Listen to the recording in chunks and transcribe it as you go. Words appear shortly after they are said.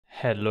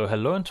Hello,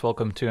 hello, and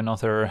welcome to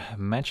another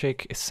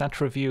Magic set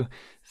review,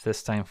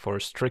 this time for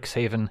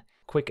Strixhaven.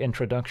 Quick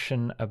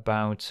introduction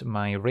about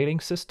my rating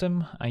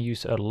system. I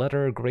use a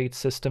letter grade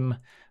system,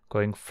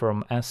 going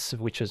from S,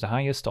 which is the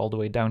highest, all the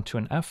way down to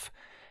an F.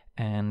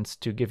 And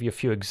to give you a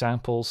few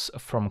examples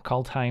from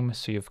Kaldheim,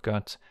 so you've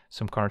got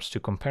some cards to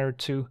compare it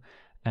to.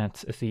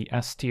 At the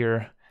S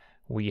tier,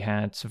 we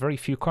had very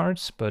few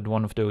cards, but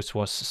one of those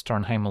was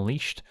Starnheim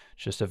Unleashed,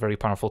 just a very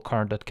powerful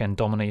card that can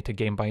dominate a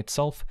game by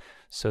itself.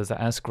 So the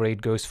S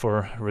grade goes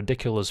for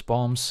ridiculous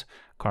bombs,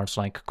 cards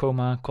like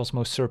Coma,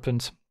 Cosmos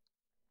Serpent.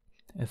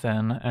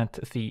 Then at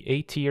the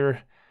A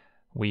tier,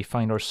 we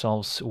find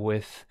ourselves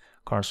with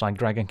cards like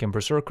Dragonkin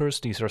Berserkers.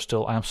 These are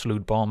still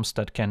absolute bombs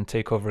that can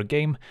take over a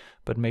game,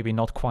 but maybe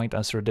not quite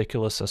as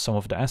ridiculous as some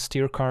of the S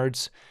tier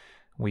cards.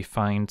 We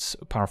find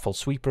powerful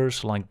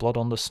sweepers like Blood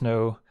on the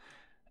Snow,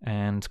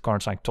 and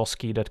cards like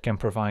Toski that can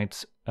provide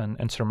an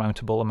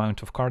insurmountable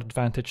amount of card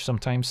advantage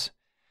sometimes.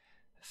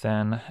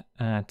 Then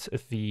at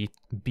the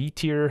B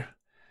tier,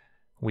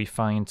 we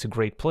find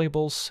great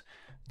playables.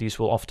 These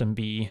will often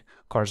be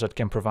cards that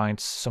can provide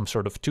some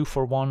sort of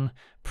 2-for-1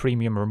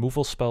 premium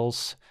removal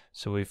spells.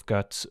 So we've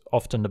got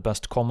often the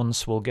best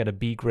commons will get a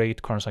B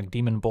grade, cards like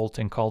Demon Bolt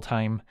in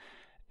Kaldheim,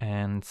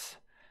 and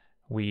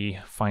we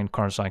find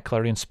cards like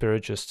Clarion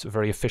Spirit, just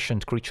very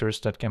efficient creatures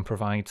that can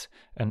provide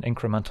an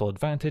incremental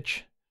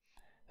advantage.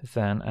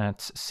 Then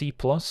at C+,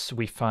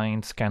 we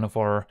find kind of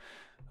our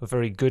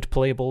very good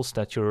playables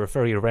that you're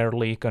very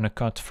rarely going to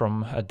cut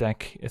from a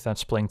deck if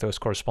that's playing those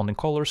corresponding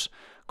colors.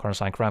 Cards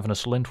like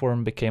Ravenous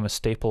Lindworm became a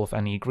staple of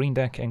any green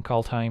deck in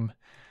Kaldheim.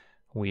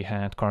 We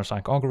had cards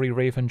like Augury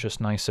Raven, just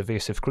nice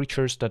evasive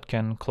creatures that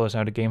can close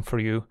out a game for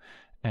you,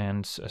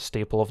 and a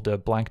staple of the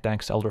black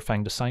deck's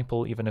Elderfang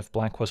Disciple. Even if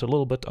black was a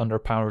little bit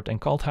underpowered in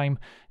Kaldheim,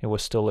 it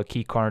was still a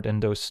key card in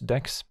those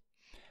decks.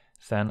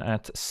 Then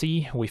at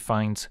C, we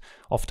find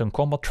often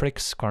combat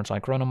tricks, cards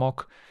like Run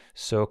Amok,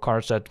 so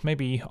cards that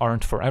maybe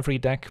aren't for every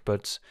deck,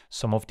 but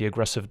some of the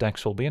aggressive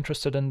decks will be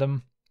interested in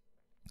them.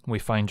 We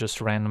find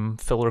just random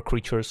filler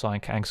creatures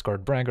like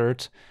Axgard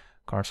Braggart,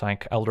 cards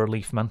like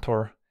Elderleaf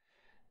Mentor.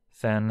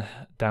 Then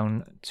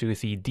down to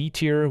the D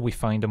tier, we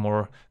find the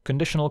more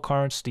conditional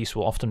cards. These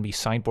will often be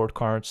sideboard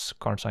cards,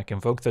 cards like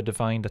Invoke the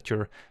Divine that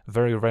you're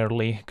very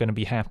rarely going to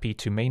be happy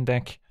to main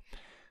deck.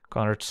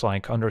 Cards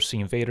like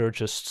Undersea Invader,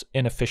 just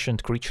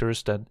inefficient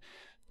creatures that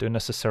don't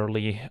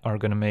necessarily are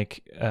going to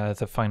make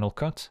the final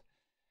cut.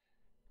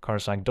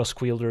 Cards like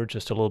Duskwielder,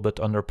 just a little bit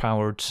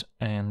underpowered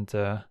and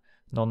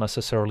not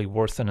necessarily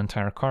worth an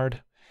entire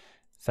card.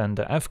 Then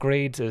the F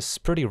grade is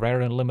pretty rare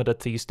and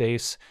limited these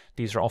days.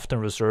 These are often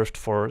reserved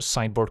for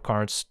sideboard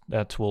cards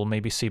that will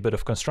maybe see a bit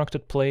of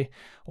constructed play,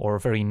 or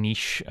very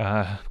niche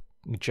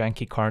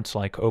janky cards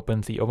like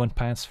Open the Owen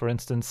Paths, for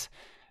instance,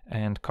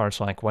 and cards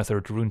like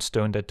Weathered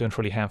Runestone that don't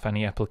really have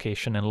any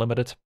application in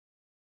limited.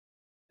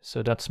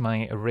 So that's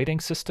my rating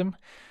system.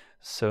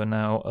 So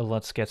now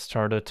let's get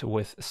started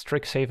with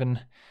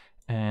Strixhaven.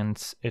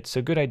 And it's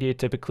a good idea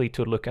typically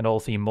to look at all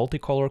the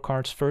multicolor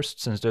cards first,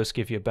 since those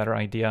give you a better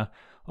idea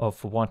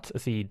of what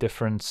the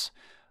different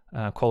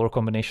color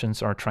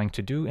combinations are trying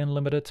to do in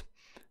limited.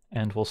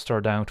 And we'll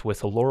start out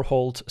with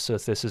Lorehold. So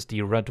this is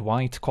the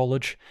red-white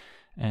college.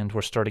 And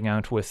we're starting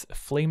out with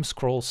Flame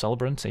Scroll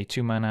Celebrant, a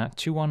 2-mana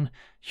 2/1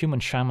 human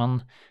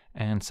shaman,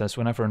 and says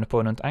whenever an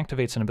opponent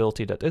activates an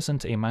ability that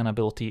isn't a mana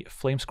ability,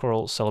 Flame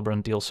Scroll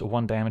Celebrant deals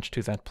 1 damage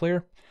to that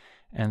player.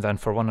 And then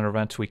for 1 in a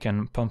red, we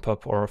can pump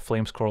up our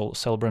Flame Scroll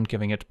Celebrant,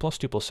 giving it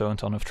 +2/+0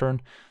 until end of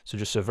turn. So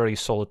just a very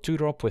solid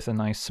 2-drop with a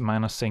nice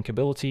mana sink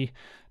ability.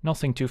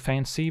 Nothing too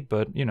fancy,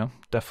 but you know,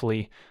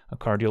 definitely a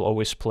card you'll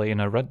always play in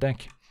a red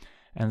deck.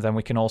 And then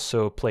we can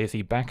also play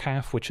the back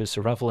half, which is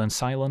Revel in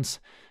Silence.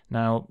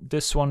 Now,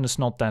 this one is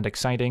not that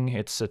exciting.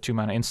 It's a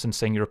 2-mana instant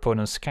saying your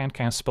opponents can't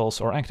cast spells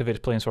or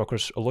activate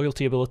Planeswalker's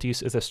loyalty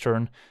abilities this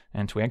turn,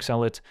 and we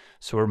exile it.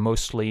 So we're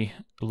mostly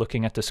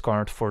looking at this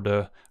card for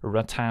the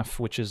red half,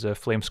 which is a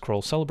Flame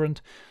Scroll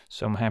Celebrant.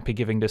 So I'm happy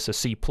giving this a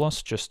C+,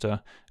 just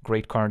a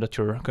great card that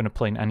you're going to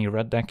play in any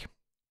red deck.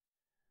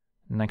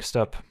 Next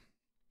up,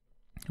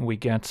 we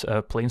get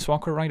a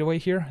Planeswalker right away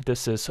here.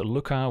 This is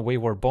Luca,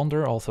 Wayward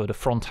Bonder, although the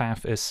front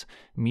half is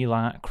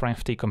Mila,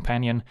 Crafty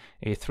Companion,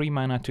 a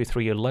 3-mana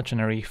 2/3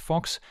 legendary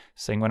fox,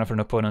 saying whenever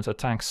an opponent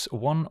attacks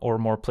 1 or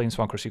more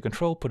Planeswalkers you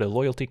control, put a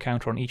loyalty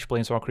counter on each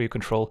Planeswalker you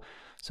control.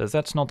 So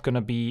that's not going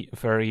to be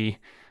very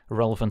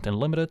relevant in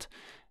limited.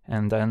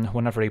 And then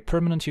whenever a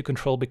permanent you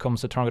control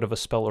becomes the target of a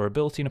spell or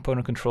ability an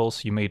opponent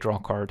controls, you may draw a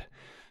card.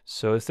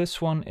 So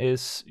this one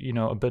is, you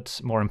know, a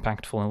bit more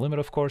impactful in limit,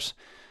 of course.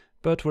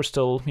 But we're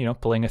still, you know,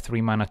 playing a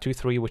 3-mana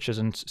 2/3, which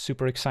isn't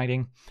super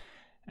exciting.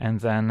 And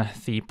then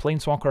the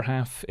Planeswalker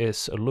half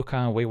is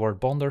Luca,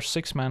 Wayward Bonder,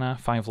 6 mana,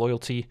 5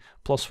 loyalty,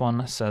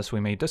 +1, says we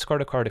may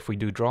discard a card if we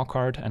do draw a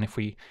card, and if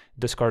we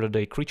discarded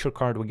a creature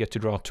card, we get to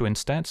draw 2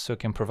 instead, so it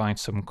can provide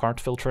some card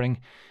filtering.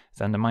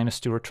 Then the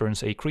 -2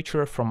 returns a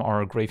creature from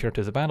our graveyard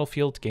to the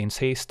battlefield, gains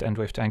haste, and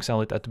we have to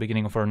exile it at the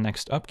beginning of our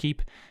next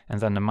upkeep. And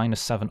then the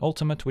 -7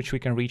 ultimate, which we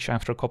can reach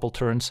after a couple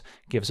turns,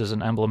 gives us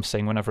an emblem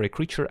saying whenever a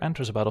creature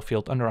enters a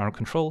battlefield under our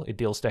control, it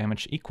deals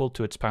damage equal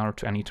to its power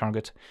to any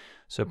target.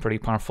 So pretty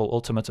powerful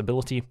ultimate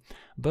ability,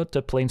 but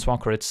the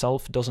Planeswalker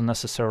itself doesn't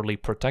necessarily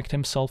protect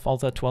himself all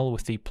that well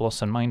with the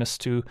plus and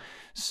 -2,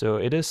 so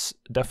it is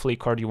definitely a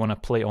card you want to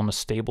play on a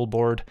stable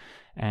board,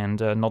 and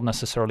not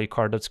necessarily a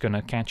card that's going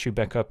to catch you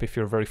back up if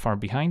you're very far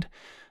behind.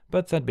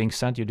 But that being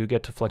said, you do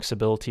get the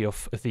flexibility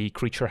of the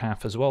creature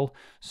half as well,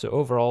 so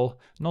overall,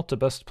 not the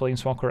best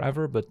Planeswalker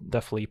ever, but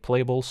definitely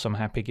playable, so I'm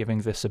happy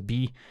giving this a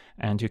B,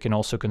 and you can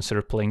also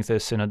consider playing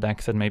this in a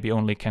deck that maybe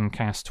only can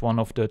cast one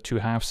of the two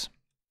halves.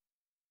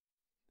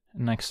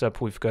 Next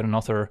up, we've got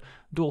another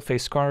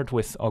dual-face card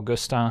with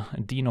Augusta,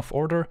 Dean of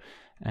Order,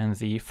 and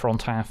the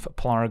front half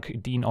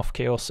Plarg, Dean of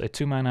Chaos, a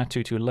 2-mana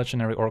 2/2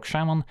 legendary Orc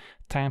Shaman,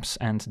 taps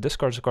and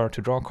discards a card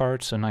to draw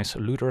cards, a nice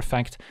looter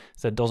effect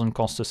that doesn't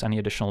cost us any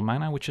additional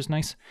mana, which is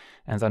nice.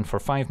 And then for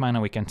 5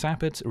 mana we can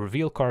tap it,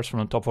 reveal cards from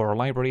the top of our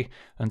library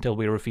until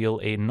we reveal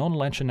a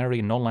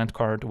non-legendary non-land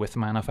card with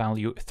mana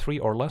value 3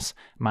 or less.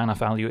 Mana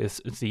value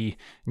is the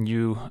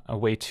new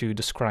way to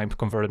describe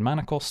converted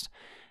mana cost.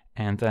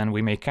 And then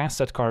we may cast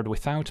that card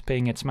without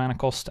paying its mana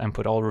cost and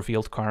put all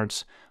revealed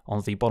cards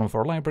on the bottom of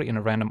our library in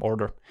a random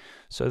order.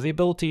 So the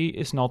ability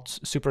is not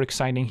super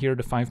exciting here,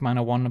 the 5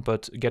 mana one,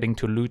 but getting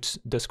to loot,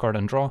 discard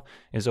and draw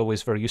is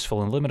always very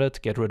useful and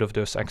limited. Get rid of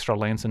those extra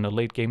lands in the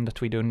late game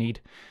that we don't need.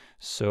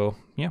 So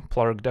yeah,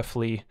 Plarg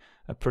definitely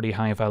a pretty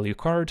high value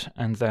card.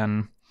 And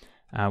then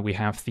we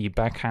have the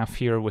back half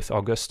here with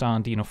Augusta,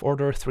 Dean of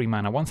Order, 3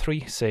 mana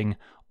 1/3, saying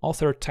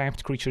author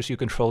tapped creatures you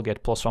control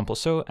get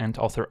 +1/+0, and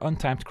author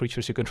untapped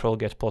creatures you control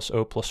get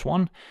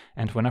 +0/+1.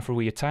 And whenever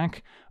we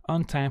attack,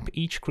 untap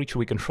each creature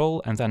we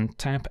control and then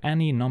tap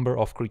any number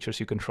of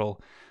creatures you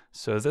control.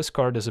 So this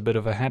card is a bit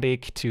of a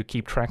headache to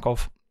keep track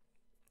of.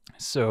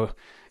 So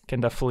can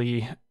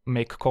definitely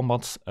make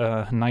combat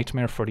a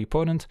nightmare for the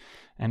opponent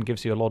and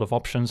gives you a lot of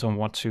options on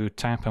what to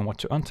tap and what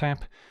to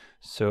untap.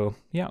 So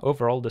yeah,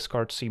 overall this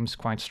card seems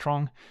quite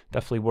strong,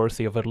 definitely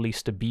worthy of at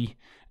least a B,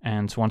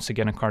 and once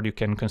again a card you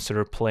can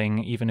consider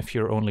playing even if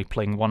you're only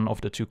playing one of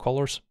the two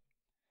colors.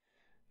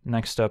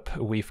 Next up,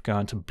 we've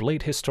got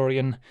Blade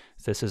Historian.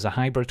 This is a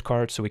hybrid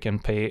card, so we can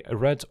pay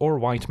red or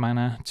white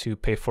mana to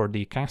pay for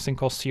the casting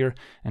cost here,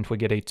 and we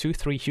get a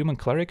 2/3 human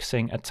cleric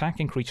saying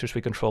attacking creatures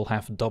we control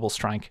have double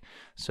strike.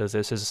 So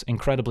this is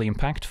incredibly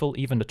impactful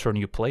even the turn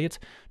you play it.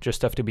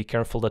 Just have to be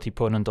careful that the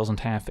opponent doesn't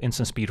have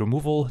instant speed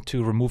removal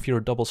to remove your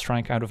double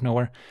strike out of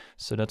nowhere,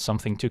 so that's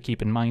something to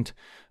keep in mind.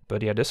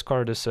 But yeah, this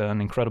card is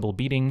an incredible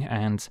beating,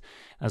 and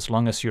as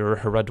long as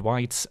you're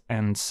red-white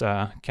and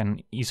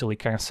can easily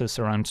cast this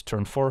around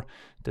turn 4,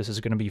 this is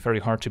going to be very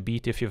hard to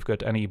beat if you've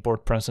got any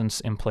board presence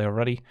in play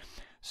already.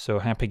 So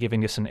happy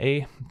giving this an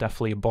A,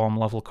 definitely a bomb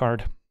level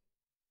card.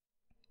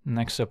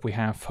 Next up we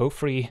have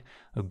Hofri,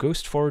 a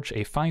Ghostforge,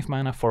 a 5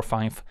 mana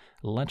 4/5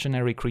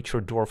 legendary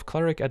creature dwarf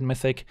cleric at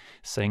Mythic,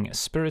 saying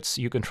spirits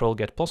you control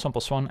get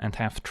 +1/+1 and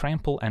have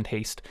trample and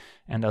haste.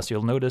 And as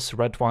you'll notice,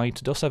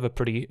 red-white does have a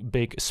pretty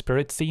big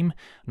spirit theme,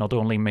 not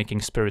only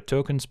making spirit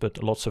tokens,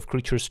 but lots of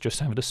creatures just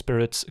have the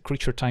spirit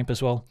creature type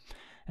as well.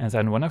 And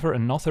then whenever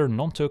another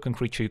non-token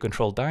creature you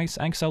control dies,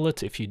 exile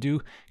it. If you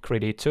do,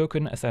 create a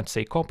token that's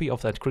a copy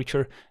of that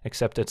creature,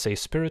 except it's a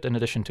spirit in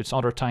addition to its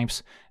other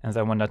types, and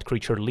then when that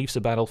creature leaves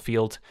the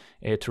battlefield,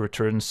 it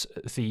returns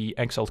the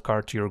exiled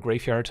card to your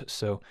graveyard,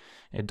 so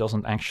it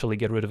doesn't actually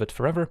get rid of it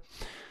forever.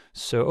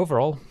 So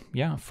overall,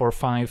 yeah,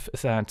 4/5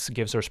 that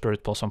gives our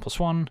spirit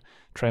 +1/+1,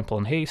 trample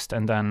and haste,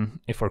 and then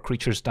if our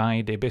creatures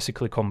die, they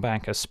basically come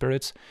back as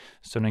spirits.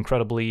 So an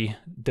incredibly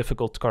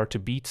difficult card to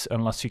beat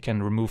unless you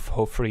can remove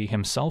Hofri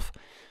himself.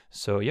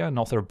 So yeah,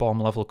 another bomb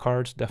level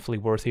card, definitely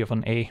worthy of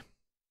an A.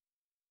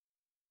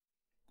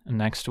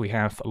 Next we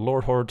have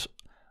Lorehold,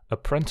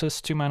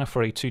 Apprentice, 2 mana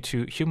for a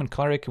 2/2 human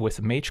cleric with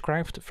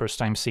Magecraft. First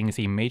time seeing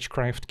the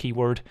Magecraft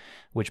keyword,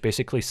 which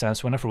basically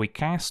says whenever we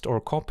cast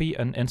or copy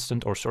an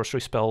instant or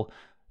sorcery spell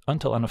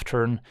until end of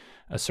turn,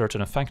 a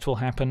certain effect will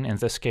happen. In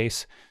this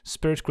case,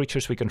 spirit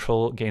creatures we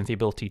control gain the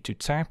ability to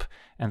tap,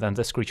 and then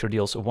this creature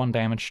deals 1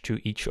 damage to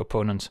each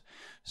opponent.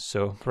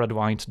 So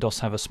red-white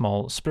does have a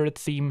small spirit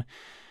theme,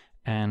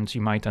 and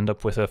you might end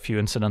up with a few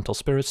incidental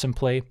spirits in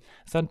play.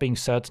 That being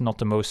said, not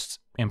the most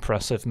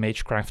impressive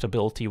Magecraft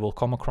ability we'll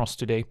come across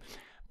today,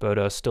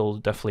 but still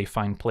definitely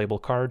fine playable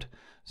card,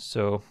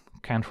 so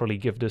can't really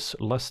give this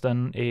less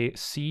than a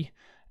C,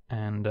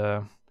 and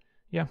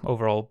yeah,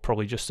 overall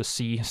probably just a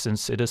C,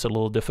 since it is a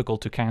little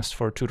difficult to cast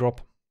for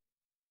 2-drop.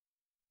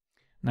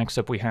 Next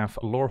up we have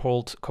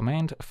Lorehold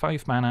Command,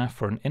 5 mana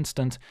for an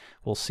instant.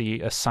 We'll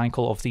see a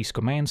cycle of these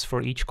commands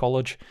for each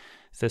college.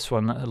 This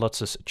one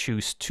lets us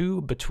choose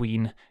 2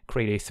 between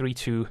create a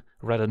 3/2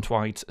 red and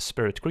white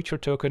spirit creature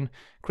token.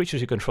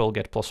 Creatures you control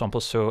get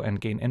 +1/+0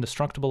 and gain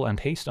indestructible and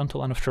haste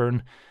until end of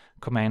turn.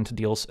 command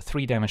deals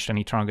 3 damage to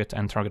any target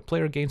and target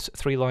player gains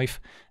 3 life.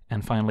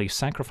 And finally,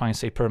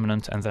 sacrifice a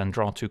permanent and then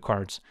draw 2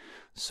 cards.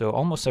 So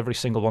almost every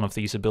single one of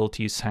these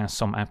abilities has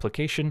some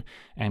application,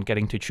 and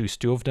getting to choose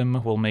 2 of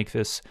them will make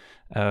this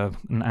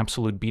an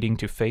absolute beating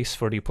to face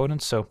for the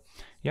opponent. So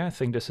yeah, I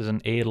think this is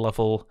an A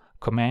level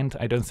command.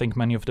 I don't think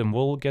many of them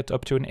will get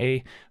up to an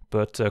A,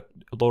 but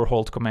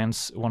Lorehold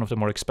commands one of the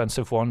more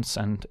expensive ones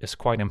and is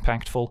quite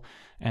impactful,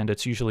 and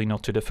it's usually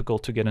not too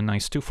difficult to get a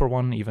nice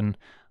 2-for-1, even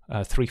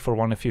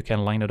 3-for-1 if you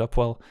can line it up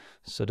well.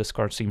 So this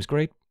card seems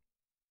great.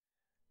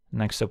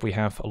 Next up we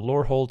have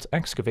Lorehold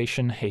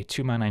Excavation, a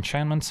 2-mana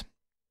enchantment,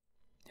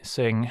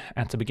 saying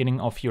at the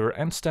beginning of your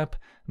end step,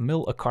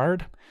 mill a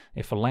card.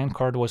 If a land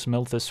card was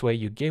milled this way,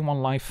 you gain 1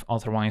 life,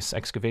 otherwise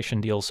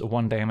Excavation deals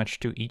 1 damage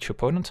to each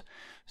opponent.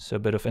 So a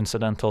bit of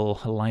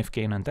incidental life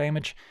gain and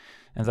damage.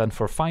 And then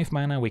for 5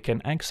 mana we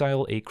can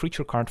exile a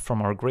creature card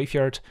from our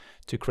graveyard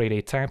to create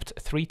a tapped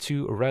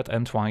 3/2 red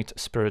and white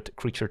spirit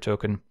creature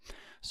token.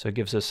 So it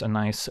gives us a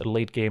nice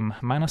late game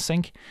mana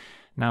sink.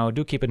 Now,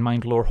 do keep in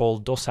mind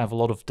Lorehold does have a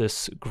lot of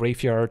this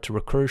graveyard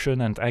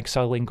recursion and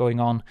exiling going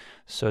on,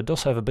 so it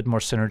does have a bit more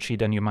synergy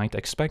than you might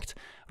expect.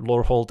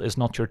 Lorehold is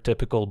not your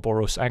typical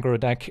Boros aggro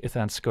deck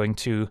that's going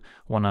to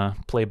want to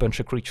play a bunch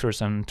of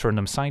creatures and turn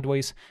them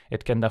sideways.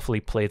 It can definitely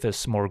play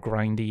this more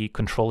grindy,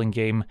 controlling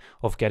game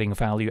of getting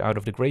value out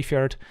of the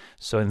graveyard.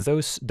 So in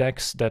those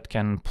decks that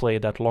can play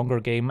that longer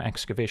game,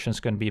 Excavation is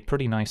going to be a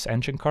pretty nice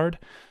engine card.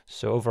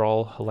 So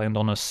overall, land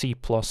on a C+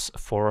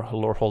 for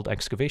Lorehold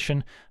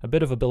Excavation. A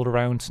bit of a build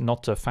around,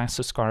 not the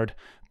fastest card,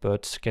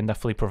 but can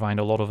definitely provide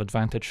a lot of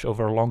advantage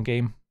over a long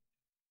game.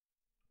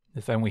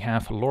 Then we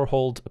have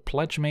Lorehold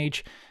Pledge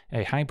Mage,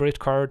 a hybrid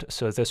card,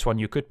 so this one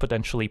you could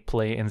potentially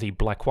play in the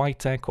black-white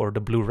deck or the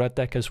blue-red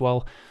deck as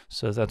well,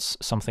 so that's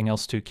something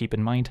else to keep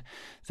in mind.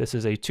 This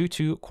is a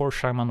 2/2 Core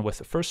Shaman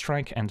with First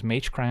Strike and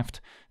Magecraft,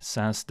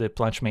 says the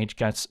Pledge Mage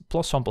gets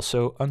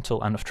 +1/+0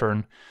 until end of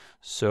turn.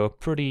 So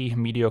pretty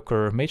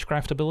mediocre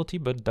Magecraft ability,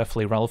 but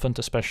definitely relevant,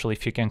 especially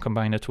if you can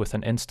combine it with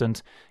an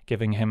instant,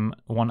 giving him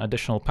 1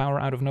 additional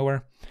power out of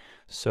nowhere.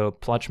 So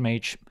Pledge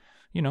Mage,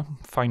 you know,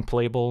 fine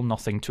playable,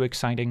 nothing too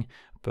exciting,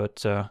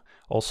 but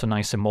also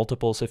nice in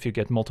multiples. If you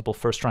get multiple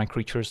first strike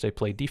creatures, they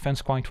play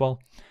defense quite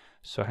well.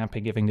 So happy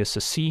giving this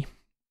a C.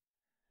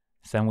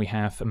 Then we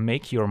have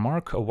Make Your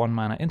Mark, a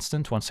 1-mana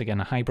instant, once again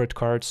a hybrid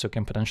card, so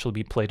can potentially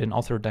be played in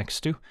other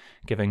decks too,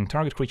 giving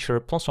target creature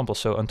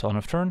 +1/+0 until end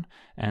of turn,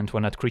 and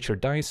when that creature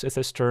dies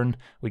this turn,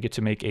 we get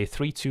to make a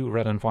 3/2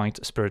 red and white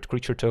spirit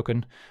creature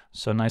token.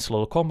 So nice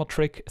little combo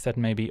trick that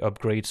maybe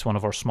upgrades one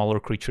of our smaller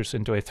creatures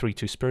into a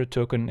 3/2 spirit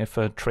token if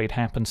a trade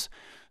happens.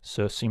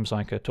 So seems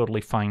like a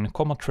totally fine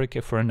combo trick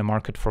if we're in the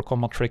market for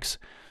combo tricks,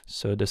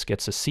 so this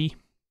gets a C.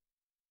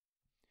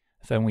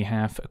 Then we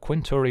have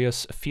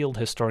Quintorius Field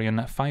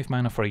Historian, 5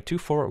 mana for a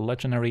 2/4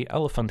 legendary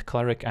Elephant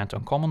Cleric at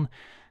uncommon,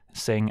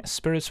 saying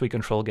spirits we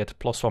control get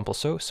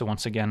 +1/+0, so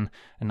once again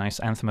a nice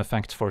anthem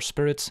effect for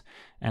spirits,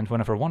 and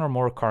whenever 1 or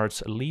more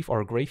cards leave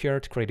our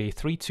graveyard, create a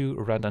 3/2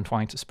 red and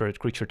white spirit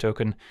creature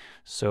token.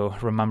 So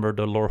remember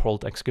the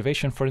Lorehold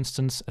Excavation, for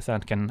instance,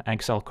 that can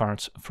exile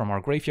cards from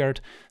our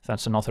graveyard.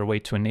 That's another way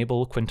to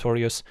enable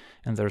Quintorius,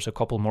 and there's a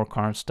couple more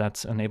cards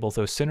that enable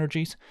those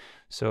synergies.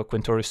 So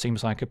Quintorius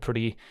seems like a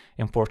pretty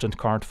important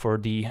card for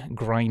the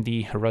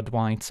grindy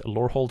red-white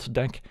Lorehold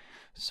deck,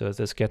 so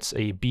this gets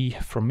a B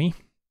from me.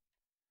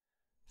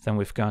 Then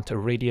we've got a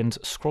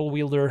Radiant Scroll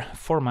Wielder,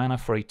 4 mana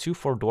for a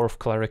 2/4 Dwarf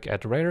Cleric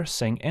at rare,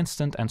 saying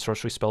instant and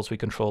sorcery spells we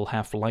control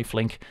have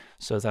lifelink,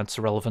 so that's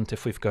relevant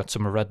if we've got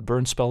some red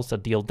burn spells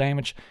that deal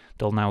damage.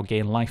 They'll now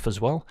gain life as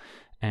well.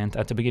 And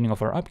at the beginning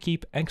of our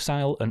upkeep,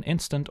 exile an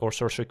instant or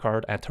sorcery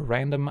card at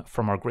random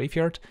from our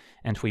graveyard,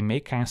 and we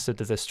may cast it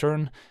this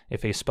turn.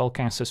 If a spell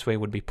cast this way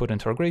would be put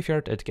into our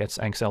graveyard, it gets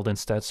exiled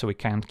instead, so we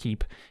can't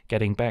keep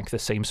getting back the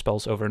same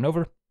spells over and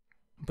over.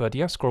 But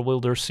yeah, Scroll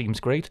Wielder seems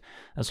great.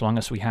 As long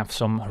as we have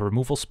some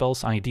removal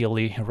spells,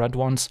 ideally red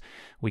ones,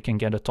 we can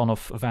get a ton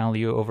of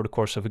value over the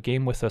course of a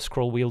game with a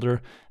Scroll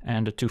Wielder,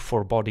 and a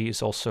 2/4 body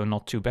is also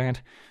not too bad.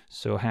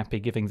 So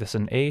happy giving this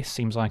an A,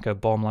 seems like a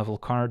bomb level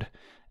card,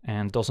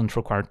 and doesn't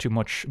require too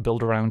much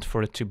build around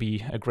for it to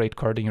be a great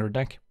card in your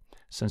deck,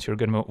 since you're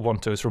going to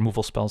want those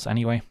removal spells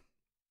anyway.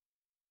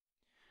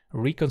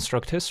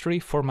 Reconstruct History,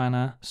 4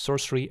 mana,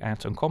 sorcery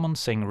at uncommon,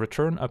 saying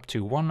return up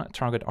to 1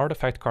 target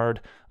artifact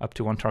card, up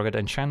to 1 target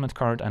enchantment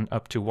card, and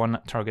up to 1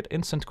 target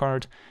instant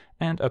card,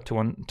 and up to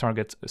 1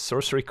 target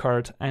sorcery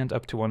card, and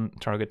up to 1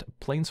 target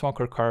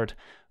planeswalker card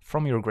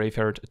from your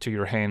graveyard to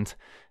your hand,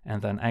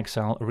 and then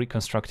exile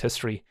Reconstruct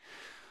History.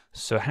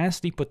 So it has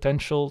the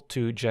potential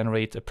to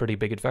generate a pretty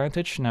big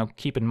advantage. Now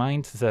keep in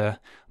mind the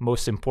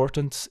most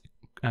important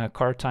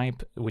card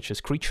type, which is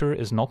creature,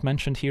 is not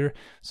mentioned here,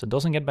 so it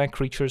doesn't get back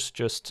creatures,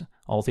 just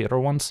all the other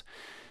ones.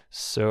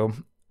 So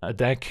a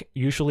deck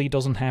usually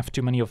doesn't have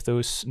too many of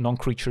those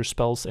non-creature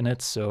spells in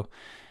it, so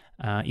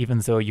Even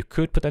though you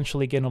could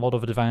potentially gain a lot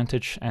of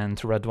advantage,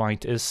 and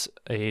red-white is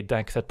a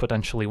deck that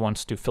potentially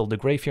wants to fill the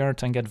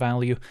graveyard and get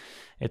value,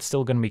 it's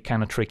still going to be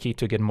kind of tricky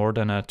to get more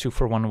than a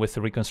 2-for-1 with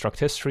the Reconstruct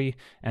History,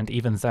 and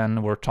even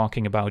then we're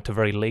talking about a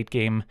very late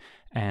game,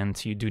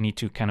 and you do need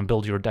to kind of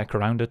build your deck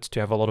around it to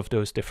have a lot of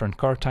those different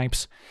card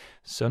types.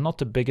 So not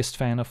the biggest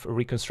fan of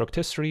Reconstruct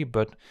History,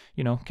 but,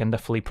 you know, can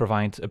definitely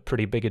provide a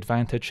pretty big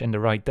advantage in the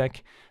right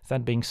deck.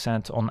 That being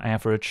said, on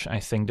average, I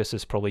think this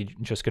is probably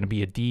just going to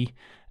be a D,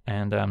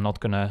 and I'm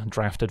not going to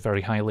draft it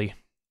very highly.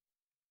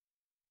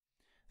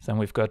 Then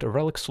we've got a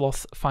Relic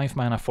Sloth, 5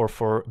 mana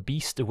 4/4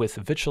 beast with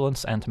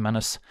Vigilance and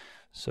Menace.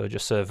 So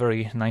just a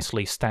very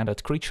nicely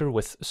statted creature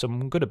with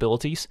some good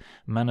abilities.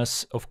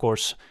 Menace, of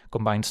course,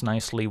 combines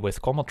nicely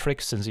with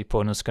Quandrix, since the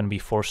opponent's going to be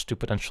forced to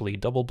potentially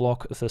double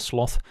block the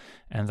Sloth,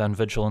 and then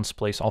Vigilance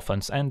plays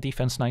offense and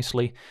defense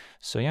nicely.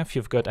 So yeah, if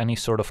you've got any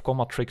sort of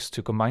Quandrix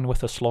to combine with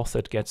the Sloth,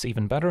 it gets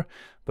even better.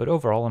 But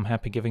overall, I'm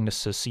happy giving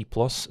this a C+.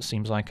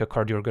 Seems like a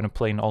card you're going to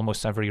play in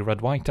almost every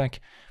red-white deck,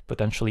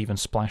 potentially even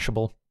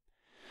splashable.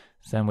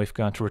 Then we've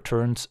got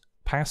Returned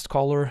Past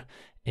Caller,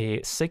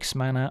 a 6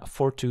 mana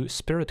 4/2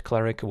 Spirit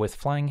Cleric with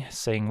Flying,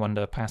 saying when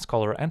the Past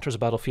Caller enters the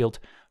battlefield,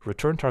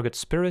 return target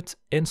spirit,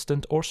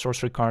 instant, or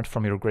sorcery card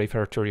from your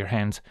graveyard to your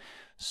hand.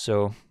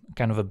 So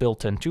kind of a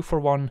built-in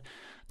 2-for-1.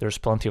 There's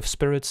plenty of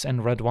spirits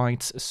in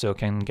red-white, so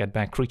can get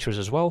back creatures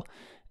as well.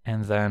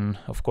 And then,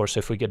 of course,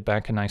 if we get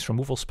back a nice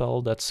removal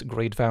spell, that's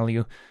great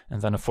value.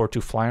 And then a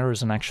 4/2 flyer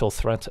is an actual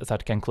threat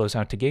that can close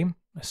out the game.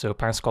 So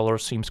Past Caller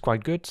seems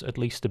quite good, at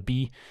least a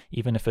B,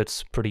 even if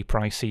it's pretty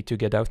pricey to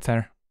get out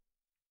there.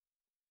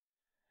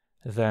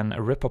 Then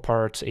Rip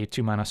Apart, a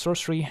 2 mana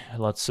sorcery,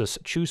 lets us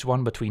choose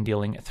one between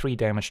dealing 3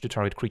 damage to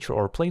target creature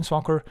or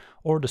planeswalker,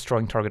 or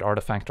destroying target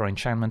artifact or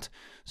enchantment.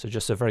 So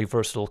just a very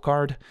versatile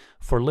card.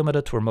 For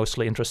limited, we're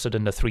mostly interested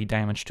in the 3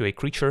 damage to a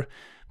creature,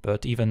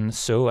 but even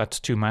so, at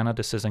 2 mana,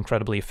 this is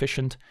incredibly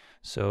efficient.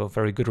 So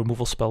very good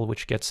removal spell,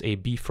 which gets a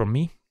B from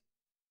me.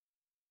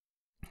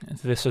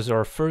 This is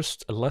our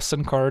first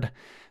lesson card.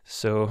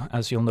 So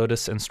as you'll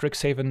notice in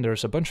Strixhaven,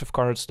 there's a bunch of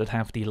cards that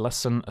have the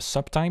lesson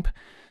subtype.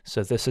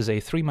 So this is a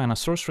 3 mana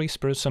sorcery,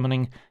 Spirit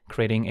Summoning,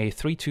 creating a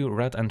 3/2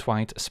 red and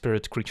white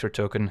spirit creature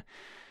token.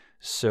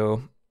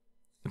 So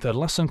the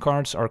lesson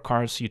cards are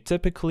cards you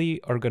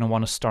typically are going to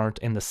want to start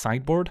in the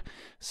sideboard,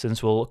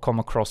 since we'll come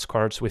across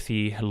cards with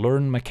the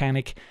learn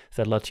mechanic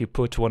that let you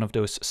put one of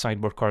those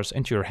sideboard cards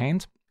into your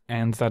hand.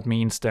 And that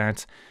means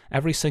that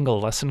every single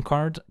lesson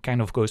card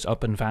kind of goes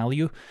up in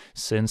value,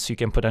 since you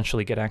can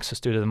potentially get access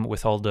to them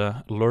with all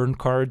the learn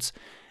cards.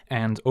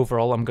 And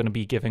overall, I'm going to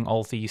be giving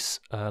all these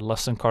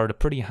lesson cards a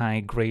pretty high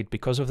grade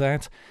because of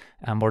that,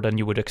 more than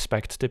you would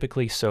expect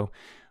typically. So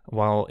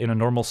while in a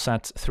normal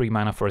set, 3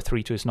 mana for a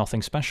 3/2 is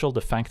nothing special,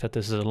 the fact that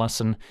this is a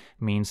lesson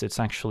means it's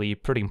actually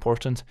pretty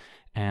important,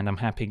 and I'm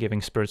happy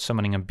giving Spirit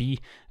Summoning a B,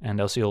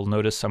 and as you'll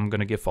notice, I'm going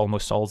to give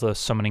almost all the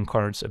summoning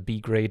cards a B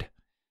grade.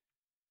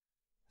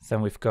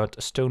 Then we've got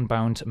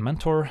Stonebound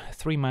Mentor,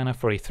 3 mana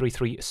for a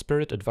 3/3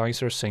 Spirit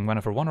Advisor, saying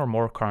whenever one or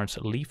more cards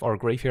leave our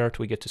graveyard,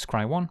 we get to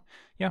scry 1.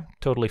 Yeah,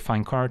 totally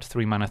fine card,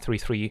 3 mana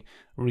 3/3,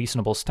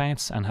 reasonable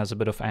stats, and has a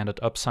bit of added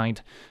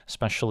upside,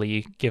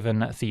 especially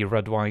given the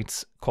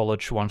red-white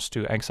college wants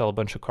to exile a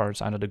bunch of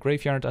cards out of the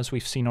graveyard, as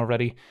we've seen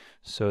already,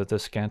 so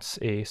this gets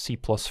a C+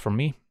 from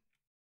me.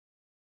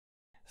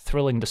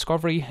 Thrilling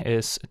Discovery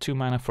is 2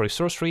 mana for a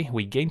sorcery,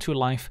 we gain 2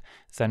 life,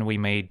 then we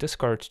may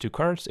discard 2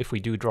 cards if we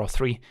do draw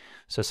 3,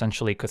 so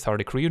essentially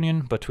Cathartic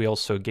Reunion, but we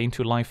also gain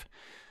 2 life.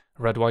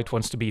 Red-white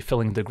wants to be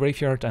filling the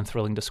graveyard, and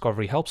Thrilling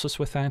Discovery helps us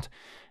with that,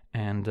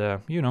 and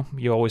you know,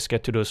 you always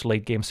get to those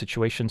late game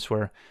situations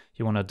where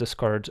you want to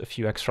discard a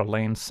few extra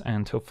lands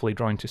and hopefully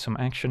draw into some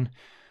action.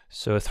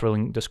 So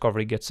Thrilling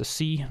Discovery gets a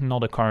C,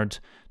 not a card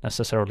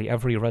necessarily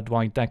every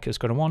red-white deck is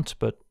going to want,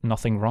 but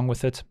nothing wrong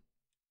with it.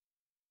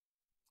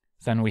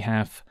 Then we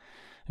have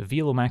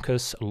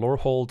Velomachus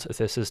Lorehold.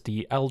 This is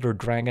the Elder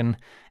Dragon,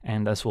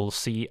 and as we'll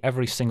see,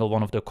 every single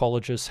one of the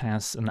colleges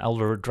has an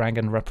Elder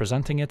Dragon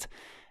representing it.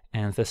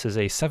 And this is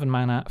a 7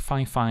 mana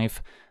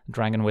 5/5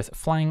 dragon with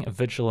Flying,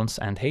 Vigilance,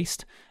 and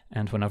Haste.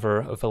 And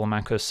whenever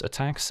Velomachus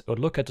attacks, or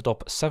look at the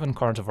top 7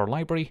 cards of our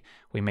library,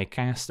 we may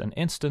cast an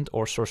instant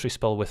or sorcery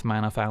spell with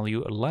mana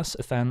value less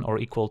than or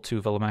equal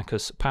to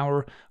Velomachus'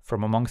 power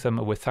from among them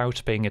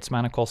without paying its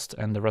mana cost,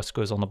 and the rest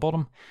goes on the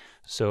bottom.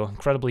 So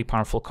incredibly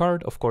powerful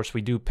card. Of course,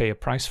 we do pay a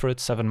price for it.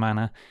 7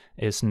 mana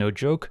is no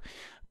joke.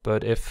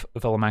 But if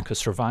Velomachus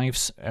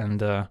survives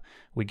and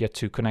we get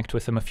to connect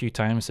with him a few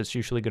times, it's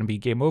usually going to be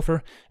game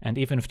over. And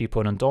even if the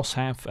opponent does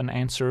have an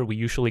answer, we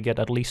usually get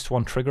at least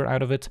 1 trigger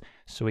out of it,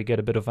 so we get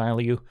a bit of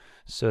value.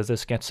 So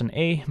this gets an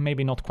A,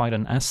 maybe not quite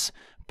an S,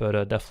 but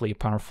definitely a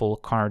powerful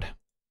card.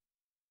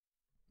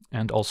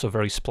 And also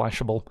very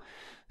splashable.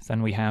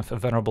 Then we have a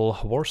Venerable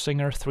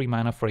Warsinger, 3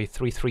 mana for a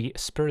 3/3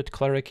 Spirit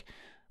Cleric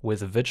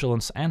with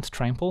Vigilance and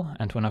Trample,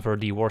 and whenever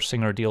the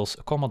Warsinger deals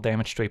combat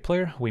damage to a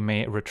player, we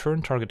may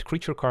return target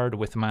creature card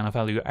with mana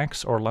value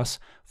X or less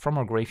from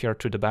our graveyard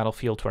to the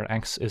battlefield, where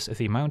X is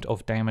the amount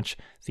of damage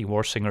the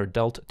Warsinger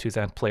dealt to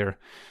that player.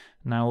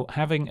 Now,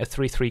 having a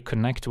 3/3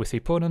 connect with the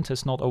opponent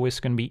is not always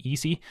going to be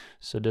easy,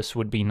 so this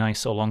would be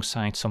nice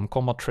alongside some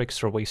combat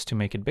tricks or ways to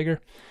make it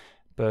bigger.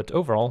 But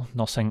overall,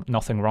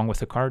 nothing wrong with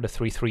the card. A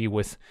 3/3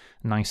 with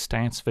nice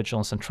stats,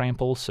 vigilance and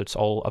trample, so it's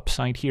all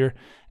upside here.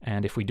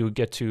 And if we do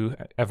get to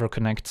ever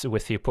connect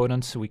with the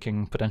opponent, we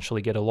can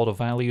potentially get a lot of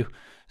value.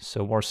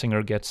 So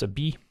Warsinger gets a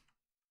B.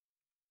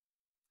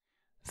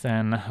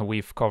 Then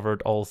we've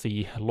covered all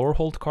the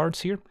Lorehold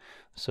cards here,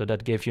 so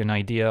that gave you an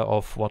idea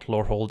of what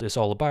Lorehold is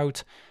all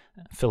about.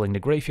 Filling the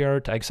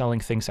graveyard, exiling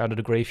things out of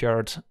the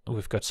graveyard.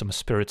 We've got some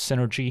spirit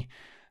synergy,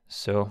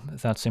 so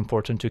that's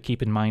important to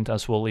keep in mind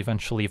as we'll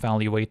eventually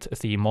evaluate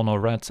the mono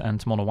red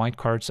and mono white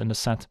cards in the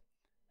set.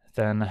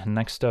 Then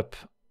next up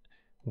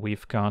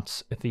we've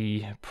got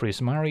the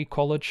Prismari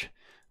College,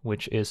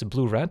 which is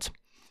blue-red.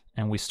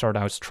 And we start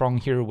out strong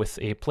here with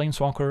a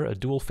Planeswalker, a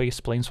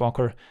dual-faced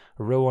Planeswalker.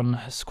 Rowan,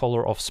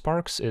 Scholar of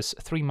Sparks, is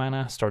 3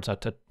 mana, starts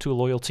out at 2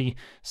 loyalty,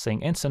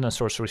 saying instant and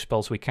sorcery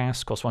spells we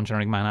cast cost 1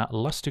 generic mana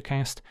less to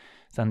cast.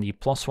 Then the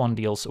 +1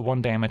 deals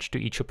 1 damage to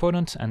each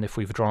opponent, and if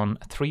we've drawn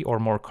 3 or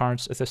more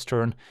cards this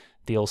turn,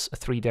 deals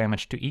 3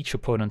 damage to each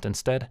opponent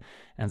instead.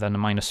 And then the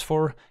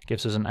 -4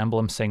 gives us an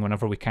emblem saying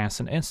whenever we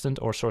cast an instant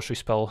or sorcery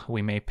spell,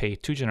 we may pay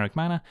 2 generic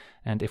mana,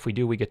 and if we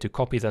do, we get to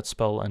copy that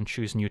spell and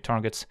choose new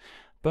targets.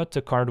 But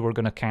the card we're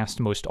going to cast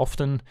most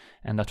often,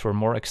 and that we're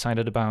more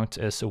excited about,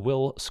 is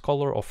Will,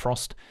 Scholar of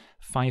Frost.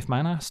 5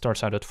 mana,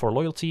 starts out at 4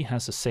 loyalty,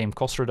 has the same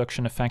cost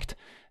reduction effect,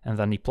 and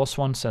then the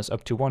 +1 says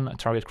up to 1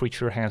 target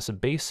creature has a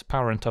base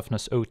power and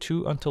toughness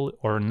 0/2 until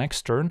or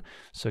next turn,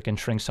 so it can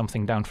shrink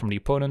something down from the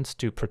opponent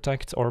to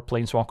protect our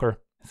Planeswalker.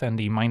 Then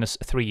the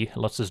 -3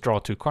 lets us draw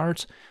 2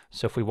 cards,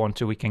 so if we want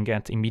to we can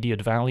get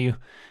immediate value.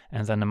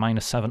 And then the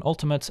 -7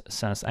 ultimate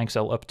says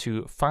exile up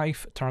to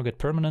 5 target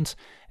permanents,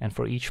 and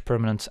for each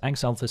permanent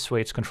exiled this way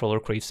its controller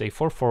creates a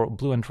 4/4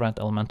 blue and red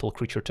elemental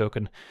creature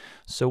token.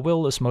 So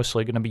Will is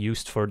mostly going to be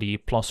used for the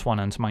 +1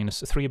 and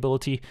 -3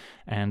 ability,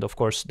 and of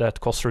course that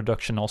cost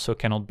reduction also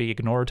cannot be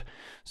ignored.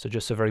 So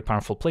just a very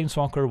powerful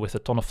Planeswalker with a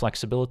ton of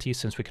flexibility,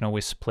 since we can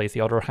always play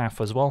the other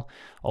half as well,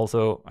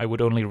 although I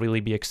would only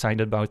really be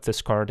excited about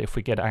this card if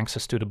we get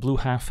access to the blue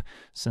half,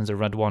 since the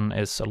red one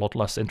is a lot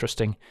less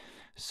interesting.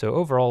 So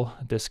overall,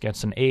 this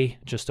gets an A,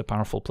 just a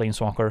powerful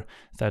Planeswalker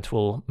that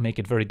will make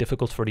it very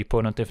difficult for the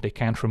opponent if they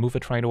can't remove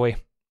it right away.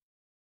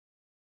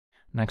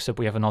 Next up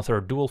we have another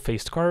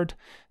dual-faced card.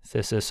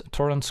 This is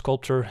Torrent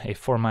Sculptor, a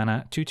 4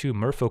 mana 2/2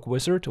 Merfolk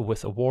Wizard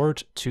with a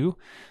Ward 2.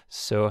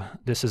 So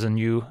this is a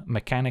new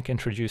mechanic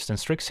introduced in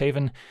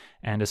Strixhaven,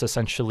 and is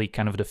essentially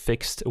kind of the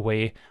fixed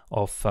way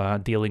of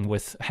dealing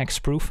with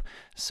hexproof.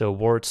 So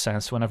Ward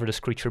says whenever this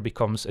creature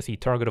becomes the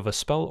target of a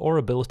spell or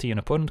ability an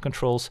opponent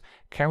controls,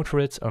 counter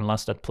it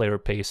unless that player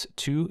pays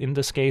 2 in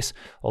this case,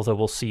 although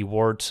we'll see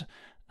Ward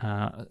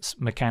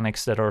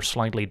mechanics that are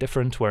slightly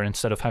different, where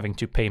instead of having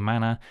to pay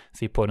mana,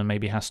 the opponent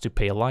maybe has to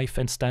pay life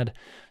instead.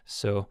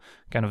 So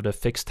kind of the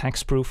fixed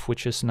hexproof,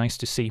 which is nice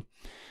to see.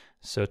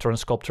 So Torrent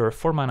Sculptor,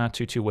 4 mana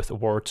 2/2 with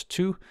Ward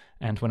 2,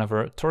 and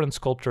whenever Torrent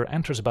Sculptor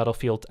enters the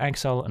battlefield,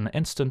 exile an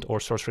instant or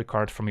sorcery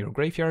card from your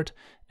graveyard,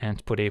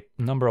 and put a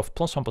number of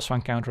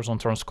 +1/+1 counters on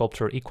Torrent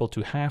Sculptor equal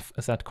to half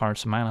that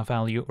card's mana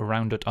value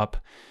rounded up.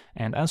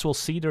 And as we'll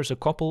see, there's a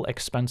couple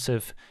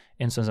expensive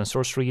instants and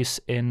sorceries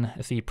in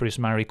the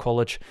Prismari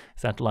College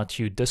that let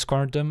you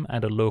discard them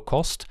at a low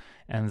cost,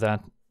 and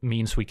that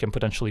means we can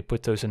potentially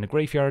put those in the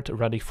graveyard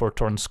ready for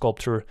Torrent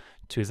Sculptor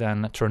to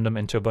then turn them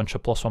into a bunch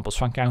of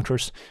 +1/+1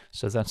 counters,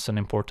 so that's an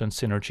important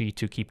synergy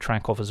to keep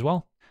track of as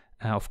well.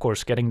 Of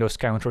course, getting those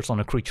counters on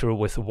a creature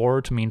with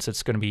Ward means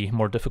it's going to be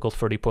more difficult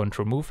for the opponent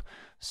to remove,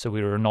 so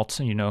we're not,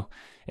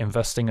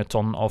 investing a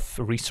ton of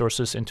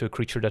resources into a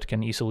creature that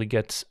can easily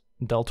get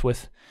dealt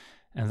with.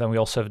 And then we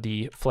also have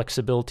the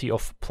flexibility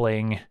of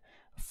playing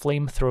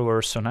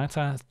Flamethrower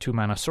Sonata, 2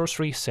 mana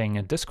sorcery, saying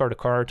discard a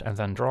card and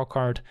then draw a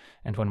card,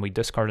 and when we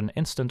discard an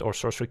instant or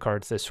sorcery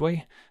card this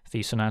way,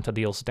 the Sonata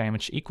deals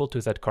damage equal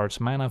to that card's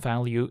mana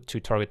value to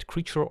target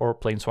creature or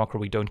planeswalker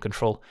we don't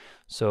control.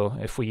 So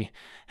if we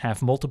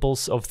have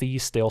multiples of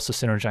these, they also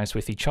synergize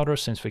with each other,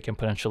 since we can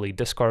potentially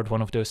discard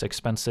one of those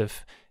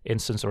expensive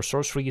instants or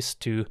sorceries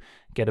to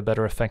get a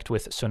better effect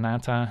with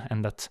Sonata,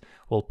 and that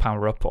will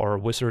power up our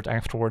wizard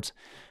afterwards.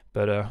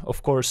 But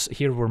of course,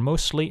 here we're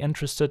mostly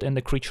interested in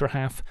the creature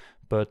half,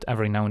 but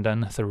every now and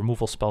then the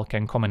removal spell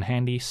can come in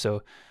handy,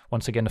 so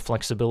once again the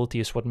flexibility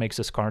is what makes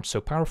this card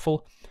so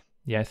powerful.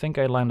 Yeah, I think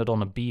I landed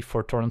on a B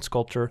for Torrent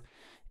Sculptor.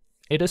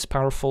 It is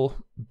powerful,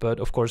 but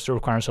of course it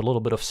requires a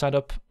little bit of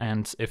setup,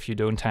 and if you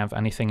don't have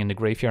anything in the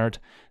graveyard,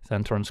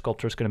 then Torrent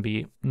Sculptor is going to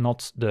be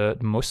not the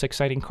most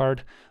exciting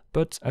card.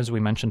 But as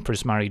we mentioned,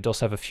 Prismari does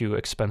have a few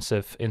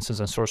expensive instants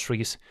and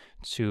sorceries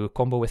to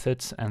combo with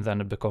it, and then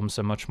it becomes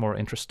a much more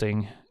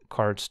interesting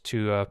card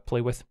to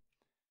play with.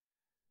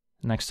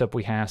 Next up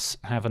we have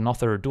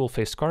another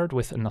dual-faced card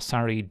with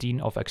Nassari,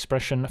 Dean of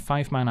Expression,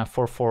 5 mana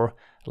 4/4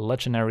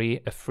 legendary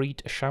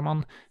Efreet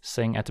Shaman,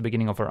 saying at the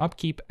beginning of our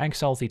upkeep,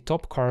 exile the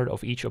top card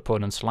of each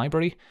opponent's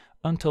library.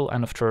 Until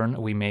end of turn,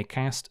 we may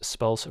cast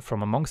spells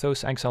from among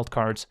those exiled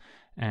cards,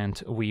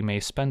 and we may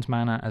spend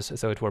mana as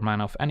though it were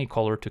mana of any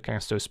color to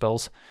cast those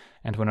spells.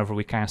 And whenever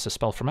we cast a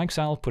spell from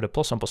exile, put a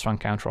 +1/+1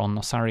 counter on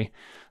Nassari.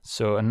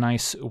 So a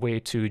nice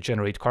way to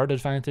generate card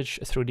advantage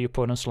through the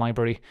opponent's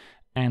library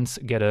and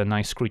get a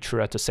nice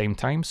creature at the same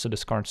time, so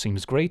this card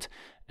seems great.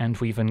 And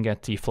we even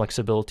get the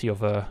flexibility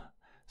of a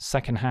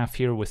second half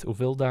here with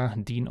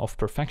Uvilda, Dean of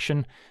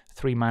Perfection,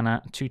 3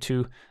 mana,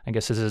 2/2. I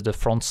guess this is the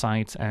front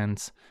side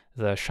and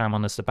the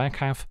Shaman is the back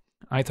half.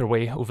 Either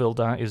way,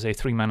 Uvilda is a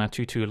 3 mana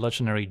 2/2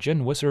 legendary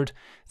Djinn wizard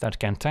that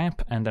can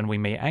tap, and then we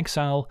may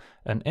exile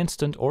an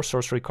instant or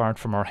sorcery card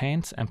from our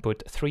hand and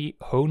put 3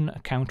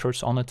 Hone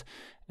counters on it.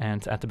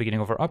 And at the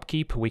beginning of our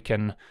upkeep, we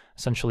can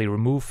essentially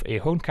remove a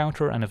Hone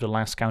counter, and if the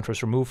last counter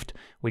is removed,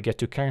 we get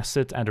to cast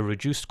it at a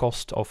reduced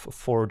cost of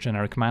 4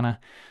 generic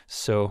mana.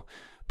 So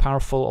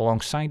powerful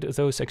alongside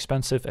those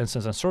expensive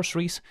instants and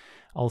sorceries,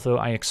 although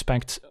I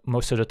expect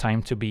most of the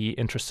time to be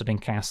interested in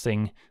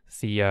casting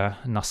the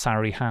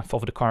Nassari half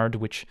of the card,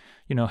 which,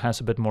 you know, has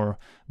a bit more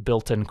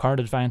built-in card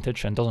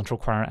advantage and doesn't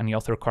require any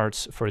other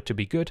cards for it to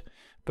be good,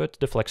 but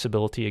the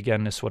flexibility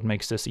again is what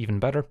makes this even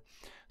better.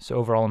 So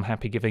overall I'm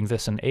happy giving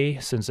this an A,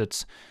 since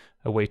it's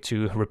a way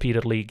to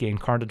repeatedly gain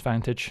card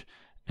advantage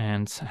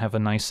and have a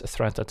nice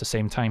threat at the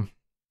same time.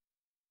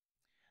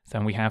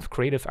 Then we have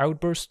Creative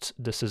Outburst.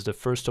 This is the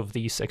first of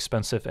these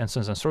expensive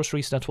instants and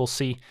sorceries that we'll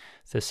see.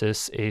 This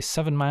is a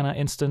 7 mana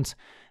instant,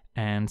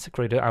 and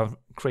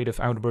Creative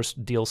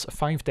Outburst deals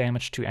 5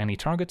 damage to any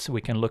target.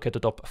 We can look at the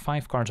top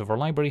 5 cards of our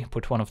library,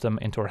 put one of them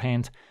into our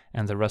hand,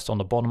 and the rest on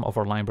the bottom of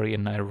our library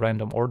in a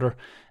random order.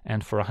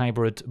 And for a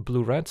hybrid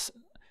blue-red,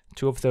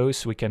 2 of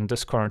those, we can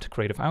discard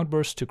Creative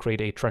Outburst to create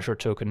a treasure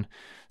token.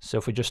 So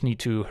if we just need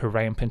to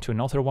ramp into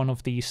another one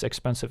of these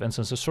expensive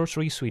instants of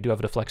sorceries, we do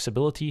have the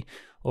flexibility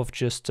of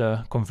just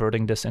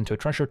converting this into a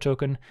treasure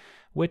token,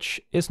 which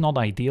is not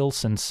ideal,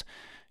 since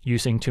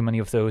using too many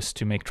of those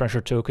to make treasure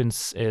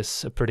tokens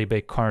is a pretty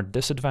big card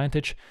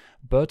disadvantage.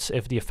 But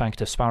if the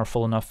effect is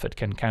powerful enough, it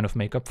can kind of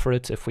make up for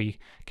it if we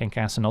can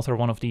cast another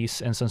one of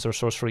these instants or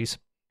sorceries.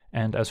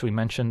 And as we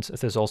mentioned,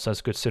 this also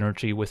has good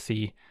synergy with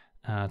the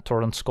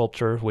Torrent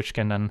Sculptor, which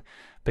can then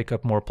pick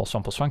up more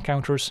 +1/+1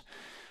 counters.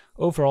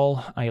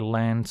 Overall, I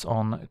land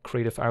on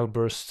Creative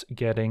Outburst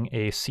getting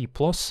a C+.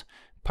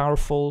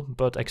 Powerful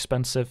but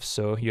expensive,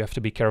 so you have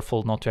to be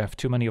careful not to have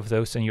too many of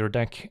those in your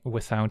deck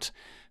without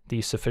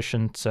the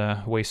sufficient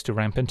ways to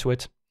ramp into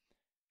it.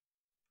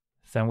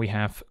 Then we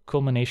have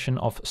Culmination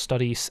of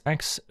Studies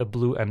X, a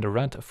blue and a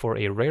red for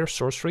a rare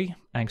sorcery.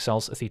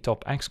 Exiles the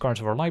top X cards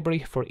of our library.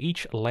 For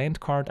each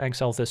land card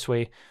exiled this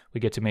way, we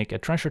get to make a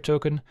treasure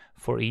token.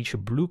 For each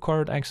blue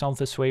card exiled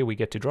this way, we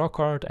get to draw a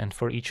card. And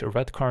for each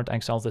red card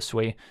exiled this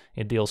way,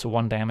 it deals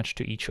 1 damage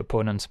to each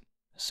opponent.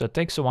 So it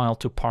takes a while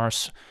to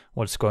parse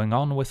what's going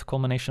on with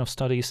Culmination of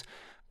Studies,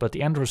 but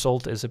the end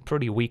result is a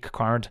pretty weak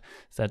card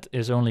that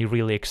is only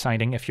really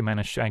exciting if you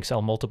manage to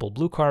exile multiple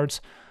blue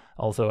cards.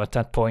 Although at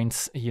that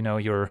point, you know,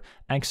 you're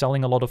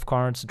exiling a lot of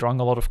cards,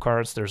 drawing a lot of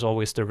cards, there's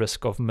always the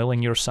risk of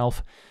milling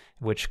yourself,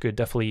 which could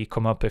definitely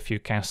come up if you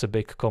cast a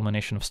big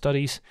Culmination of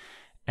Studies.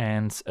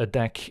 And a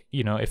deck,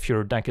 you know, if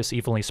your deck is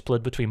evenly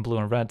split between blue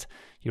and red,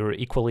 you're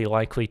equally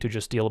likely to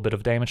just deal a bit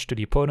of damage to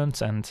the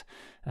opponent, and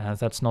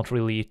that's not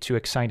really too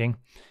exciting.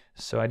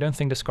 So I don't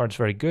think this card's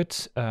very good,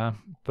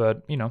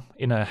 but, you know,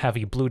 in a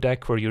heavy blue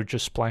deck where you're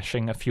just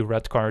splashing a few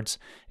red cards,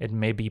 it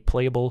may be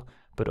playable,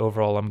 but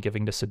overall I'm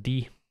giving this a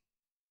D.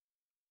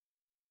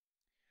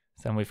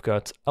 Then we've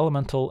got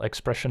Elemental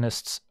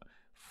Expressionists,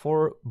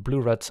 4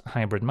 blue-red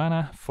hybrid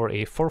mana for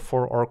a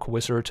 4/4 orc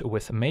wizard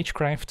with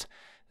Magecraft,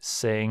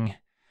 saying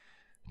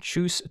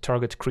choose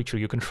target creature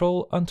you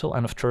control. Until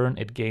end of turn,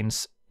 it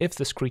gains, if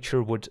this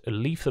creature would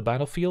leave the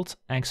battlefield,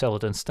 exile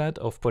it instead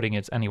of putting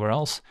it anywhere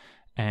else.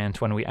 And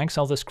when we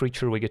exile this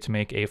creature, we get to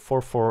make a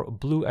 4/4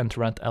 blue and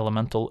red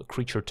elemental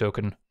creature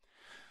token.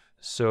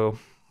 So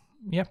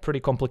yeah, pretty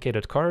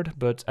complicated card,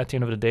 but at the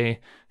end of the day,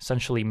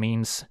 essentially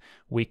means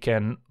we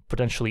can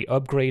potentially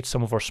upgrade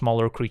some of our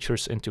smaller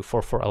creatures into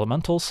 4/4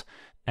 elementals,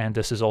 and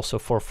this is also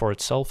 4/4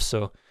 itself,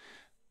 so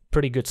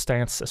pretty good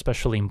stats,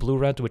 especially in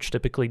blue-red, which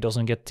typically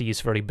doesn't get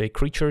these very big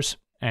creatures,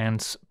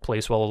 and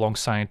plays well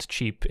alongside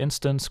cheap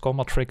instants,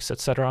 combat tricks,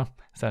 etc.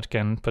 that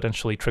can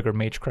potentially trigger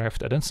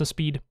Magecraft at instant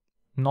speed.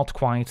 Not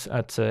quite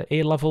at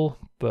A level,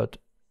 but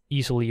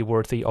easily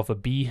worthy of a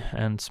B,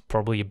 and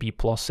probably a B+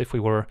 if we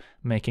were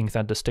making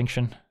that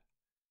distinction.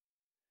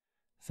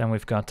 Then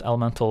we've got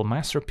Elemental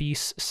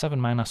Masterpiece, 7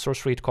 mana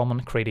sorcery at common,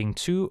 creating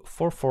 2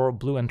 4/4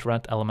 blue and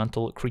red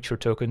elemental creature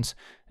tokens,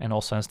 and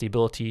also has the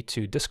ability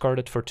to discard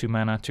it for 2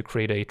 mana to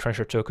create a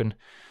treasure token.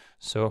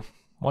 So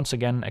once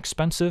again,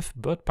 expensive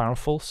but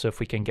powerful, so if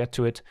we can get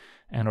to it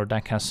and our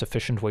deck has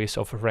sufficient ways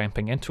of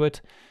ramping into it,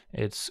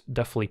 it's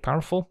definitely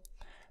powerful.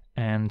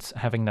 And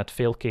having that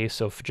fail case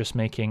of just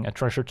making a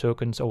treasure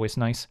token is always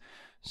nice.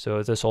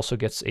 So this also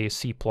gets a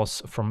C+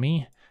 from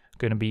me.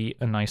 Going to be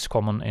a nice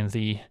common in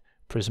the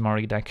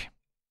Prismari deck.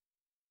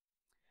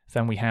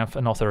 Then we have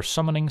another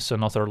summoning, so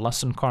another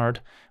lesson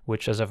card,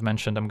 which, as I've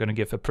mentioned, I'm going to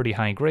give a pretty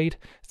high grade.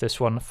 This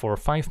one for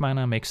 5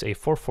 mana makes a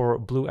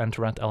 4/4 blue and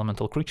red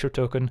elemental creature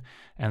token,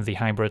 and the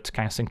hybrid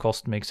casting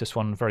cost makes this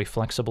one very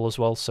flexible as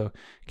well, so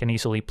can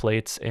easily play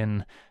it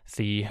in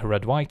the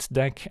red-white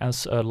deck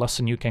as a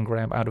lesson you can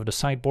grab out of the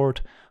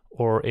sideboard,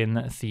 or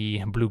in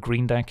the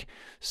blue-green deck.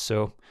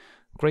 So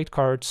great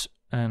cards,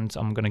 and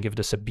I'm going to give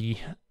this a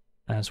B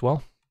as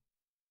well.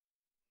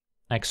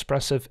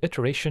 Expressive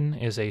Iteration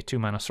is a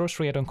 2-mana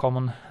sorcery at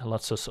uncommon. It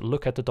lets us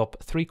look at the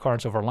top 3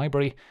 cards of our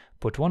library,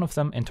 put one of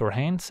them into our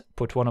hand,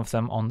 put one of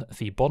them on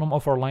the bottom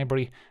of our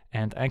library,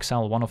 and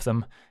exile one of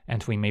them,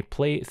 and we may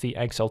play the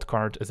exiled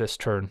card this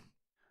turn.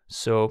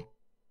 So,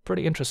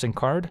 pretty interesting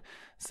card.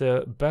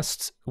 The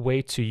best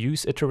way to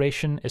use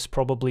Iteration is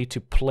probably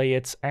to play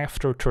it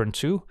after turn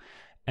 2,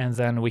 and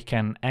then we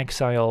can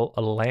exile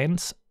a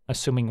land,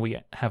 assuming we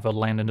have a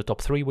land in the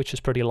top 3, which is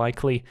pretty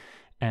likely.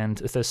 And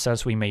this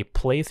says we may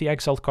play the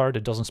exiled card.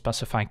 It doesn't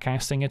specify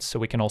casting it, so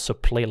we can also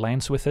play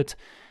lands with it.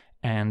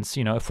 And,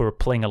 you know, if we're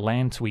playing a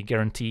land, we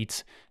guaranteed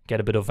get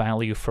a bit of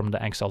value from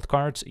the exiled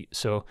cards,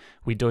 so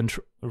we don't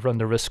run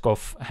the risk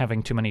of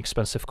having too many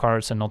expensive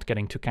cards and not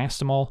getting to cast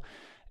them all.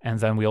 And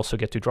then we also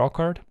get to draw a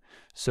card.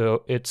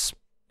 So it's,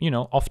 you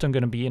know, often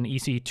going to be an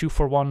easy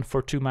 2-for-1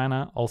 for 2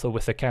 mana, although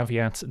with the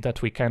caveat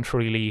that we can't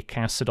really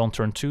cast it on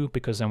turn 2,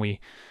 because then we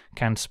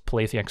can't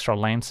play the extra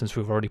land since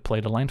we've already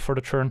played a land for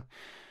the turn.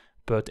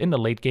 But in the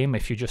late game,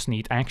 if you just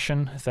need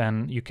action,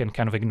 then you can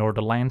kind of ignore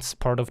the lands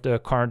part of the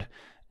card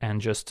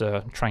and just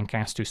try and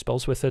cast 2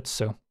 spells with it.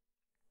 So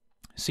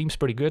seems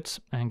pretty good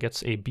and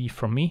gets a B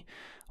from me.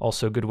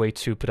 Also a good way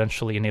to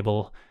potentially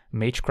enable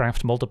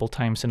Magecraft multiple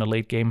times in a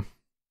late game.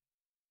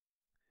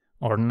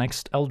 Our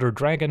next Elder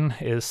Dragon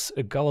is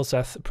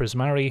Galazeth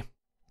Prismari.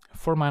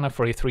 4 mana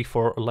for a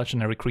 3/4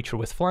 legendary creature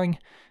with flying.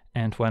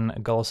 And when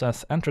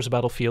Galazeth enters the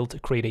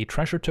battlefield, create a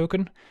treasure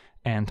token.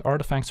 And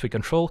artifacts we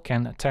control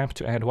can tap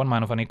to add 1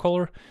 mana of any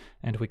color,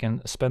 and we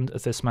can spend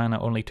this mana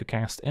only to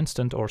cast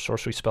instant or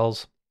sorcery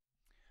spells.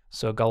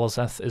 So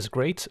Galazeth is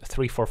great.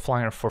 3/4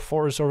 flyer for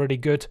 4 is already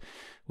good.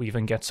 We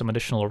even get some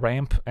additional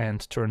ramp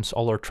and turns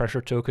all our treasure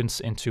tokens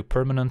into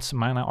permanent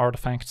mana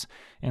artifacts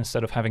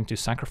instead of having to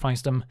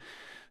sacrifice them.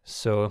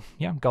 So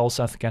yeah,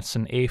 Galazeth gets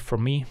an A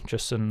from me,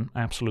 just an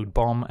absolute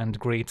bomb and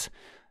great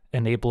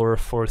enabler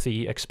for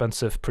the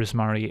expensive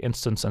Prismari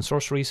instants and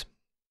sorceries.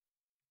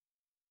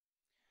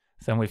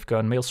 Then we've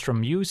got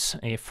Maelstrom Muse,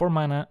 a 4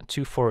 mana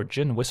 2/4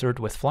 Djinn Wizard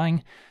with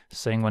flying,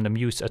 saying when the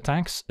Muse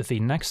attacks, the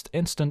next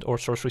instant or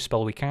sorcery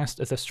spell we cast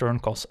this turn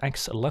costs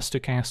X less to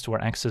cast,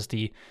 where X is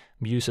the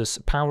Muse's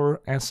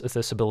power as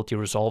this ability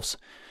resolves.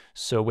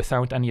 So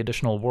without any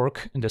additional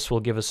work, this will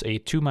give us a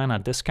 2 mana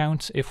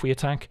discount if we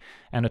attack,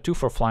 and a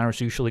 2/4 flyer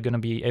is usually going to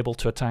be able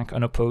to attack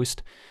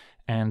unopposed.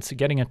 And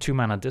getting a 2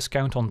 mana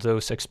discount on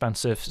those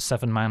expensive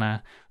 7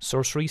 mana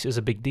sorceries is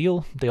a big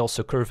deal. They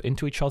also curve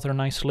into each other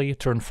nicely.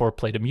 Turn 4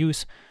 play the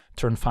Muse,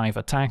 turn 5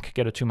 attack,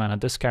 get a 2 mana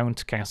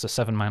discount, cast a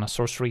 7 mana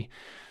sorcery.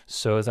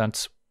 So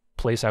that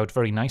plays out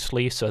very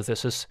nicely. So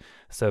this is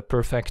the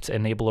perfect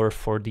enabler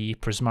for the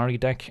Prismari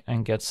deck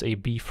and gets a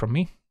B from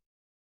me.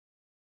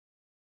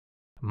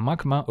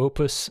 Magma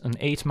Opus, an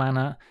 8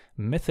 mana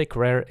mythic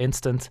rare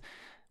instant,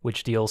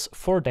 which deals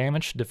 4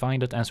 damage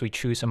divided as we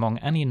choose among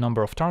any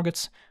number of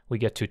targets. We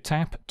get to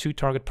tap 2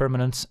 target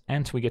permanents,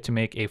 and we get to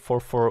make a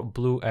 4/4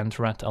 blue and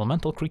red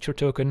elemental creature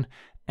token,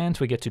 and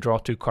we get to draw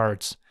 2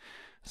 cards.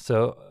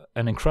 So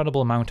an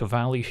incredible amount of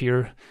value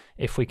here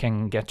if we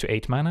can get to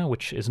 8 mana,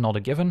 which is not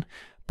a given,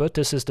 but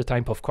this is the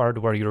type of card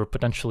where you're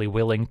potentially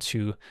willing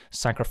to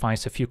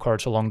sacrifice a few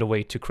cards along the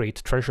way to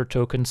create treasure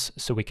tokens,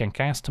 so we can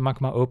cast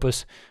Magma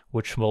Opus,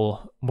 which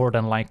will more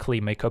than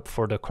likely make up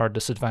for the card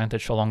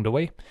disadvantage along the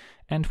way.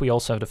 And we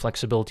also have the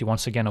flexibility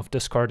once again of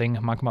discarding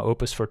Magma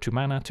Opus for 2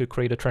 mana to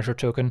create a treasure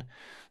token.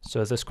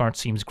 So this card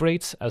seems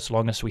great as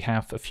long as we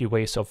have a few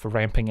ways of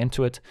ramping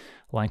into it,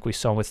 like we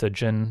saw with the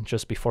Djinn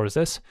just before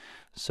this.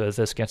 So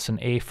this gets an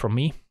A from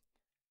me.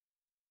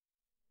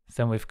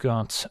 Then we've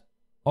got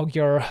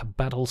Ogyar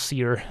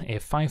Battleseer, a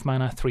 5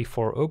 mana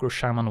 3/4 Ogre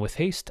Shaman with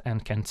haste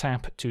and can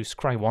tap to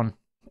scry 1.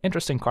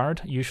 Interesting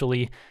card.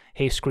 Usually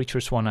haste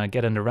creatures want to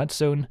get in the red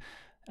zone.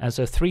 As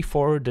a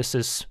 3/4, this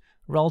is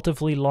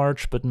relatively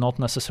large, but not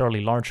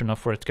necessarily large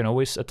enough where it can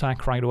always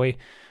attack right away.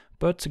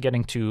 But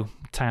getting to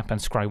tap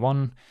and scry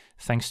 1,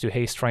 thanks to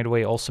haste right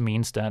away, also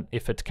means that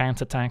if it can't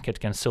attack,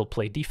 it can still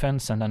play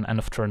defense and then end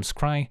of turn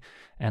scry,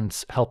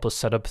 and help us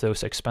set up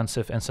those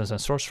expensive instants and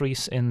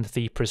sorceries in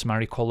the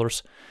Prismari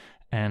colors.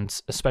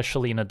 And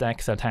especially in a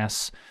deck that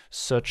has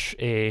such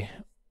a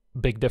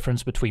big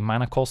difference between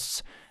mana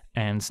costs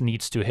and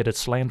needs to hit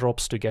its land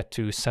drops to get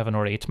to 7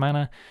 or 8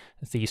 mana,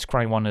 the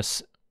scry 1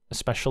 is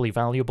especially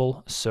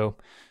valuable. So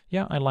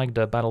yeah, I like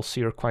the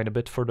Battleseer quite a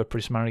bit for the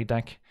Prismari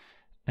deck,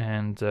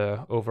 and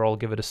overall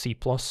give it a C+.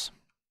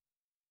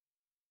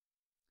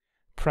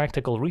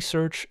 Practical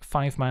Research,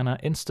 5 mana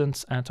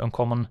instant at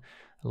uncommon,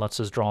 lets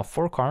us draw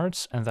 4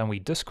 cards, and then we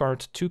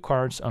discard 2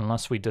 cards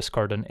unless we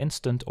discard an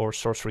instant or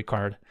sorcery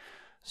card.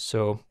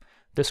 So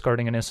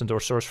discarding an instant or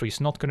sorcery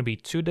is not going to be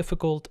too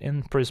difficult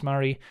in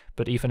Prismari,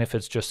 but even if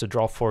it's just a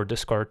draw 4,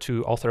 discard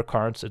 2 author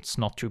cards, it's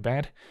not too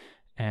bad.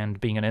 And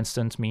being an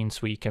instant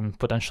means we can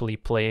potentially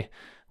play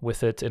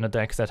with it in a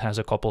deck that has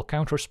a couple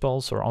counter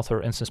spells or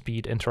author instant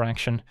speed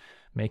interaction,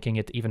 making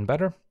it even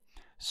better.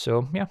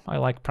 So yeah, I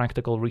like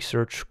Practical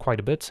Research quite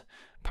a bit.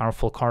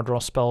 Powerful card draw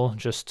spell,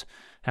 just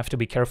have to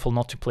be careful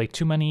not to play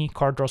too many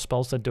card draw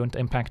spells that don't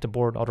impact the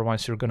board,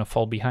 otherwise you're going to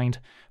fall behind.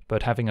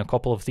 But having a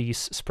couple of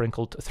these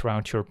sprinkled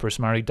throughout your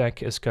Prismari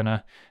deck is going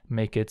to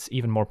make it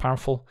even more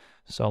powerful.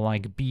 So I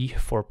like B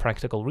for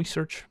Practical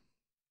Research.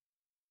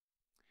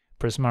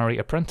 Prismari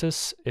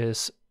Apprentice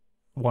is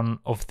one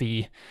of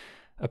the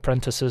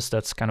apprentices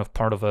that's kind of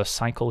part of a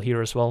cycle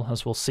here as well,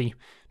 as we'll see.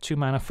 2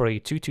 mana for a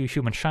 2/2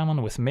 human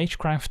shaman with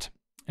Magecraft.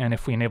 And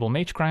if we enable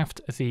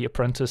Magecraft, the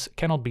apprentice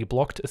cannot be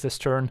blocked this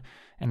turn,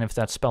 and if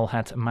that spell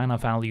had mana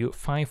value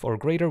 5 or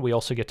greater, we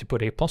also get to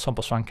put a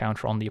 +1/+1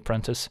 counter on the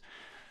apprentice.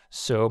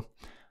 So,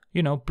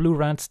 you know,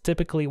 blue-red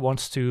typically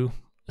wants to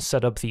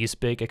set up these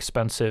big,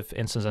 expensive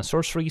instants and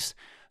sorceries,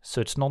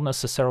 so it's not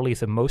necessarily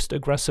the most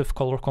aggressive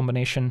color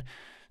combination.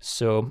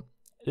 So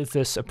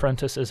this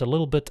apprentice is a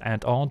little bit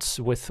at odds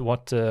with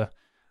what the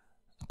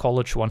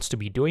college wants to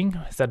be doing.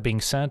 That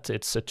being said,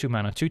 it's a 2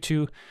 mana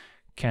 2/2,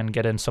 can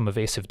get in some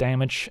evasive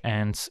damage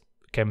and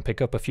can pick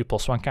up a few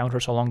 +1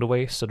 counters along the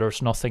way, so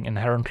there's nothing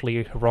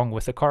inherently wrong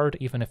with the card,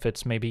 even if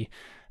it's maybe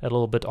a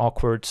little bit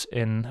awkward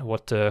in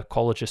what the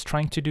college is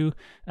trying to do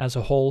as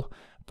a whole,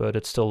 but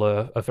it's still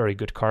a very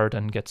good card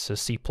and gets a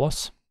C+.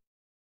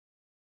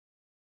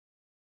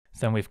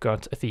 Then we've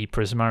got the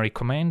Prismari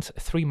Command,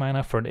 3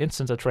 mana for an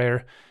instant at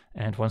rare,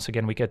 and once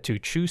again we get to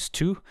choose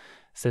 2.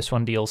 This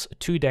one deals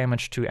 2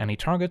 damage to any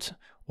target,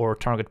 or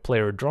target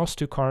player draws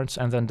 2 cards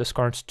and then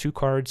discards 2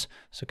 cards,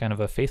 so kind of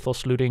a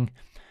Faithless Looting.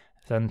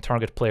 Then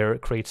target player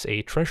creates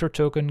a treasure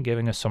token,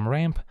 giving us some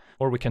ramp,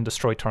 or we can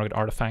destroy target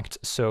artifact.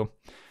 So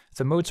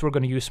the modes we're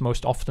going to use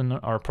most often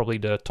are probably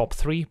the top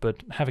 3,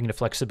 but having the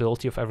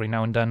flexibility of every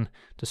now and then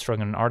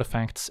destroying an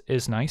artifact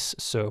is nice,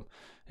 so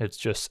it's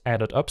just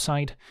added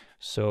upside.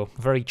 So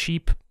very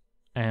cheap,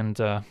 and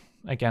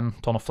again,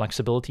 ton of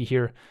flexibility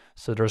here,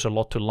 so there's a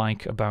lot to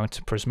like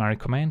about Prismari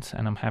Command,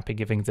 and I'm happy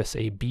giving this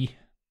a B.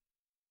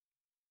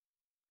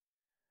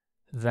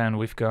 Then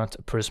we've got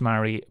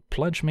Prismari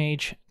Pledge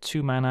Mage,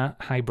 2 mana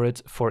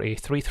hybrid for a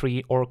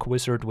 3/3 Orc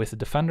Wizard with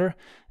Defender,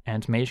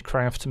 and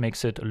Magecraft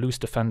makes it lose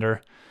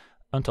Defender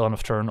until end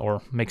of turn,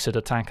 or makes it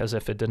attack as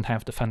if it didn't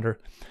have Defender.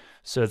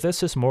 So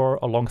this is more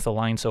along the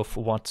lines of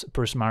what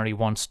Prismari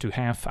wants to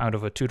have out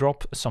of a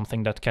 2-drop,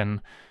 something that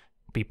can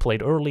be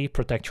played early,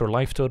 protect your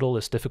life total,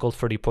 is difficult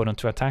for the opponent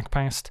to attack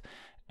past,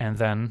 and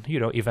then, you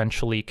know,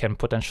 eventually can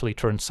potentially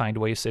turn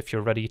sideways if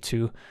you're ready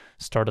to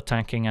start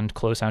attacking and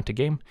close out the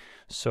game.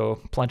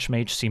 So Pledge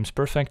Mage seems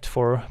perfect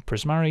for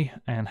Prismari,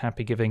 and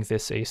happy giving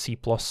this a C+.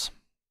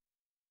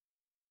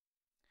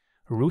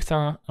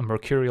 Rutha, a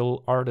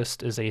Mercurial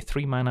Artist, is a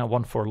 3 mana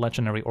 1/4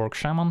 Legendary Orc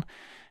Shaman,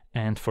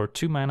 and for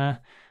 2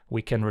 mana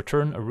we can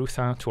return a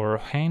Rutha to our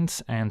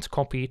hand and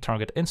copy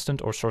target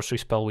instant or sorcery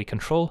spell we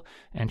control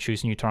and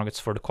choose new targets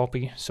for the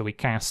copy. So we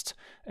cast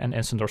an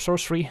instant or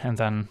sorcery and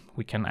then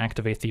we can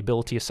activate the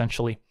ability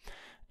essentially.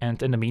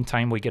 And in the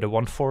meantime we get a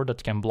 1/4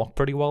 that can block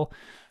pretty well.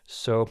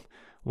 So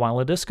while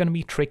it is going to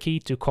be tricky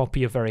to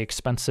copy a very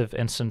expensive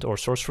instant or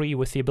sorcery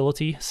with the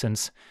ability,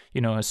 since,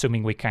 you know,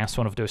 assuming we cast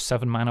one of those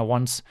 7 mana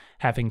ones,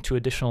 having 2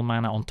 additional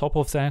mana on top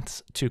of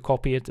that to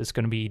copy it is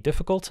going to be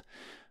difficult.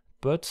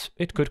 But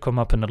it could come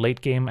up in the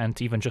late game,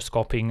 and even just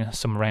copying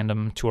some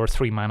random 2 or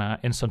 3 mana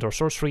instant or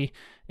sorcery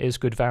is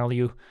good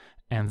value,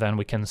 and then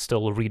we can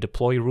still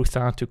redeploy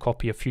Rutha to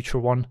copy a future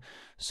one,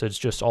 so it's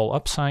just all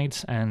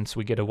upsides, and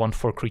we get a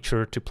 1/4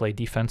 creature to play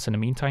defense in the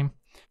meantime.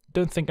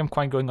 Don't think I'm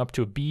quite going up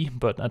to a B,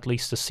 but at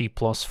least a C+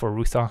 for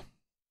Rutha.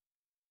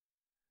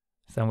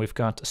 Then we've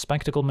got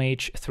Spectacle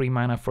Mage, 3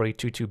 mana for a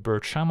 2/2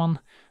 Bird Shaman.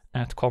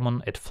 At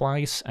common it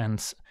flies,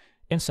 and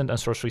instant and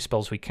sorcery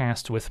spells we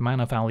cast with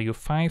mana value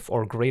 5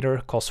 or greater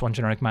cost 1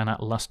 generic mana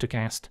less to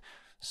cast.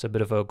 It's a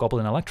bit of a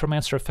Goblin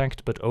Electromancer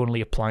effect, but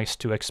only applies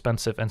to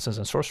expensive instants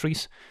and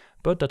sorceries.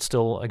 But that's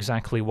still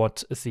exactly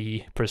what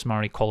the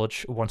Prismari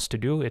College wants to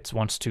do. It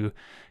wants to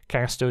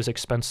cast those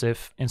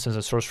expensive instants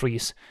and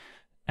sorceries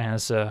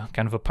as a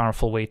kind of a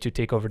powerful way to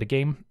take over the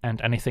game,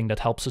 and anything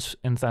that helps us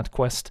in that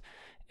quest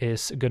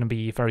is going to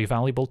be very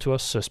valuable to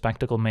us. So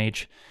Spectacle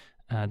Mage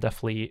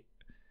definitely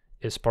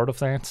is part of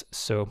that.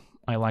 So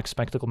I like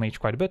Spectacle Mage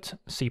quite a bit,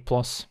 C+.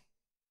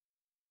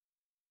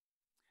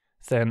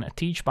 Then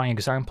Teach by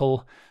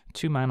Example,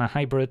 2 mana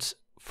hybrid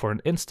for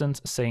an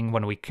instant, saying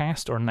when we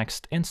cast our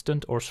next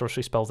instant or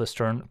sorcery spell this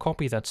turn,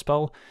 copy that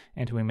spell,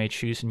 and we may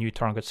choose new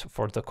targets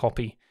for the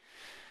copy.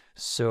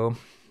 So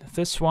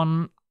this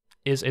one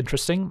is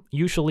interesting.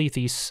 Usually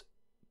these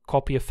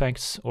copy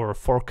effects or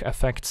fork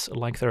effects,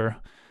 like they're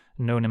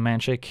known in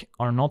Magic,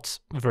 are not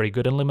very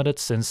good in Limited,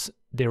 since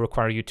they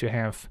require you to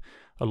have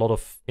a lot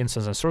of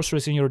instants and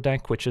sorceries in your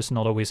deck, which is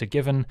not always a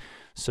given.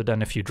 So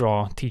then if you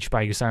draw Teach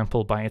by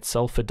Example by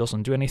itself, it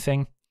doesn't do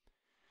anything.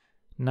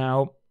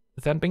 Now,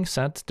 that being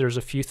said, there's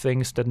a few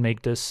things that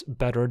make this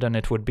better than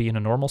it would be in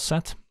a normal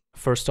set.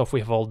 First off, we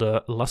have all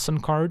the lesson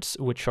cards,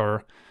 which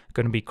are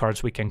going to be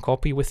cards we can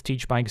copy with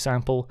Teach by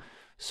Example.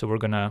 So we're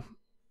going to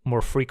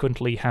more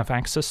frequently have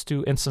access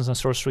to instants and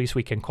sorceries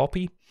we can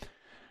copy.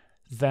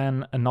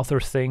 Then another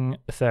thing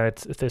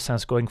that this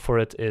has going for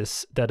it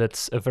is that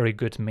it's a very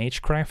good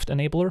Magecraft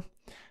enabler,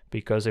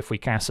 because if we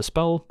cast a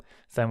spell,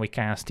 then we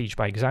cast Teach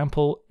by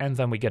Example, and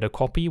then we get a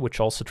copy, which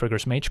also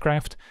triggers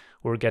Magecraft.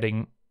 We're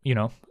getting,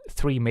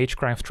 3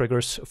 Magecraft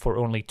triggers for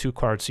only 2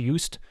 cards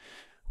used,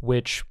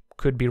 which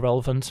could be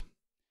relevant.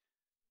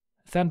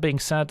 That being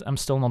said, I'm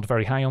still not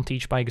very high on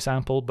Teach by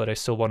Example, but I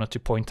still wanted to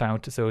point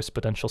out those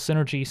potential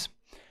synergies,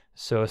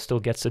 so it still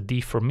gets a D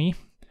for me.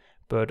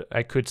 But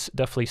I could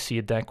definitely see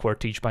a deck where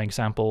Teach by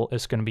Example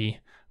is going to be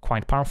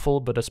quite powerful,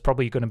 but it's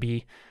probably going to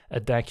be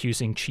a deck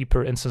using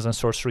cheaper instants and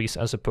sorceries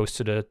as opposed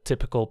to the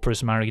typical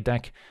Prismari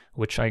deck,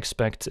 which I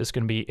expect is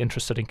going to be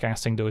interested in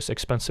casting those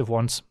expensive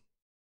ones.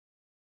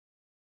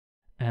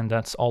 And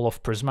that's all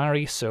of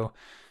Prismari, so,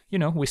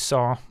 we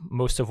saw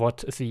most of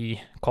what the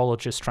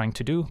college is trying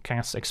to do,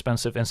 cast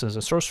expensive instants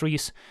and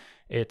sorceries.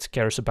 It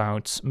cares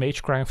about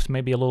Magecraft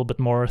maybe a little bit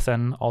more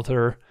than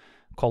other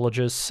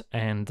colleges,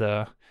 and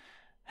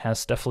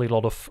has definitely a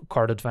lot of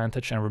card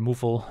advantage and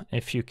removal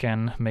if you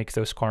can make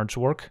those cards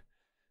work.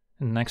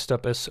 Next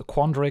up is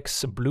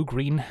Quandrix,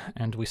 blue-green,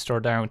 and we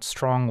start out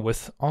strong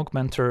with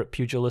Augmenter,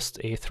 Pugilist,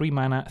 a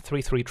 3-mana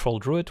 3/3 Troll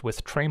Druid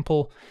with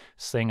Trample,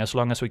 saying as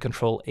long as we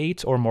control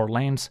 8 or more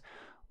lands,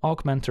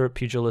 Augmenter,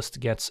 Pugilist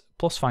gets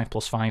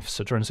 +5/+5,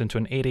 so turns into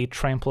an 8/8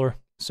 Trampler.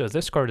 So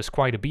this card is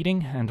quite a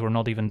beating, and we're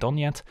not even done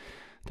yet.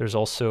 There's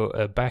also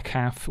a back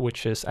half,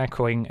 which is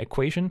Echoing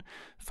Equation,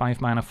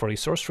 5 mana for a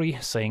sorcery,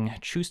 saying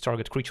choose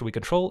target creature we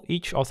control.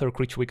 Each other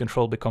creature we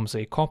control becomes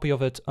a copy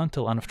of it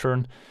until end of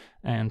turn,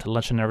 and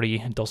legendary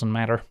doesn't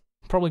matter.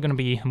 Probably going to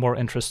be more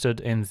interested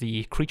in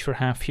the creature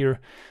half here,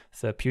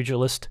 the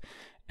Pugilist,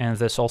 and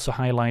this also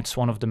highlights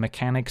one of the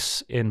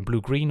mechanics in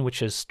blue-green,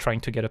 which is trying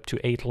to get up to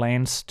 8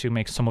 lands to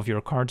make some of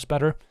your cards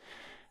better.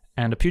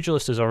 And the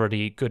Pugilist is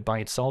already good by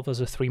itself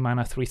as a 3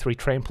 mana 3/3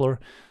 Trampler,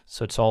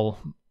 so it's all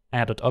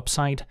added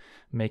upside,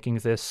 making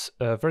this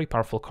a very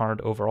powerful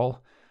card overall.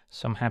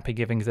 So I'm happy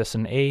giving this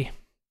an A.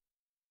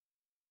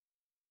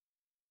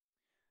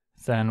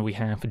 Then we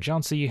have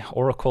Jadzi,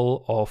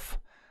 Oracle of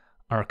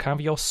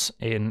Arcavios,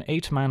 in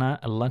 8 mana,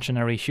 a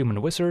legendary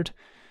human wizard.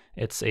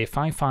 It's a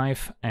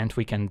 5/5, and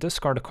we can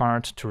discard a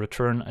card to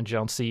return a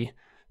Jadzi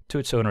to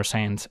its owner's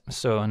hand.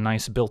 So a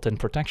nice built-in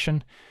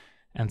protection.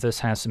 And this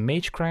has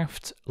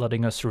Magecraft,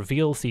 letting us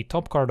reveal the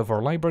top card of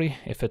our library.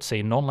 If it's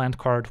a non-land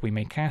card, we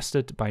may cast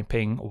it by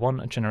paying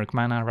 1 generic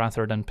mana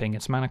rather than paying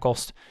its mana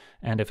cost.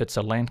 And if it's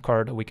a land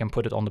card, we can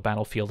put it on the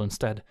battlefield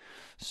instead.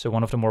 So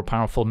one of the more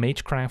powerful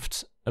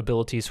Magecraft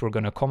abilities we're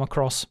going to come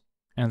across.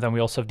 And then we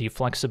also have the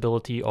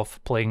flexibility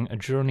of playing a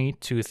Journey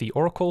to the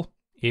Oracle,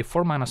 a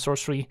 4 mana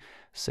sorcery,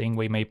 saying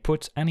we may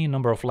put any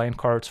number of land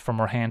cards from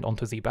our hand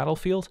onto the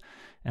battlefield,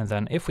 and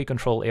then if we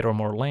control 8 or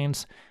more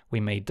lands, we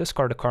may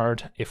discard a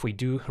card. If we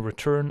do,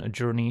 return a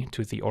Journey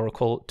to the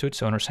Oracle to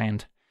its owner's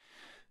hand.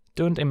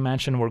 Don't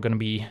imagine we're going to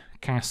be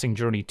casting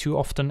Journey too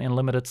often in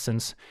Limited,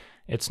 since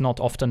it's not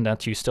often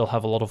that you still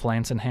have a lot of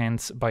lands in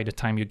hand by the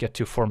time you get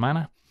to 4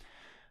 mana.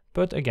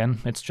 But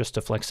again, it's just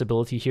a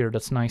flexibility here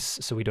that's nice,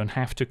 so we don't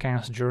have to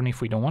cast Journey if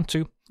we don't want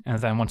to. And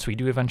then once we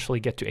do eventually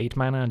get to 8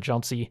 mana,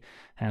 Jadzi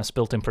has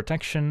built-in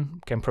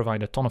protection, can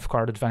provide a ton of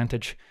card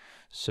advantage.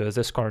 So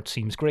this card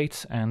seems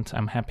great, and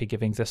I'm happy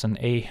giving this an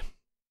A.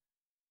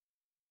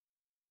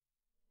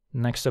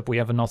 Next up we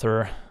have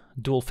another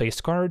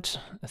dual-faced card.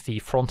 The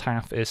front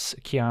half is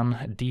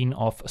Kian, Dean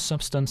of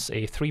Substance,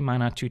 a 3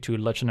 mana 2/2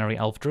 legendary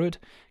elf druid.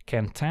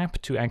 Can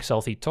tap to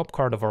exile the top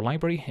card of our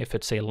library. If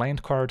it's a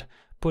land card,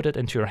 put it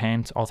into your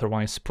hand,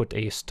 otherwise put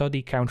a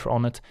study counter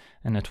on it,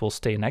 and it will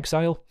stay in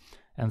exile.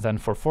 And then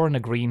for 4 and a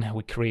green,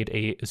 we create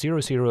a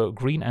 0/0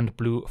 green and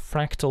blue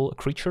fractal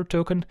creature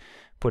token,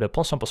 put a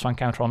 +1/+1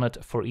 counter on it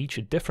for each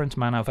different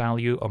mana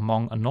value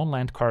among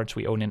non-land cards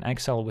we own in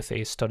exile with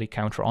a study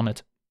counter on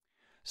it.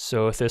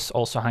 So this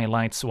also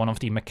highlights one of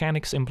the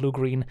mechanics in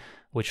blue-green,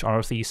 which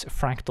are these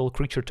fractal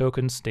creature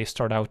tokens. They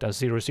start out as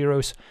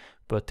 0/0s,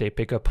 but they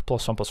pick up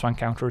 +1/+1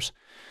 counters.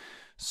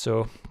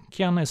 So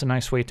Kian is a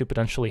nice way to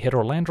potentially hit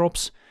our land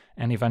drops,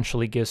 and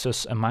eventually gives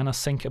us a mana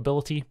sink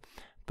ability.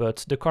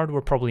 But the card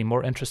we're probably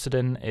more interested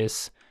in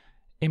is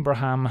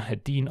Imbraham,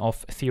 Dean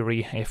of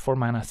Theory, a 4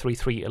 mana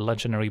 3/3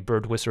 legendary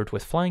bird wizard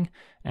with flying,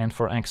 and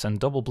for X and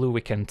double blue we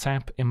can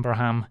tap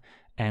Imbraham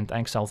and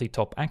exile the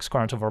top X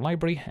cards of our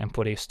library and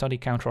put a study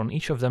counter on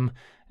each of them,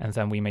 and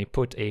then we may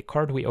put a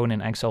card we own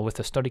in exile with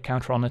a study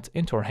counter on it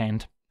into our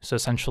hand. So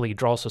essentially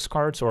draws us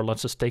cards, or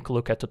lets us take a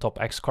look at the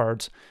top X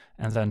cards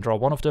and then draw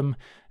one of them,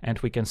 and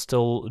we can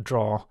still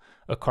draw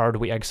a card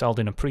we exiled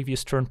in a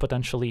previous turn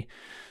potentially.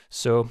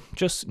 So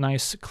just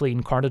nice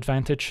clean card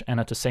advantage, and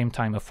at the same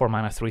time a 4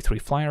 mana 3/3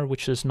 flyer,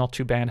 which is not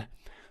too bad.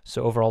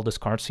 So overall, this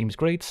card seems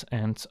great,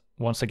 and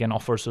once again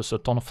offers us a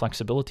ton of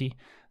flexibility.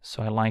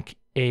 So I like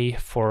A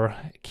for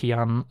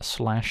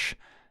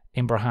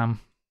Kian/Abraham.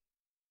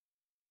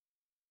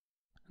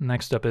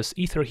 Next up is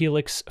Ether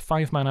Helix,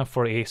 5 mana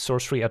for a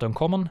sorcery at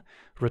uncommon,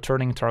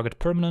 returning target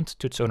permanent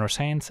to its owner's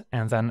hand,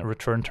 and then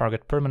return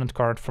target permanent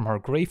card from our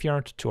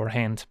graveyard to our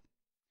hand.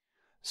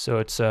 So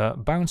it's a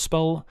bounce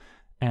spell,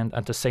 and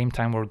at the same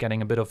time we're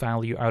getting a bit of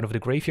value out of the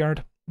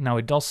graveyard. Now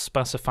it does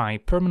specify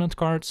permanent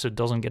cards, so it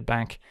doesn't get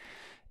back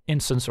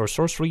instants or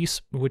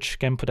sorceries, which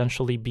can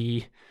potentially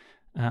be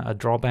a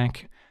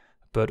drawback.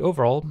 But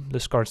overall,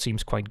 this card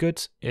seems quite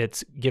good.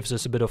 It gives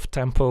us a bit of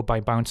tempo by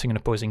bouncing an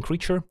opposing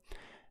creature,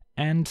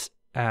 and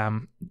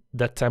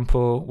that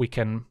tempo we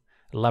can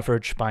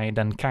leverage by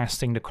then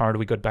casting the card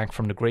we got back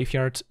from the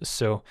graveyard,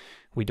 so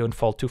we don't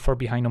fall too far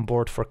behind on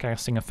board for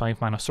casting a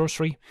 5 mana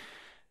sorcery.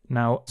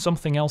 Now,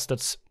 something else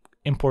that's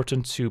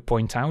important to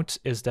point out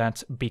is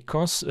that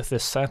because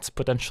this set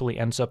potentially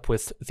ends up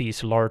with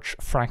these large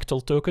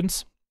fractal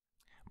tokens,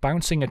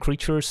 bouncing a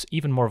creature is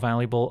even more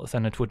valuable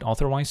than it would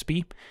otherwise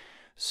be.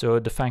 So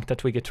the fact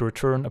that we get to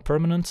return a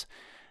permanent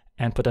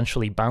and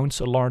potentially bounce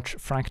a large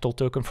fractal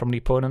token from the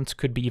opponent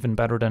could be even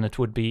better than it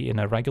would be in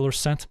a regular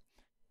set.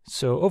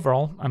 So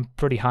overall, I'm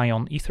pretty high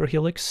on Ether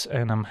Helix,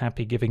 and I'm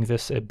happy giving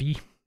this a B.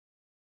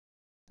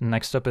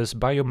 Next up is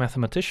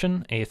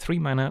Biomathematician, a 3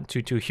 mana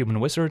 2/2 human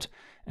wizard,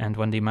 and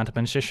when the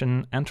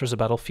Mathematician enters a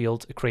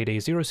battlefield, create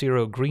a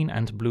 0/0 green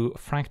and blue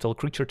fractal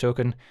creature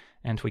token,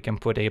 and we can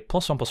put a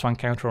 +1/+1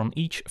 counter on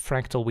each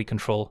fractal we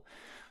control.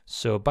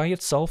 So by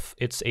itself,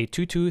 it's a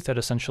 2/2 that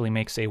essentially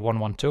makes a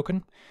 1/1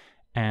 token,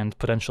 and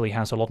potentially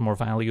has a lot more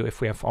value if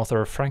we have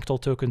other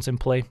fractal tokens in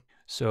play.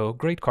 So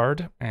great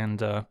card,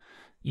 and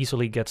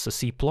easily gets a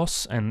C+,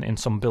 and in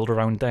some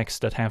build-around decks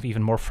that have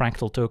even more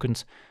fractal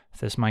tokens,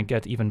 this might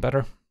get even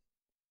better.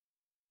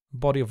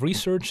 Body of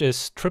Research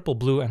is triple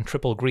blue and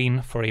triple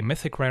green for a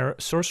mythic rare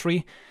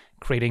sorcery,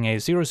 creating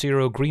a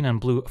 0/0 green and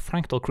blue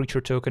fractal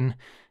creature token,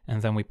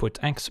 and then we put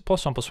X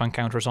 +1/+1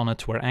 counters on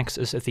it, where X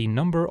is the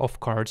number of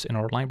cards in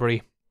our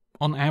library.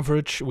 On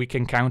average, we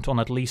can count on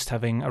at least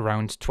having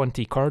around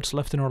 20 cards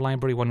left in our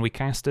library when we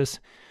cast this,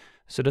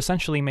 so it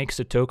essentially makes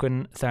a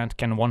token that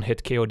can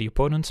one-hit KO the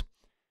opponent,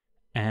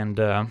 and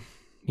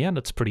yeah,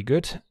 that's pretty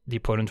good. The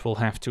opponent will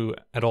have to,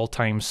 at all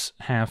times,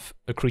 have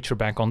a creature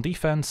back on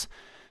defense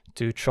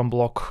to chum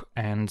block,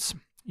 and,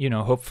 you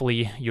know,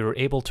 hopefully you're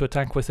able to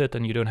attack with it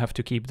and you don't have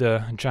to keep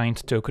the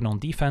giant token on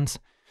defense.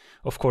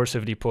 Of course,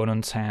 if the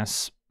opponent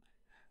has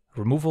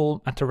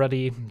removal at the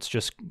ready, it's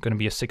just going to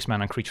be a 6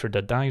 mana creature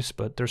that dies,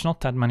 but there's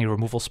not that many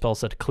removal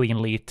spells that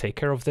cleanly take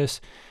care of this,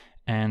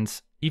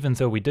 and even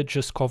though we did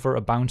just cover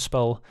a bounce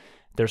spell,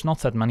 there's not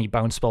that many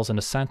bounce spells in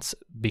the set,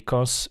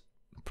 because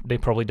they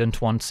probably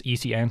didn't want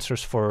easy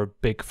answers for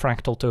big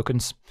fractal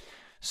tokens.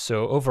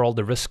 So overall,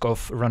 the risk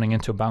of running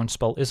into a bounce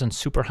spell isn't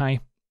super high.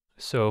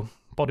 So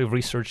Body of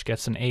Research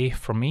gets an A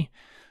from me,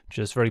 which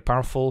is very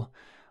powerful,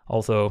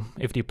 although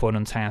if the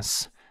opponent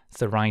has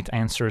the right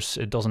answers,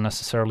 it doesn't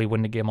necessarily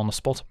win the game on the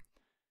spot.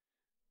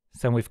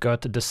 Then we've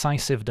got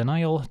Decisive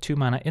Denial, 2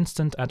 mana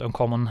instant at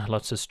uncommon,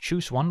 lets us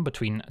choose one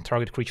between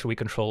target creature we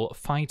control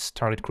fights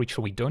target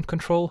creature we don't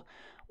control,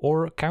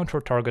 or counter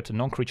target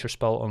non-creature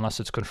spell unless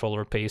its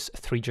controller pays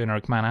 3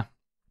 generic mana.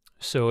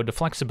 So the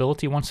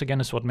flexibility once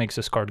again is what makes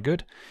this card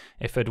good.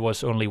 If it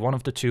was only one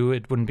of the two,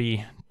 it wouldn't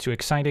be too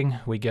exciting.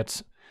 We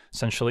get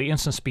essentially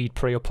instant speed,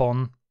 prey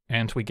upon,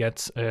 and we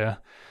get a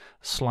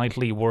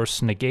slightly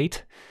worse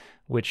negate,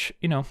 which,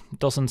 you know,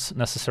 doesn't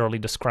necessarily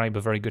describe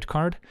a very good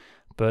card,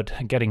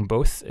 but getting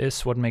both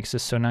is what makes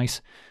this so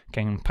nice.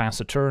 Can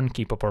pass a turn,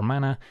 keep up our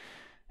mana,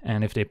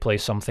 and if they play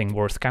something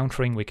worth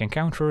countering, we can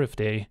counter. If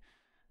they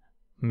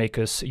make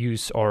us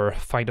use our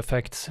fight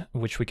effect,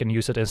 which we can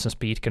use at instant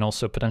speed, can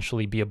also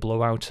potentially be a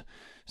blowout.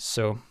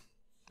 So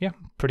yeah,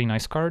 pretty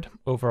nice card.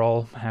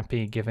 Overall,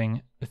 happy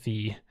giving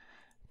the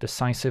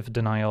Decisive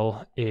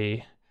Denial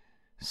a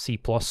C+,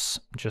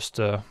 just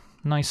a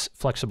nice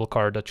flexible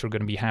card that you're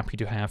going to be happy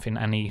to have in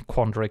any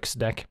Quandrix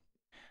deck.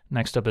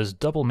 Next up is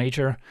Double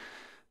Major.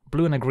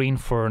 Blue and a green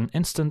for an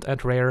instant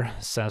at rare,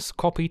 says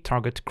copy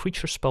target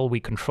creature spell we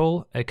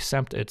control,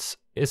 except it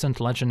isn't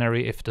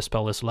legendary if the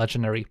spell is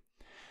legendary.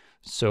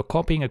 So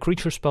copying a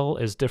creature spell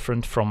is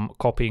different from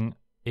copying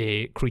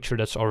a creature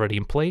that's already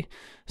in play.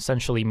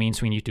 Essentially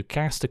means we need to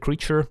cast a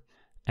creature,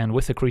 and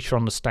with the creature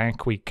on the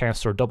stack we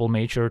cast our Double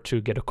Major to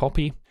get a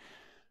copy,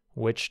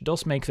 which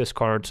does make this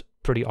card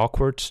pretty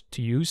awkward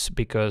to use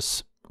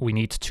because we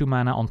need 2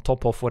 mana on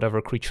top of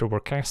whatever creature we're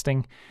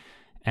casting,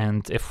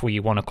 and if we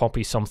want to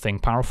copy something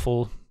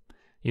powerful,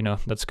 you know,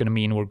 that's going to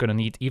mean we're going to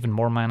need even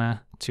more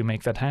mana to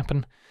make that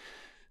happen.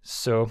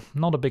 So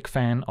not a big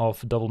fan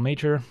of Double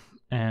Major,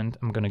 and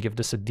I'm going to give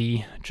this a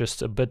D,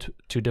 just a bit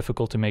too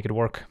difficult to make it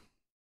work.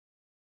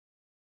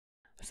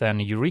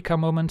 Then Eureka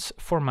Moment,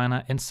 4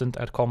 mana instant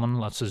at common,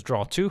 lets us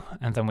draw 2,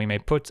 and then we may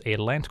put a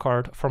land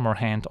card from our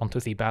hand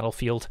onto the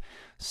battlefield,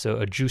 so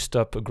a juiced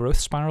up Growth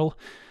Spiral.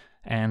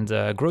 And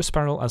Growth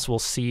Spiral, as we'll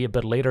see a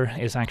bit later,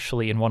 is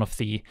actually in one of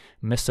the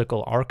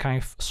Mystical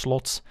Archive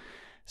slots,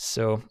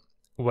 so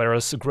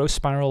Whereas Growth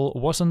Spiral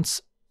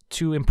wasn't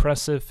too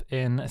impressive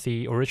in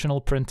the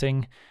original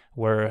printing,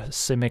 where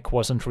Simic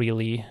wasn't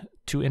really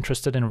too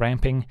interested in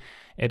ramping,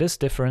 it is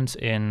different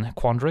in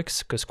Quandrix,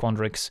 because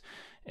Quandrix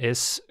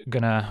is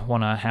gonna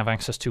wanna have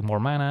access to more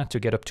mana to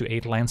get up to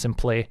 8 lands in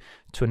play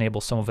to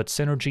enable some of its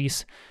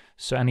synergies.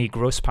 So any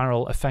Growth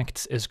Spiral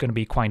effect is gonna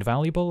be quite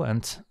valuable,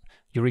 and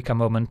Eureka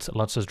Moment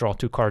lets us draw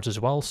 2 cards as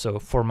well, so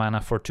 4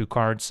 mana for 2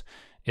 cards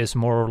is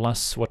more or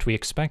less what we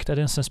expect at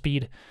instant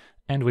speed,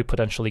 and we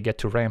potentially get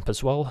to ramp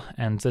as well,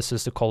 and this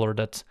is the color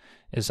that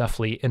is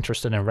definitely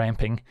interested in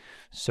ramping.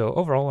 So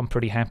overall I'm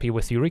pretty happy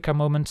with Eureka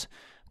Moment.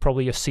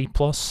 Probably a C+,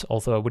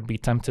 although I would be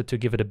tempted to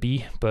give it a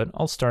B, but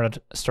I'll start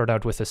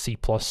out with a C+,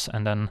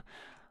 and then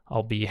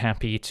I'll be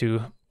happy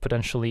to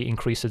potentially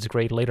increase its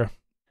grade later.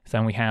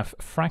 Then we have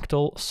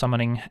Fractal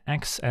Summoning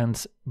X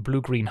and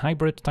Blue-Green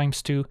Hybrid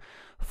 ×2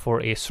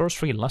 for a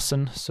sorcery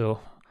lesson, so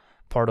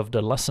part of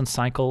the lesson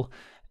cycle.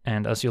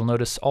 And as you'll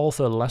notice, all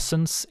the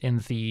lessons in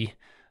the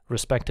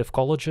respective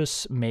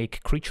colleges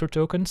make creature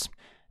tokens,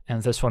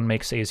 and this one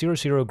makes a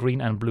 0/0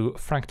 green and blue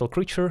fractal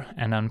creature,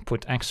 and then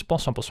put X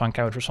 +1/+1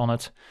 counters on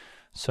it.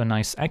 So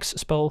nice X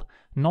spell,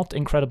 not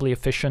incredibly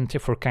efficient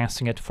if we're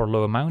casting it for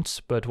low amounts,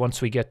 but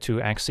once we get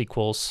to X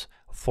equals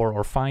 4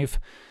 or 5,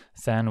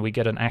 then we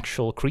get an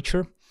actual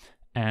creature.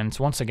 And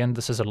once again,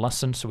 this is a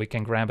lesson, so we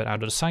can grab it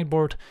out of the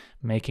sideboard,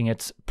 making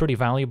it pretty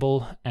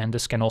valuable, and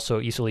this can also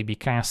easily be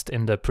cast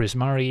in the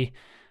Prismari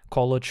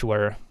college,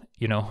 where,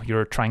 you know,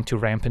 you're trying to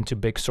ramp into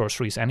big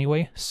sorceries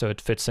anyway, so it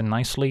fits in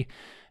nicely.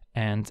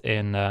 And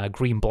in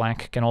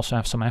green-black can also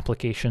have some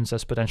applications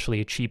as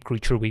potentially a cheap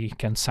creature we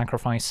can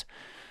sacrifice.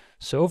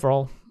 So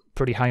overall,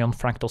 pretty high on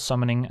Fractal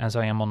Summoning, as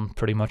I am on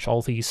pretty much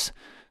all these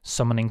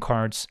summoning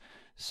cards.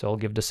 So I'll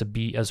give this a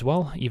B as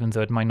well, even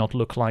though it might not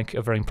look like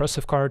a very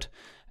impressive card.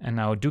 And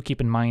now do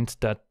keep in mind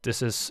that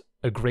this is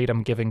a grade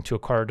I'm giving to a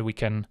card we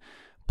can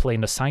play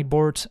in the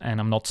sideboard, and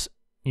I'm not,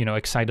 you know,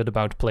 excited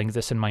about playing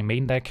this in my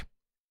main deck.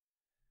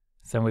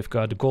 Then we've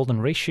got Golden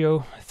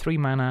Ratio, 3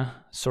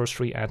 mana,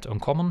 sorcery at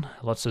uncommon,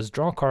 lets us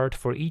draw a card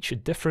for each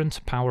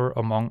different power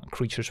among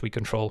creatures we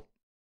control.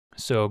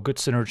 So good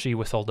synergy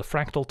with all the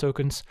fractal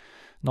tokens,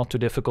 not too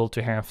difficult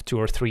to have 2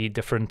 or 3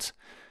 different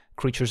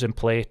creatures in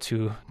play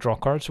to draw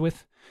cards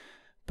with.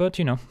 But,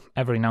 you know,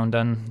 every now and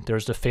then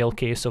there's the fail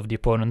case of the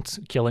opponent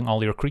killing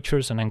all your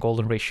creatures and then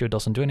Golden Ratio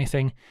doesn't do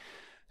anything.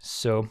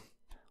 So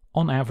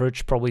on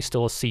average, probably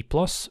still a C+,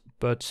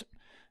 but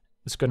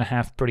it's going to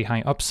have pretty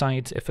high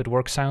upside if it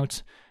works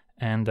out,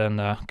 and then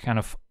kind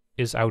of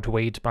is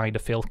outweighed by the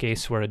fail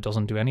case where it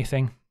doesn't do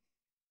anything.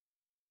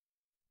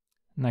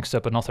 Next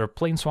up, another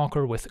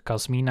Planeswalker with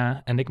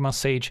Kasmina Enigma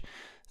Sage.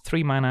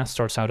 3 mana,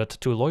 starts out at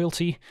 2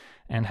 loyalty,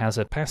 and has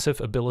a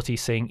passive ability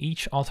saying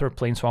each other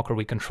Planeswalker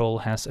we control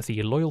has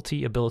the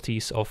loyalty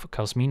abilities of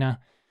Kasmina,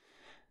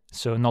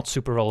 so not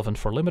super relevant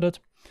for limited.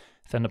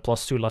 Then the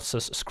 +2 lets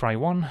us scry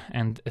 1,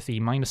 and the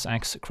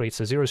 -X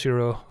creates a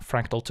 0/0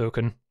 fractal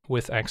token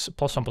with X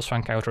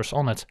 +1/+1 counters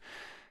on it.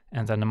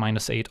 And then the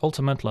 -8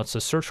 ultimate lets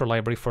us search our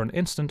library for an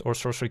instant or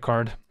sorcery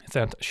card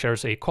that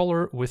shares a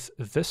color with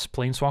this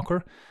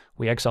Planeswalker.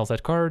 We exile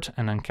that card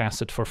and then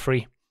cast it for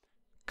free.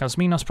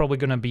 Kasmina's probably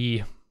going to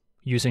be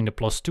using the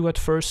 +2 at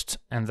first,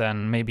 and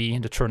then maybe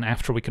the turn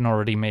after we can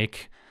already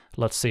make,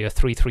 let's say, a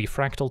 3/3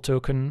 fractal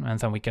token, and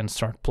then we can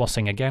start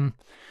plussing again.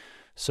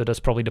 So that's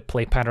probably the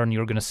play pattern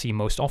you're going to see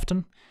most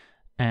often.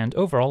 And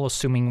overall,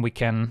 assuming we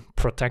can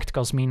protect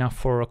Kasmina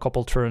for a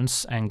couple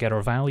turns and get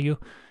our value,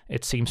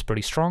 it seems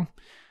pretty strong.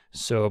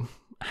 So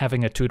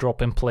having a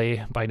 2-drop in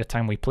play by the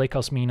time we play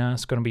Kasmina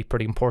is going to be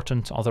pretty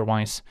important,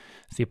 otherwise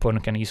the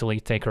opponent can easily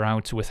take her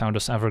out without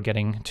us ever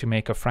getting to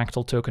make a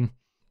fractal token.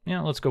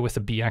 Yeah, let's go with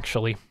a B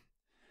actually.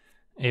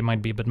 A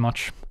might be a bit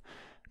much.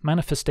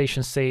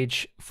 Manifestation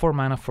Sage, 4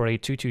 mana for a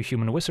 2/2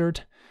 human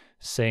wizard,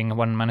 saying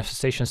when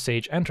Manifestation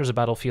Sage enters a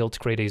battlefield,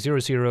 create a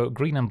 0/0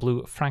 green and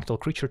blue fractal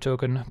creature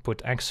token,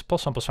 put X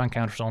 +1/+1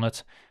 counters on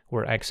it,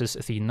 where X is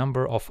the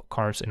number of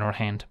cards in our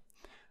hand.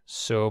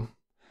 So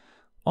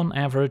on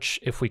average,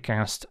 if we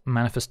cast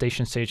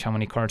Manifestation Sage, how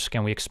many cards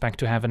can we expect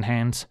to have in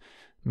hand?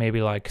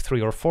 Maybe like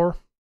 3 or 4.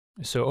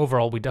 So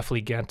overall, we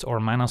definitely get our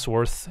mana's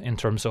worth in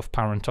terms of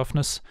power and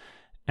toughness.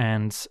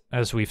 And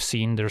as we've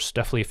seen, there's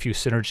definitely a few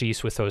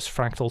synergies with those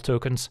fractal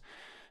tokens.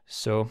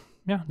 So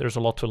yeah, there's a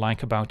lot to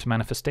like about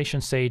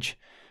Manifestation Sage,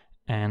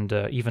 and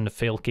even the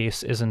fail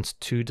case isn't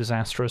too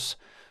disastrous.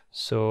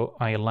 So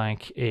I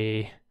like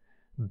a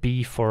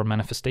B for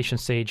Manifestation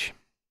Sage.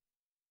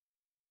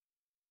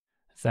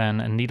 Then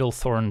a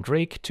Needlethorn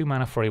Drake, 2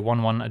 mana for a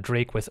 1/1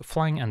 Drake with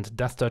flying and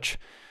death touch.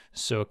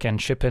 So can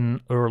chip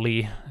in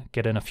early,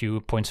 get in a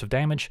few points of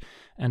damage,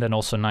 and then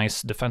also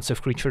nice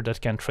defensive creature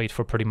that can trade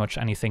for pretty much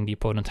anything the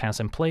opponent has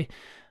in play,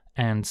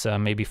 and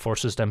maybe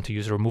forces them to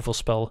use a removal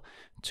spell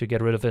to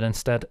get rid of it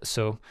instead.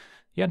 So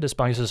yeah, this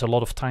buys us a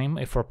lot of time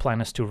if our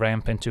plan is to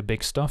ramp into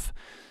big stuff,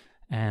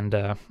 and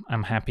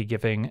I'm happy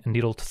giving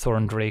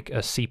Needlethorn Drake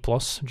a C+,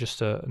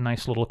 just a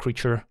nice little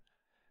creature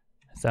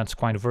that's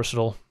quite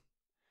versatile.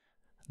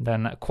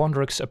 Then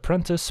Quandrix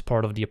Apprentice,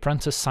 part of the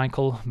Apprentice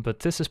cycle, but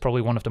this is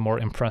probably one of the more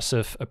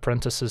impressive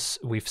apprentices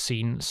we've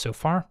seen so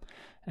far.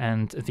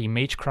 And the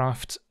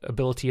Magecraft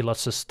ability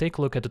lets us take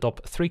a look at the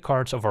top 3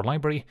 cards of our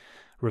library,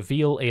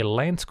 reveal a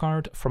land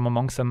card from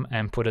among them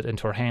and put it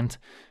into our hand,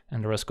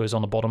 and the rest goes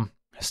on the bottom,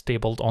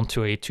 stapled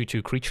onto a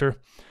 2/2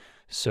 creature.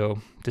 So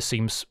this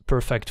seems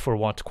perfect for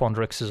what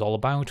Quandrix is all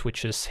about,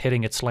 which is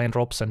hitting its land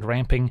drops and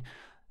ramping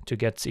to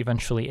get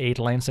eventually 8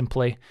 lands in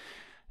play.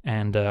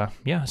 And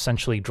yeah,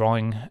 essentially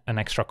drawing an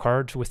extra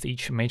card with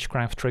each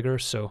Magecraft trigger,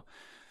 so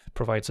it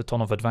provides a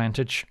ton of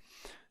advantage.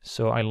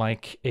 So I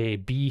like a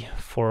B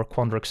for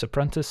Quandrix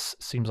Apprentice,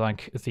 seems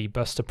like the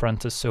best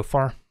apprentice so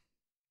far.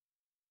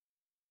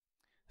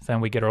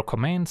 Then we get our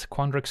command,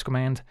 Quandrix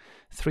command,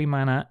 3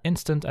 mana,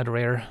 instant at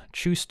rare,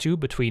 choose 2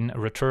 between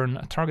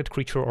return target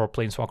creature or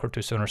planeswalker to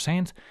its owner's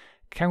hand,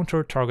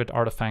 counter target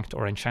artifact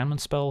or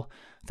enchantment spell.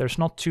 There's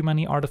not too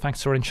many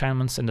artifacts or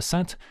enchantments in the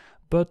set,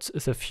 but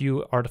the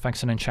few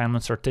artifacts and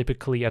enchantments are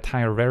typically at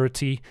higher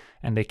rarity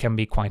and they can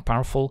be quite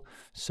powerful,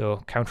 so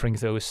countering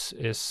those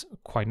is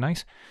quite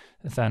nice.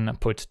 Then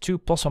put 2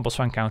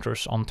 +1/+1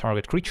 counters on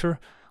target creature,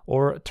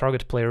 or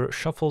target player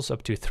shuffles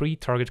up to 3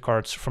 target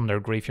cards from their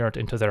graveyard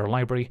into their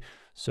library,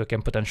 so it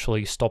can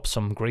potentially stop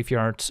some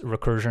graveyard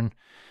recursion.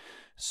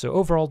 So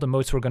overall, the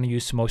modes we're going to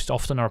use most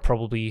often are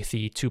probably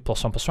the 2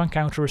 +1/+1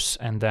 counters,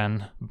 and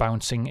then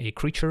bouncing a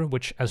creature,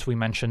 which, as we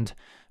mentioned,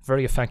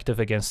 very effective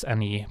against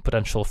any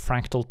potential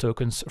fractal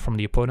tokens from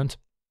the opponent.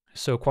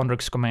 So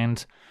Quandrix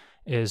command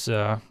is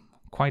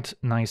quite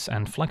nice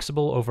and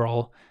flexible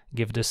overall.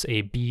 Give this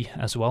a B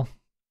as well.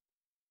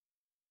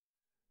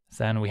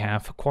 Then we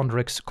have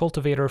Quandrix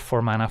Cultivator,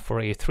 4 mana for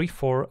a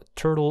 3/4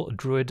 Turtle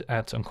Druid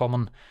at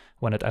uncommon.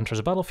 When it enters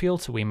a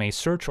battlefield, we may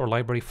search our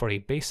library for a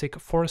basic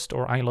forest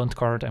or island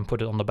card and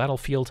put it on the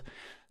battlefield.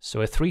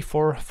 So a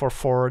 3/4 for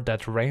 4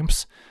 that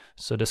ramps.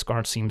 So this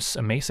card seems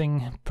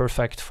amazing,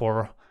 perfect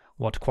for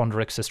what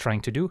Quandrix is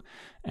trying to do,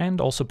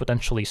 and also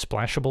potentially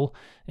splashable.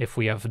 If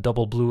we have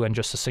double blue and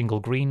just a single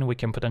green, we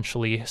can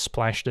potentially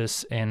splash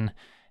this in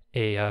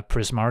a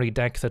Prismari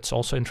deck that's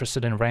also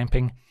interested in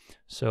ramping.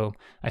 So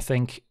I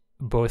think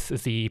both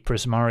the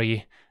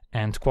Prismari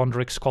and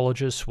Quandrix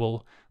colleges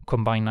will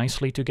combine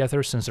nicely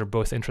together, since they're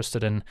both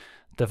interested in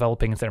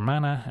developing their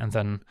mana and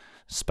then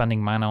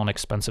spending mana on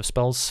expensive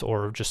spells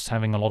or just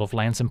having a lot of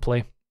lands in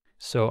play.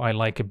 So I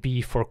like a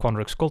B for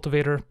Quandrix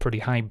Cultivator, pretty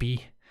high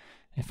B.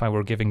 If I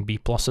were giving B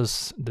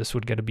pluses, this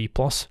would get a B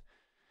plus.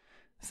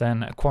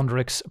 Then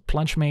Quandrix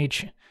Pledge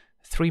Mage,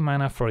 3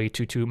 mana for a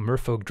 2/2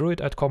 Merfolk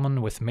Druid at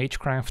common with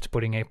Magecraft,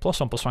 putting a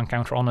 +1/+1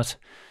 counter on it.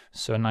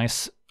 So a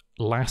nice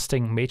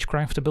lasting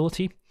Magecraft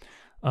ability,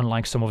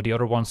 unlike some of the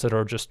other ones that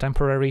are just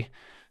temporary.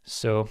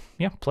 So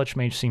yeah, Pledge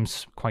Mage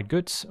seems quite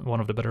good,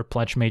 one of the better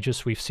Pledge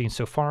Mages we've seen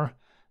so far,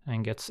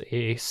 and gets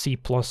a C+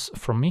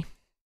 from me.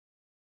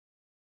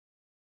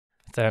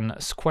 Then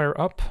Square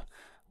Up,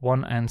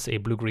 1 and a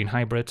blue-green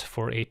hybrid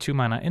for a 2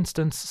 mana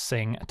instance,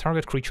 saying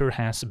target creature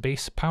has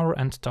base power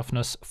and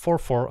toughness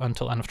 4/4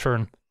 until end of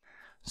turn.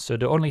 So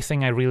the only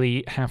thing I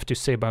really have to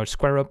say about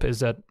Square Up is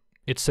that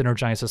it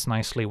synergizes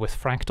nicely with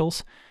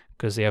fractals,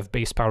 because they have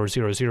base power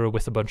 0/0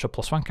 with a bunch of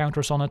 +1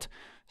 counters on it.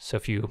 So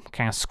if you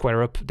cast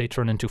Square Up, they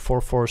turn into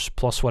 4/4s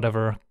plus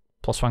whatever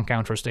 +1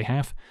 counters they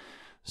have.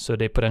 So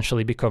they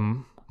potentially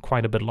become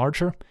quite a bit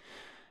larger.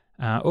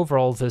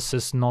 Overall, this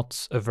is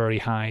not a very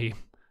high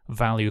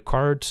value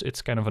card.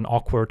 It's kind of an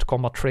awkward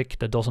combat trick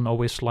that doesn't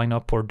always line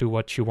up or do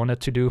what you want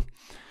it to do.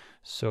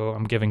 So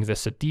I'm giving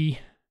this a D.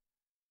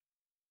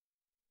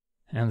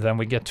 And then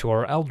we get to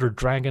our Elder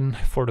Dragon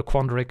for the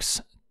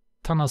Quandrix.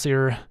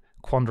 Tanazir.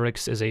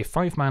 Quandrix is a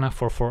 5 mana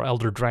for 4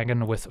 Elder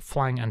Dragon with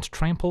Flying and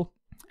Trample.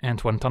 And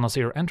when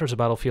Tanazir enters a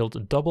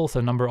battlefield, double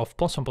the number of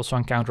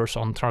 +1/+1 counters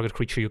on target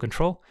creature you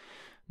control.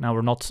 Now,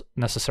 we're not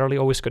necessarily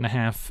always going to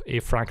have a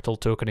fractal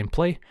token in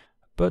play,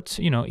 but,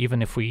 you know,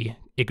 even if we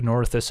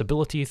ignore this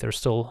ability, there's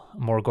still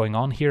more going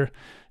on here,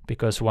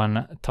 because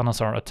when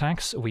Tanazir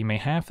attacks, we may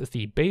have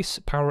the base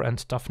power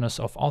and toughness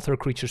of other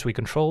creatures we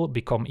control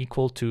become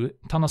equal to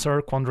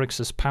Tanazir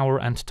Quandrix's power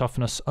and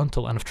toughness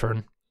until end of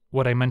turn.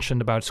 What I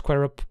mentioned about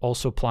Square Up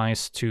also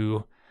applies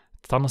to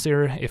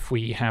Tanazir. If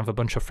we have a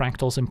bunch of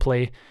fractals in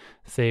play,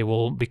 they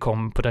will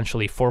become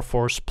potentially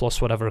 4/4s plus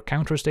whatever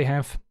counters they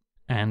have.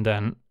 And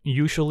then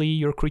usually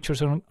your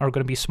creatures are going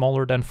to be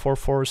smaller than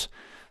 4/4s.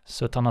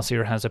 So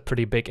Tanazir has a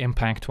pretty big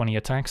impact when he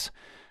attacks.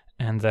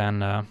 And then,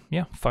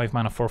 yeah, 5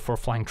 mana 4/4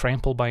 Flying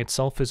Trample by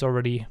itself is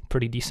already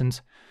pretty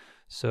decent.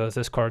 So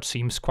this card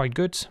seems quite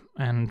good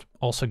and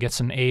also gets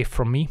an A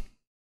from me.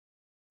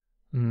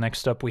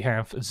 Next up we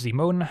have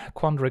Zimone,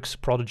 Quandrix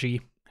Prodigy,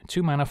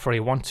 2 mana for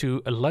a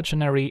 1/2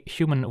 legendary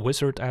human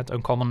wizard at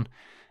uncommon,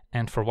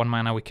 and for 1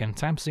 mana we can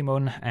tap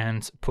Zimone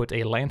and put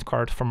a land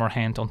card from our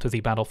hand onto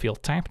the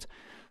battlefield tapped,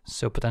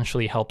 so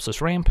potentially helps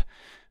us ramp.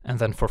 And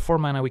then for 4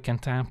 mana we can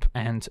tap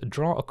and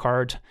draw a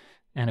card,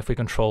 and if we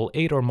control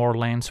 8 or more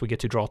lands we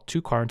get to draw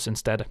 2 cards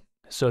instead.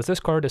 So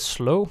this card is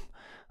slow.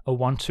 A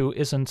 1/2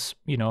 isn't,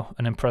 you know,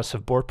 an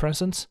impressive board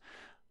presence,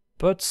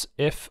 but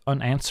if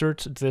unanswered,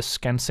 this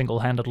can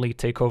single-handedly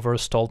take over a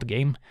stalled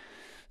game.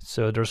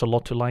 So there's a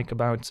lot to like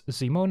about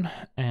Zimone,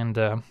 and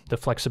the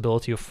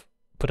flexibility of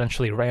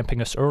potentially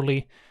ramping us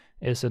early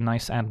is a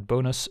nice added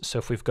bonus. So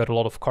if we've got a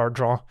lot of card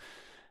draw,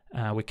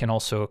 we can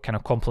also kind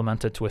of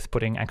complement it with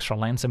putting extra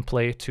lands in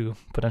play to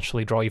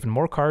potentially draw even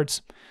more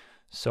cards.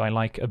 So I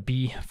like a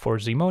B for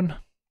Zimone.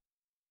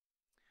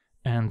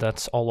 And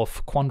that's all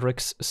of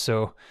Quandrix.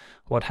 So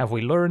what have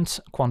we learned?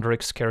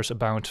 Quandrix cares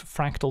about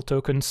fractal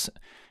tokens,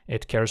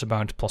 it cares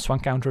about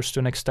 +1 counters to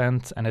an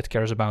extent, and it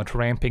cares about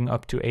ramping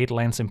up to 8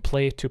 lands in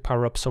play to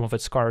power up some of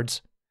its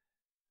cards.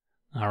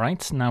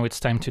 Alright, now it's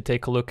time to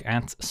take a look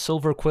at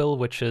Silverquill,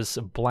 which is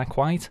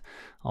black-white,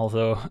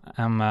 although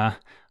I'm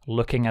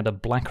looking at a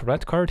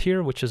black-red card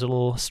here, which is a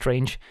little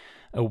strange.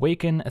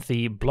 Awaken,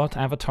 the Blood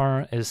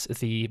Avatar, is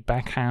the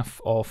back half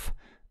of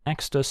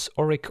Extus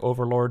Auric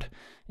Overlord,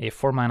 a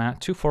 4-mana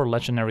 2/4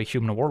 legendary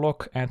human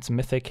warlock at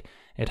Mythic.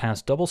 It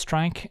has double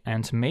strike,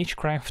 and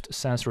Magecraft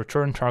says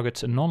return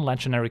target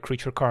non-legendary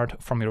creature card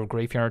from your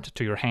graveyard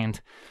to your hand.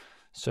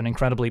 So an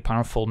incredibly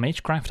powerful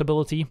Magecraft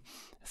ability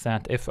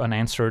that, if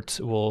unanswered,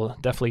 will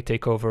definitely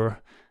take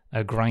over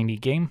a grindy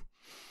game.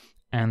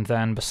 And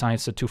then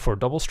besides the 2/4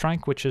 double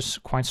strike, which is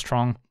quite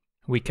strong,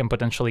 we can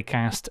potentially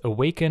cast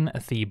Awaken,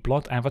 the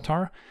Blood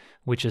Avatar,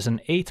 which is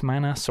an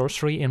 8-mana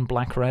sorcery in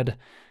black-red.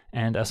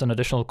 And as an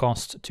additional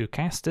cost to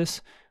cast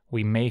this,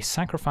 we may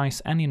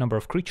sacrifice any number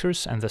of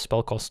creatures, and the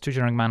spell costs 2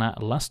 generic mana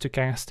less to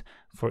cast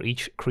for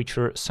each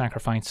creature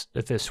sacrificed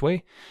this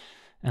way.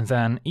 And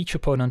then each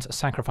opponent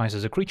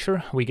sacrifices a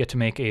creature. We get to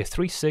make a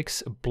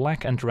 3/6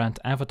 black and red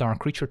avatar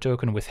creature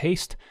token with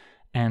haste,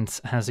 and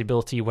has the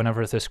ability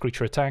whenever this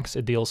creature attacks,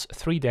 it deals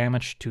 3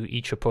 damage to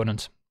each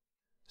opponent.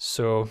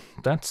 So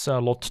that's a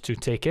lot to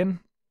take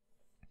in.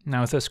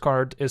 Now this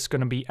card is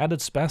going to be at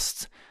its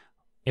best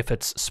if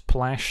it's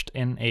splashed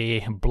in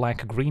a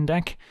black-green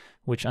deck,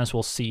 which, as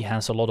we'll see,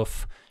 has a lot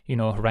of,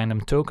 random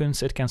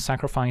tokens it can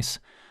sacrifice.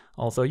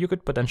 Although you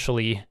could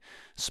potentially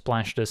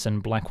splash this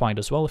in black-white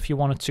as well if you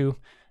wanted to.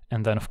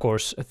 And then, of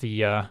course,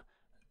 the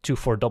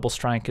 2/4 double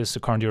strike is the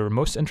card you're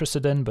most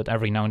interested in, but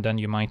every now and then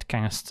you might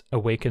cast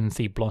Awaken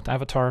the Blood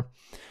Avatar.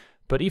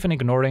 But even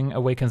ignoring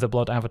Awaken the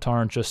Blood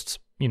Avatar, just,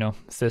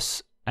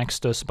 this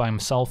Extus by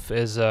himself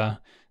is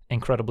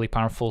incredibly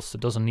powerful, so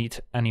it doesn't need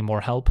any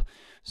more help.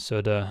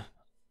 So the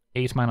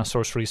 8-mana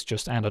sorceries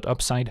just added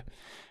upside.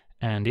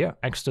 And yeah,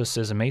 Extus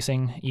is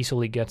amazing,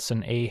 easily gets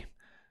an A.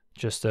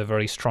 Just a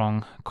very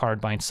strong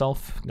card by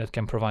itself that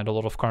can provide a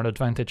lot of card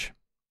advantage.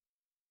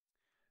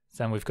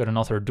 Then we've got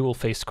another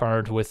dual-faced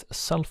card with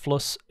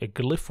Selfless, a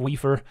Glyph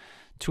Weaver,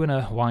 2 and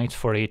a white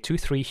for a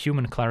 2/3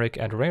 human cleric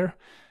at rare.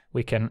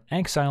 We can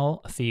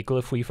exile the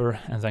Glyph Weaver,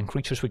 and then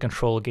creatures we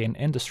control gain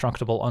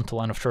indestructible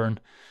until end of turn.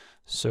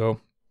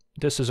 So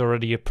this is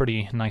already a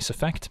pretty nice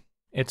effect.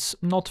 It's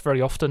not very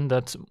often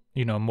that,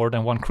 more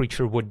than one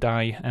creature would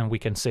die and we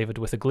can save it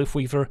with a Glyph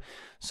Weaver,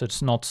 so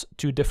it's not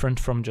too different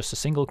from just a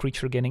single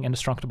creature gaining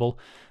indestructible,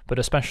 but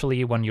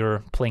especially when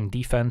you're playing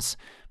defense,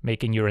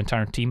 making your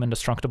entire team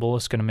indestructible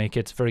is going to make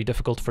it very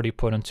difficult for the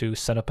opponent to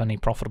set up any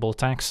profitable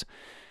attacks,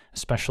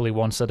 especially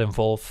ones that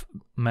involve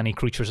many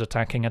creatures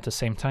attacking at the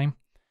same time.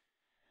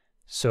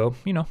 So,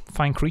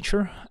 fine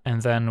creature,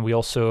 and then we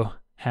also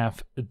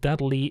have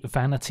Deadly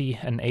Vanity,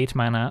 an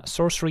 8-mana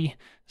sorcery,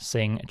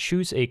 saying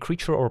choose a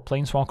creature or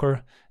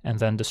planeswalker, and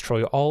then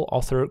destroy all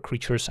other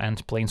creatures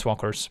and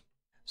planeswalkers.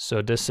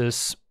 So this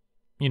is,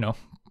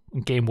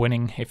 game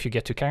winning if you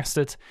get to cast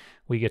it.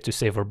 We get to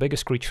save our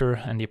biggest creature,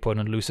 and the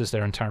opponent loses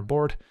their entire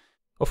board.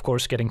 Of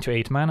course, getting to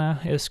 8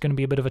 mana is going to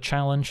be a bit of a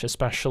challenge,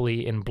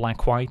 especially in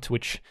black-white,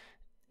 which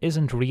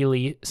isn't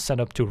really set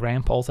up to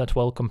ramp all that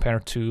well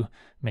compared to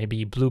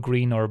maybe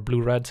blue-green or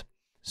blue-red.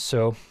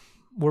 So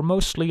we're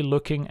mostly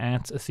looking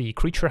at the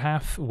creature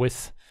half,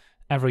 with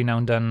every now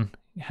and then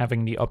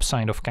having the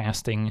upside of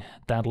casting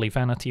Deadly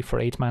Vanity for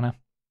 8 mana.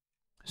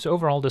 So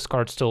overall this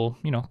card's still,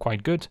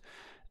 quite good,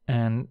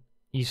 and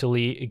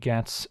easily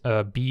gets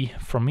a B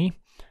from me,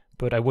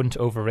 but I wouldn't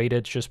overrate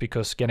it just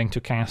because getting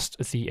to cast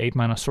the 8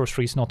 mana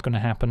sorcery is not going to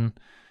happen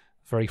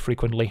very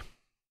frequently.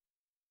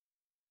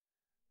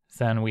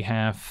 Then we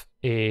have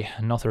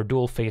another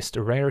dual-faced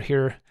rare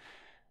here,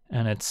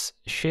 and it's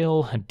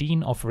Shale,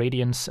 Dean of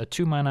Radiance, a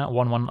 2-mana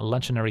 1/1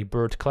 legendary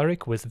bird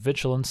cleric with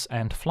vigilance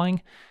and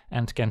flying,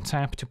 and can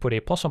tap to put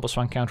a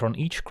 +1/+1 counter on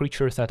each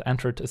creature that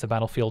entered the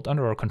battlefield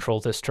under our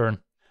control this turn.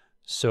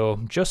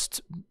 So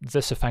just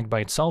this effect by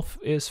itself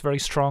is very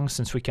strong,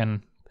 since we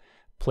can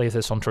play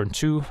this on turn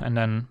 2, and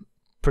then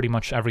pretty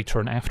much every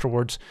turn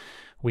afterwards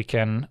we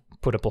can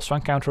put a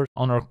 +1 counter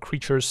on our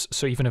creatures,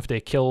 so even if they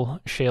kill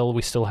Shale,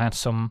 we still had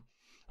some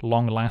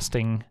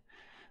long-lasting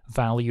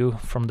value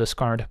from this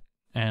card.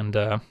 And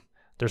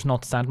there's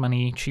not that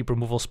many cheap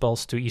removal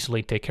spells to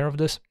easily take care of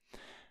this.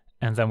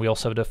 And then we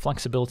also have the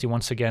flexibility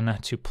once again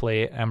to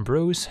play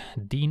Ambrose,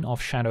 Dean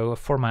of Shadow,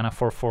 4-mana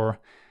 4/4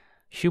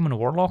 human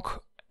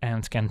warlock,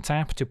 and can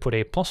tap to put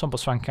a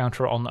 +1/+1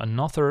 counter on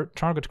another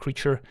target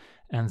creature,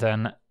 and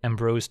then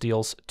Ambrose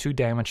deals 2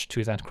 damage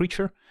to that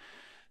creature.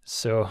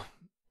 So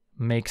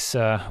makes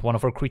one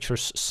of our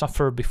creatures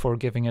suffer before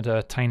giving it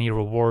a tiny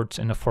reward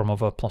in the form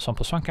of a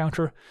 +1/+1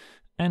 counter.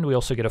 And we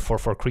also get a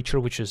 4/4 creature,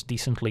 which is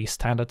decently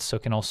statted, so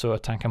can also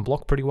attack and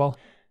block pretty well.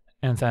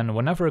 And then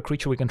whenever a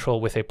creature we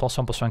control with a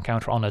 +1/+1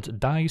 counter on it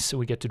dies,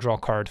 we get to draw a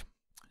card.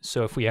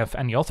 So if we have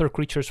any other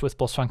creatures with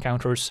 +1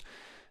 counters,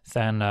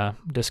 then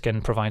this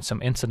can provide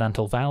some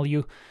incidental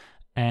value.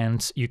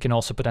 And you can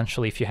also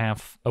potentially, if you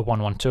have a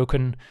 1/1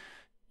 token,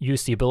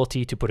 use the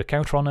ability to put a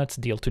counter on it,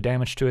 deal 2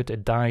 damage to it,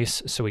 it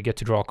dies, so we get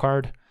to draw a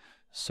card.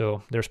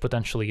 So there's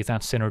potentially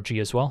that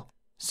synergy as well.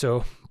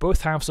 So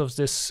both halves of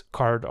this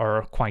card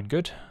are quite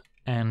good,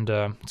 and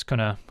it's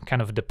gonna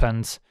kind of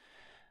depend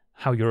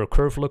how your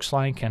curve looks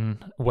like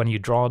and when you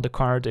draw the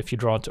card. If you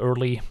draw it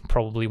early,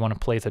 probably want to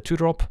play the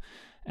 2-drop,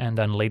 and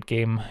then late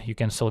game you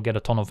can still get a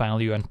ton of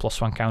value and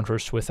 +1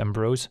 counters with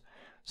Ambrose.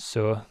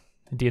 So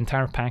the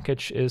entire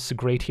package is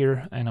great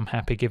here, and I'm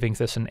happy giving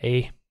this an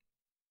A.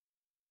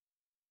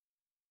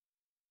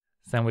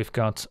 Then we've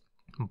got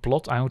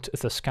Blot Out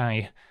the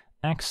Sky.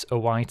 X, a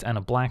white and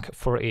a black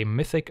for a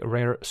mythic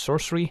rare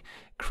sorcery,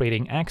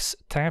 creating X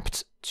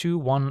tapped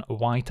 2/1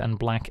 white and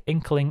black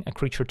Inkling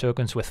creature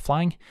tokens with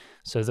flying.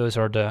 So those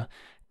are the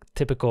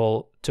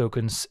typical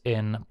tokens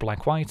in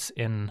black-white.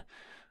 In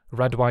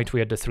red-white we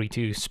had the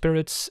 3/2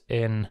 spirits,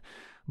 in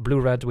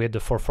blue-red we had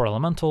the 4/4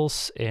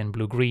 elementals, in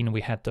blue-green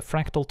we had the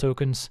fractal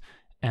tokens,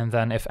 and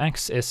then if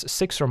X is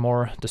 6 or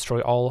more,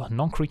 destroy all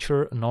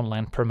non-creature,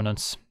 non-land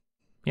permanents.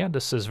 Yeah,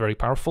 this is very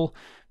powerful.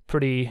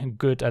 Pretty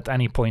good at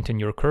any point in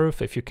your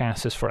curve. If you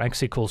cast this for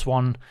X =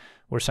 1,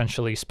 we're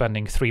essentially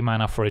spending 3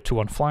 mana for a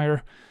 2/1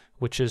 flyer,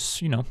 which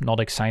is, you know, not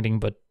exciting,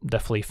 but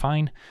definitely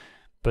fine.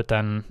 But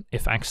then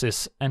if X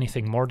is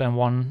anything more than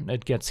 1,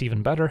 it gets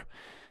even better.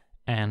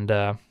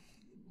 And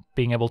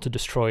being able to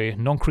destroy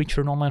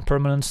non-creature, non-land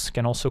permanents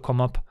can also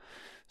come up.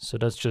 So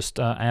that's just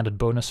added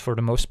bonus for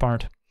the most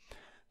part.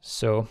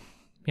 So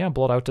yeah,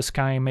 Blot Out the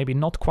Sky, maybe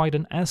not quite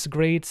an S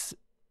grade.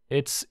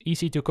 It's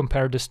easy to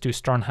compare this to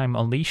Starnheim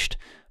Unleashed,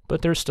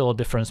 but there's still a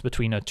difference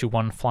between a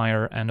 2/1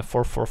 flyer and a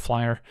 4/4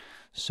 flyer.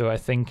 So I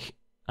think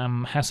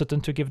I'm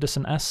hesitant to give this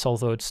an S,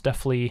 although it's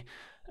definitely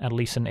at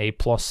least an A+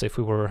 if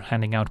we were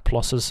handing out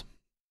pluses.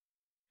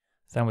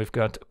 Then we've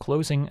got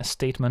Closing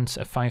Statement,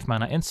 a 5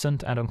 mana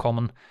instant at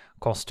uncommon,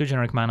 costs 2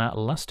 generic mana,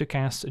 less to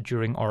cast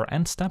during our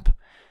end step.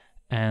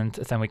 And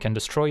then we can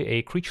destroy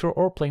a creature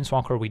or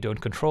planeswalker we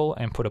don't control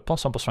and put a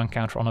 +1/+1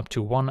 counter on up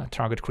to 1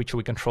 target creature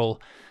we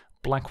control.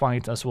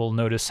 Black-white, as we'll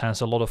notice,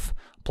 has a lot of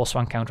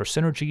 +1 counter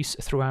synergies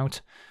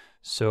throughout,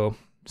 so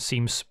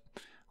seems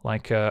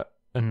like a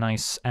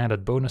nice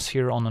added bonus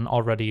here on an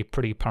already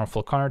pretty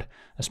powerful card,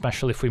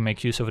 especially if we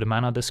make use of the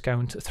mana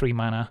discount, 3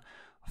 mana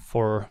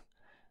for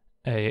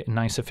a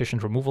nice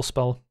efficient removal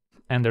spell.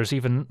 And there's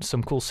even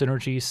some cool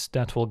synergies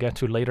that we'll get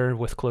to later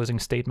with Closing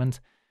Statement.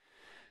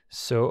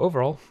 So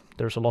overall,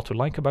 there's a lot to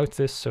like about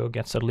this, so it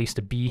gets at least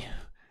a B,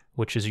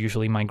 which is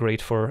usually my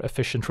grade for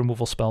efficient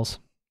removal spells.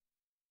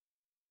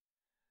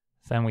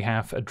 Then we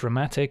have a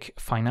Dramatic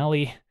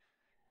Finale,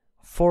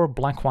 4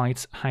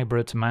 black-white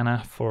hybrid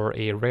mana for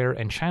a rare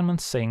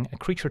enchantment, saying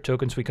creature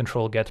tokens we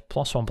control get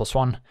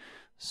 +1/+1,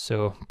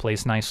 so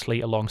plays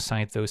nicely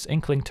alongside those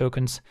Inkling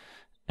tokens.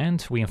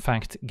 And we in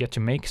fact get to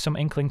make some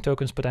Inkling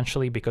tokens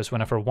potentially, because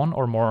whenever 1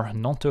 or more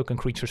non-token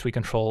creatures we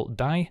control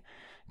die,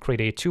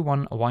 create a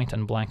 2/1 white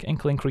and black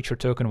Inkling creature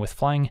token with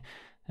flying,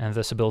 and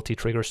this ability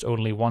triggers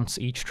only once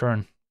each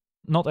turn.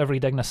 Not every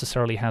deck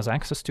necessarily has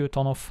access to a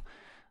ton of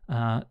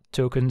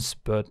tokens,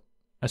 but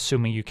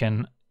assuming you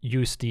can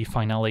use the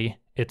Finale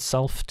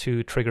itself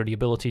to trigger the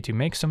ability to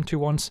make some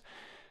 2/1s,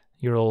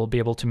 you'll be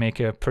able to make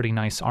a pretty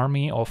nice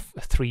army of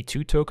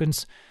 3/2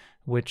 tokens,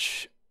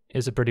 which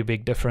is a pretty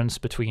big difference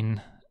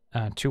between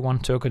 2/1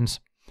 tokens.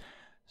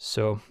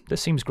 So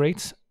this seems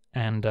great,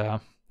 and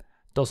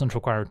doesn't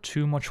require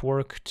too much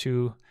work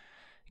to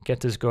get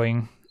this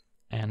going,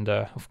 and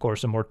of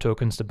course the more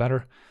tokens the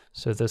better,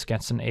 so this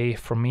gets an A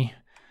from me.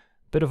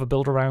 Bit of a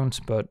build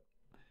around, but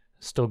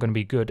still going to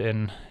be good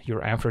in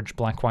your average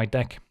black-white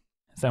deck.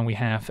 Then we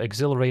have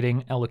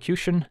Exhilarating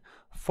Elocution,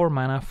 4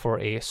 mana for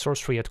a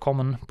sorcery at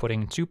common,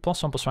 putting 2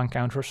 +1/+1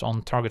 counters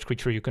on target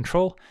creature you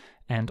control,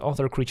 and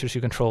other creatures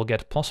you control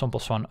get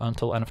 +1/+1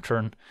 until end of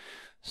turn.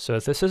 So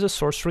this is a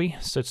sorcery,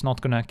 so it's not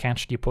going to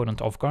catch the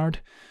opponent off guard,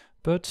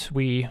 but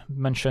we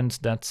mentioned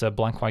that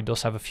black-white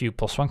does have a few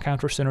 +1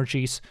 counter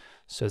synergies,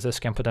 so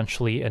this can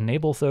potentially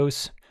enable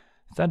those.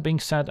 That being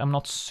said, I'm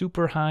not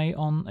super high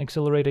on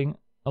Exhilarating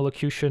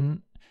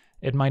Elocution.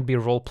 It might be a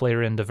role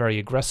player in the very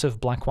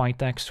aggressive black-white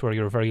decks where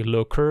you're very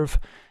low curve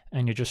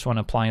and you just want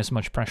to apply as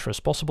much pressure as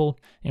possible,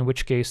 in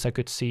which case I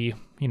could see,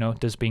 you know,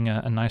 this being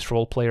a nice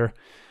role player,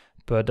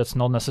 but that's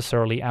not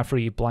necessarily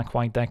every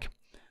black-white deck,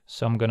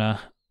 so I'm gonna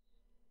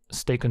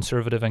stay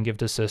conservative and give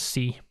this a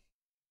C.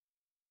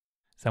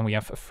 Then we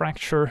have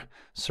Fracture,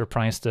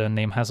 surprised the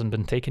name hasn't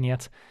been taken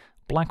yet.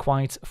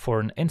 Black-white for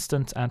an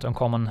instant and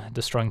uncommon,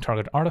 destroying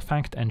target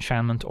artifact,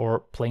 enchantment,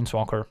 or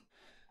planeswalker.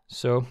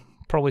 So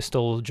probably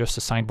still just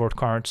a sideboard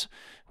card.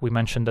 We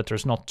mentioned that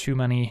there's not too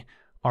many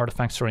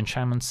artifacts or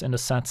enchantments in the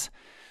set,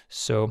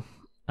 so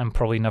I'm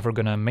probably never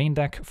gonna main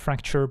deck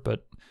Fracture,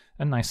 but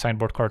a nice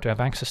sideboard card to have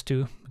access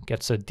to.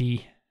 Gets a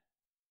D.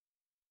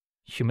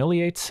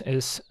 Humiliate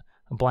is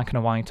black and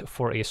a white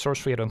for a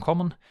sorcery at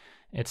uncommon.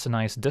 It's a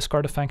nice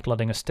discard effect,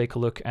 letting us take a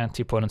look at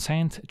the opponent's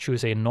hand,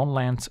 choose a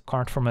non-land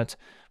card from it,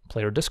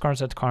 player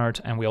discards that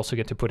card, and we also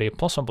get to put a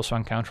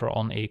 +1/+1 counter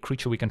on a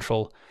creature we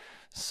control.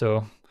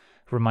 So,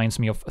 reminds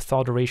me of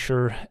Thought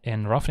Erasure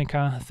in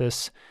Ravnica.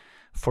 This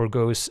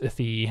forgoes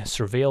the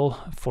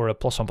Surveil for a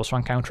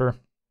 +1/+1 counter.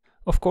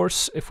 Of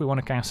course, if we want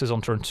to cast this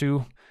on turn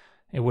 2,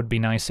 it would be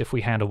nice if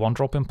we had a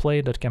 1-drop in play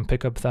that can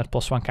pick up that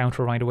 +1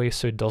 counter right away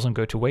so it doesn't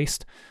go to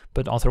waste,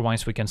 but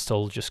otherwise we can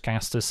still just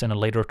cast this in a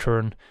later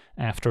turn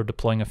after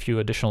deploying a few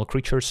additional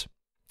creatures.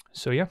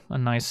 So yeah, a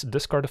nice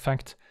discard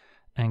effect,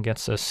 and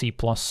gets a C+,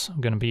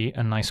 gonna be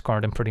a nice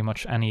card in pretty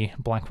much any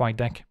black-white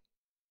deck.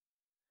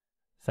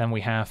 Then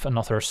we have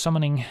another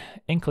Summoning.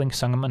 Inkling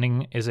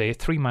Summoning is a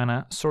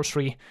 3-mana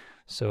sorcery,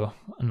 so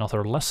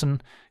another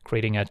lesson,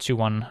 creating a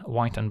 2/1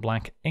 white and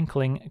black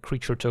Inkling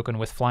creature token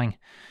with flying.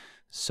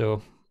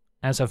 So,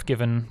 as I've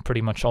given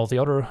pretty much all the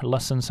other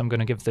lessons, I'm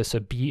going to give this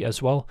a B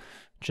as well,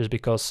 just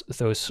because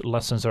those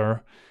lessons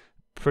are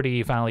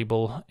pretty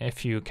valuable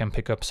if you can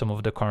pick up some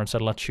of the cards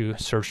that let you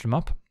search them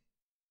up.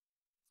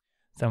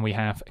 Then we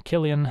have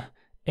Killian,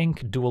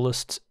 Ink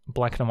Duelist,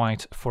 black and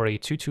white for a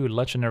 2/2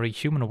 legendary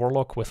human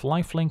warlock with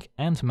lifelink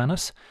and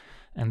menace,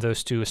 and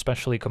those two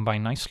especially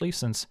combine nicely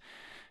since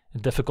a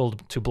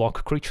difficult to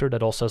block creature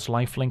that also has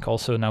lifelink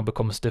also now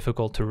becomes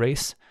difficult to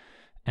race.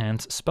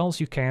 And spells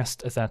you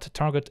cast that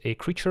target a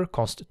creature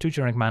cost 2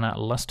 generic mana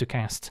less to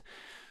cast.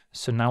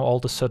 So now all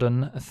of a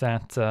sudden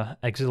that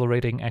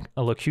exhilarating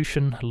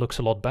elocution looks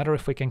a lot better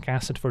if we can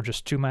cast it for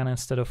just 2 mana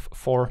instead of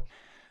 4.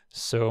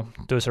 So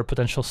those are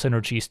potential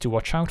synergies to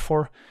watch out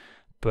for.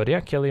 But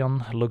yeah,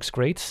 Killian looks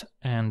great,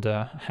 and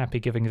happy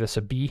giving this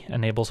a B.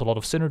 Enables a lot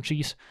of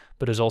synergies,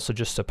 but is also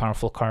just a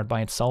powerful card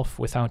by itself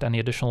without any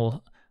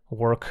additional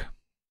work.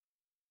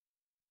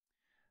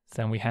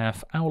 Then we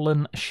have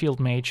Owlin, Shield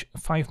Mage,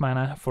 5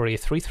 mana for a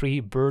 3/3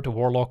 bird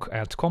warlock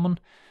at common.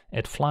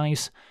 It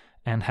flies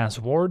and has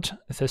ward.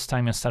 This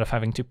time, instead of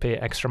having to pay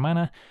extra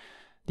mana,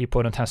 the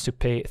opponent has to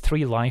pay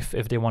 3 life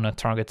if they want to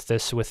target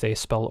this with a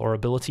spell or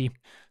ability.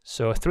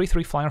 So a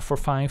 3/3 flyer for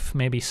 5,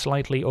 maybe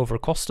slightly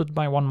overcosted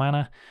by 1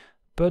 mana,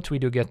 but we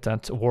do get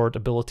that ward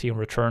ability in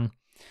return.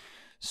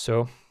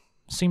 So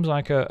seems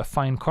like a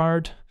fine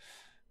card.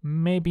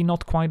 Maybe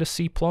not quite a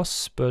C+,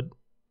 but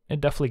it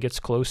definitely gets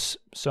close,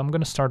 so I'm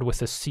going to start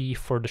with a C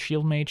for the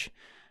Shield Mage.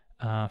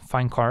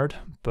 Fine card,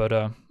 but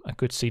I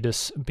could see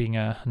this being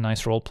a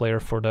nice role player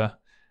for the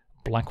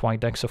black-white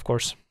decks, of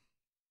course.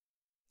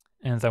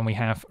 And then we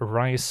have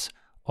Rise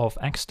of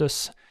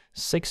Exodus,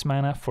 6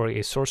 mana for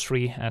a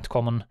sorcery at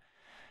common,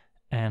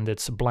 and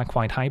it's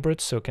black-white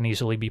hybrid, so it can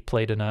easily be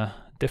played in a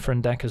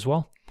different deck as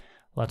well.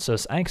 Lets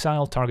us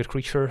exile target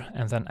creature,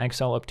 and then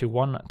exile up to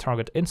 1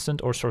 target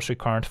instant or sorcery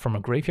card from a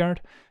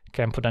graveyard.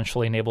 Can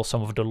potentially enable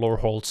some of the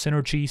Lorehold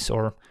synergies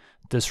or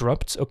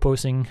disrupt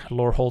opposing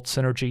Lorehold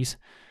synergies.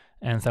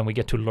 And then we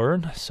get to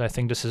learn, so I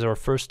think this is our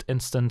first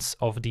instance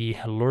of the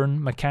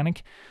learn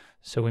mechanic.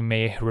 So we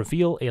may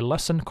reveal a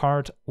lesson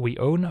card we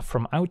own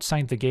from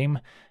outside the game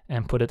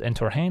and put it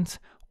into our hand,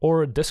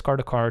 or discard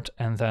a card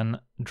and then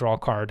draw a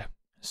card.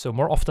 So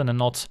more often than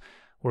not,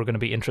 we're going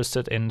to be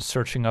interested in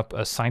searching up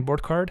a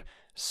sideboard card.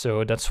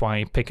 So that's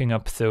why picking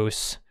up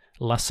those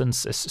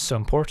lessons is so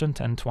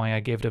important and why I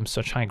gave them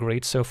such high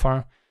grades so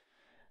far.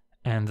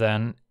 And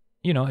then,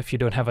 you know, if you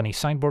don't have any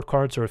sideboard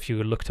cards or if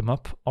you looked them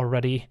up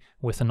already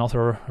with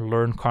another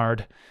learn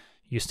card,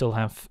 you still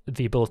have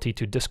the ability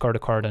to discard a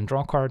card and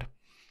draw a card.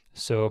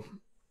 So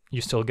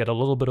you still get a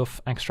little bit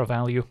of extra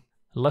value.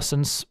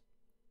 Lessons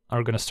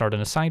are going to start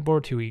in a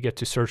sideboard. You get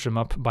to search them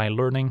up by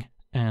learning.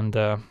 And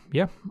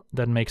yeah,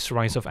 that makes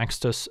Rise of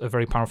Exodus a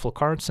very powerful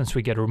card since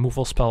we get a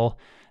removal spell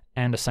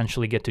and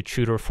essentially get to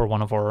tutor for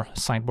one of our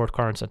sideboard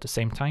cards at the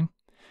same time.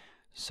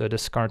 So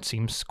this card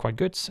seems quite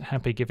good.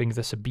 Happy giving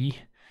this a B,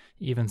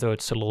 even though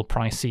it's a little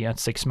pricey at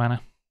 6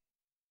 mana.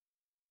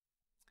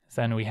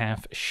 Then we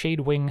have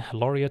Shadewing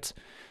Laureate,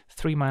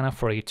 3 mana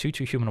for a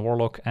 2/2 human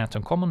warlock at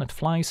uncommon. It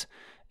flies,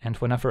 and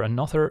whenever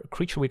another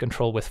creature we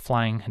control with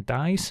flying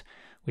dies,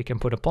 we can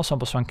put a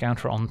 +1/+1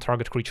 counter on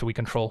target creature we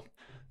control.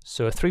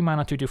 So 3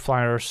 mana 2/2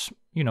 flyers,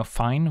 you know,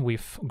 fine.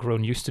 We've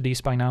grown used to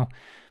these by now.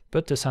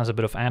 But this has a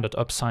bit of added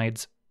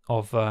upside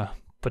of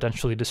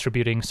potentially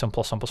distributing some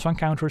 +1/+1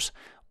 counters.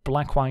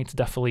 Black-white,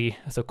 definitely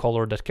the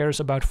color that cares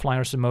about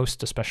flyers the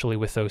most, especially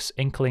with those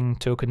Inkling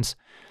tokens.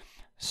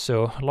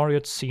 So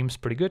Laureate seems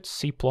pretty good,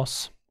 C+.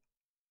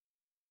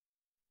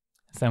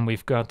 Then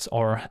we've got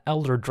our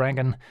Elder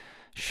Dragon,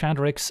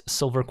 Quandrix,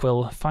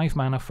 Silverquill, 5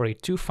 mana for a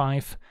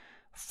 2/5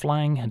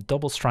 flying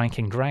double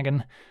striking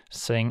dragon,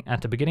 saying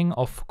at the beginning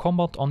of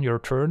combat on your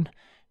turn,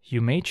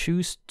 you may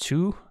choose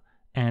 2,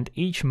 and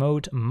each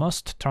mode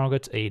must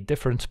target a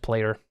different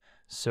player.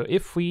 So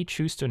if we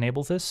choose to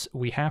enable this,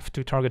 we have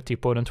to target the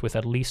opponent with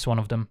at least one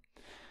of them.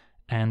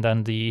 And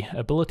then the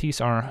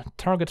abilities are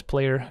target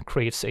player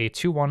creates a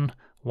 2/1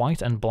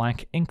 white and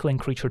black Inkling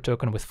creature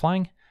token with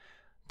flying.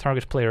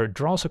 target player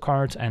draws a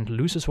card and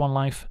loses 1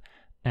 life,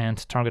 and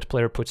target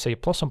player puts a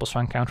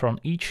 +1/+1 counter on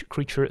each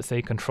creature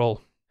they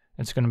control.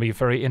 It's going to be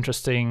very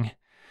interesting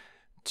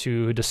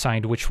to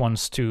decide which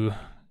ones to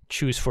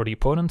choose for the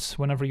opponent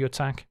whenever you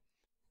attack.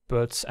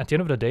 But at the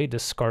end of the day,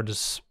 this card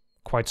is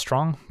quite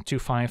strong.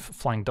 2/5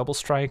 flying double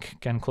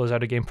strike can close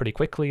out a game pretty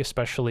quickly,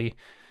 especially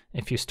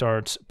if you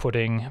start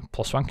putting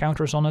 +1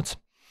 counters on it,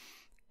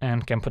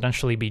 and can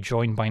potentially be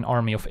joined by an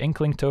army of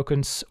Inkling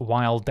tokens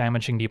while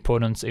damaging the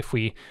opponent if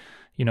we,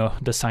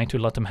 decide to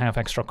let them have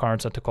extra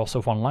cards at the cost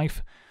of 1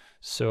 life.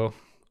 So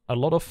a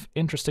lot of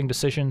interesting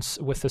decisions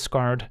with this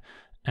card,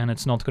 and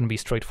it's not going to be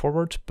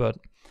straightforward, but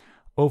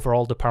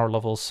overall the power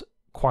level's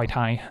quite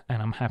high,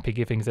 and I'm happy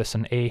giving this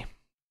an A.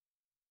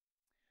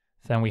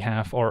 Then we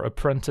have our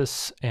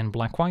Apprentice in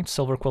black-white.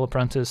 Silverquill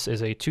Apprentice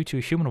is a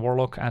 2/2 human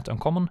warlock at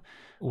uncommon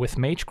with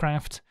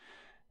Magecraft,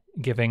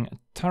 giving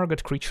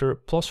target creature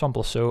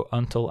 +1/+0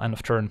 until end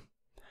of turn.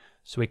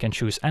 So we can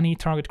choose any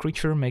target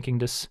creature, making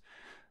this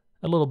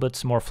a little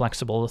bit more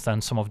flexible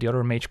than some of the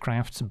other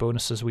Magecraft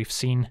bonuses we've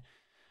seen,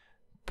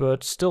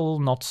 but still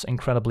not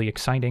incredibly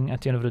exciting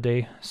at the end of the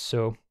day,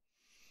 so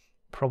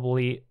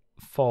probably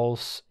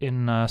falls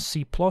in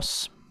C+,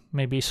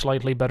 maybe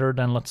slightly better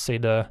than, let's say,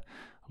 the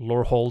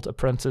Lorehold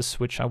Apprentice,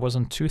 which I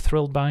wasn't too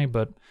thrilled by,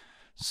 but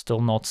still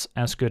not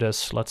as good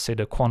as, let's say,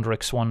 the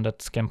Quandrix one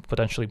that can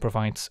potentially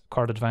provide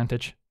card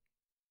advantage.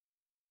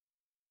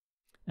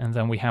 And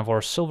then we have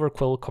our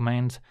Silverquill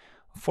command,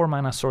 4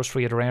 mana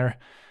sorcery at rare.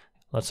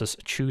 Lets us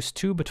choose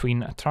 2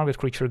 between target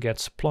creature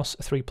gets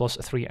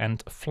 +3/+3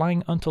 and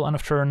flying until end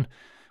of turn.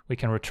 We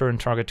can return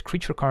target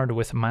creature card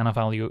with mana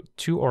value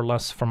 2 or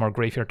less from our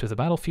graveyard to the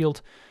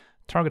battlefield.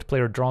 Target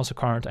player draws a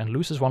card and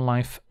loses 1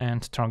 life,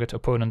 and target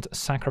opponent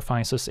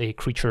sacrifices a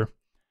creature.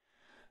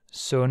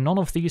 So none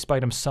of these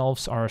by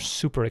themselves are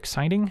super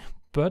exciting,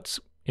 but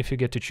if you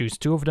get to choose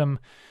 2 of them,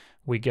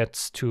 we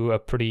get to a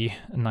pretty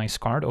nice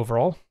card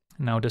overall.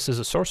 Now this is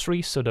a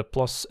sorcery, so the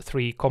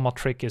 +3 combat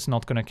trick is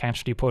not going to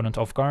catch the opponent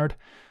off guard,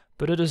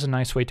 but it is a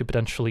nice way to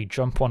potentially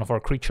jump one of our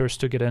creatures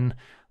to get in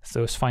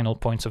those final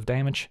points of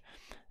damage,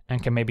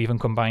 and can maybe even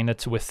combine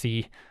it with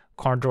the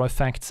card draw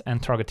effect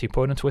and target the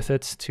opponent with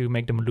it to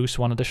make them lose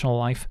 1 additional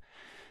life.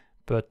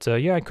 But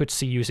yeah, I could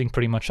see using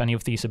pretty much any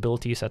of these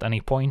abilities at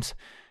any point.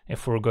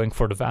 If we're going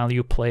for the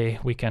value play,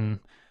 we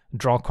can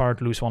draw a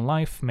card, lose 1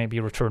 life, maybe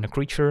return a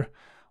creature,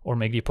 or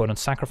make the opponent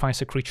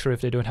sacrifice a creature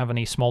if they don't have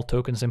any small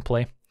tokens in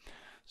play.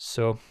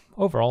 So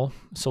overall,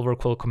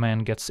 Silverquill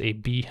command gets a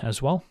B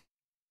as well.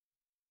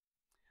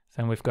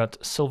 Then we've got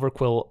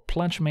Silverquill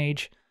Pledge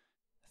Mage,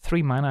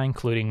 3 mana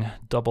including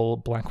double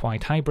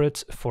black-white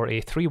hybrid for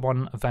a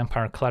 3/1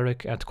 vampire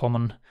cleric at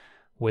common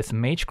with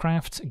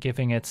Magecraft,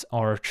 giving it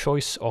our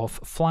choice of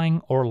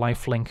flying or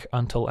lifelink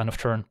until end of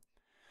turn.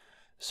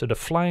 So the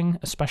flying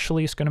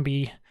especially is going to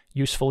be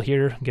useful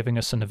here, giving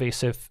us an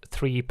evasive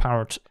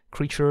 3-powered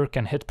creature,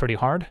 can hit pretty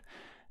hard.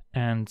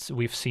 And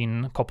we've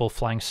seen a couple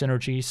flying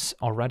synergies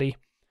already.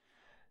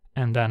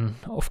 And then,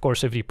 of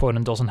course, if the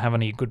opponent doesn't have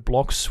any good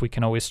blocks, we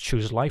can always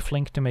choose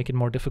lifelink to make it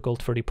more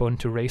difficult for the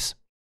opponent to race.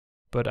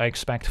 But I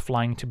expect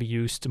flying to be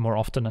used more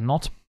often than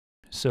not.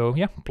 So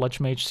yeah, Pledge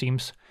Mage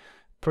seems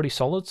pretty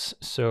solid.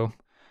 So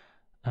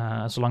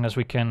as long as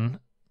we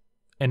can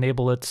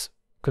enable it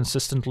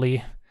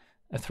consistently,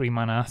 a 3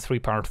 mana,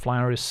 3-powered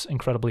flyer is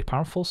incredibly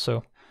powerful.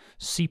 So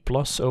C+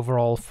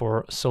 overall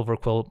for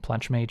Silverquill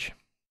Pledge Mage.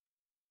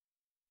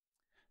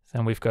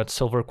 Then we've got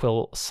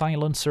Silverquill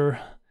Silencer,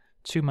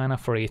 2 mana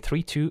for a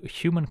 3/2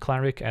 human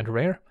cleric at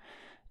rare.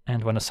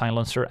 And when a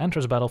Silencer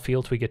enters the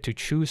battlefield, we get to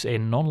choose a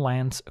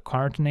non-land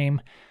card name.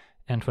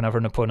 And whenever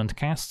an opponent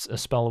casts a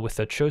spell with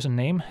the chosen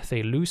name,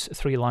 they lose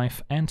 3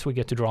 life and we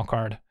get to draw a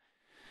card.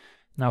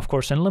 Now, of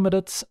course, in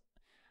Limited,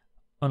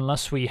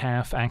 unless we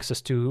have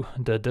access to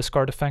the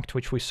discard effect,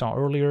 which we saw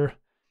earlier,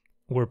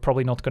 we're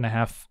probably not going to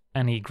have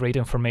any great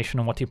information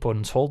on what the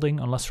opponent's holding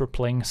unless we're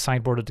playing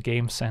sideboarded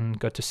games and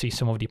got to see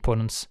some of the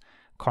opponent's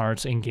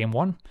cards in game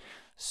 1.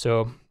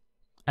 So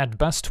at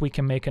best we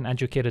can make an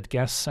educated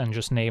guess and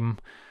just name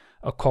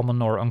a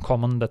common or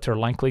uncommon that they're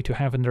likely to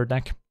have in their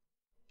deck.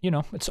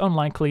 It's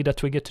unlikely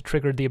that we get to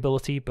trigger the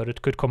ability, but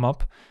it could come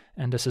up,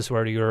 and this is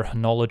where your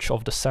knowledge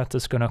of the set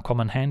is going to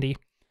come in handy.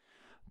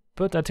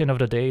 But at the end of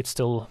the day, it's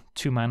still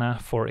 2 mana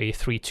for a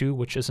 3/2,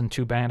 which isn't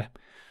too bad.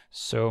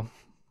 So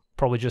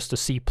probably just a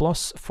C+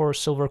 for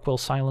Silverquill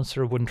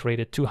Silencer, wouldn't rate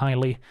it too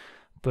highly,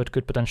 but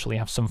could potentially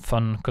have some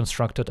fun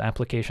constructed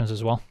applications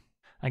as well.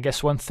 I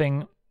guess one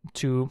thing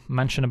to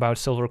mention about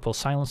Silverquill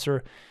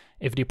Silencer,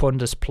 if the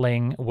opponent is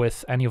playing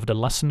with any of the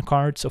lesson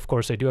cards, of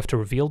course they do have to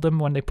reveal them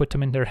when they put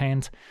them in their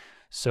hand.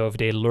 So if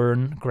they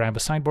learn, grab a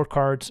sideboard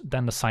card,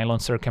 then the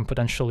Silencer can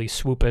potentially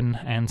swoop in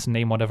and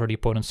name whatever the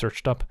opponent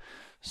searched up.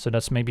 So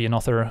that's maybe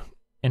another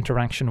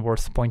interaction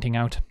worth pointing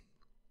out.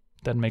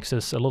 That makes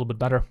this a little bit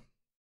better.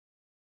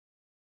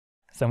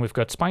 Then we've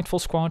got Spiteful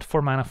Squad,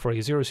 4 mana for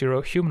a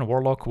 0/0 human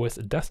warlock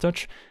with Death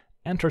Touch,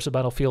 enters the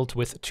battlefield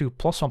with 2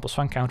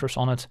 +1/+1 counters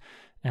on it,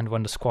 and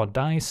when the squad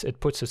dies, it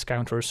puts its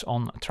counters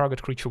on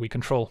target creature we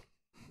control.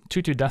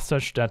 2/2 Death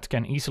Touch that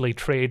can easily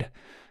trade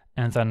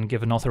and then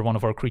give another one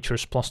of our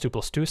creatures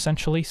 +2/+2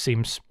 essentially.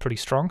 Seems pretty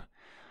strong.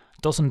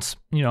 Doesn't,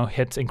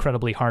 hit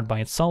incredibly hard by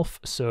itself,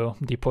 so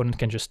the opponent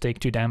can just take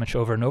 2 damage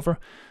over and over,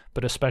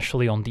 but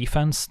especially on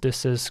defense,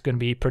 this is going to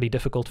be pretty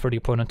difficult for the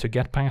opponent to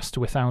get past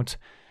without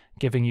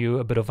giving you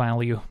a bit of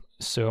value.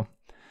 So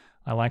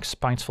I like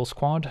Spiteful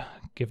Squad,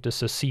 give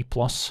this a C+.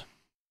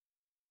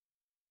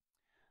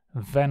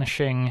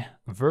 Vanishing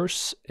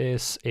Verse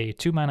is a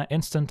 2-mana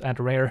instant at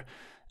rare,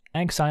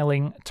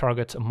 exiling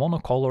target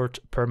monocolored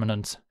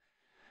permanent.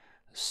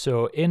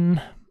 So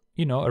in,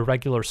 a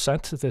regular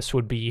set, this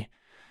would be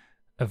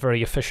a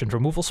very efficient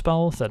removal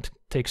spell that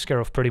takes care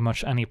of pretty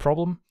much any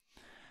problem.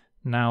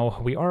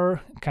 Now, we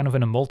are kind of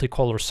in a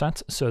multicolor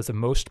set, so the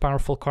most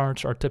powerful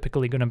cards are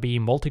typically going to be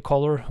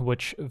multicolor,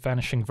 which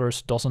Vanishing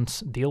Verse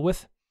doesn't deal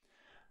with.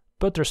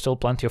 But there's still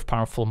plenty of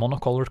powerful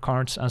monocolored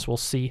cards, as we'll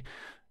see,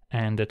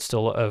 and it's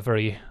still a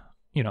very,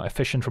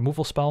 efficient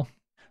removal spell.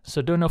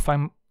 So don't know if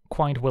I'm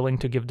quite willing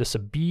to give this a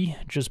B,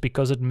 just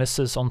because it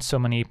misses on so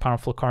many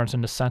powerful cards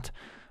in the set,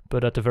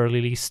 but at the very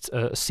least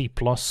a C+,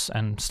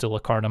 and still a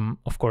card I'm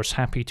of course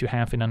happy to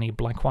have in any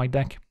black-white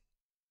deck.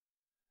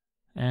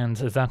 And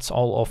that's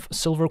all of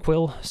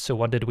Silverquill. So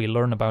what did we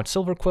learn about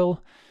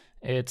Silverquill?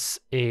 It's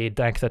a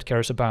deck that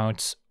cares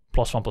about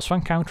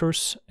 +1/+1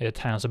 counters, it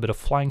has a bit of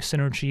flying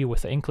synergy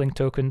with the Inkling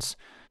tokens.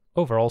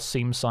 Overall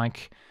seems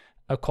like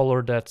a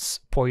color that's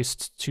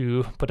poised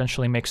to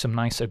potentially make some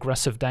nice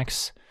aggressive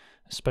decks,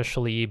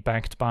 especially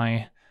backed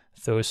by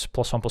those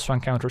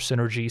 +1/+1 counter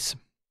synergies.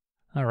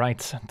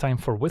 Alright, time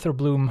for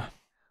Witherbloom.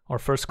 Our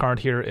first card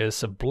here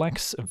is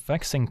Black's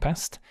Vexing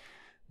Pest.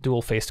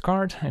 Dual-faced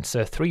card. It's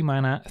a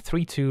 3-mana,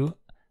 3/2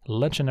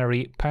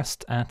 legendary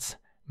pest at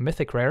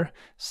Mythic Rare,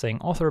 saying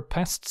other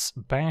pests,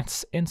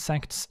 bats,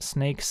 insects,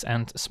 snakes,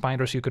 and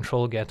spiders you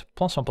control get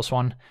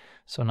 +1/+1.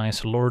 So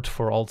nice lord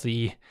for all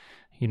the,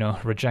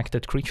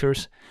 rejected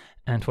creatures.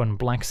 And when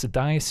Black's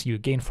dies, you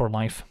gain 4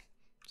 life.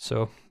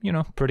 So,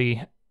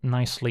 pretty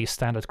nicely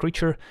statted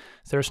creature.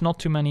 There's not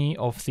too many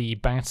of the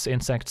bats,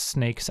 insects,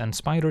 snakes, and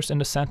spiders in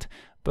the set,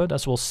 but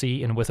as we'll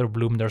see in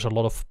Witherbloom, there's a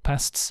lot of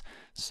pests,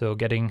 so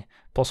getting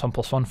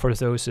 +1/+1 for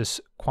those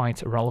is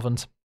quite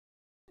relevant.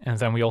 And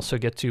then we also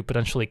get to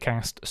potentially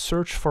cast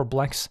Search for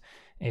Blacks,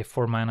 a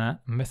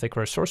 4-mana Mythic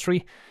Rare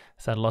sorcery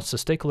that lets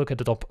us take a look at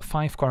the top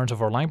 5 cards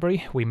of our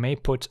library. We may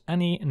put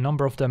any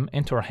number of them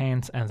into our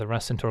hand and the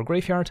rest into our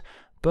graveyard,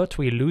 but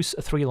we lose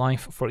 3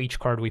 life for each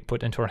card we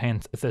put into our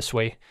hand this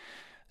way.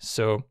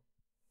 So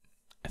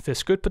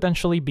this could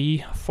potentially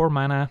be 4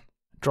 mana,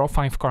 draw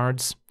 5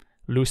 cards,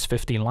 lose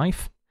 15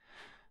 life,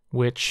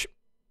 which,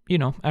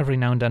 every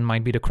now and then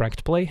might be the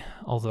correct play,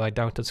 although I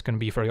doubt it's going to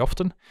be very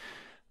often.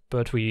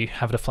 But we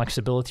have the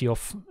flexibility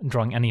of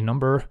drawing any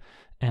number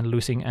and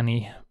losing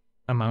any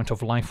amount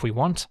of life we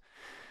want,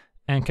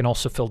 and can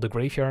also fill the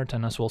graveyard,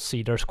 and as we'll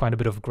see, there's quite a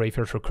bit of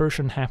graveyard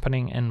recursion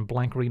happening in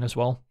black-green as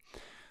well.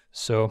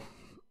 So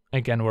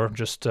again, we're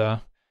just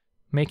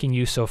making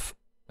use of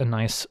a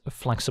nice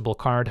flexible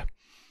card,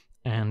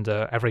 and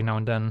every now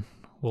and then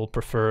we'll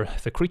prefer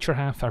the creature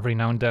half, every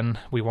now and then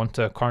we want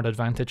a card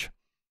advantage.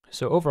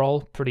 So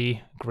overall,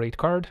 pretty great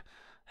card.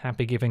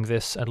 Happy giving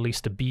this at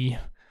least a B,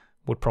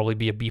 would probably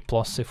be a B+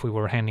 if we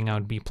were handing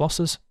out B+.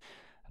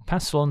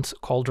 Pestilent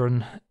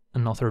Cauldron,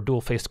 another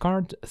dual-faced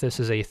card. This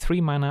is a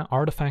 3-mana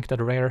artifact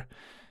at rare,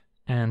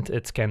 and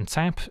it can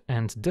tap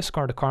and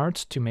discard a card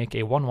to make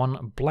a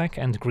 1/1 black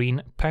and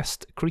green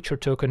pest creature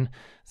token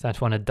that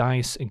when it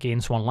dies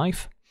gains 1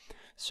 life.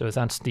 So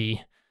that's the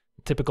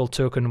typical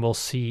token we'll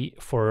see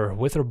for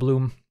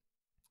Witherbloom.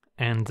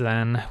 And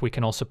then we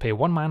can also pay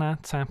 1 mana,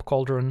 tap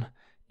Cauldron.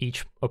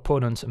 Each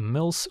opponent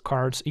mills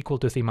cards equal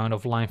to the amount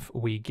of life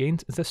we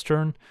gained this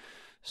turn,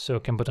 so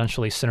can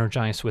potentially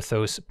synergize with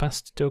those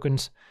pest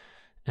tokens.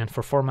 And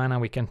for 4 mana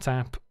we can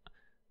tap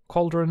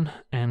Cauldron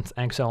and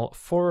exile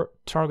 4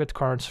 target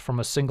cards from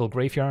a single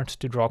graveyard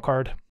to draw a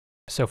card.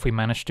 So if we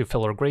manage to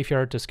fill our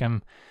graveyard, this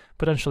can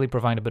potentially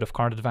provide a bit of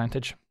card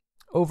advantage.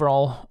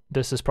 Overall,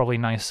 this is probably a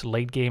nice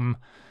late game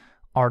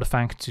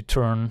artifact to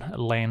turn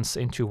lands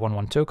into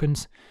 1/1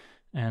 tokens,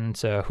 and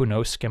who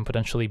knows, can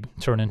potentially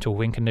turn into a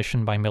win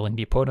condition by milling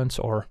the opponents,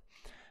 or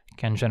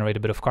can generate a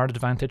bit of card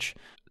advantage.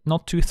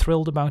 Not too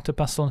thrilled about the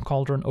Pestilent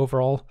Cauldron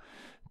overall,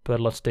 but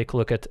let's take a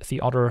look at the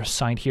other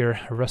side here.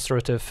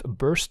 Restorative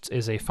Burst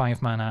is a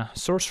 5-mana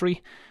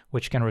sorcery,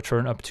 which can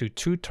return up to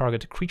 2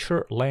 target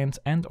creature, land,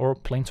 and or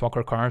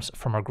planeswalker cards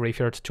from our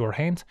graveyard to our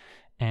hand,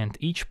 and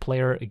each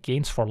player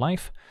gains 4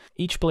 life.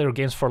 Each player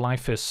gains 4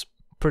 life is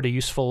pretty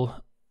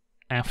useful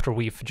after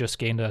we've just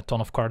gained a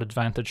ton of card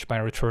advantage by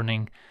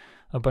returning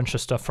a bunch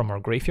of stuff from our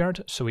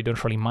graveyard, so we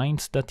don't really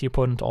mind that the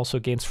opponent also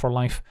gains 4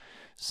 life,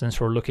 since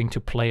we're looking to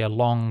play a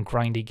long,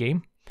 grindy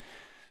game.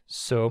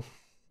 So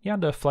yeah,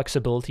 the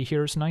flexibility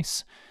here is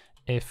nice.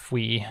 If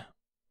we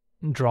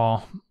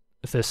draw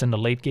this in the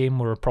late game,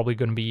 we're probably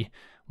going to be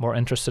more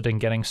interested in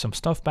getting some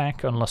stuff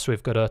back, unless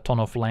we've got a ton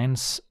of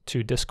lands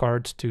to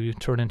discard to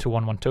turn into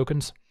 1/1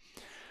 tokens.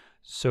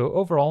 So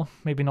overall,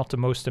 maybe not the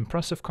most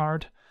impressive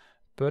card,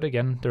 but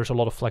again, there's a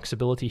lot of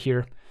flexibility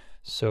here,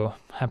 so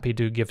happy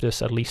to give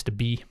this at least a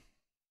B.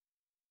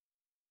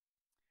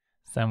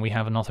 Then we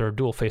have another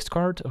dual-faced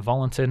card.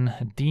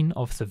 Valentin, Dean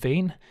of the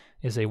Vein,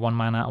 is a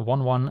 1-mana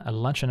 1/1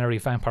 legendary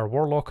vampire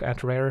warlock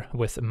at rare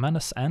with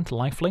menace and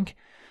lifelink.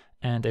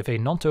 And if a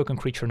non-token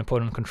creature an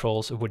opponent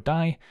controls would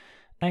die,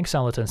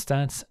 exile it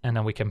instead, and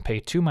then we can pay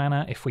 2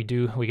 mana. If we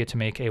do, we get to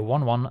make a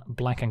 1/1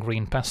 black and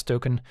green pest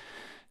token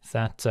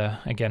that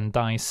again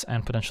dies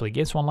and potentially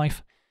gains 1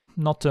 life.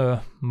 Not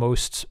the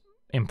most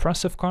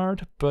impressive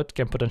card, but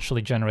can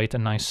potentially generate a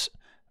nice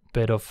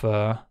bit of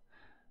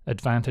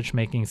advantage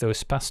making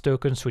those pest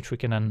tokens, which we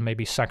can then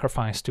maybe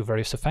sacrifice to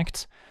various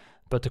effects.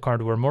 But the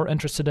card we're more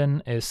interested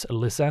in is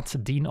Lizette,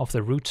 Dean of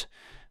the Root,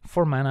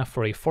 4 mana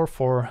for a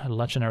 4/4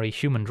 legendary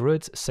human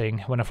druid, saying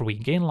whenever we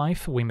gain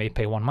life, we may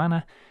pay 1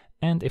 mana,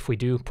 and if we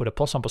do, put a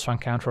 +1/+1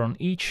 counter on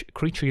each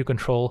creature you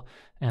control,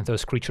 and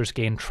those creatures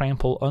gain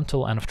trample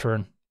until end of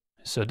turn.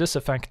 So this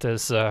effect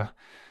is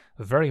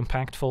very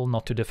impactful,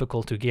 not too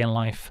difficult to gain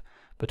life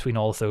between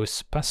all of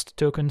those pest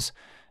tokens,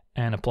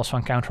 and a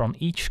 +1 counter on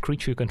each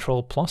creature you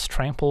control plus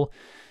trample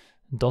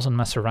doesn't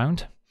mess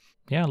around.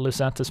 Yeah,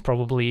 Lizette is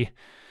probably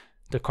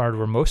the card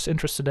we're most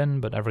interested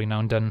in, but every now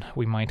and then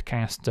we might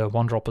cast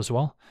 1-drop as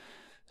well.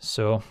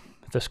 So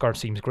this card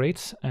seems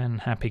great,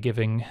 and happy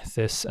giving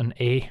this an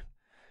A,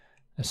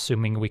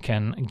 assuming we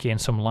can gain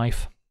some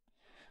life.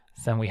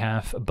 Then we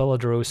have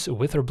Beladros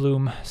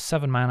Witherbloom,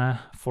 7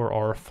 mana for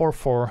our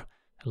 4/4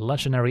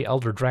 legendary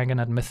Elder Dragon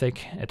at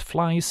Mythic. It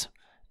flies,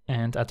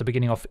 and at the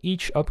beginning of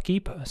each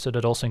upkeep, so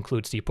that also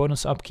includes the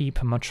opponent's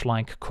upkeep, much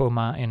like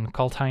Coma in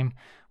Kaldheim,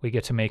 we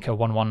get to make a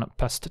 1/1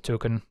 pest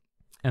token.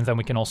 And then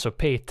we can also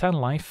pay 10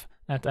 life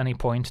at any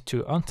point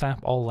to untap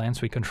all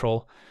lands we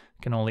control.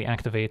 Can only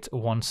activate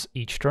once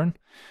each turn.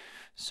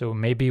 So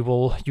maybe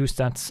we'll use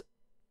that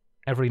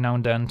every now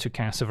and then to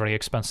cast a very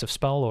expensive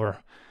spell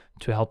or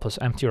to help us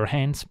empty our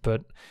hands,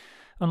 but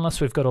unless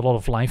we've got a lot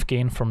of life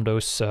gain from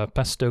those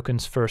pest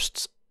tokens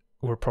first,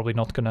 we're probably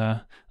not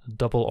gonna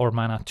double our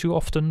mana too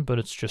often, but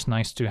it's just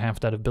nice to have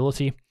that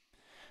ability.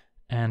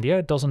 And yeah,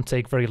 it doesn't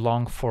take very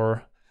long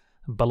for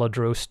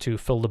Beladros to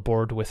fill the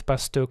board with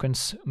pest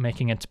tokens,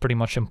 making it pretty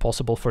much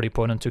impossible for the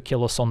opponent to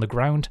kill us on the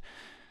ground.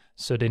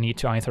 So they need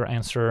to either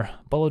answer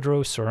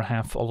Beladros or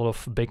have a lot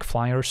of big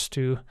flyers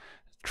to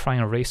try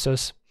and race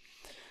us.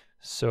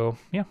 So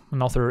yeah,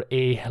 another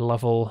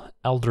A-level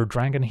Elder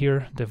Dragon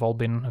here. They've all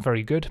been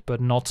very good,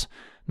 but not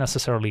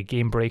necessarily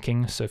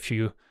game-breaking. So if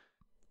you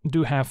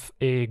do have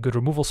a good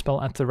removal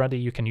spell at the ready,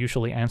 you can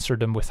usually answer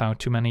them without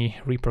too many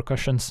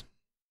repercussions.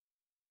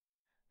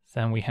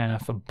 Then we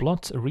have a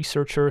Blood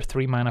Researcher,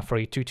 3 mana for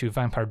a 2/2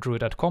 Vampire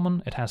Druid at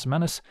common. It has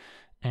menace,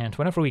 and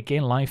whenever we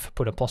gain life,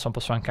 put a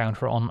 +1/+1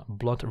 counter on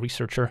Blood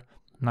Researcher.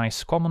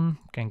 Nice common,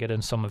 can get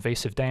in some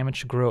evasive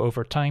damage, grow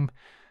over time,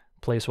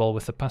 plays well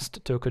with the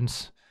pest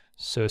tokens.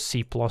 So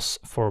C+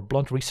 for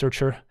Blood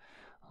Researcher,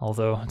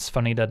 although it's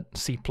funny that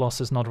C+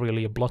 is not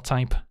really a blood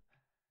type.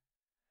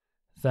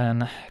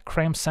 Then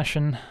Cram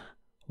Session,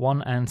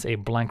 1 and a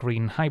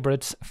black-green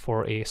hybrid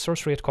for a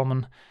sorcery at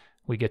common.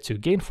 We get to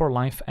gain 4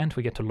 life and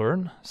we get to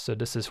learn. So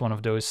this is one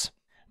of those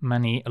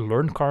many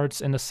learn cards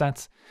in the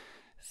set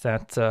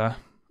that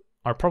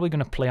are probably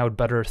going to play out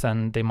better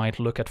than they might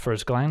look at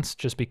first glance,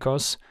 just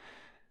because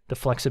the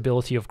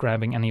flexibility of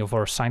grabbing any of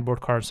our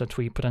sideboard cards that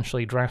we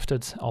potentially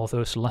drafted, all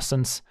those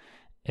lessons,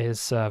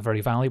 is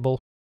very valuable.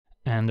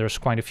 And there's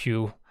quite a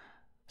few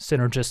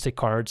synergistic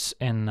cards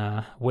in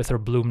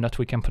Witherbloom that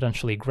we can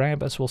potentially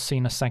grab, as we'll see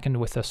in a second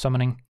with the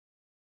summoning.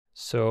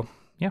 So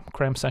yeah,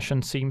 Cram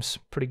Session seems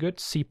pretty good,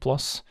 C+,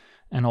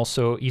 and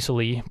also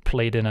easily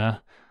played in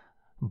a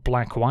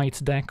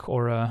black-white deck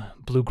or a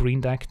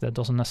blue-green deck that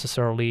doesn't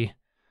necessarily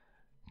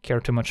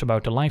care too much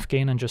about the life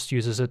gain and just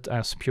uses it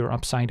as pure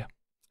upside.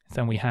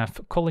 Then we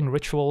have Culling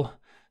Ritual,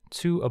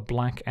 2 a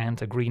black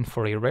and a green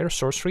for a rare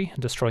sorcery,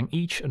 destroying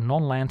each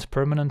non-land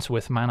permanent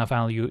with mana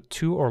value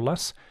 2 or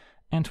less,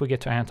 and we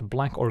get to add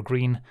black or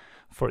green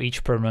for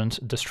each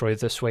permanent destroyed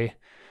this way.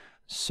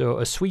 So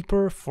a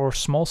sweeper for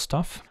small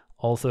stuff,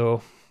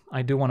 although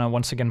I do want to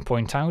once again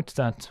point out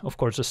that of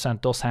course the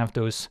set does have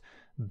those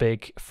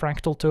big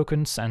fractal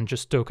tokens and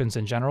just tokens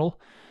in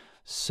general.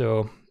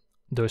 So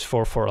those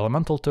 4/4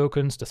 elemental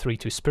tokens, the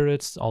 3/2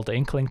 spirits, all the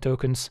inkling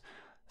tokens,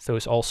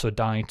 those also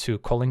die to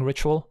Culling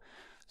Ritual.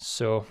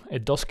 So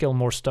it does kill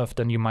more stuff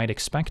than you might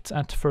expect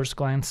at first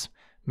glance,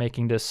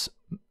 making this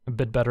a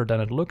bit better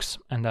than it looks,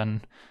 and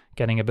then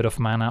getting a bit of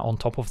mana on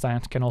top of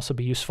that can also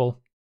be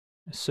useful.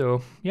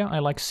 So yeah, I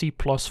like C+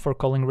 for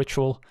Culling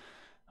Ritual.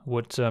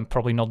 Would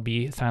probably not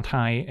be that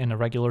high in a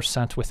regular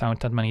set without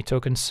that many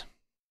tokens.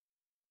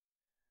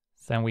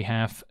 Then we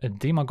have a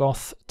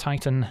Demagoth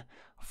Titan,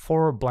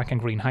 4 black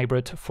and green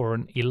hybrid for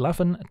an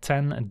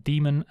 11/10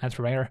 demon at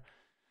rare.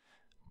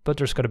 But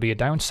there's got to be a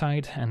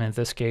downside, and in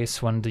this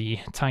case, when the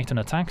Titan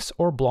attacks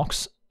or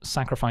blocks,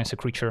 sacrifice a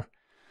creature.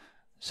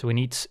 So we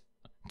need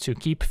to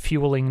keep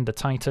fueling the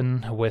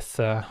Titan with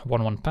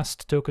 1/1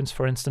 pest tokens,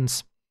 for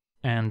instance,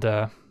 and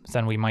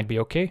then we might be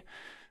okay.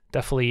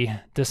 Definitely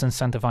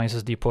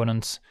disincentivizes the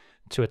opponents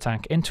to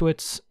attack into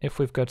it if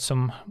we've got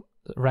some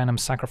random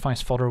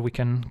sacrifice fodder we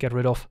can get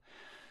rid of.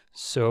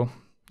 So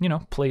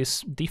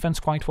plays defense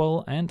quite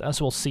well, and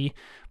as we'll see,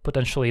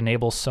 potentially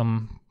enables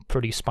some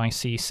pretty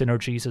spicy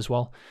synergies as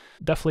well.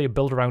 Definitely a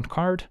build-around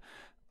card,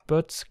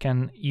 but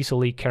can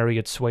easily carry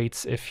its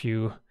weight if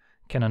you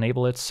can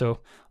enable it. So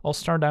I'll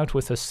start out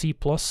with a C+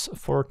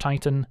 for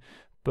Titan,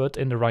 but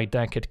in the right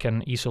deck it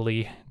can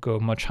easily go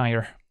much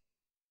higher.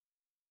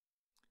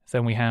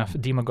 Then we have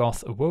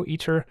Demogoth Woe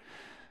Eater,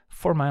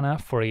 4 mana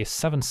for a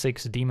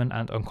 7/6 demon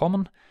and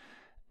uncommon.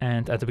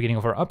 And at the beginning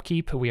of our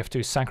upkeep, we have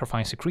to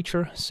sacrifice a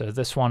creature. So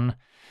this one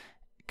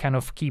kind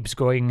of keeps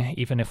going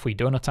even if we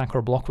don't attack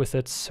or block with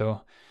it.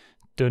 So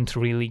don't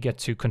really get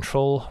to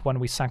control when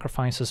we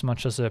sacrifice as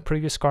much as a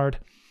previous card.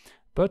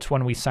 But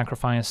when we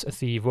sacrifice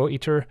the Woe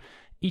Eater,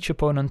 each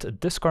opponent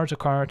discards a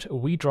card,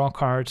 we draw a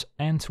card,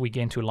 and we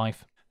gain 2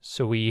 life.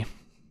 So we,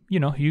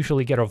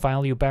 usually get our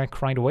value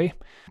back right away.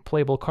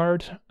 Playable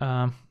card,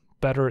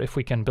 better if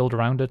we can build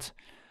around it.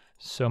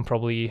 So I'm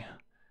probably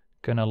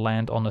gonna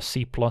land on a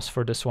C+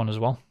 for this one as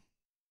well.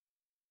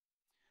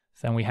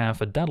 Then we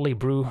have a Deadly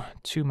Brew,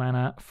 2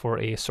 mana for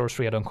a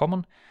sorcery at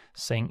uncommon,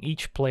 saying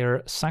each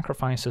player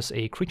sacrifices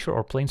a creature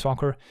or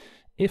planeswalker.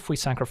 If we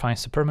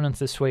sacrifice a permanent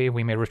this way,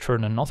 we may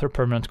return another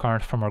permanent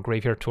card from our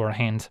graveyard to our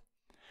hand.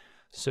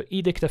 So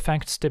edict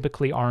effects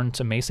typically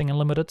aren't amazing in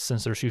limited,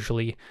 since there's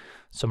usually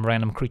some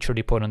random creature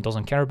the opponent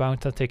doesn't care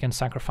about that they can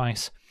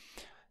sacrifice.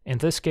 In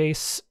this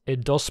case,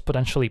 it does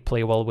potentially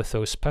play well with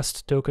those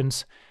pest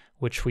tokens,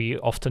 which we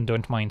often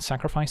don't mind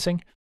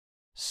sacrificing.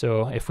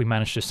 So if we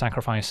manage to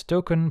sacrifice a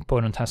token,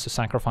 opponent has to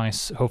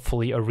sacrifice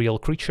hopefully a real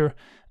creature,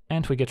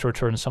 and we get to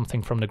return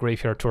something from the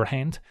graveyard to our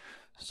hand.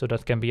 So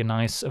that can be a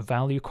nice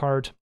value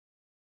card.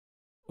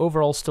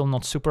 Overall, still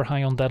not super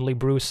high on Deadly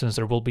Brew, since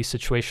there will be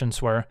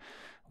situations where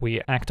we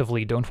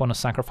actively don't want to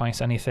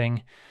sacrifice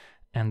anything,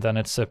 and then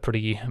it's a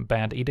pretty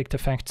bad edict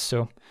effect.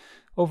 So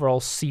overall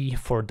C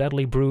for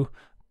Deadly Brew,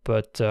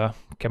 but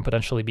can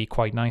potentially be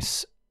quite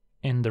nice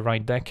in the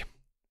right deck.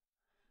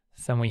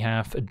 Then we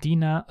have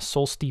Dina,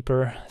 Soul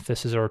Steeper.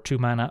 This is our 2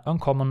 mana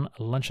uncommon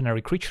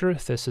legendary creature.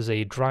 This is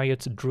a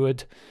Dryad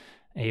Druid,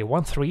 a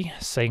 1/3,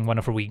 saying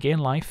whenever we gain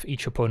life,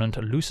 each opponent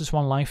loses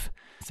 1 life.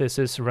 This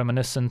is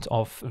reminiscent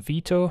of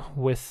Veto,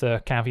 with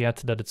the caveat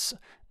that it's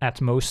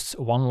at most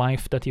 1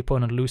 life that the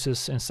opponent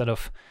loses, instead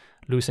of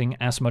losing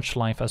as much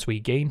life as we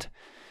gained.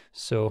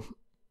 So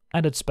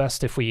at its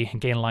best if we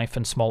gain life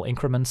in small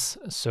increments,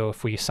 so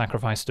if we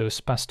sacrifice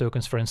those pest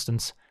tokens for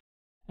instance.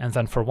 And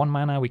then for 1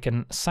 mana we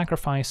can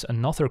sacrifice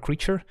another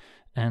creature,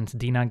 and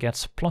Dina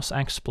gets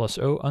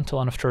 +X/+O until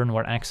end of turn,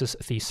 where X is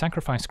the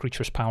sacrificed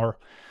creature's power.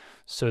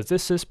 So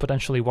this is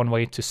potentially one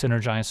way to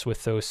synergize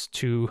with those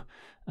 2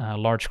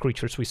 large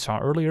creatures we saw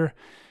earlier.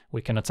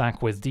 We can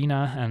attack with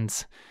Dina,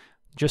 and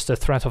just the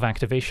threat of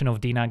activation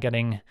of Dina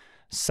getting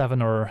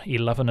 7 or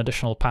 11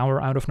 additional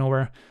power out of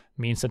nowhere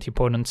means that the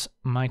opponent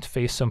might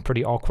face some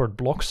pretty awkward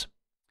blocks.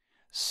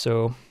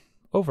 So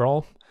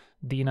overall,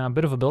 Dina, a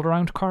bit of a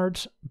build-around card,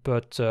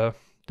 but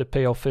the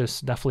payoff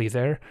is definitely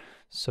there.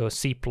 So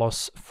C+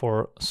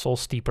 for Soul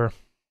Steeper.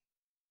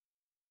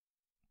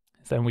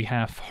 Then we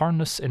have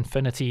Harness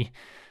Infinity,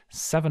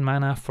 7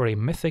 mana for a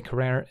mythic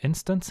rare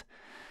instant,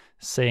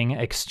 saying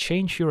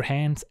exchange your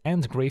hand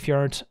and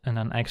graveyard and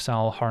then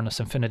exile Harness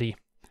Infinity.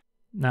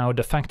 Now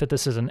the fact that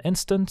this is an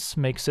instant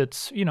makes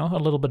it, a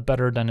little bit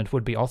better than it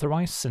would be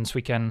otherwise, since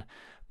we can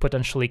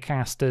potentially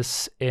cast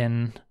this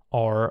in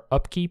our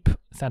upkeep.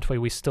 That way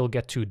we still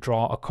get to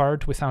draw a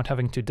card without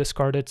having to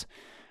discard it,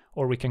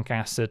 or we can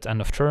cast it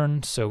end of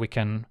turn, so we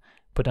can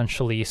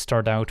potentially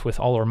start out with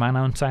all our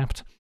mana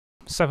untapped.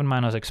 7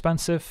 mana is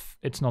expensive,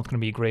 it's not going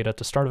to be great at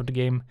the start of the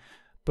game,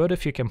 but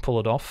if you can pull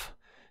it off,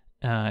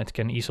 it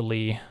can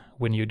easily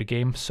win you the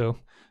game, so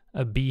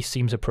a B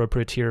seems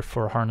appropriate here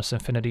for Harness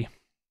Infinity.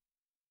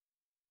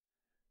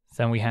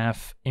 Then we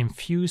have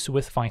Infuse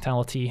with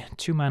Vitality,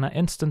 2 mana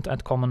instant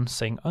at common,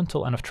 saying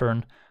until end of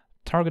turn,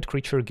 target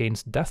creature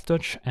gains Death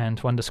Touch, and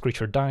when this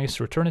creature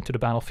dies, return it to the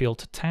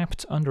battlefield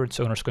tapped under its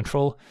owner's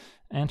control,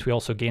 and we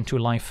also gain 2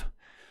 life.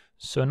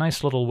 So a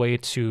nice little way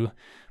to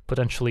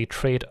potentially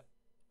trade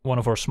one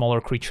of our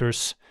smaller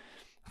creatures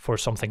for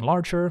something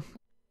larger.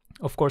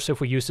 Of course, if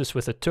we use this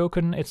with a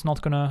token, it's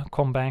not gonna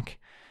come back,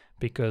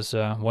 because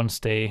once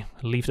they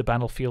leave the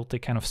battlefield, they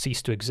kind of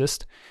cease to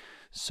exist.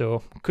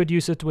 So could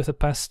use it with a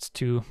pest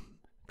to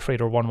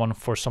trade our 1/1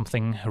 for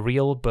something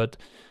real, but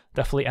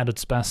definitely at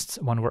its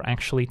best when we're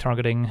actually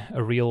targeting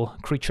a real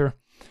creature.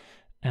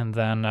 And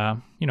then,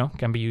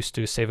 can be used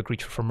to save a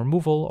creature from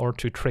removal or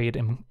to trade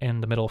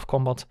in the middle of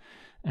combat,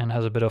 and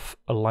has a bit of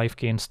a life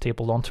gain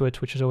stapled onto it,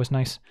 which is always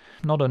nice.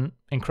 Not an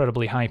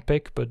incredibly high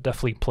pick, but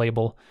definitely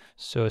playable.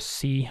 So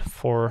C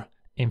for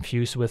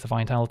Infuse with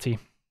Vitality.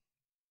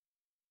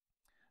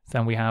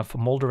 Then we have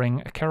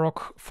Moldering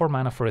Karok, 4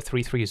 mana for a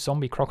 3/3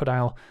 zombie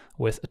crocodile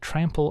with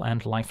Trample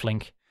and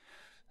Lifelink.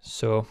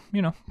 So,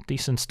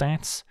 decent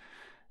stats,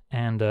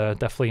 and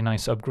definitely a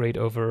nice upgrade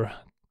over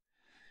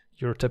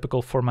your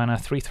typical 4 mana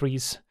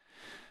 3/3s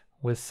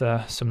with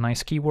some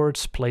nice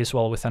keywords. Plays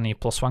well with any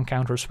 +1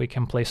 counters we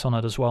can place on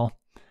it as well,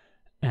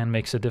 and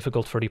makes it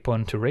difficult for the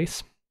opponent to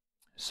race.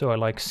 So I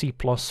like C+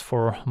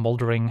 for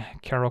Moldering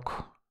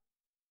Karok.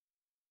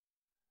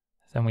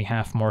 Then we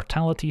have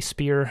Mortality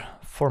Spear,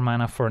 4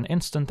 mana for an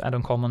instant add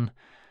uncommon,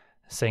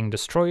 saying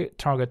destroy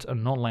target a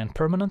non-land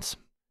permanent.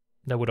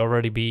 That would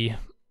already be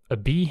a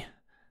B,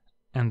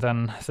 and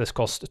then this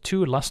costs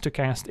 2 less to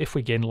cast if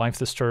we gain life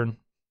this turn.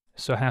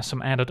 So it has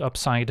some added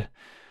upside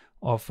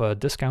of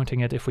discounting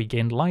it if we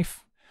gained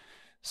life.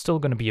 Still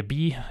going to be a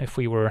B. If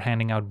we were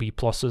handing out B+,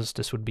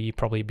 this would be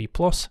probably B+.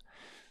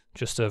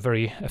 Just a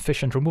very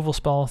efficient removal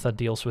spell that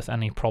deals with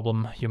any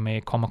problem you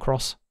may come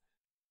across.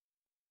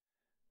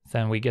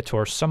 Then we get to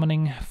our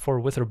summoning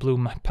for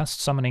Witherbloom, Pest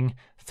Summoning,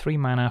 3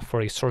 mana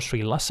for a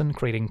sorcery lesson,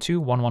 creating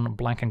 2 1/1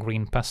 black and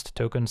green pest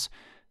tokens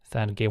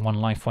that gain 1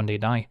 life when they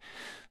die.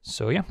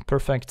 So yeah,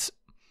 perfect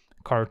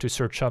card to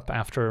search up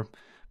after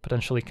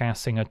potentially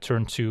casting a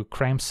turn 2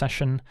 Cram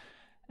Session,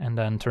 and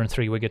then turn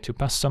 3 we get to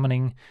Pest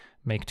Summoning,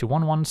 make 2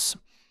 1/1s.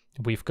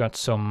 We've got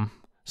some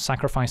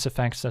sacrifice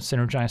effects that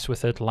synergize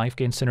with it, life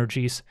gain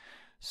synergies,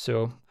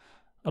 so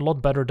a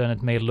lot better than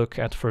it may look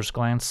at first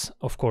glance.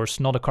 Of course,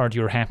 not a card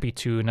you're happy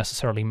to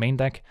necessarily main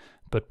deck,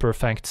 but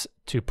perfect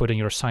to put in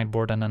your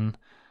sideboard and then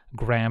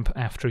grab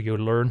after you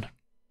learn.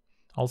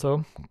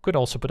 Although, could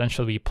also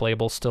potentially be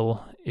playable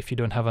still if you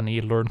don't have any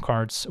learn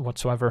cards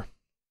whatsoever.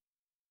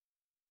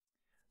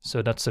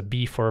 So that's a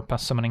B for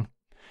Pest Summoning.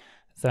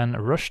 Then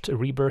Rushed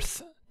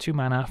Rebirth, 2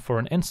 mana for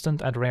an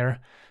instant at rare,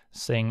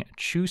 saying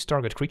choose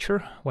target creature.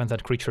 When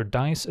that creature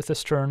dies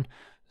this turn,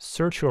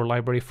 search your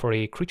library for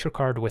a creature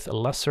card with a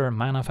lesser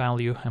mana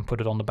value and put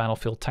it on the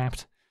battlefield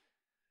tapped.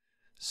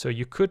 So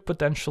you could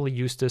potentially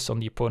use this on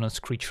the opponent's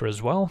creature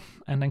as well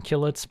and then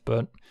kill it,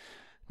 but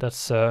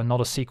that's not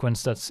a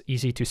sequence that's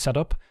easy to set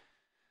up.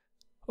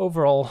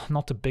 Overall,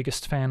 not the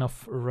biggest fan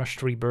of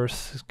Rushed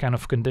Rebirth. It's kind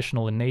of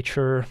conditional in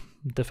nature,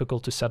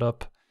 difficult to set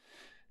up,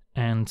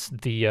 and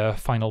the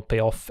final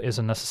payoff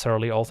isn't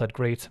necessarily all that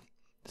great.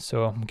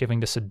 So I'm giving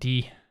this a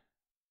D.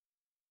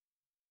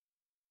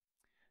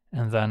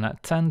 And then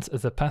Tend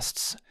the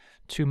Pests,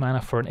 2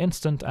 mana for an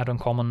instant add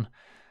uncommon,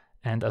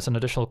 and as an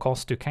additional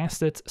cost to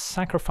cast it,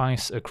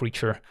 sacrifice a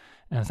creature,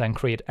 and then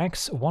create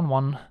X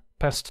 1/1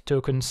 pest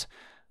tokens,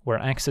 where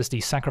X is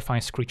the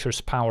sacrifice creature's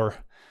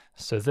power.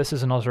 So this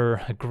is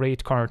another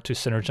great card to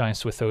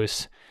synergize with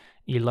those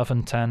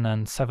 11-10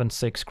 and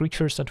 7-6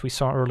 creatures that we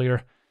saw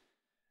earlier.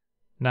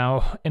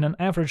 Now, in an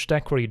average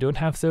deck where you don't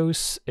have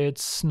those,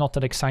 it's not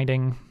that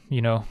exciting.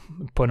 You know,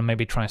 opponent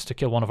maybe tries to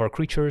kill one of our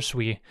creatures,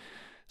 we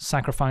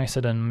sacrifice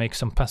it and make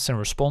some pests in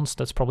response.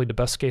 That's probably the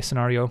best case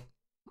scenario.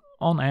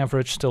 On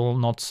average, still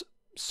not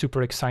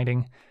super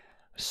exciting.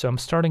 So I'm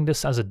starting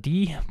this as a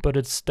D, but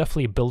it's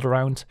definitely a build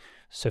around.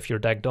 So if your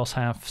deck does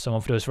have some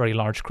of those very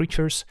large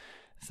creatures,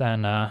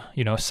 then,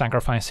 you know,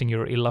 sacrificing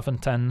your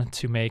 11-10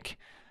 to make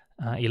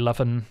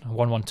 11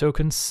 1/1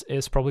 tokens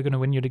is probably going to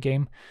win you the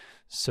game.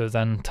 So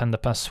then Tend the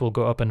Pests will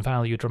go up in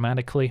value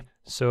dramatically.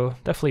 So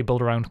definitely a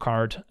build around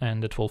card,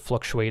 and it will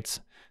fluctuate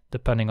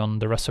depending on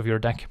the rest of your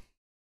deck.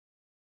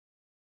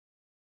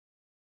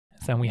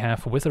 Then we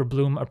have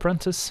Witherbloom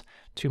Apprentice,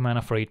 2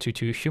 mana for a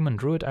 2/2 Human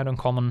Druid add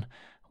uncommon,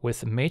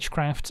 with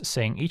Magecraft,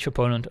 saying each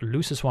opponent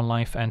loses 1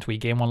 life and we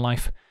gain 1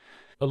 life.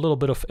 A little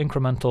bit of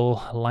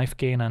incremental life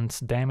gain and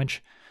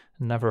damage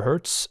never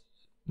hurts.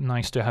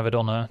 Nice to have it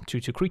on a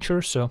 2/2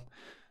 creature, so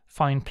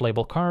fine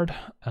playable card.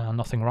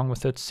 Nothing wrong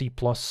with it. C+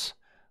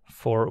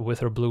 for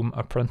Witherbloom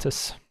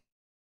Apprentice.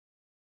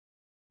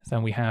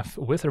 Then we have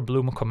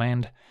Witherbloom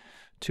Command,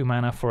 2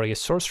 mana for a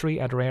sorcery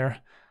at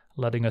rare,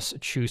 letting us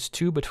choose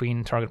 2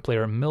 between target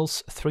player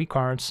mills 3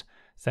 cards,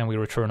 then we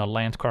return a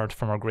land card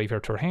from our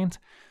graveyard to our hand,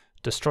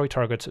 destroy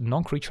target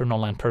non-creature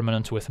non-land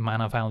permanent with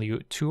mana value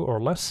 2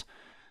 or less,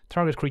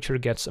 target creature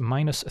gets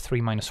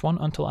 -3/-1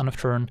 until end of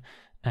turn,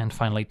 and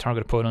finally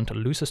target opponent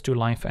loses 2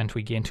 life and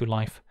we gain 2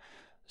 life.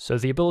 So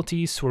the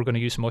abilities we're going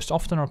to use most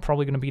often are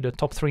probably going to be the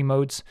top 3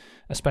 modes,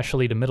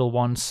 especially the middle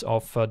ones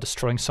of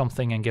destroying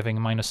something and giving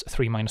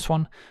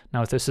 -3/-1.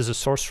 Now this is a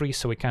sorcery,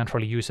 so we can't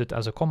really use it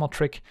as a combat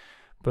trick,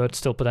 but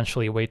still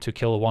potentially a way to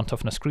kill 1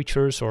 toughness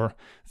creatures or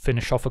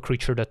finish off a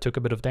creature that took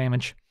a bit of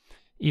damage.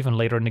 Even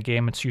later in the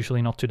game, it's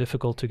usually not too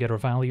difficult to get our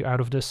value out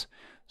of this,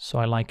 so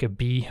I like a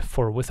B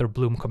for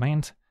Witherbloom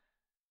Command.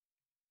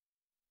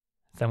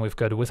 Then we've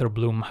got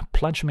Witherbloom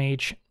Pledge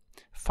Mage,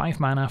 5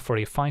 mana for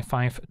a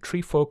 5/5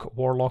 Treefolk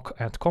Warlock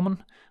at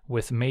common,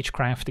 with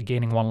Magecraft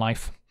gaining 1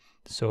 life.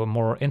 So a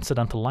more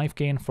incidental life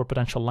gain for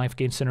potential life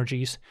gain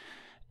synergies.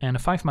 And a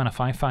 5 mana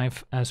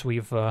 5/5, as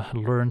we've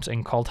learned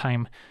in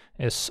Kaldheim,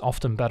 is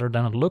often better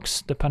than it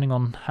looks, depending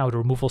on how the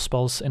removal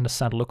spells in the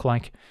set look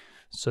like.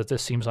 So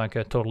this seems like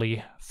a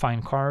totally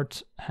fine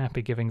card.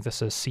 Happy giving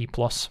this a C+.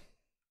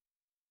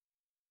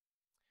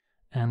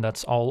 And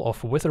that's all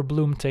of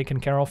Witherbloom taken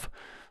care of.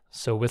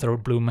 So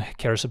Witherbloom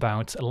cares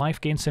about life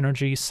gain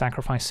synergies,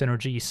 sacrifice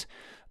synergies,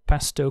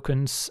 pest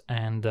tokens,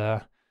 and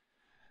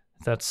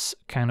that's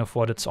kind of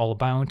what it's all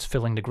about,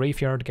 filling the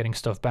graveyard, getting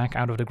stuff back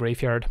out of the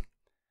graveyard.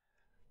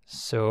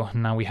 So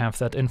now we have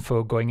that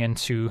info going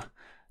into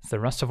the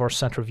rest of our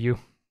set review.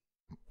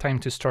 Time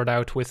to start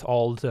out with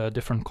all the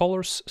different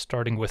colors,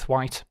 starting with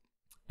white.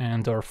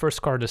 And our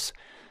first card is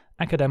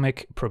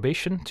Academic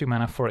Probation, 2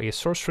 mana for a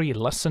sorcery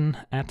lesson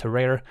at a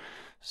rare.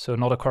 So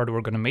not a card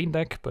we're going to main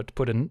deck, but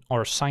put in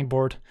our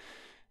sideboard.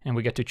 And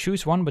we get to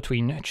choose one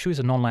between choose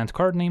a non-land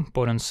card name.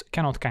 Opponents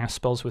cannot cast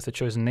spells with the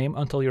chosen name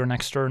until your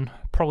next turn.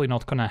 Probably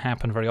not going to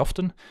happen very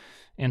often.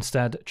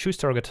 Instead, choose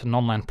target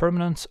non-land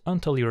permanent.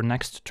 Until your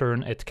next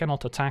turn, it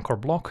cannot attack or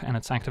block, and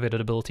its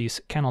activated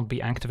abilities cannot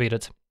be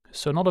activated.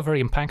 So not a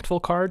very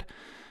impactful card.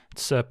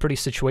 It's pretty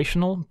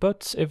situational,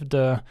 but if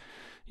the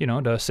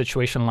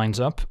situation lines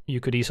up, you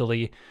could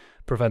easily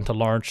prevent a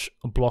large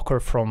blocker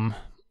from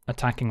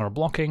attacking or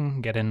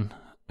blocking, get in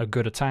a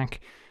good attack,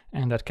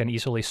 and that can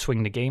easily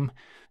swing the game.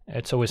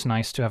 It's always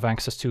nice to have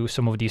access to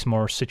some of these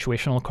more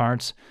situational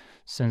cards,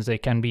 since they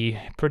can be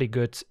pretty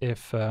good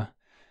if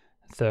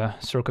the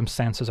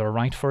circumstances are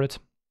right for it.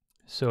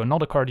 So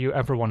not a card you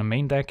ever want to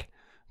main deck,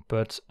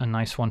 but a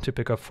nice one to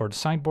pick up for the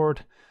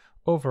sideboard.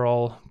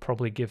 Overall,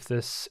 probably give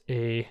this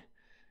a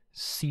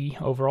C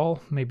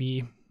overall,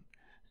 maybe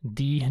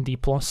D, D+.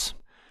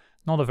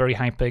 Not a very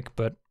high pick,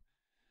 but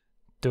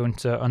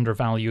don't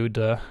undervalue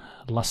the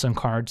lesson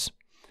cards.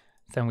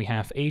 Then we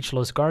have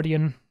Ageless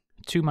Guardian,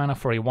 2 mana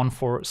for a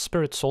 1/4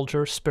 Spirit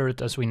Soldier.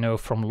 Spirit, as we know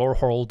from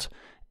Lorehold,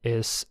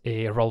 is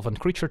a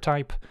relevant creature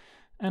type,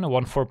 and a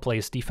 1/4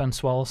 plays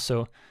defense well,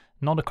 so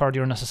not a card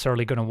you're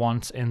necessarily going to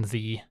want in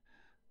the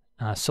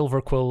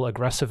Silverquill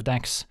aggressive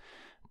decks,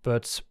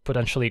 but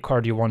potentially a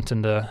card you want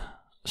in the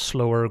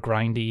slower,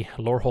 grindy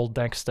Lorehold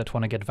decks that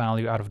want to get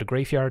value out of the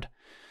graveyard.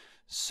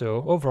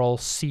 So overall,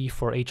 C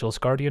for Ageless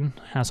Guardian,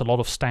 has a lot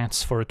of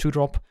stats for a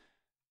 2-drop.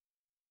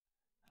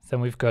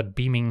 Then we've got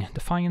Beaming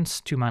Defiance,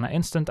 2 mana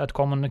instant at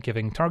common,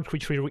 giving target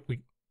creature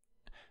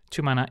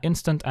 2 mana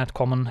instant at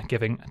common,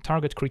 giving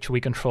target creature we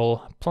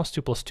control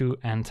 +2/+2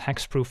 and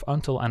hexproof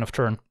until end of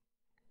turn.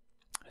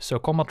 So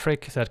combat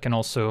trick that can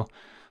also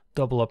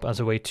double up as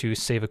a way to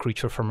save a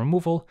creature from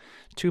removal.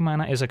 2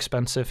 mana is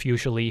expensive,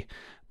 usually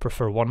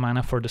prefer 1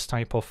 mana for this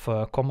type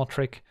of combat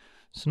trick.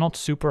 It's not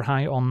super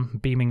high on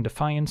Beaming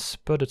Defiance,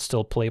 but it's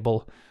still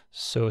playable.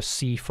 So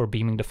C for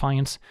Beaming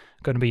Defiance.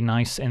 Going to be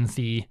nice in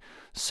the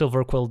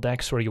Silverquill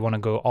decks where you want to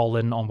go all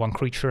in on one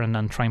creature and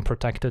then try and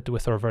protect it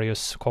with our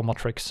various combat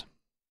tricks.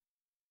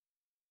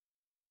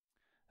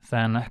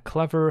 Then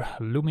Clever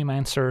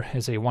Lumimancer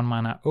is a 1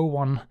 mana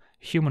 0/1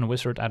 human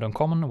wizard at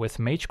uncommon with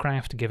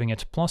Magecraft, giving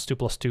it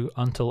 +2/+2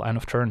 until end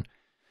of turn.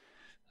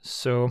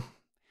 So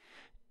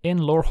in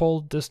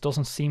Lorehold, this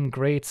doesn't seem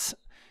great.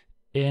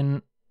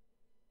 In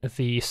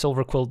the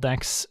Silverquill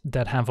decks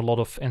that have a lot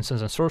of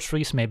instants and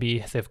sorceries, maybe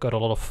they've got a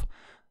lot of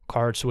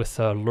cards with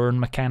a learn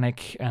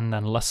mechanic and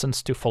then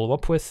lessons to follow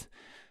up with.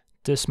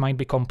 This might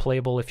become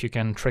playable if you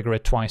can trigger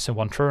it twice in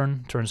one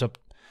turn, turns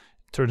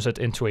it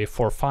into a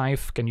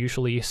 4/5, can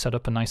usually set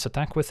up a nice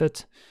attack with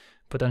it.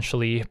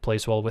 Potentially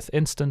plays well with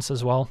instants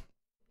as well.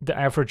 The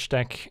average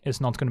deck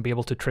is not going to be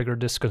able to trigger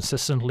this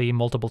consistently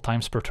multiple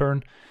times per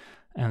turn,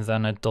 and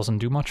then it doesn't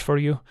do much for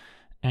you.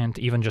 And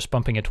even just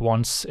bumping it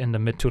once in the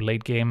mid to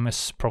late game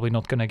is probably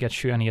not going to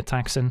get you any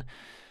attacks in.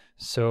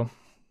 So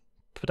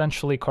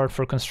potentially card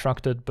for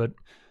constructed, but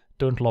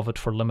don't love it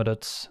for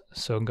limited,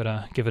 so I'm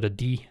gonna give it a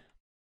D.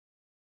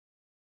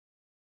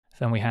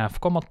 Then we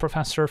have Combat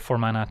Professor, 4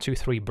 mana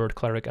 2/3 Bird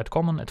Cleric at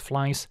common, it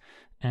flies,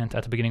 and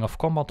at the beginning of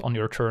combat on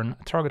your turn,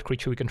 target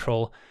creature we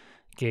control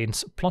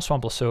gains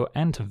 +1/+0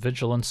 and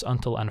Vigilance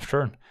until end of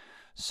turn.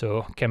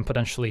 So can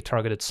potentially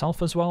target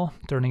itself as well,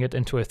 turning it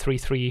into a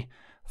 3/3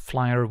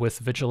 flyer with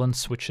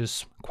Vigilance, which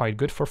is quite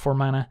good for 4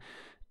 mana,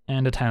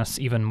 and it has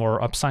even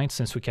more upside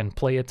since we can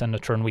play it, and the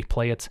turn we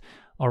play it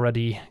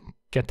already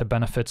get the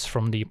benefits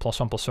from the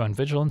 +1/+0 and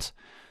Vigilance.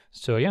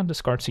 So yeah,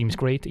 this card seems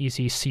great,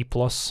 easy C+.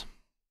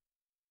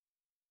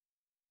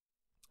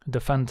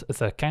 Defend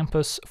the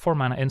Campus, 4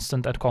 mana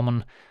instant at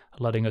common,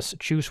 letting us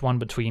choose one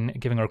between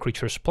giving our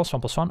creatures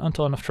 +1/+1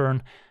 until end of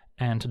turn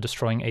and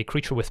destroying a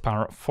creature with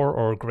power 4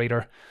 or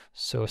greater,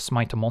 so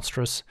Smite the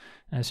Monstrous,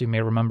 as you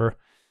may remember.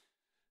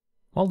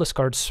 Well, this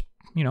card's,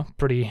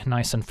 pretty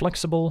nice and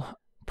flexible.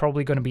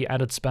 Probably going to be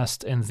at its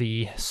best in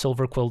the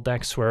Silverquill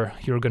decks where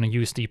you're going to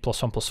use the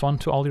 +1/+1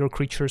 to all your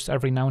creatures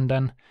every now and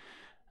then.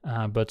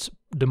 But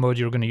the mode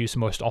you're going to use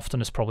most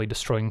often is probably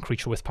destroying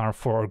creature with power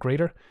 4 or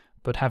greater.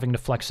 But having the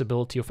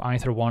flexibility of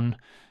either one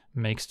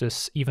makes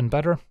this even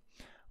better.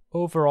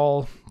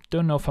 Overall,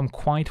 don't know if I'm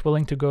quite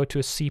willing to go to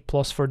a C+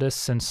 for this,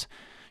 since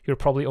you're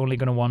probably only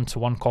going to want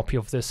 1 copy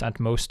of this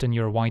at most in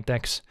your white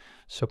decks.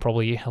 So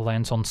probably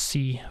lands on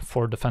C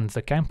for Defend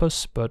the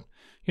Campus, but,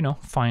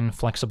 fine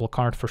flexible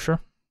card for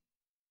sure.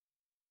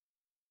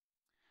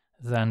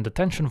 Then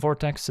Detention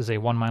Vortex is a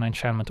 1 mana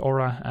enchantment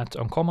aura at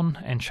uncommon,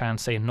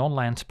 enchants a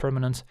non-land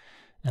permanent,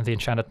 and the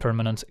enchanted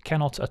permanent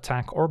cannot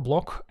attack or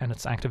block, and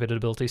its activated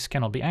abilities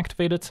cannot be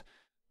activated.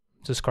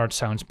 This card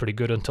sounds pretty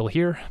good until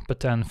here, but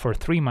then for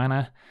 3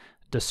 mana,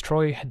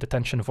 destroy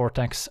Detention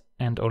Vortex,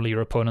 and only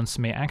your opponents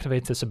may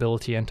activate this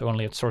ability and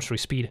only at sorcery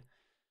speed.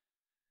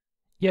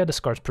 Yeah,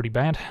 this card's pretty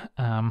bad.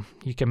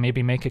 You can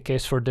maybe make a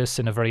case for this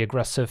in a very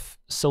aggressive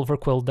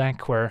Silverquill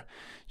deck where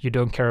you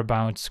don't care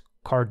about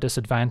card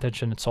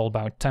disadvantage and it's all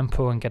about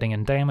tempo and getting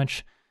in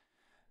damage.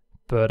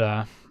 but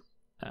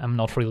I'm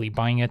not really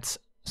buying it,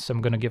 so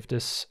I'm gonna give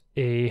this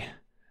a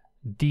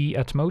D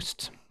at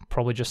most,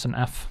 probably just an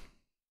F.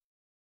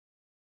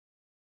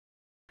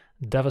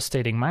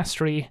 Devastating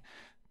Mastery,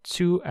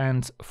 2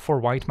 and 4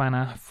 white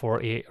mana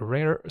for a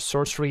rare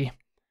sorcery.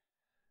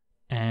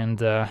 And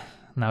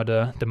now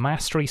the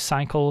mastery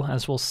cycle,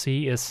 as we'll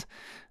see, is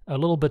a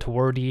little bit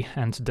wordy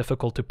and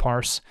difficult to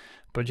parse,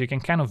 but you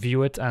can kind of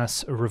view it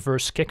as a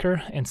reverse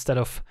kicker instead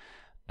of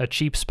a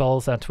cheap spell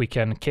that we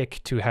can kick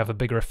to have a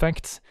bigger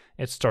effect.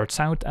 It starts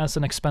out as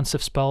an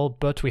expensive spell,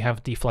 but we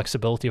have the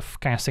flexibility of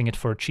casting it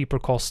for a cheaper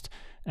cost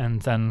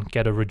and then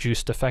get a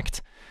reduced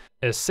effect.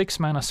 A 6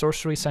 mana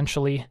sorcery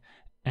essentially,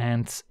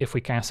 and if we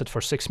cast it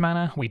for 6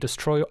 mana, we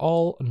destroy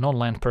all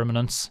non-land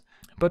permanents,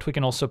 but we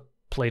can also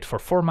play it for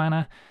 4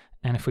 mana,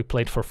 and if we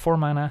play it for 4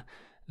 mana,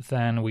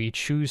 then we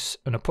choose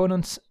an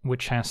opponent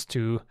which has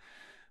to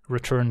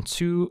return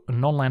 2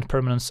 non-land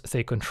permanents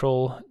they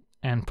control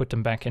and put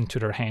them back into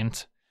their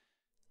hand.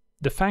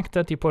 The fact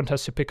that the opponent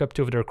has to pick up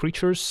 2 of their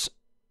creatures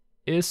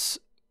is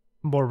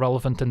more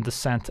relevant in this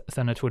set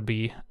than it would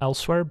be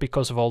elsewhere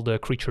because of all the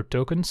creature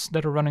tokens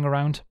that are running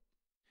around.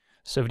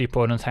 So if the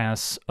opponent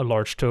has a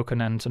large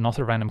token and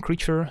another random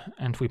creature,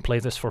 and we play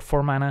this for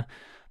 4 mana,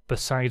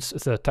 besides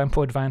the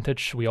tempo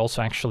advantage, we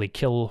also actually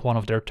kill one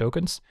of their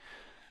tokens.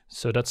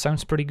 So that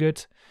sounds pretty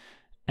good.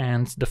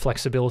 And the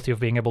flexibility of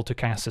being able to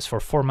cast this for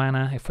 4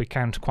 mana, if we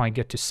can't quite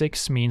get to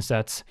 6, means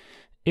that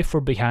if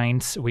we're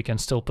behind, we can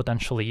still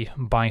potentially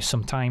buy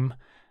some time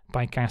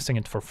by casting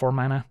it for 4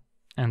 mana.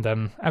 And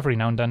then every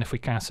now and then, if we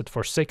cast it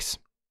for 6,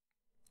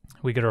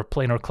 we get our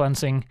planar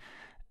cleansing,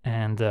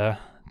 and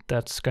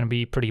that's going to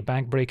be pretty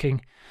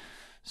backbreaking.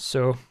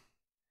 So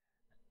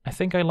I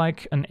think I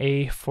like an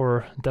A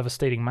for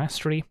Devastating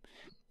Mastery.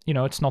 You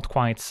know, it's not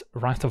quite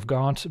Wrath of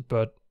God,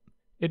 but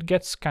it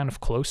gets kind of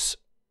close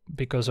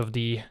because of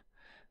the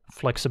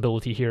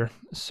flexibility here.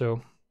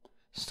 So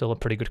still a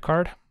pretty good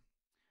card.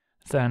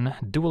 Then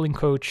Dueling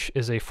Coach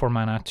is a 4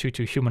 mana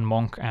 2/2 human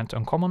monk at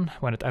uncommon.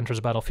 When it enters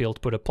the battlefield,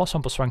 put a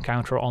 +1/+1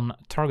 counter on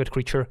target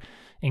creature,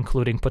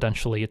 including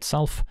potentially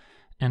itself.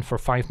 And for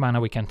 5 mana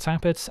we can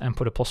tap it and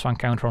put a +1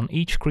 counter on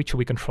each creature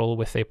we control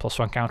with a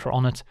 +1 counter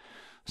on it.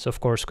 So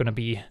of course going to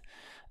be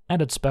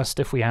at its best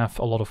if we have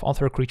a lot of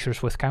other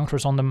creatures with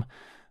counters on them.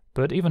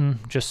 But even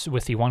just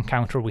with the 1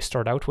 counter we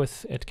start out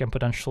with, it can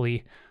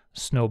potentially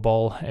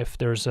snowball if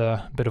there's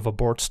a bit of a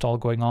board stall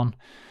going on.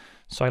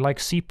 So I like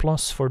C+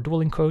 for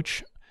Dueling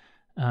Coach.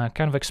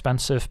 Kind of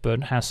expensive,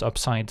 but has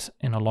upside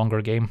in a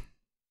longer game.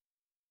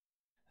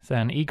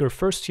 Then Eager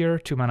First Year,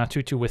 2 mana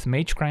 2/2 with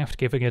Magecraft,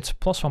 giving it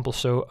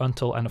 +1/+0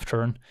 until end of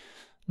turn.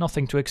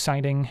 Nothing too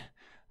exciting,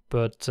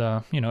 but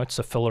you know, it's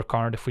a filler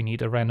card if we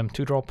need a random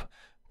 2-drop.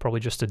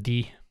 Probably just a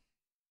D.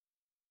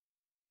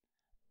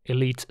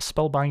 Elite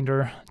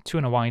Spellbinder, 2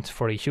 and a white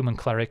for a human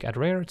cleric at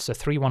rare. It's a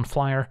 3/1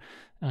 flyer,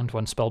 and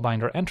when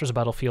Spellbinder enters the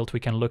battlefield, we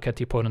can look at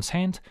the opponent's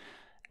hand,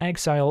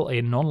 exile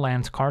a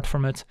non-land card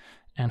from it,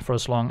 and for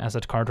as long as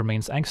that card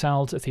remains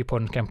exiled, the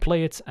opponent can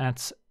play it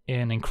at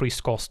an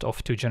increased cost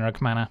of 2 generic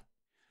mana.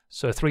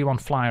 So a 3/1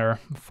 flyer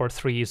for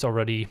 3 is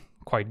already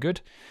quite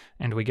good,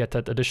 and we get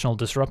that additional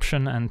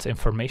disruption and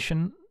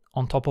information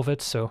on top of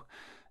it, so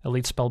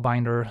Elite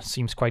Spellbinder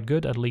seems quite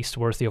good, at least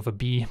worthy of a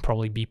B,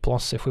 probably B+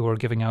 if we were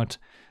giving out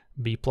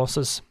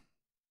B+s.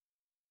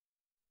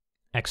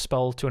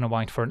 Expel, 2 and a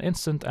white for an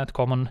instant at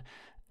common,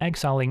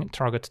 exiling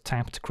target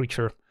tapped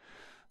creature.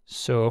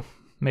 So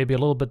maybe a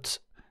little bit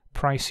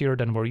pricier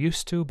than we're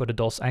used to, but it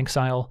does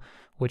exile,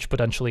 which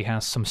potentially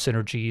has some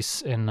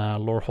synergies in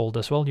Lorehold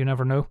as well, you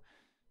never know.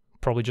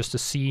 Probably just a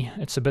C.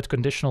 It's a bit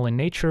conditional in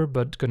nature,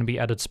 but going to be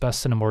at its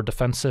best in a more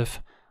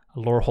defensive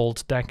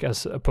Lorehold deck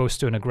as opposed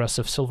to an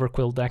aggressive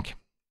Silverquill deck.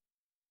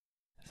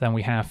 Then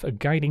we have a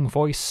Guiding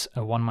Voice,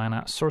 a 1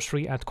 mana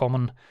sorcery at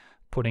common,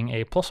 putting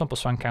a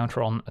 +1/+1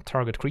 counter on a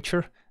target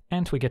creature,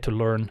 and we get to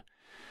learn.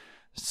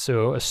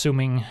 So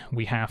assuming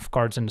we have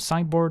cards in the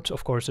sideboard,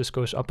 of course this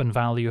goes up in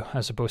value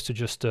as opposed to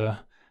just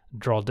a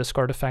draw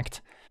discard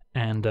effect.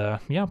 And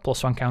yeah,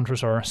 +1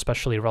 counters are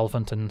especially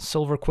relevant in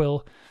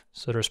Silverquill,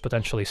 so there's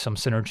potentially some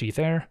synergy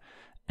there.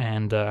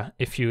 And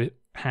if you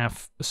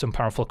have some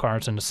powerful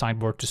cards in the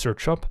sideboard to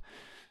search up,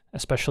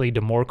 especially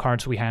the more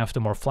cards we have, the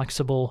more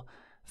flexible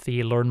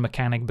the learn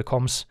mechanic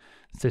becomes.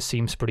 This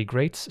seems pretty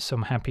great, so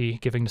I'm happy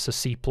giving this a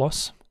C+.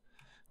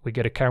 We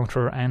get a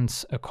counter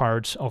and a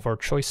card of our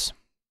choice.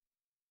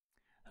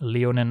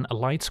 Leonin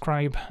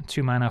Lightscribe,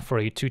 2 mana for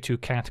a 2/2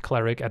 cat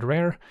cleric at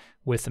rare,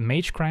 with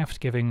Magecraft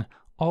giving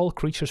all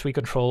creatures we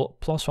control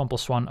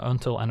 +1/+1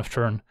 until end of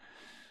turn.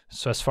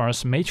 So as far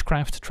as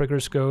Magecraft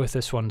triggers go,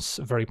 this one's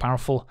very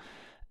powerful,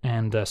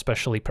 and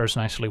especially pairs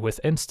nicely with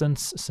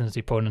instants, since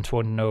the opponent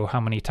won't know how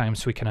many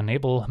times we can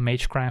enable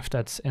Magecraft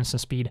at instant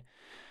speed.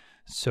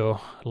 So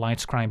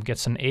Lightscribe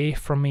gets an A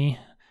from me,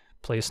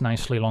 plays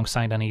nicely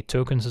alongside any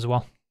tokens as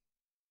well.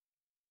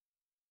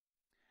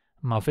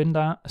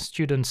 Mavinda,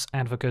 Student's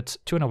Advocate,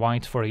 2 and a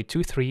white for a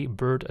 2/3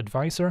 Bird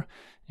Advisor.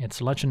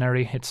 It's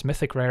legendary, it's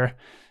mythic rare,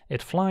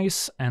 it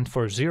flies, and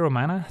for 0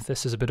 mana,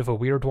 this is a bit of a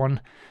weird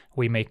one,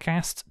 we may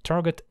cast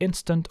target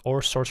instant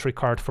or sorcery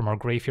card from our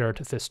graveyard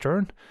this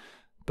turn.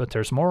 But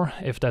there's more.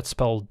 If that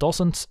spell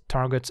doesn't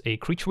target a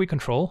creature we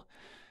control,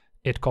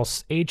 it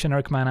costs 8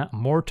 generic mana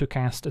more to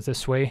cast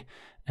this way,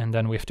 and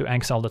then we have to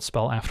exile that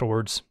spell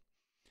afterwards.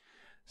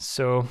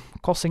 So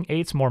costing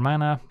 8 more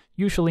mana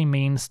usually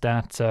means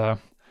that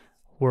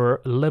we're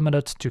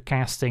limited to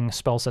casting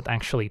spells that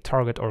actually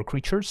target our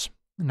creatures.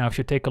 Now if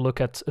you take a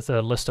look at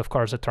the list of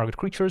cards that target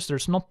creatures,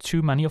 there's not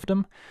too many of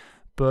them,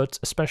 but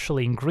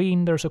especially in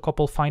green there's a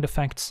couple fight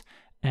effects,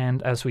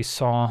 and as we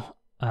saw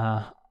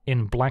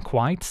in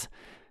black-white,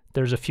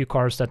 there's a few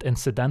cards that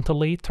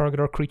incidentally target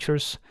our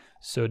creatures,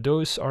 so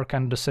those are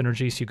kind of the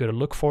synergies you gotta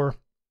look for.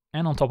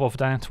 And on top of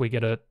that, we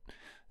get a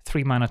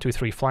 3 mana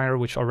 2/3 flyer,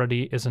 which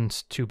already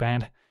isn't too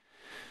bad.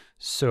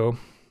 So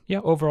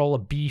yeah, overall a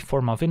B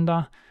for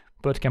Mavinda,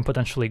 but can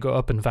potentially go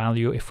up in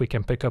value if we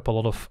can pick up a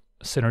lot of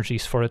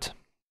synergies for it.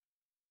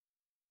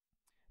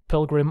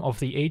 Pilgrim of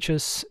the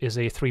Ages is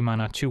a 3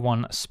 mana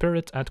 2/1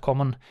 spirit at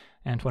common,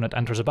 and when it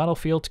enters a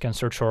battlefield can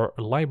search our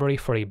library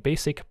for a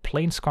basic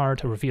Plains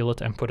card, reveal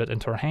it and put it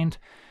into our hand,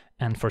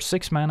 and for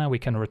 6 mana we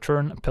can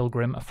return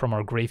Pilgrim from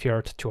our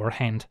graveyard to our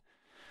hand.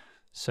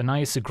 So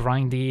nice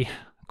grindy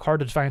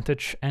card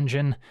advantage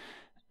engine.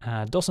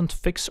 Doesn't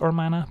fix our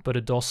mana, but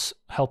it does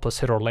help us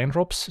hit our land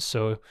drops,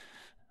 so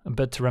a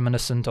bit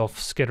reminiscent of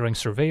Skittering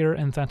Surveyor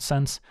in that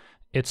sense.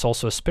 It's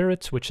also a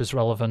spirit, which is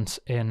relevant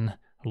in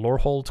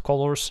Lorehold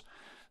colors.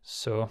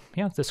 So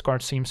yeah, this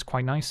card seems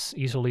quite nice,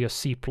 easily a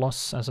C+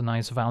 as a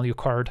nice value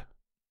card.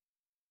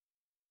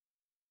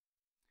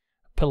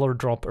 Pillar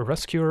Drop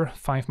Rescuer,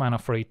 5 mana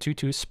for a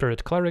 2/2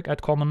 Spirit Cleric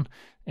at common.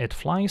 It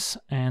flies,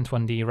 and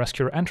when the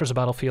Rescuer enters a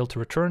battlefield,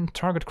 return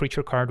target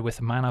creature card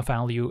with mana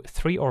value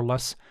 3 or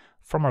less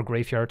from our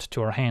graveyard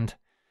to our hand.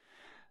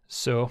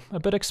 So a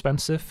bit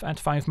expensive at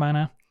 5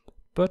 mana,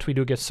 but we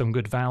do get some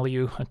good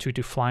value, a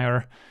 2/2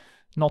 flyer,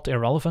 not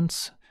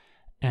irrelevant.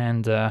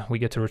 And we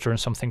get to return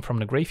something from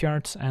the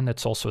graveyard, and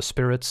it's also a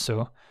spirit,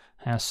 so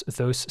has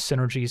those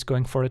synergies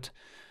going for it.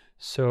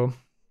 So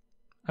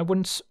I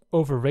wouldn't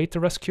overrate the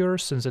Rescuer,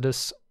 since it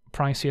is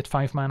pricey at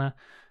 5 mana,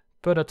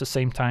 but at the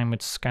same time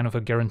it's kind of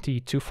a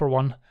guaranteed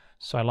 2-for-1,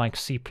 so I like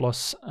C+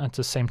 at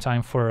the same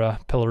time for a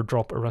Pillar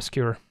Drop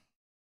Rescuer.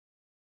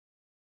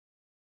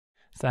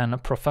 Then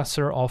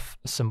Professor of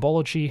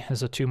Symbology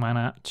is a 2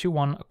 mana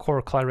 2/1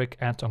 Core Cleric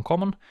at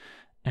uncommon,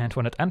 and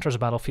when it enters a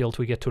battlefield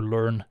we get to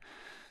learn.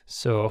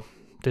 So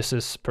this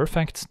is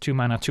perfect, 2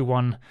 mana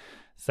 2/1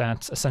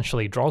 that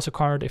essentially draws a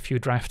card if you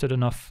drafted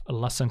enough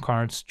lesson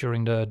cards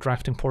during the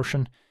drafting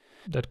portion.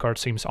 That card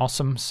seems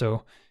awesome,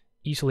 so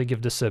easily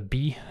give this a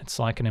B. It's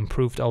like an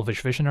improved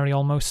Elvish Visionary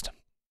almost.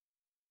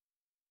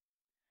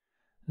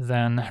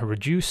 Then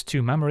Reduce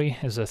to Memory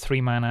is a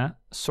 3 mana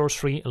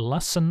sorcery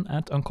lesson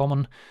at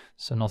uncommon.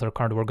 It's another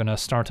card we're gonna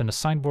start in the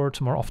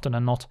sideboard more often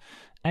than not.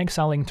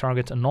 Exiling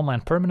target a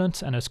non-land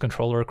permanent, and its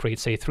controller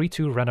creates a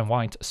 3/2 red and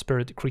white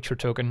spirit creature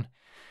token.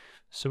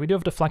 So we do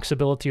have the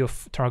flexibility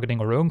of targeting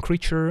our own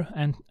creature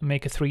and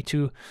make a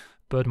 3/2,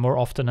 but more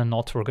often than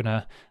not we're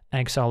gonna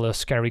exile a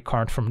scary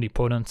card from the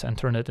opponent and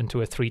turn it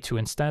into a 3/2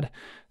 instead,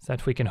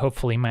 that we can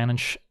hopefully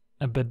manage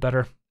a bit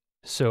better.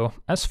 So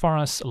as far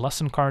as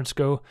lesson cards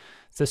go,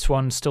 this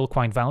one's still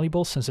quite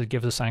valuable since it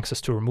gives us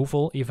access to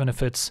removal, even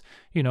if it's,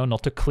 you know,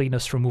 not the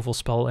cleanest removal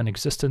spell in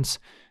existence.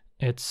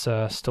 It's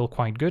still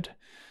quite good.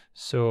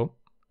 So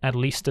at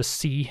least a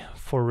C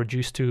for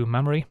Reduce to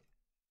Memory.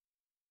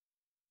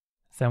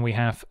 Then we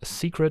have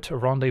Secret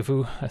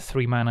Rendezvous, a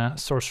 3 mana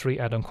sorcery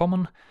at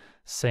uncommon,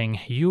 saying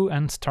you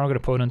and target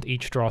opponent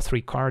each draw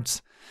 3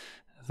 cards.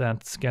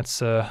 That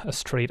gets a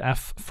straight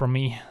F from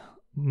me.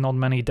 Not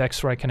many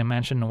decks where I can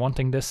imagine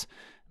wanting this.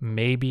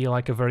 Maybe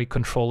like a very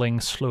controlling,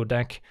 slow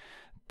deck,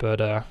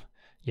 but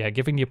yeah,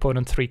 giving the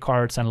opponent 3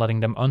 cards and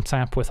letting them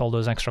untap with all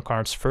those extra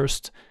cards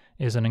first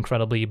is an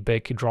incredibly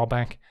big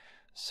drawback.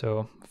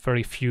 So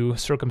very few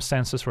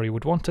circumstances where you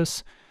would want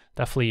this.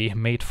 Definitely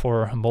made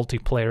for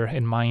multiplayer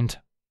in mind.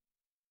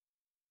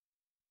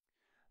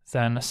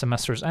 Then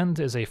Semester's End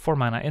is a 4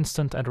 mana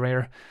instant at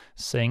rare,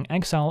 saying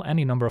exile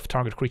any number of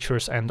target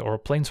creatures and or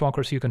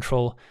planeswalkers you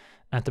control.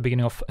 At the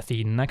beginning of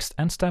the next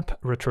end step,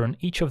 return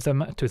each of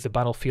them to the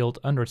battlefield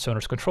under its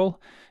owner's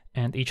control,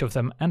 and each of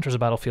them enters a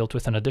battlefield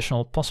with an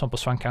additional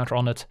 +1/+1 counter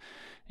on it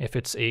if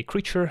it's a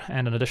creature,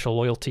 and an additional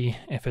loyalty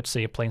if it's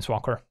a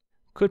planeswalker.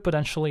 Could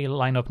potentially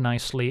line up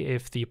nicely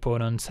if the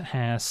opponent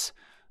has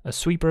a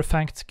sweeper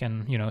effect,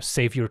 can, you know,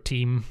 save your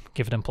team,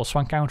 give them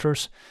 +1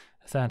 counters.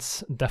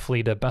 That's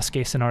definitely the best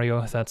case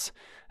scenario. That's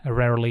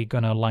rarely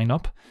gonna line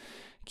up.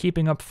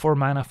 Keeping up 4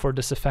 mana for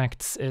this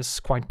effect is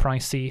quite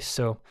pricey,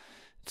 so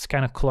it's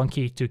kind of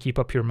clunky to keep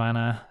up your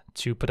mana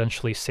to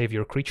potentially save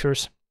your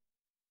creatures.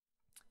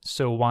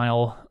 So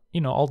while,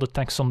 you know, all the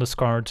text on this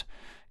card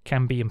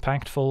can be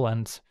impactful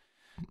and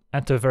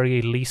at the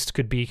very least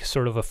could be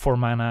sort of a 4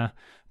 mana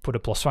put a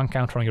 +1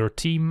 counter on your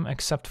team,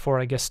 except for,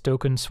 I guess,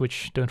 tokens,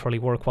 which don't really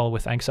work well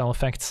with exile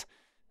effects.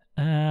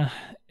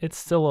 It's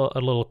still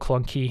a little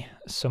clunky,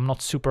 so I'm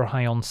not super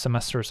high on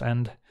Semester's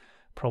End.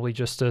 Probably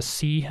just a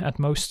C at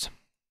most.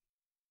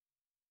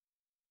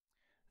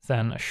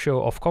 Then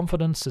Show of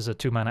Confidence is a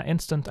 2-mana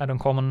instant at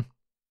uncommon.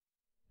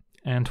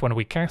 And when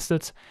we cast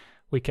it,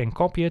 we can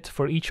copy it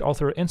for each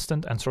other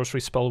instant and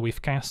sorcery spell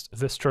we've cast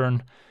this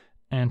turn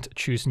and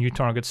choose new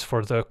targets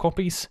for the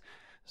copies.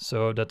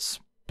 So that's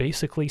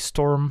basically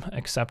Storm,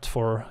 except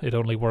for it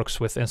only works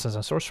with instants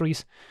and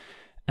sorceries.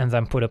 And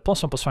then put a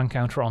 +1/+1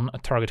 counter on a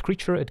target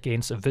creature. It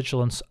gains a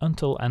Vigilance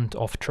until end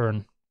of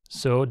turn.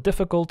 So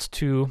difficult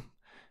to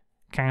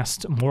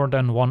cast more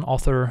than one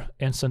other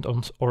instant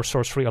or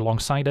sorcery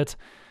alongside it.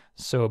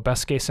 So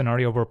best case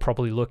scenario, we're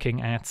probably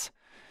looking at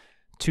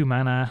 2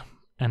 mana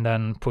and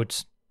then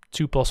put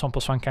 2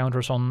 +1/+1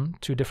 counters on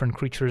 2 different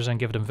creatures and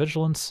give them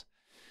Vigilance.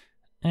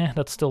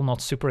 That's still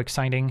not super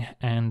exciting,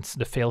 and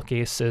the fail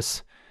case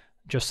is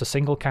just a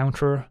single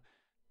counter.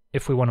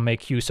 If we want to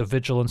make use of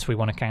Vigilance, we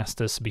want to cast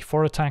this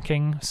before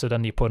attacking, so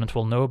then the opponent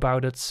will know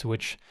about it,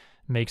 which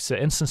makes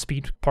the instant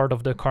speed part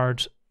of the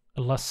card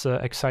less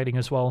exciting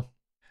as well.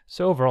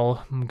 So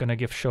overall, I'm going to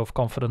give Show of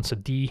Confidence a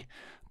D,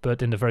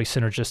 but in the very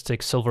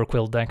synergistic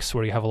Silverquill decks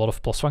where you have a lot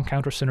of +1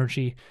 counter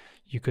synergy,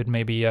 you could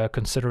maybe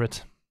consider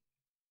it.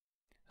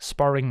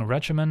 Sparring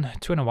Regimen,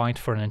 2 and a white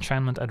for an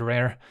enchantment at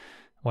rare.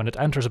 When it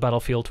enters a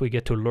battlefield, we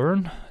get to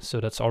learn,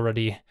 so that's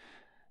already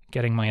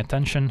getting my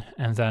attention.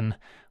 And then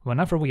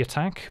whenever we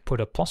attack,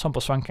 put a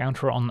 +1/+1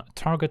 counter on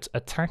target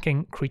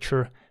attacking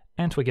creature,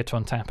 and we get to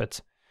untap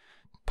it.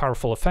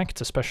 Powerful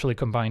effect, especially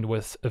combined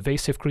with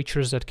evasive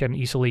creatures that can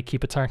easily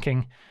keep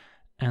attacking.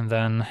 And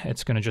then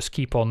it's going to just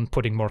keep on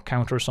putting more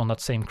counters on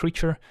that same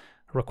creature,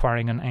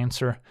 requiring an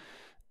answer.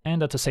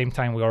 And at the same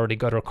time, we already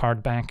got our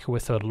card back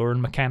with a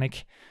learn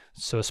mechanic.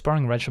 So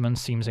Sparring Regimen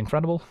seems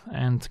incredible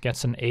and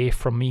gets an A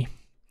from me,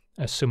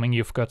 assuming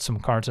you've got some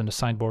cards in the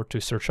sideboard to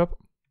search up.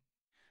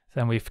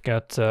 Then we've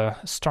got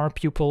Star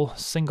Pupil,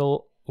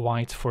 single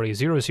white for a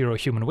 0/0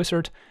 human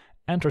wizard,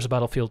 enters a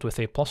battlefield with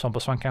a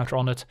 +1/+1 counter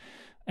on it,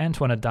 and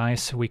when it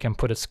dies, we can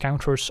put its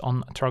counters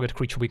on a target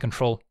creature we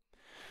control.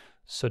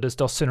 So this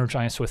does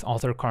synergize with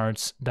other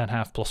cards that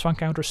have +1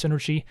 counter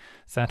synergy.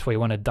 That way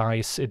when it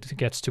dies, it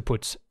gets to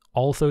put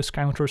all those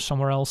counters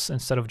somewhere else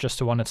instead of just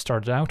the one it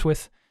started out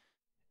with.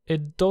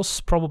 It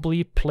does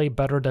probably play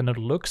better than it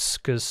looks,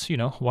 because, you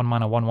know, 1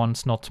 mana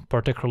 1/1's not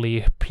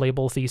particularly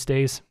playable these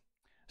days.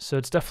 So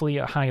it's definitely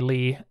a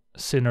highly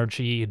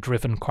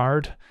synergy-driven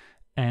card,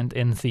 and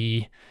in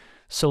the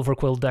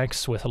Silverquill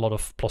decks with a lot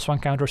of +1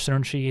 counter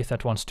synergy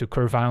that wants to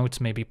curve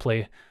out, maybe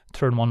play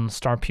turn 1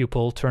 Star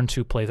Pupil, turn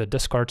 2 play the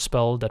discard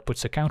spell that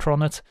puts a counter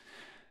on it,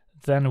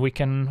 then we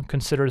can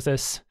consider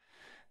this.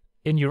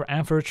 In your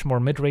average, more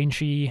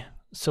mid-rangey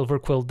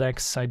Silverquill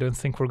decks, I don't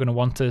think we're going to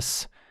want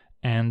this,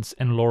 and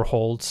in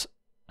Lorehold,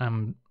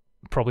 I'm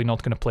probably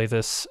not going to play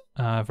this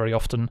very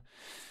often.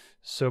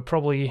 So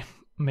probably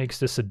makes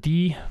this a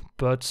D,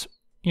 but,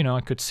 you know,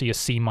 I could see a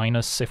C-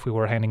 if we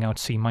were handing out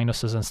C-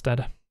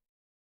 instead.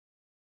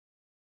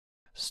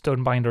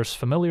 Stonebinder's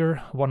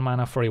Familiar, 1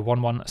 mana for a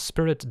 1/1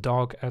 Spirit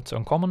Dog at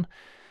uncommon,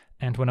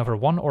 and whenever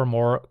 1 or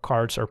more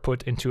cards are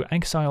put into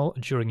exile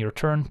during your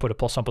turn, put a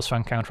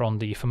 +1/+1 counter on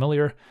the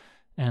Familiar,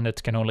 and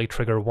it can only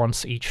trigger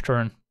once each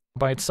turn.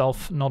 By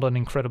itself, not an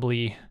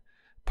incredibly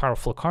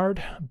powerful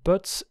card,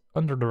 but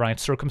under the right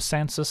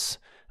circumstances,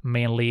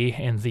 mainly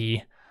in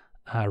the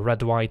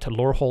red-white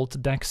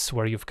Lorehold decks,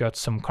 where you've got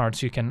some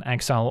cards you can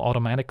exile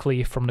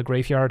automatically from the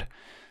graveyard,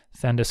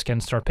 then this can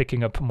start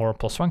picking up more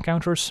 +1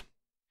 counters,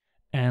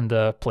 and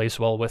plays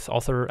well with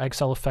other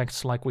exile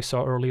effects like we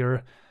saw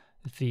earlier.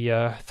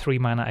 The 3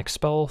 mana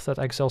Expel that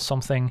exiles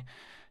something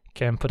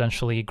can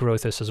potentially grow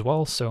this as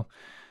well, so,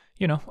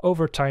 you know,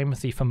 over time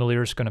the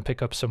Familiar is going to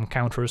pick up some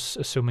counters,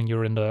 assuming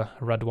you're in the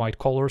red-white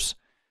colors.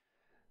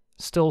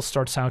 Still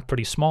starts out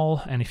pretty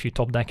small, and if you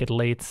top deck it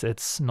late,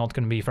 it's not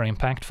going to be very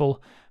impactful,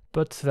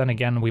 but then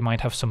again, we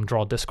might have some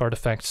draw discard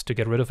effects to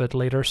get rid of it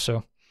later,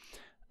 so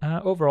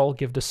overall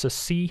give this a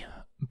C,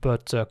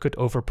 but could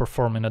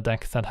overperform in a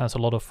deck that has a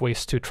lot of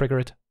ways to trigger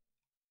it.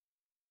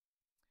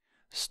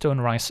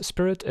 Stonerice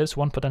Spirit is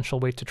one potential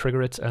way to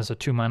trigger it as a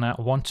 2 mana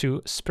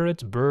 1/2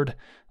 Spirit Bird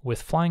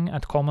with flying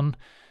at common,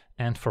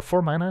 and for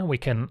 4 mana we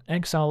can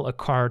exile a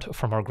card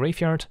from our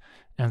graveyard,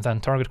 and then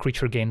target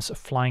creature gains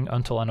flying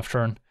until end of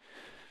turn.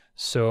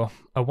 So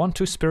a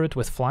 1/2 Spirit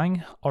with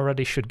flying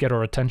already should get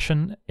our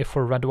attention if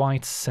we're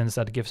red-white, since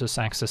that gives us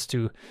access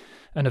to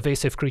an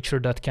evasive creature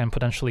that can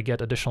potentially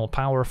get additional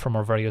power from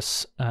our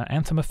various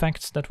Anthem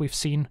effects that we've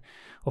seen.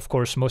 Of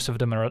course, most of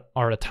them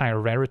are at higher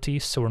rarity,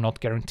 so we're not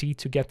guaranteed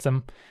to get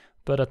them,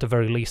 but at the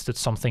very least it's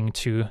something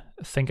to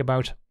think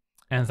about.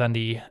 And then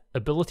the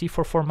ability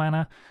for 4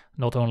 mana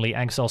not only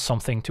exiles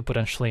something to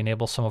potentially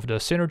enable some of the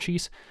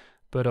synergies,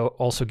 but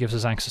also gives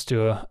us access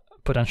to a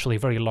potentially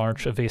very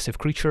large evasive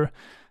creature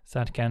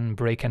that can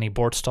break any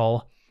board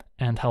stall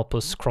and help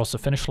us cross the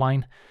finish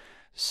line.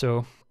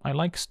 So I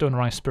like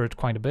Stonerice Spirit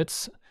quite a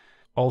bit.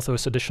 all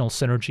those additional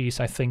synergies,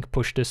 I think,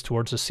 push this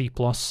towards a C+.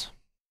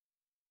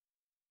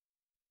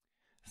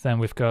 Then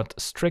we've got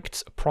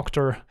Strict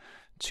Proctor,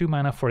 2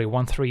 mana for a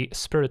 1/3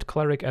 Spirit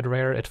Cleric. At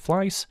rare, it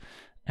flies,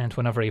 and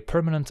whenever a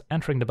permanent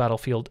entering the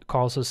battlefield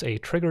causes a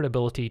triggered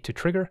ability to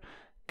trigger,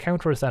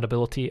 counter that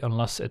ability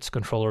unless its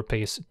controller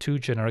pays 2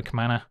 generic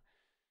mana.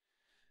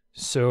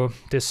 So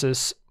this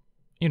is,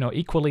 you know,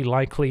 equally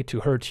likely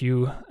to hurt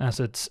you as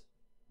it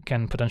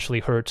can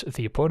potentially hurt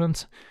the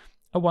opponent.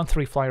 A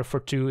 1/3 flyer for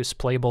 2 is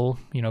playable.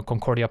 You know,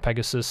 Concordia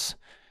Pegasus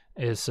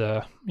is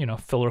a, you know,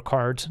 filler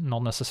card,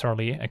 not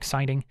necessarily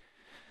exciting.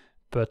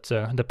 But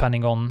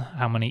depending on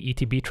how many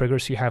ETB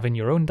triggers you have in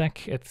your own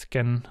deck, it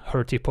can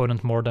hurt the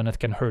opponent more than it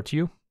can hurt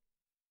you.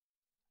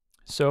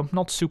 So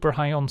not super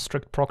high on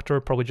Strict Proctor,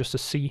 probably just a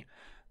C,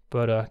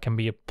 but can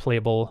be a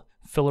playable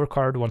filler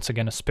card, once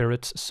again a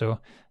Spirit, so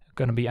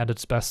gonna be at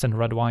its best in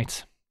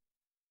red-white.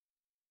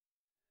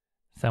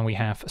 Then we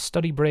have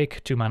Study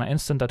Break, 2 mana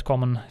instant at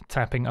common,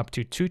 tapping up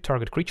to 2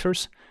 target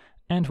creatures,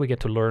 and we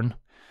get to learn.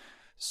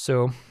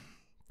 So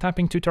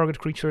tapping 2 target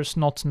creatures,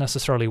 not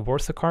necessarily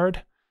worth a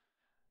card,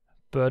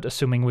 but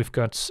assuming we've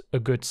got a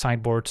good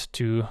sideboard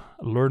to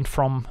learn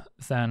from,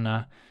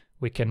 then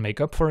we can make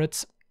up for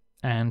it.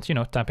 And, you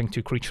know, tapping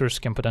 2 creatures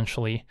can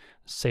potentially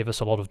save us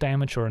a lot of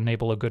damage or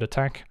enable a good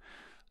attack.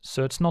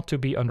 So it's not to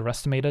be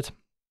underestimated.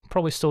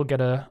 Probably still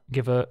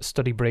give a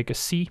Study Break a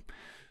C,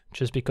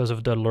 just because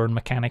of the learn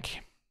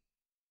mechanic.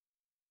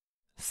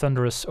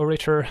 Thunderous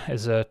Orator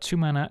is a 2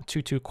 mana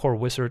 2/2 core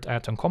wizard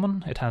at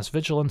uncommon. It has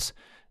vigilance,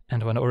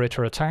 and when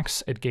Orator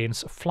attacks, it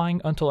gains flying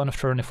until end of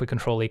turn if we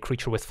control a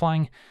creature with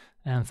flying.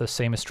 And the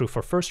same is true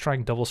for First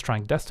Strike, Double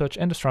Strike, Death Touch,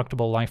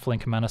 Indestructible,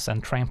 Lifelink, Menace,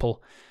 and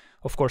Trample.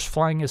 Of course,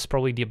 flying is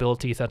probably the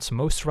ability that's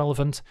most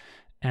relevant,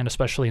 and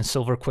especially in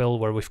Silverquill,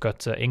 where we've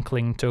got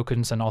Inkling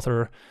tokens and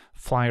other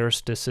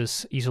flyers, this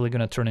is easily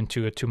going to turn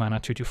into a 2 mana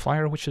 2/2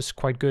 flyer, which is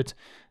quite good,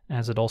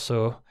 as it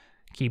also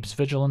keeps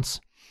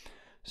vigilance.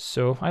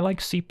 So I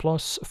like C+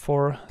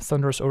 for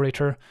Thunderous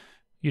Orator.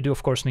 You do,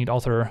 of course, need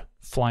other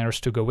flyers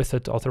to go with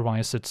it,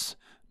 otherwise it's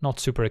not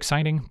super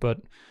exciting,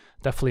 but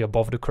definitely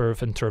above the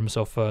curve in terms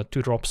of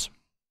 2-drops.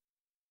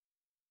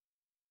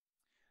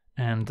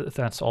 And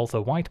that's all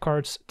the white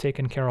cards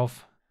taken care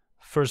of.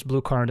 First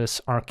blue card is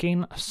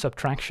Arcane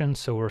Subtraction,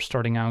 so we're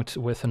starting out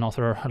with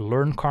another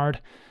Learn card.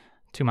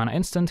 2 mana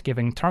instant,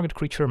 giving target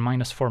creature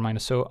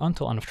 -4/-0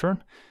 until end of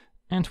turn.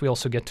 And we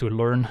also get to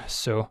learn,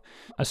 so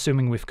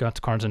assuming we've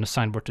got cards in the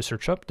sideboard to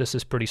search up, this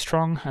is pretty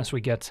strong, as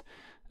we get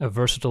a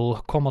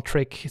versatile combo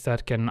trick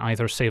that can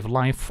either save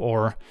life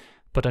or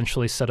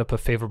potentially set up a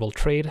favorable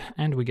trade,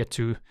 and we get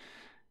to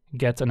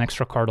get an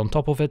extra card on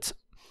top of it.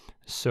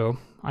 So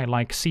I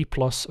like C+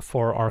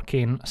 for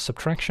Arcane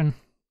Subtraction.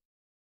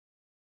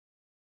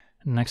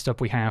 Next up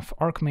we have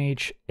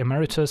Archmage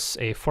Emeritus,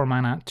 a 4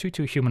 mana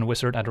 2/2 human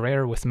wizard at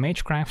rare with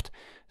Magecraft,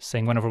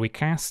 saying whenever we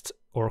cast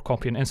or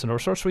copy an instant or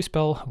sorcery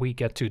spell, we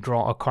get to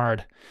draw a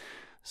card.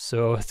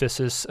 So this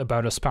is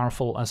about as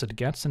powerful as it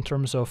gets in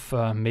terms of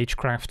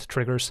Magecraft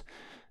triggers.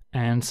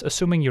 And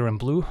assuming you're in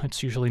blue,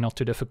 it's usually not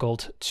too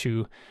difficult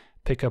to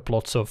pick up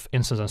lots of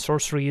instants and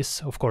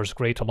sorceries. Of course,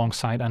 great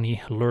alongside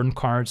any learn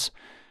cards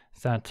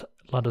that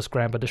let us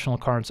grab additional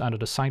cards out of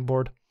the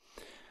sideboard.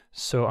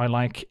 So I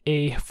like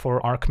A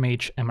for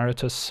Archmage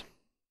Emeritus.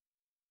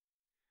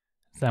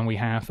 Then we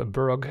have a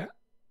Burrog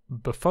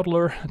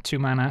Befuddler, 2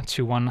 mana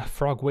 2/1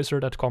 frog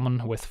wizard at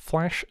common with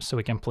flash, so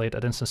we can play it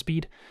at instant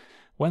speed.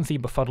 When the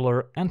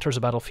Befuddler enters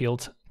a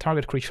battlefield,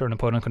 target creature an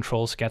opponent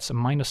controls gets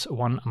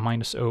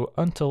 -1/-0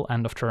 until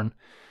end of turn.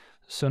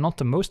 So not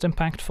the most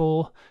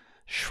impactful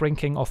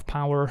shrinking of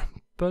power,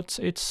 but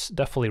it's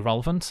definitely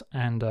relevant,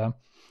 and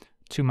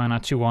 2 mana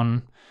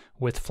 2/1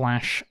 with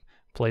flash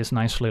plays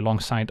nicely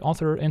alongside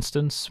other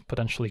instants,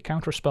 potentially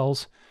counter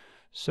spells.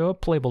 So a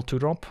playable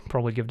 2-drop,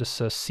 probably give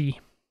this a C.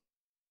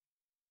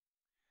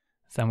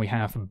 Then we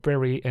have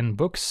Bury in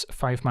Books,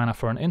 5 mana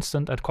for an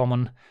instant at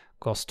common,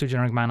 costs 2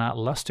 generic mana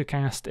less to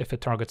cast if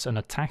it targets an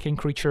attacking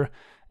creature,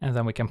 and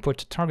then we can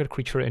put target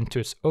creature into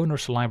its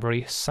owner's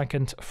library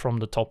second from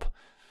the top.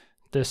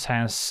 This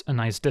has a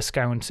nice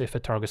discount if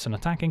it targets an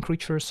attacking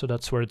creature, so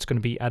that's where it's going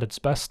to be at its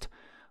best.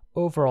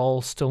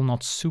 Overall, still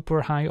not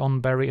super high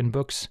on Bury in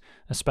Books,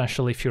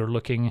 especially if you're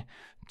looking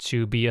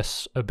to be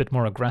a bit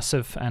more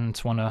aggressive and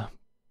want to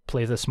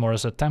play this more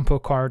as a tempo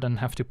card and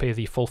have to pay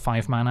the full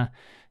 5 mana.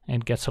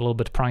 It gets a little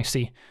bit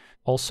pricey.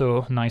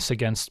 Also nice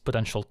against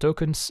potential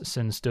tokens,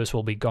 since those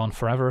will be gone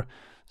forever,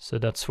 so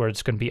that's where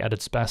it's going to be at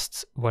its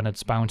best when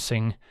it's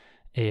bouncing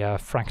a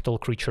fractal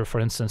creature, for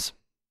instance.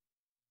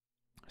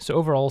 So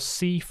overall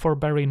C for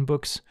Bury in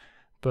Books,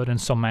 but in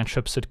some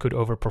matchups it could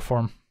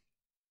overperform.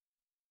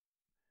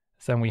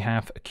 Then we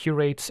have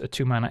Curate, a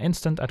 2 mana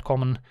instant at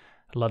common,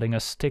 letting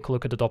us take a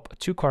look at the top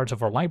 2 cards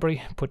of our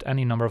library, put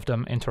any number of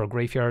them into our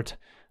graveyard,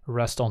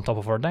 rest on top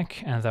of our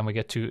deck, and then we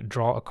get to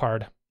draw a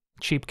card.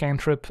 Cheap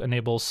cantrip,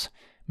 enables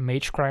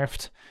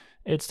Magecraft.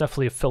 It's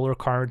definitely a filler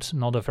card,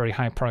 not a very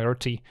high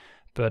priority,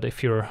 but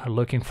if you're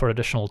looking for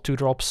additional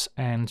 2-drops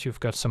and you've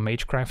got some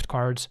Magecraft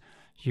cards,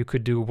 you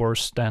could do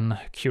worse than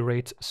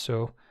Curate,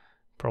 so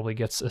probably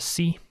gets a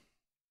C.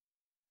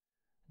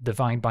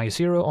 Divide by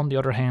Zero, on the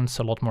other hand, is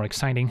a lot more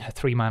exciting. A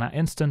 3 mana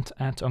instant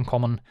at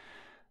uncommon,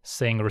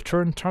 saying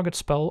return target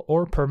spell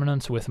or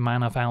permanent with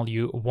mana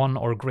value 1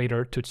 or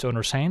greater to its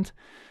owner's hand.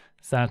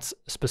 That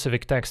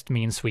specific text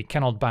means we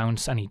cannot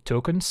bounce any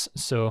tokens,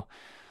 so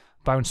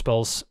bounce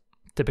spells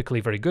typically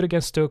very good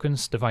against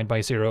tokens. Divide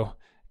by Zero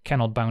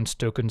cannot bounce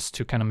tokens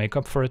to kind of make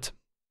up for it.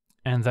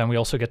 And then we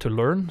also get to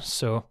learn,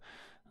 so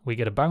we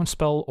get a bounce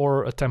spell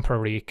or a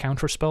temporary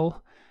counter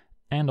spell,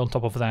 and on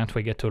top of that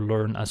we get to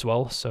learn as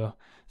well, so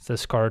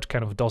this card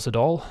kind of does it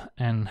all,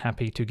 and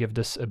happy to give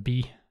this a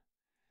B.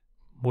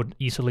 Would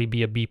easily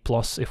be a B+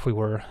 if we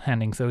were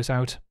handing those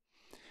out.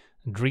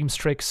 Dream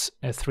Strix,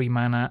 a 3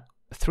 mana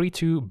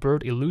 3/2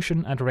 bird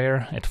illusion at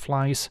rare. It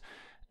flies,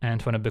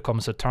 and when it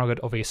becomes a target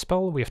of a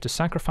spell we have to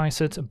sacrifice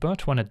it,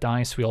 but when it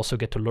dies we also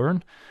get to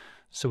learn.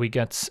 So we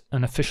get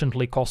an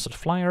efficiently costed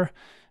flyer,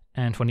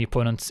 and when the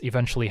opponent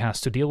eventually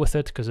has to deal with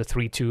it, because a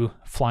 3/2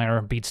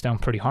 flyer beats down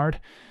pretty hard,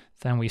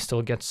 then we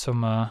still get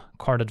some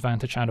card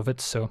advantage out of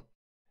it. So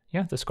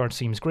yeah, this card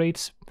seems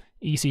great.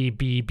 Easy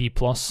B, B+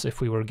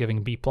 if we were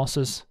giving B+.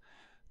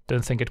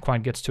 Don't think it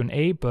quite gets to an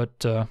A, but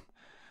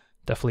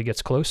definitely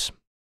gets close.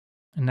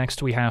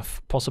 Next we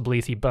have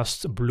possibly the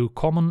best blue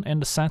common in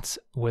the set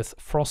with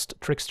Frost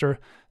Trickster,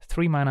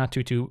 3 mana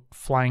 2/2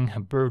 flying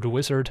bird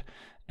wizard,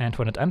 and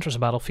when it enters a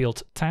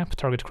battlefield, tap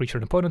target creature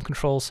an opponent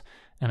controls,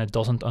 and it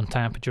doesn't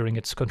untap during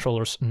its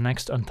controller's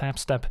next untap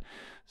step.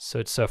 So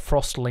it's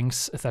Frost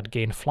Lynx that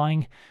gain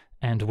flying,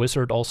 and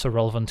wizard also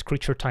relevant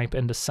creature type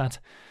in the set.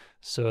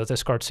 So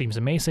this card seems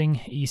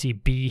amazing. Easy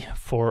B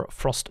for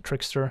Frost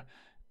Trickster,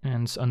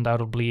 and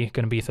undoubtedly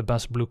going to be the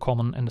best blue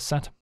common in the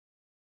set.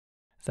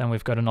 Then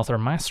we've got another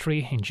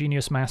Mastery,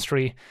 Ingenious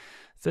Mastery.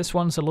 This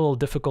one's a little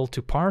difficult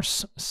to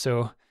parse,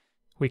 so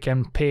we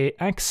can pay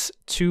X,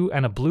 2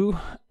 and a blue,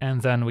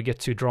 and then we get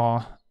to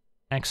draw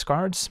X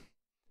cards.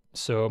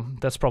 So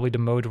that's probably the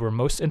mode we're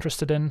most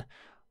interested in.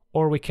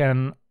 Or we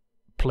can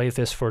play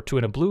this for 2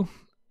 and a blue,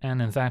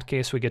 and in that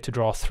case we get to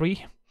draw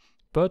 3.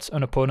 But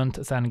an opponent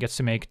then gets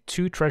to make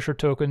 2 treasure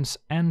tokens,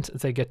 and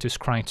they get to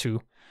scry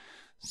 2.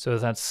 So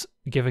that's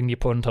giving the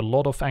opponent a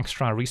lot of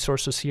extra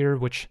resources here,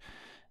 which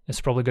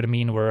is probably going to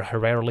mean we're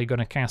rarely going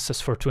to cast this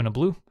for 2 and a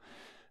blue.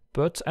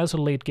 But as a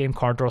late game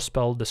card draw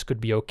spell, this could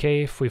be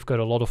okay if we've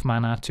got a lot of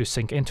mana to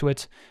sink into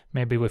it.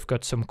 Maybe we've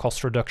got some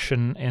cost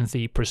reduction in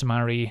the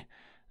Prismari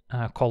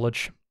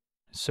college.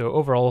 So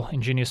overall,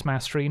 Ingenious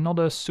Mastery, not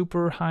a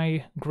super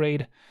high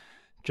grade,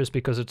 just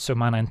because it's so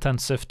mana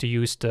intensive to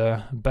use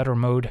the better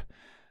mode.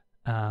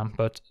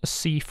 But a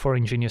C for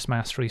Ingenious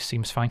Mastery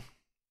seems fine.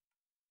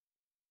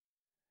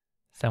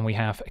 Then we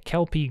have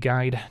Kelpie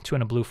Guide, 2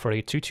 and a blue for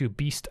a 2/2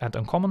 beast at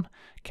uncommon.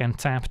 Can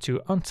tap to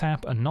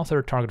untap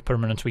another target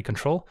permanent we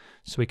control,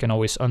 so we can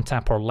always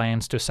untap our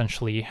lands to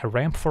essentially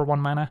ramp for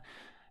 1 mana.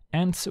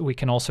 And we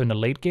can also in the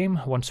late game,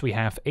 once we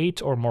have 8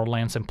 or more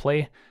lands in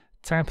play,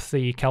 tap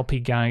the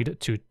Kelpie Guide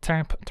to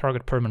tap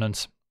target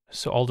permanents.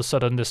 So all of a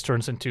sudden this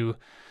turns into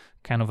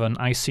kind of an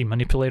icy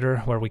manipulator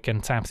where we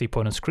can tap the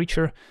opponent's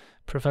creature,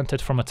 prevent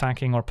it from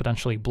attacking or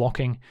potentially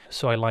blocking.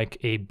 So I like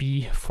a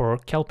B for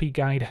Kelpie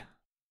Guide.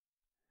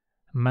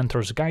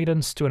 Mentor's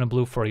Guidance, 2 and a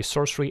blue for a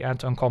sorcery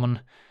at uncommon.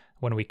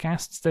 When we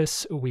cast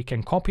this, we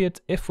can copy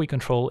it if we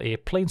control a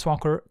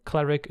planeswalker,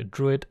 cleric,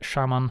 druid,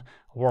 shaman,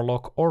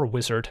 warlock, or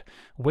wizard.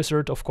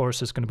 Wizard, of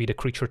course, is going to be the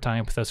creature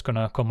type that's going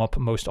to come up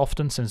most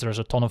often since there's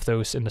a ton of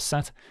those in the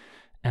set.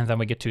 And then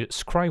we get to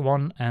scry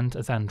 1 and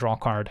then draw a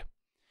card.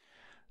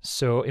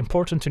 So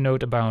important to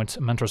note about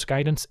Mentor's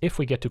Guidance, if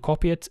we get to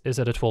copy it, is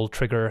that it will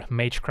trigger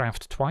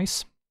Magecraft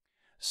twice.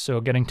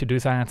 So getting to do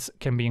that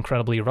can be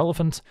incredibly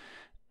relevant.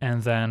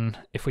 And then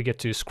if we get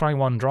to scry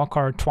 1, draw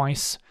card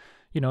twice,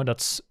 you know,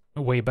 that's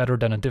way better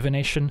than a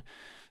divination.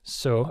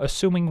 So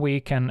assuming we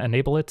can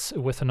enable it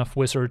with enough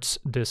wizards,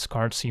 this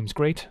card seems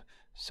great.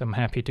 So I'm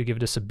happy to give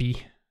this a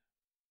B.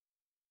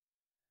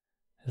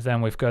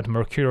 Then we've got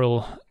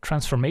Mercurial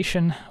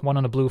Transformation, 1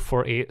 and a blue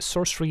for a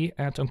sorcery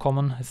at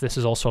uncommon. This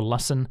is also a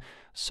lesson,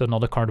 so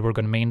not a card we're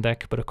going to main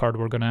deck, but a card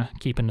we're going to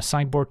keep in the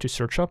sideboard to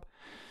search up.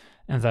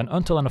 And then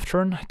until end of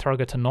turn,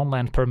 target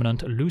non-land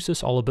permanent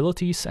loses all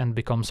abilities and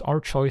becomes our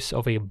choice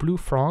of a blue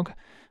frog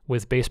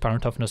with base power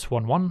and toughness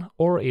 1/1,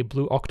 or a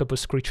blue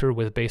octopus creature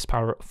with base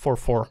power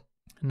 4/4.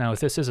 Now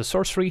this is a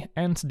sorcery,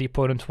 and the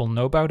opponent will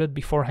know about it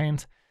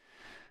beforehand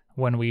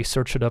when we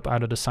search it up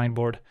out of the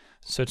sideboard,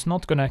 so it's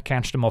not going to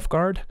catch them off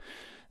guard.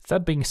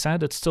 That being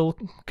said, it's still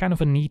kind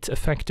of a neat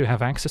effect to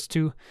have access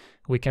to.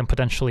 We can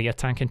potentially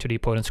attack into the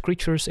opponent's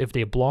creatures if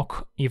they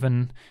block,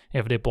 even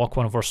if they block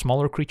one of our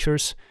smaller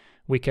creatures.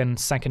 We can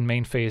second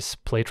main phase,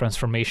 play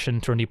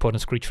Transformation, turn the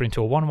opponent's creature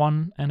into a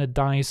 1/1 and it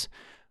dies.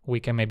 We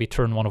can maybe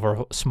turn one of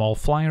our small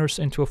flyers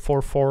into a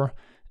 4/4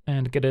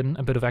 and get in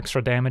a bit of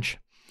extra damage.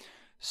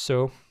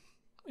 So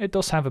it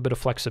does have a bit of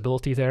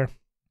flexibility there.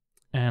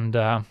 And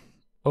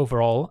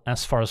overall,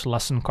 as far as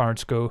lesson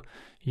cards go,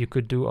 you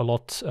could do a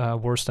lot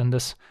worse than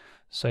this.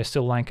 So I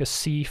still like a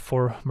C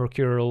for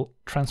Mercurial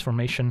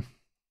Transformation.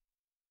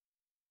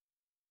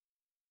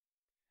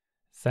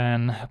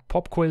 Then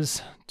Pop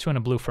Quiz, 2 and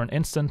a blue for an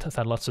instant,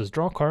 that lets us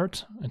draw a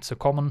card. It's a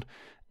common,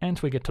 and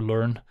we get to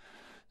learn.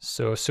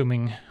 So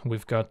assuming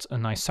we've got a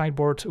nice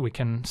sideboard, we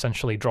can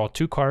essentially draw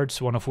 2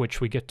 cards, one of which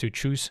we get to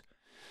choose.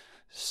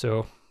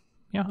 So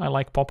yeah, I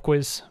like Pop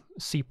Quiz,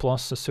 C+,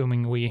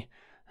 assuming we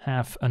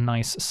have a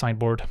nice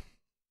sideboard.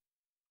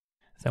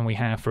 Then we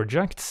have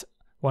Reject,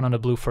 1 and a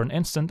blue for an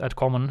instant at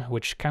common,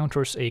 which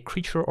counters a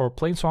creature or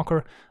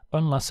planeswalker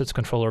unless its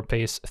controller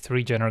pays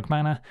 3 generic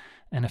mana,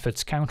 and if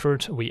it's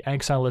countered, we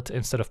exile it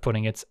instead of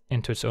putting it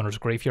into its owner's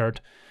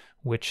graveyard,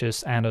 which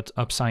is added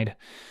upside.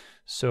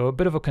 So a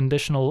bit of a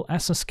conditional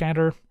Essence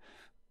Scatter,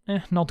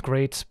 not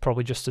great,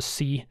 probably just a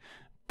C,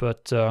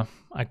 but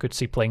I could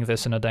see playing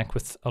this in a deck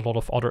with a lot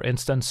of other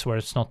instants where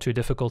it's not too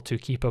difficult to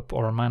keep up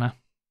our mana.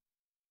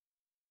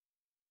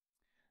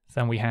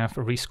 Then we have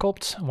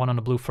Resculpt, 1 and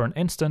a blue for an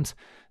instant,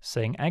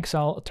 saying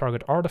exile a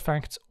target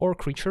artifact or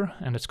creature,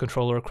 and its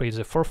controller creates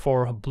a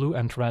 4/4 blue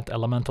and red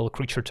elemental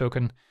creature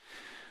token.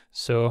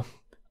 So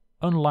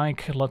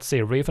unlike, let's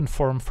say, Raven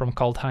Form from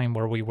Kaldheim,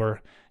 where we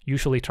were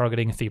usually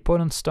targeting the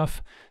opponent's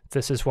stuff,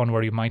 this is one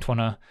where you might want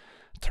to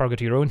target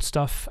your own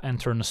stuff and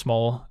turn a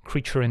small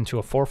creature into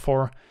a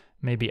 4/4,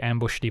 maybe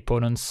ambush the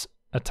opponent's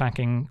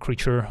attacking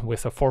creature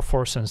with a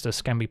 4/4, since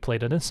this can be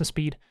played at instant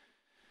speed.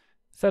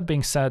 That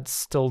being said,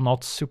 still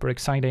not super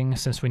exciting,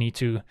 since we need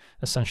to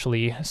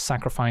essentially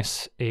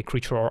sacrifice a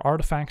creature or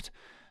artifact.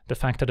 The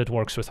fact that it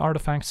works with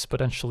artifacts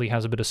potentially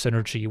has a bit of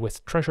synergy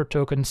with treasure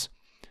tokens,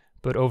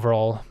 but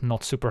overall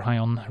not super high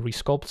on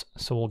Resculpt,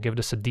 so we'll give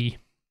this a D.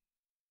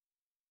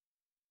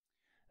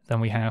 Then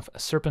we have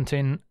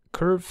Serpentine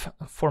Curve,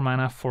 4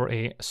 mana for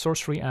a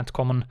sorcery at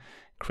common,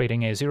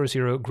 creating a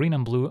 0/0 green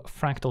and blue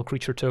fractal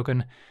creature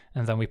token,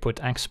 and then we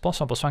put X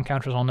 +1/+1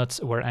 counters on it,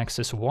 where X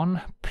is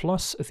 1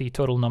 plus the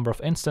total number of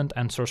instant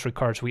and sorcery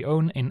cards we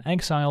own in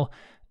exile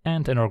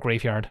and in our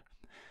graveyard.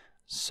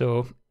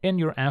 So in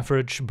your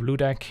average blue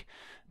deck,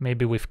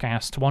 maybe we've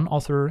cast 1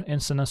 other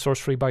instant and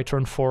sorcery by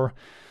turn 4,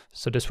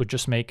 so this would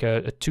just make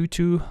a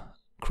 2/2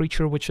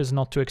 creature, which is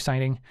not too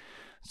exciting.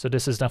 So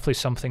this is definitely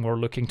something we're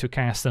looking to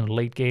cast in the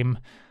late game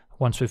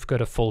once we've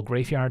got a full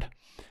graveyard.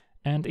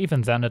 And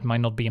even then it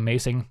might not be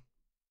amazing.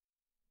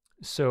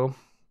 So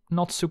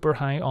not super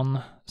high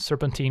on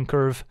Serpentine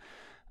Curve,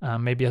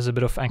 maybe has a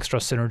bit of extra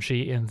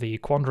synergy in the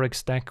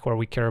Quandrix deck where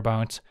we care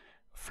about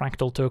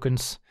fractal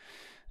tokens.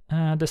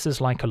 This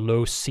is like a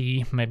low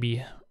C,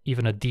 maybe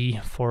even a D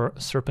for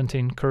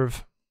Serpentine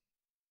Curve.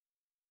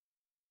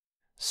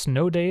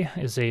 Snow Day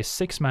is a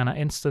 6 mana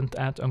instant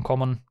at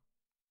uncommon,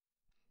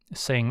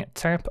 saying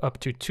tap up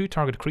to 2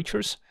 target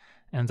creatures,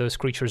 and those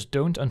creatures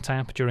don't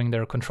untap during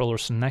their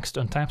controller's next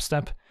untap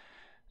step.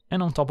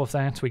 And on top of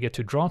that, we get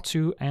to draw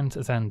 2 and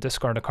then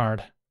discard a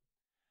card.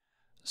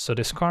 So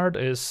this card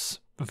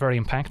is very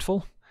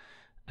impactful.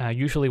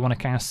 Usually when I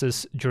cast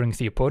this during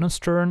the opponent's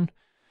turn,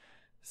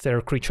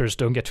 their creatures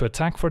don't get to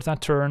attack for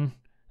that turn,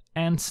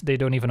 and they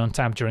don't even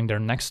untap during their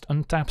next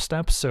untap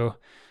step, so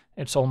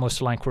it's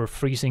almost like we're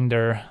freezing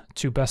their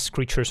 2 best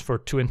creatures for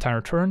 2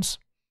 entire turns.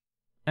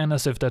 And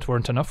as if that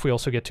weren't enough, we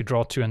also get to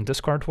draw 2 and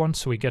discard 1,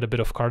 so we get a bit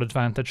of card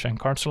advantage and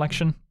card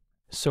selection.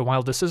 So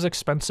while this is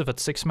expensive at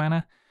 6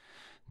 mana,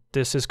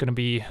 this is going to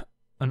be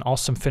an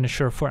awesome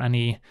finisher for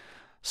any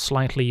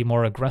slightly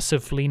more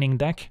aggressive leaning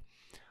deck.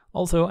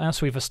 Although,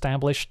 as we've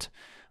established,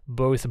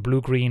 both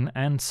blue-green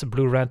and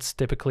blue-reds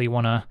typically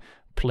want to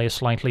play a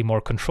slightly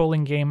more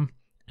controlling game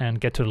and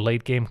get to the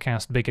late game,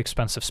 cast big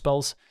expensive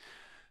spells.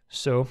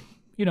 So,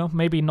 you know,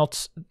 maybe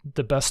not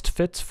the best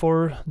fit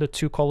for the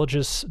 2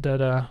 colleges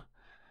that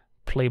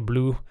play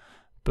blue,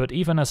 but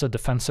even as a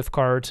defensive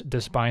card,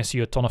 this buys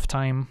you a ton of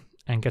time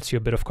and gets you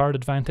a bit of card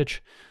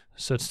advantage,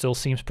 so it still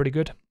seems pretty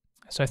good.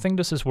 So I think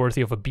this is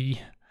worthy of a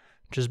B,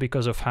 just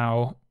because of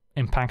how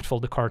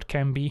impactful the card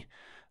can be,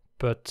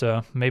 but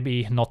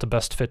maybe not the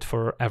best fit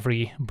for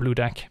every blue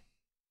deck.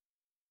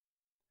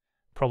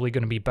 Probably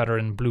going to be better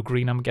in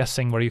blue-green, I'm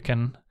guessing, where you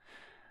can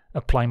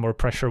apply more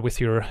pressure with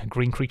your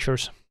green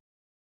creatures.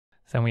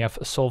 Then we have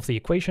Solve the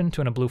Equation,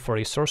 2 and a blue for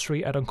a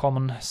sorcery at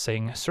uncommon,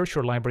 saying search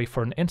your library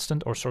for an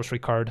instant or sorcery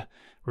card,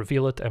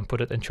 reveal it and put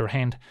it into your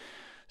hand.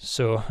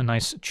 So a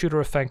nice tutor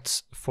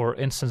effect for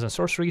instants and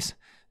sorceries.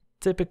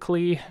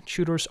 Typically,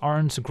 tutors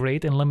aren't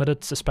great in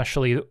limited,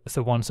 especially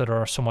the ones that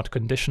are somewhat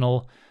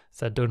conditional,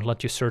 that don't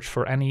let you search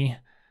for any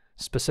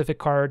specific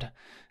card.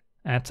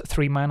 At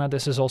 3 mana,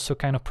 this is also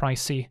kind of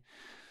pricey,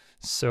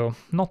 so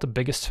not the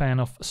biggest fan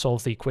of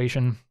Solve the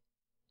Equation.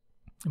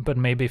 But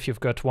maybe if you've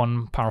got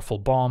one powerful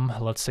bomb,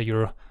 let's say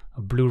you're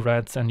a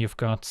blue-red and you've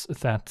got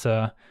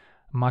that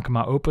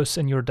Magma Opus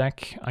in your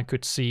deck, I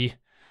could see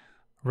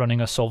running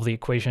a Solve the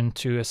Equation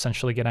to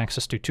essentially get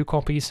access to 2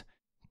 copies.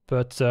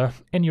 But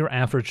in your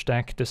average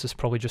deck, this is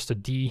probably just a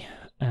D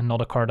and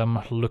not a card I'm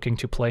looking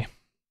to play.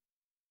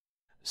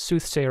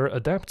 Soothsayer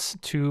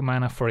Adept, 2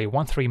 mana for a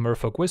 1/3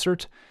 Merfolk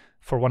Wizard.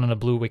 For 1 and a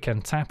blue, we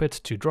can tap it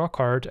to draw a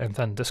card and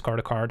then discard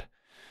a card.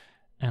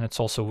 And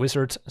it's also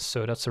Wizard,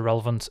 so that's a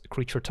relevant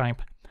creature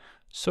type.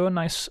 So a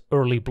nice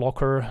early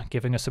blocker,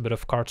 giving us a bit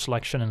of card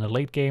selection in the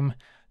late game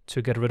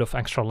to get rid of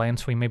extra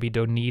lands we maybe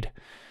don't need.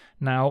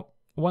 Now,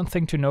 one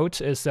thing to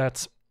note is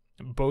that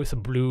both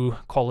blue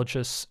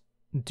colleges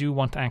do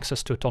want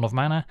access to a ton of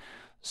mana,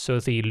 so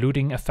the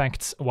looting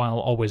effect, while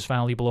always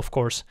valuable of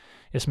course,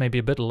 is maybe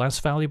a bit less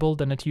valuable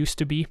than it used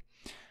to be,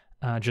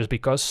 just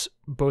because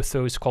both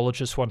those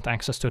colleges want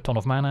access to a ton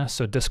of mana,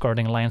 so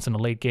discarding lands in the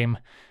late game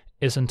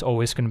isn't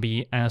always going to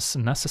be as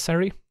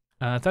necessary.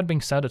 That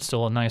being said, it's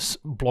still a nice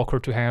blocker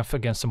to have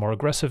against the more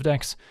aggressive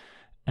decks,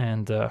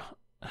 and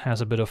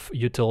has a bit of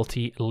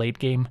utility late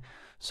game.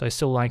 So I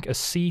still like a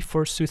C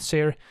for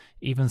Soothsayer,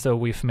 even though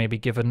we've maybe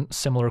given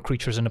similar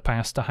creatures in the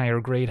past a higher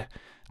grade.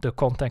 The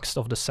context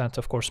of the set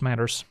of course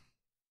matters.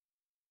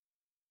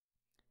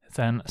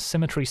 Then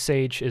Symmetry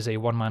Sage is a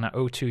 1-mana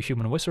 0/2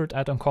 human wizard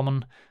at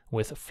uncommon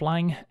with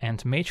flying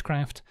and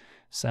magecraft.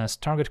 Says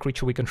target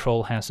creature we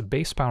control has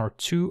base power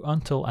 2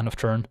 until end of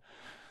turn.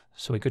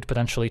 So we could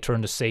potentially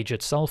turn the Sage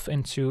itself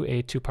into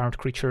a 2-powered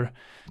creature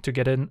to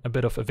get in a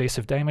bit of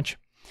evasive damage.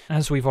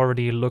 As we've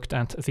already looked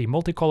at the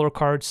multicolor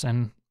cards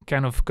and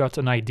kind of got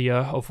an idea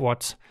of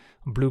what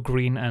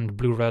blue-green and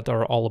blue-red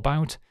are all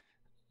about,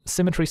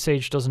 Symmetry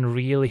Sage doesn't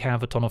really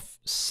have a ton of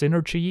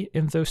synergy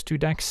in those two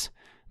decks.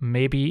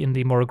 Maybe in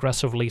the more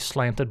aggressively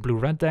slanted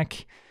blue-red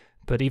deck,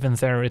 but even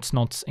there it's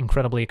not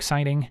incredibly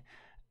exciting,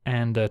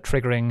 and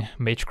triggering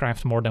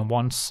Magecraft more than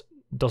once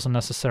doesn't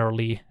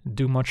necessarily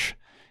do much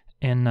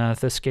in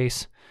this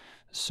case.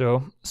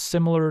 So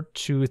similar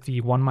to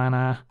the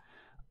 1-mana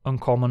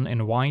uncommon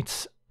in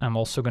white, I'm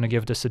also going to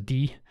give this a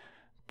D,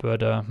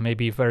 but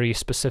maybe very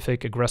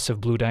specific aggressive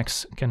blue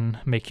decks can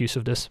make use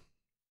of this.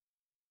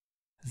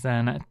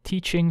 Then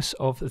Teachings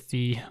of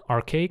the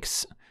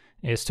Archaics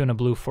is 2 and a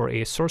blue for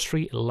a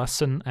sorcery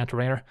lesson at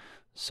rare,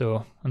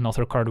 so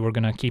another card we're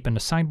going to keep in the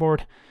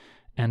sideboard.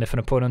 And if an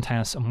opponent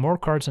has more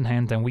cards in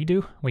hand than we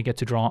do, we get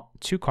to draw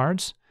 2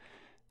 cards.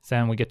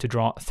 Then we get to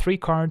draw 3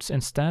 cards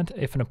instead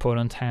if an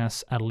opponent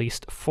has at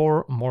least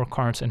 4 more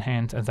cards in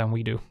hand than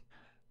we do.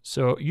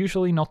 So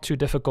usually not too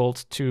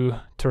difficult to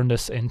turn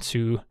this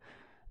into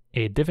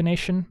a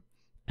divination,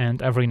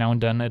 and every now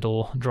and then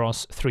it'll draw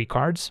us 3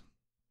 cards,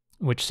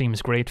 which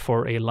seems great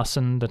for a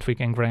lesson that we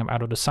can grab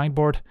out of the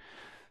sideboard.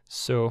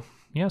 So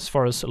yeah, as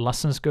far as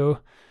lessons go,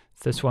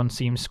 this one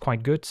seems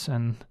quite good,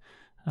 and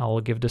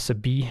I'll give this a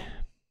B.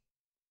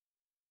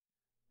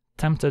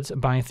 Tempted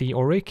by the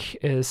Auric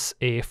is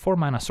a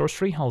 4-mana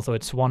sorcery, although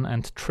it's 1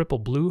 and triple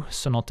blue,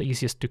 so not the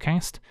easiest to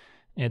cast.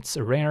 It's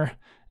rare,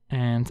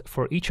 and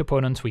for each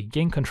opponent we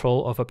gain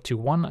control of up to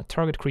 1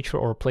 target creature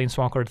or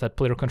planeswalker that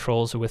player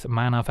controls with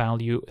mana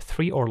value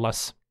 3 or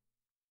less.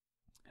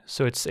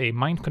 So it's a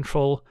mind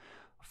control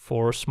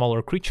for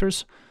smaller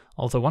creatures,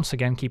 although once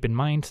again keep in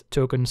mind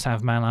tokens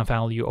have mana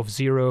value of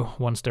 0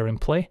 once they're in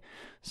play,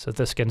 so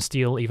this can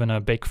steal even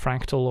a big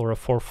fractal or a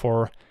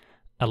 4/4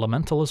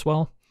 elemental as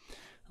well,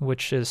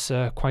 which is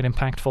quite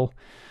impactful.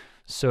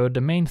 So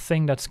the main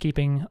thing that's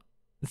keeping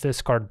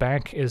this card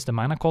back is the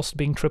mana cost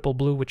being triple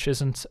blue, which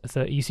isn't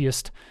the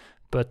easiest,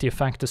 but the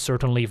effect is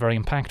certainly very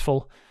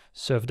impactful.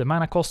 So if the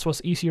mana cost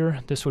was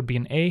easier, this would be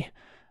an A.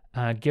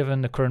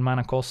 Given the current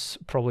mana costs,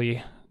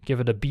 probably give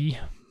it a B,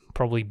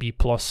 probably B+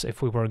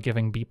 if we were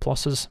giving B+.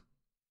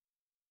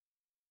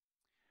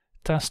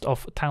 Test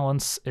of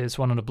Talents is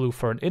 1 on the blue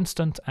for an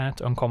instant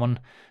at uncommon,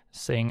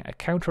 saying a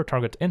counter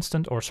target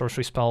instant or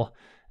sorcery spell,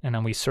 and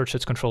then we search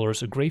its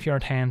controller's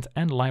graveyard, hand,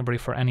 and library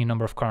for any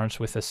number of cards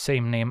with the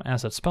same name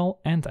as that spell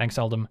and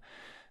exile them.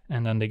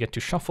 And then they get to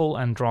shuffle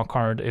and draw a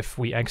card if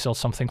we exile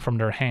something from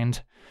their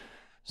hand.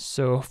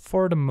 So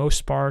for the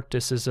most part,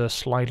 this is a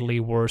slightly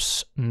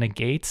worse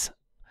negate,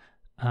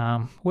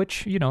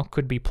 which, you know,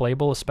 could be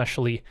playable,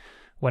 especially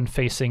when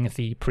facing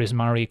the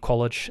Prismari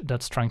college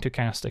that's trying to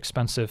cast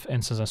expensive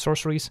instants and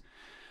sorceries.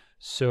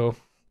 So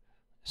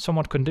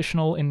somewhat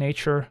conditional in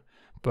nature,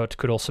 but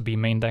could also be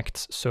main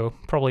decked, so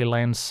probably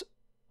lands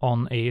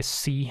on a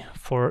C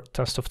for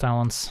Test of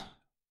Talents.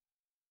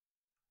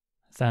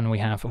 Then we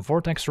have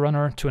Vortex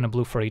Runner, 2 and a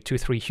blue for a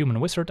 2/3 human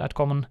wizard at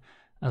common.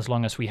 As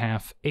long as we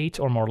have 8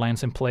 or more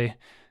lands in play,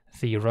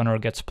 the runner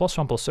gets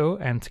 +1/+0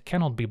 and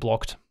cannot be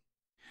blocked.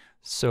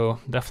 So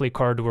definitely a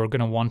card we're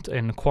gonna want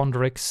in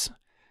Quandrix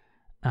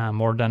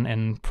more than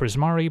in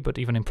Prismari, but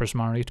even in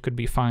Prismari it could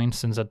be fine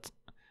since that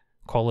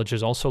college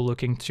is also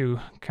looking to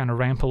kind of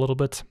ramp a little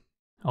bit,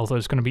 although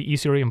it's going to be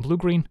easier in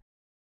blue-green.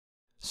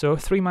 So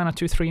 3 mana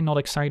 2/3, not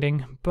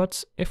exciting,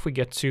 but if we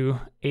get to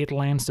 8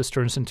 lands, this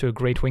turns into a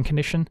great win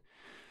condition.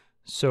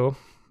 So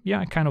yeah,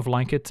 I kind of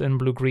like it in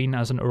blue-green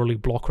as an early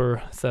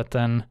blocker that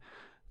then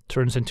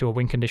turns into a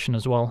win condition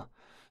as well.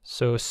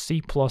 So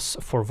C+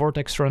 for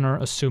Vortex Runner,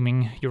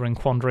 assuming you're in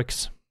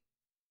Quandrix.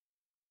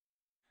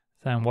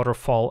 Then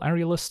Waterfall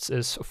Aerialists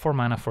is 4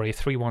 mana for a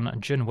 3/1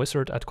 Djinn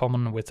Wizard at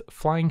common with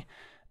flying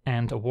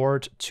and a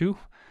ward 2.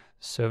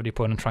 So if the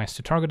opponent tries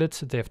to target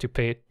it, they have to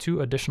pay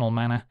 2 additional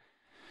mana.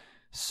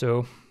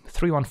 So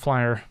 3/1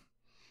 flyer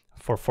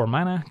for 4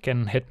 mana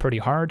can hit pretty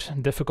hard,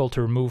 difficult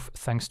to remove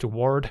thanks to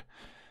ward.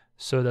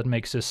 So that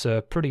makes this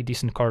a pretty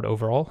decent card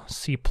overall.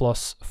 C+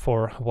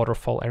 for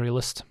Waterfall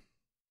Aerialist.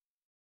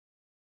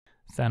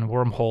 Then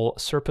Wormhole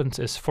Serpent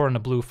is 4 and a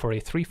blue for a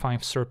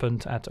 3/5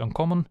 Serpent at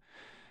uncommon.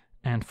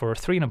 And for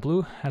 3 and a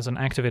blue, has an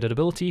activated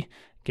ability,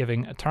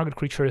 giving a target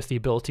creature the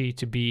ability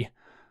to be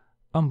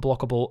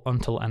unblockable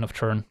until end of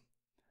turn.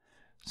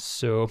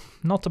 So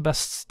not the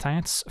best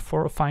stats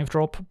for a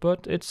 5-drop,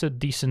 but it's a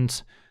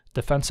decent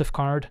defensive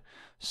card.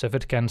 So if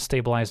it can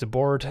stabilize the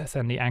board,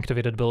 then the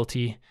activated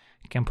ability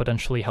can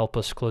potentially help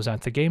us close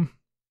out the game.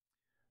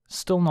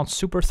 Still not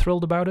super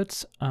thrilled about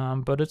it,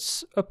 but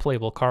it's a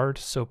playable card,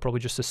 so probably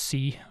just a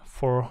C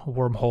for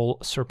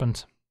Wormhole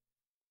Serpent.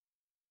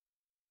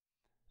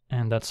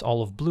 And that's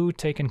all of blue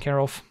taken care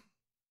of.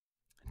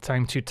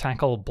 Time to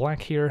tackle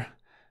black here.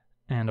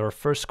 And our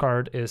first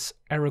card is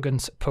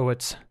Arrogant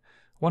Poet.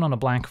 1 on a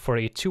black for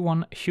a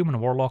 2/1 human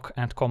warlock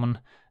at common.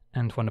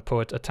 And when the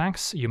poet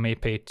attacks, you may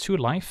pay 2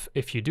 life.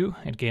 If you do,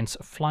 it gains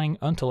flying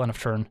until end of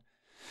turn.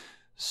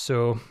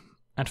 So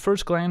at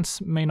first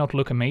glance, may not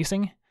look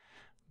amazing,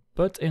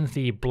 but in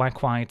the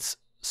black-white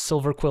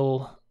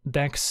Silverquill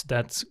decks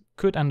that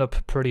could end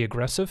up pretty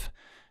aggressive,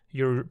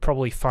 you're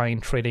probably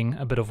fine trading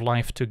a bit of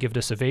life to give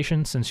this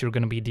evasion, since you're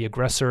going to be the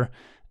aggressor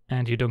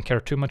and you don't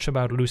care too much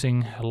about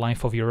losing a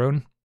life of your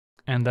own.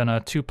 And then a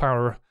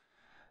 2-power,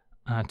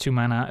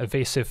 2-mana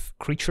evasive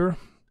creature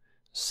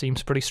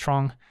seems pretty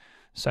strong.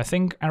 So I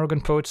think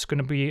Arrogant Poet's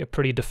going to be a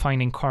pretty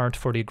defining card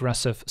for the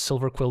aggressive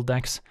Silverquill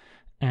decks.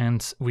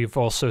 And we've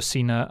also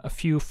seen a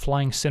few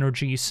flying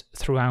synergies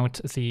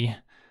throughout the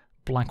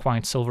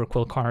black-white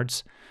Silverquill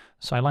cards.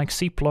 So I like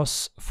C+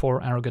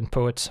 for Arrogant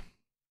Poet.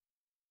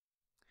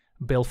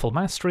 Baleful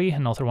Mastery,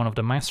 another one of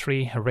the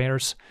Mastery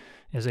rares,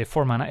 is a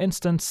 4-mana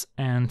instant,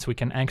 and we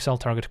can exile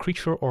target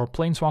creature or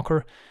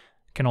planeswalker.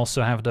 Can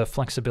also have the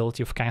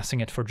flexibility of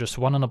casting it for just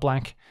 1 on a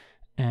black,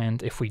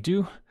 and if we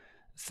do,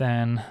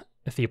 then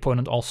the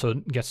opponent also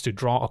gets to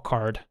draw a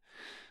card.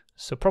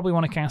 So probably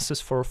want to cast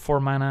this for 4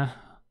 mana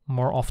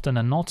more often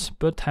than not,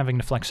 but having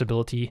the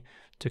flexibility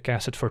to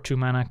cast it for 2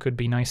 mana could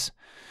be nice.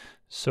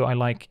 So I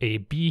like a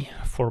B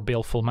for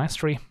Baleful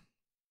Mastery.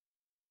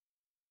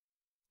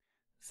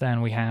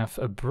 Then we have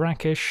a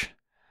Brackish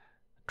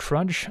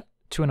Trudge,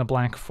 2 and a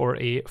black for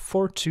a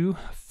 4/2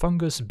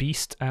 Fungus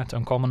Beast at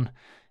uncommon.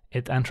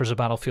 It enters a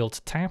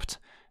battlefield tapped,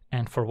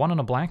 and for 1 and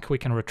a black we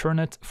can return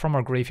it from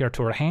our graveyard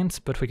to our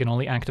hand, but we can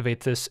only activate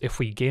this if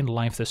we gain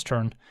life this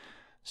turn.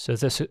 So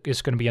this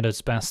is going to be at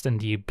its best in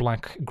the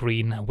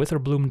black-green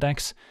Witherbloom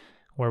decks,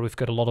 where we've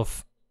got a lot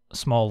of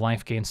small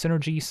life gain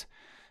synergies.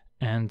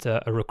 And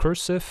a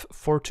recursive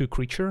 4/2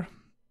 creature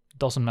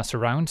doesn't mess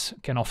around,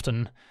 can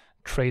often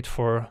trade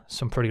for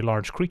some pretty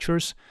large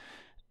creatures,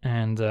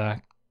 and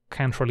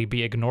can't really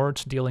be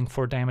ignored, dealing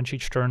 4 damage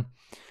each turn.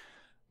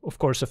 Of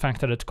course, the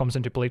fact that it comes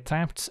into play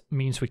tapped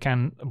means we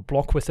can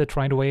block with it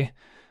right away,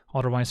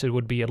 otherwise it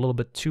would be a little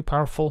bit too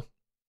powerful.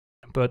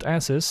 But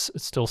as is,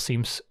 it still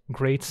seems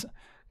great,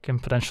 can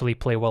potentially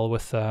play well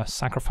with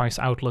sacrifice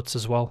outlets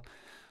as well.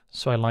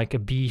 So I like a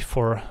B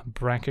for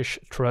Brackish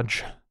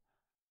Trudge.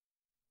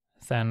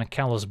 Then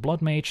Callous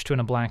Bloodmage, 2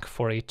 and a black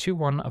for a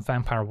 2/1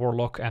 Vampire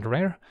Warlock at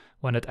rare.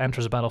 When it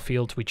enters a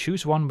battlefield, we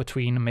choose one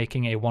between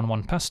making a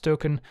 1/1 pest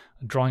token,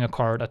 drawing a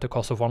card at the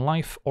cost of 1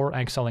 life, or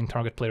exiling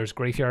target player's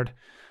graveyard.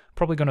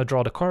 Probably going to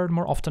draw the card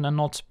more often than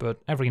not,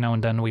 but every now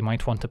and then we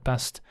might want to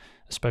pest,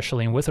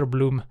 especially in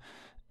Witherbloom,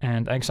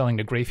 and exiling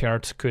the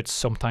graveyard could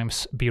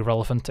sometimes be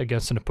relevant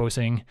against an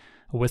opposing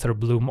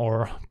Witherbloom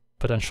or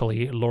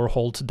potentially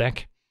Lorehold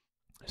deck.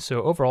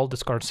 So overall,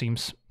 this card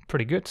seems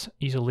pretty good,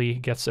 easily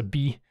gets a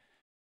B.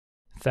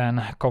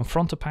 Then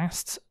Confront the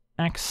Past,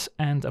 X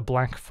and a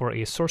black for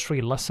a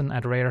sorcery lesson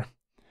at rare.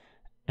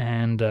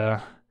 And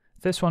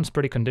this one's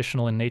pretty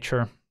conditional in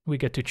nature. We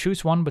get to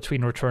choose one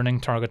between returning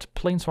target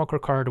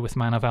planeswalker card with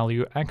mana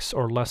value X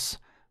or less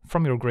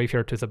from your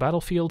graveyard to the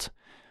battlefield,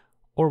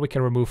 or we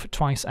can remove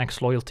twice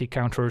X loyalty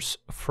counters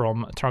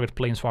from target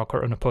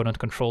planeswalker an opponent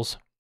controls.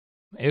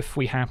 If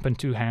we happen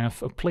to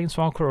have a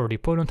planeswalker or the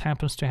opponent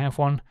happens to have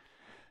one,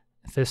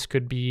 this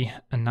could be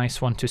a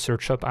nice one to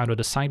search up out of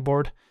the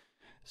sideboard.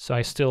 So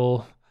I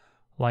still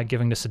like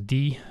giving this a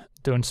D.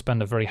 Don't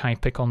spend a very high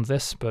pick on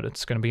this, but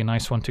it's going to be a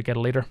nice one to get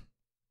later.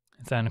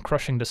 Then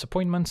Crushing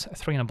Disappointment,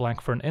 3 and a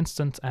black for an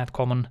instant at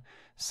common,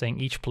 saying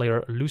each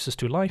player loses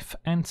 2 life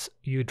and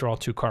you draw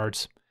 2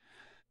 cards.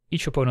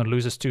 Each opponent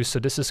loses 2, so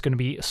this is going to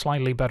be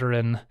slightly better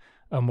in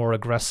a more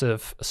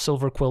aggressive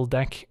Silverquill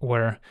deck,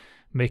 where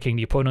making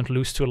the opponent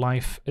lose 2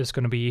 life is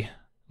going to be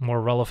more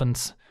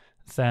relevant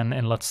than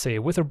in, let's say,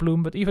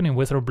 Witherbloom. But even in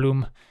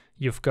Witherbloom,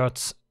 you've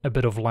got a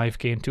bit of life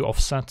gain to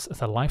offset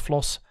the life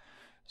loss.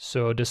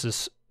 So this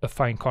is a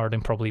fine card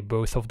in probably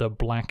both of the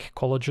black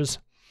colleges.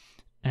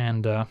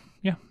 And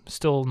yeah,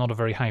 still not a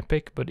very high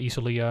pick, but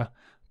easily a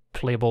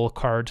playable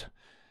card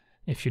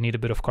if you need a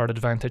bit of card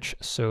advantage.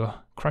 So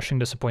Crushing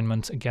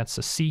Disappointment gets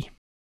a C.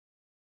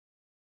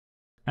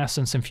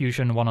 Essence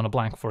Infusion, 1 on a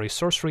black for a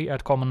sorcery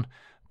at common,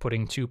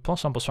 putting 2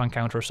 +1/+1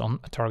 counters on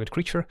a target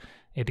creature.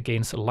 It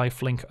gains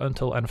lifelink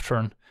until end of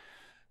turn.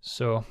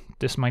 So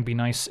this might be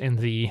nice in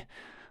the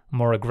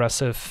more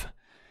aggressive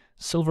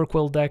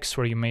Silverquill decks,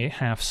 where you may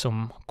have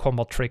some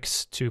combat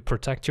tricks to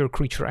protect your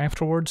creature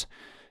afterwards.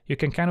 You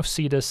can kind of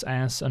see this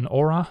as an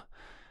aura,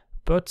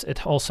 but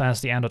it also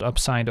has the added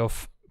upside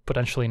of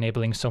potentially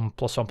enabling some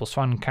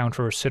 +1/+1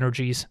 counter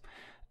synergies,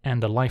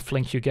 and the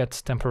lifelink you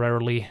get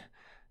temporarily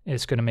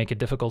is going to make it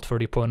difficult for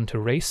the opponent to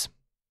race.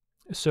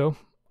 So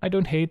I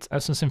don't hate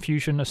Essence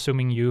Infusion,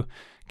 assuming you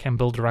can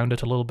build around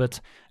it a little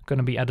bit. Going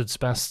to be at its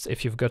best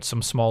if you've got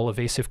some small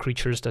evasive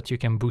creatures that you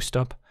can boost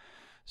up.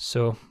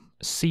 So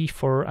C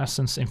for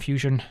Essence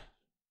Infusion.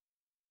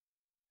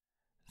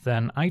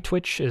 Then Eye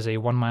Twitch is a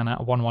 1-mana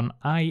 1/1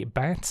 eye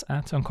bat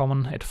at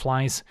uncommon. It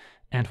flies,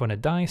 and when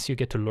it dies, you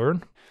get to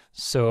learn.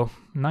 So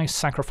nice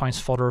sacrifice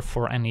fodder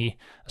for any,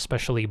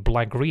 especially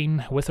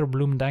black-green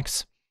Witherbloom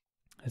decks.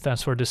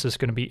 That's where this is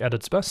going to be at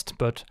its best,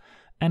 but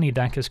any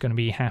deck is going to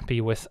be happy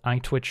with Eye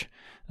Twitch,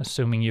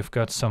 assuming you've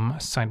got some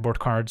sideboard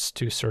cards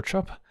to search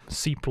up.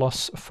 C+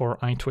 for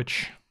Eye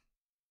Twitch.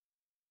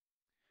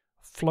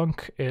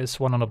 Flunk is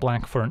 1 on a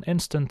black for an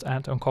instant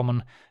at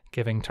uncommon,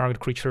 giving target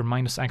creature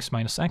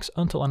 -X/-X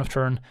until end of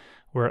turn,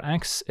 where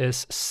X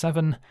is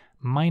 7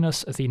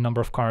 minus the number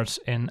of cards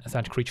in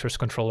that creature's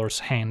controller's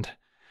hand.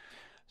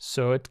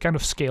 So it kind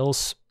of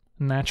scales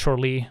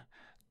naturally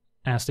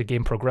as the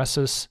game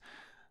progresses,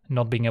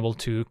 not being able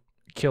to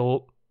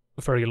kill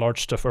very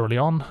large stuff early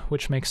on,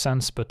 which makes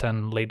sense, but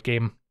then late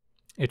game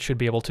it should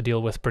be able to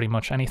deal with pretty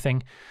much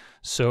anything.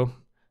 So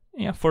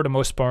yeah, for the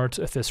most part,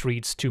 if this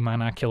reads 2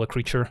 mana, kill a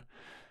creature,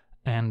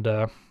 and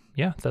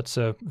yeah, that's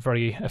a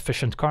very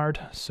efficient card.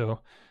 So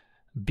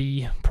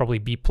B, probably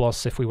B+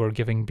 if we were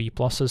giving B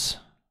pluses.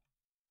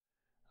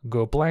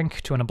 Go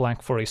blank, 2 and a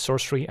black for a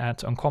sorcery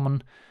at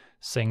uncommon,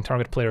 saying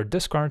target player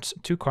discards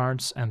 2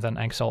 cards and then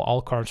exile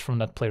all cards from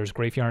that player's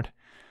graveyard.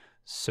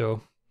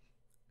 So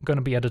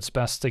gonna be at its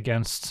best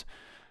against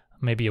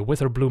maybe a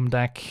Witherbloom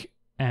deck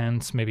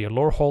and maybe a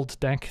Lorehold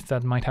deck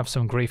that might have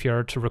some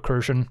graveyard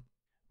recursion.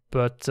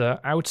 But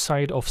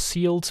outside of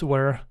Sealed,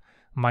 where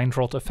Mind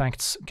Rot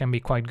effects can be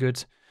quite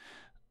good,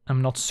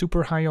 I'm not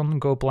super high on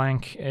Go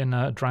Blank in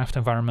a draft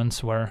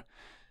environment where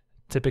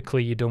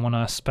typically you don't want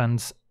to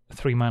spend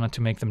 3 mana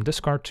to make them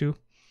discard 2.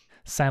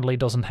 Sadly,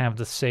 doesn't have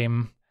the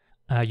same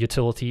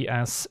utility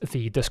as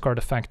the discard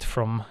effect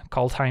from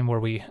Kaldheim, where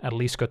we at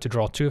least got to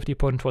draw 2 if the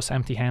opponent was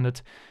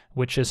empty-handed,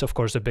 which is of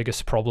course the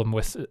biggest problem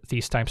with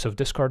these types of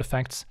discard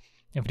effects.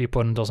 If the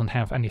opponent doesn't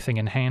have anything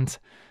in hand,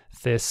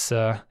 this,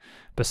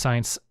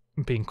 besides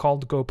being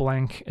called Go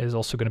Blank, is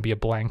also going to be a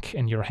blank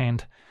in your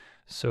hand.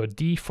 So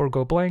D for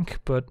Go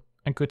Blank, but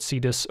I could see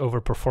this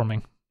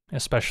overperforming,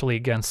 especially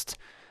against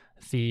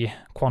the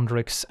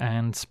Quandrix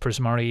and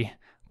Prismari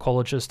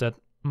colleges that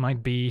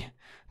might be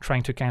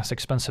trying to cast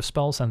expensive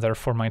spells and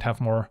therefore might have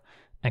more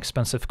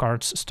expensive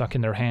cards stuck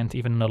in their hand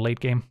even in a late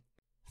game.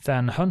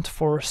 Then Hunt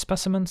for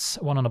Specimens,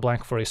 1 on a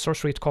black for a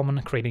sorcery at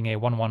common, creating a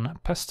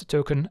 1/1 pest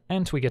token,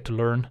 and we get to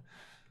learn.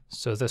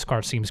 So this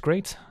card seems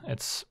great.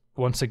 It's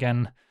once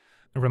again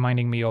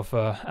reminding me of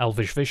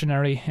Elvish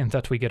Visionary in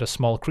that we get a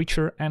small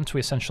creature and we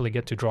essentially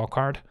get to draw a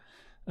card,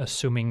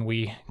 assuming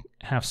we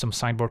have some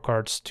sideboard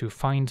cards to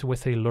find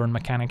with a learn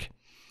mechanic.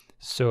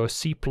 So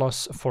C+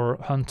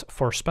 for Hunt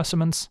for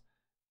Specimens.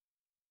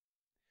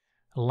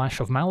 Lash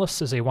of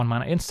Malice is a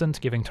 1-mana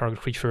instant, giving target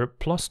creature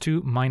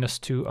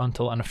 +2/-2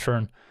 until end of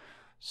turn.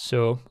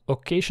 So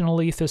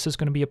occasionally this is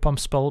going to be a pump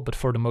spell, but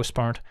for the most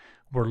part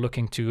we're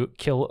looking to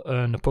kill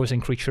an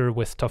opposing creature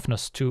with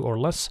toughness 2 or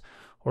less,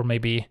 or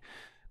maybe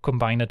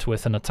combine it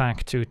with an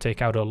attack to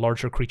take out a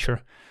larger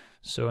creature.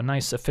 So a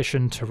nice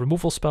efficient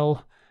removal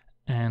spell,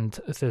 and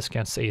this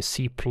gets a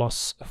C+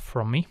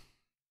 from me.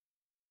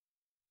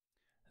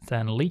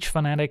 Then Leech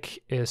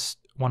Fanatic is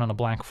 1 on a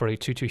black for a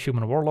 2/2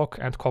 human warlock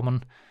at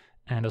common,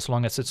 and as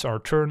long as it's our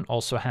turn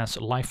also has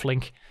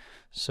lifelink,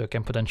 so it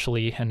can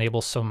potentially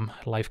enable some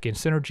life gain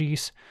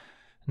synergies.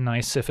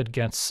 Nice if it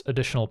gets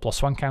additional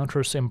 +1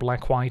 counters in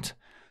black-white,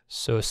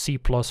 so C+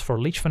 for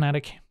Leech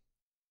Fanatic.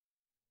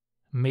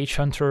 Mage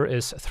Hunter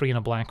is 3 and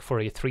a black for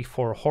a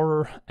 3/4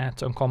 horror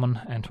at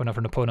uncommon, and whenever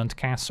an opponent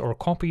casts or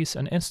copies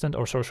an instant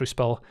or sorcery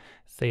spell,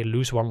 they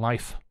lose 1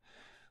 life.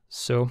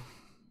 So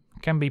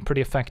can be pretty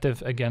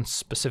effective against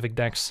specific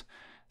decks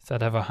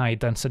that have a high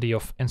density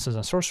of instants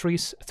and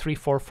sorceries.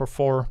 3/4 for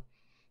 4,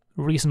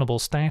 reasonable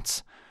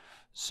stats.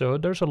 So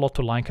there's a lot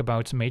to like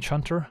about Mage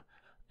Hunter,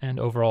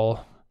 and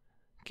overall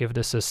give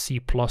this a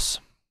C+.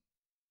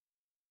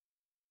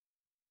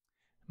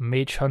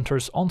 Mage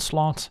Hunter's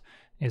Onslaught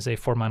is a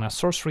 4-mana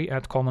sorcery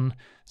at common,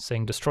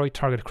 saying destroy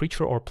target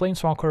creature or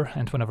planeswalker,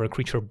 and whenever a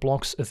creature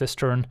blocks this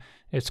turn,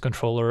 its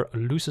controller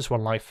loses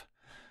 1 life.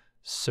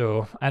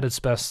 So at its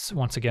best,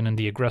 once again in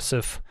the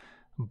aggressive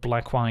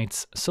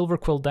black-white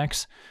Silverquill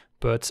decks,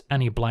 but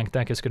any blank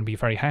deck is going to be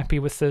very happy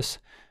with this,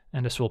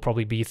 and this will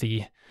probably be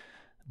the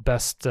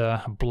best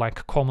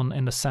black common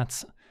in the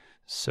set,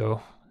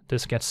 so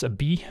this gets a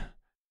B.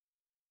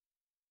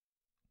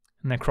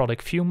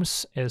 Necrotic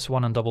Fumes is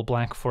 1 and double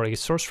black for a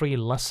sorcery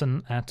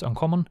lesson at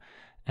uncommon,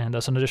 and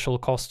as an additional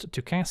cost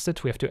to cast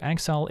it, we have to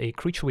exile a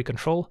creature we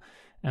control,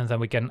 and then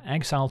we can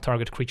exile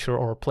target creature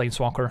or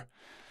planeswalker.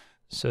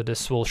 So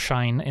this will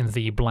shine in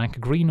the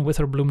black-green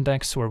Witherbloom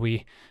decks, where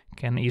we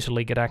can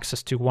easily get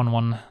access to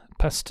 1/1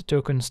 pest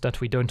tokens that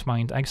we don't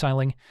mind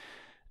exiling.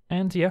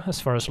 And yeah, as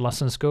far as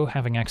lessons go,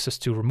 having access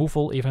to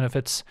removal, even if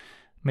it's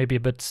maybe a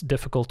bit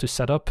difficult to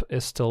set up,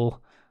 is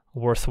still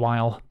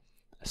worthwhile.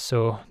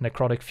 So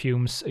Necrotic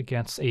Fumes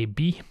gets a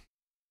B.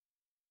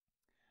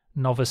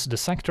 Novice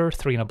Dissector,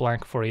 3 and a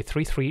black for a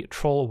 3/3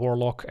 Troll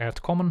Warlock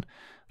at common.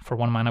 For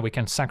 1 mana we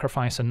can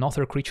sacrifice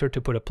another creature to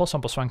put a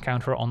 +1/+1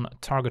 counter on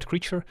target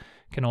creature.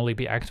 Can only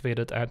be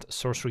activated at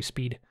sorcery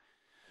speed.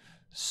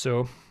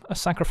 So a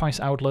sacrifice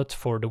outlet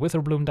for the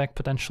Witherbloom deck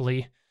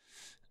potentially.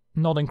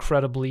 Not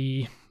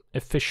incredibly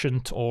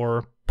efficient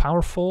or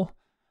powerful,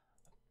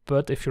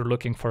 but if you're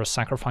looking for a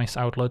sacrifice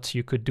outlet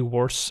you could do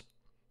worse.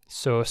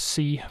 So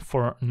C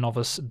for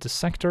Novice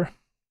Dissector.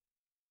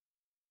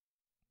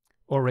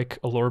 Auric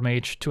Allure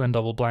Mage, 2 and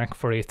double black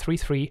for a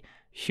 3/3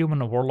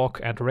 Human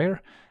Warlock at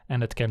rare,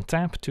 and it can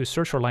tap to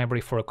search our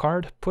library for a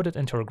card, put it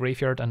into our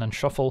graveyard, and then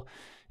shuffle.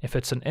 If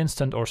it's an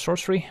instant or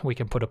sorcery, we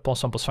can put a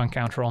 +1/+1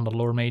 counter on the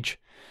Allure Mage.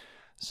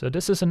 So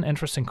this is an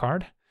interesting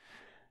card.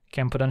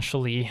 Can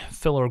potentially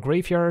fill our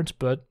graveyard,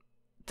 but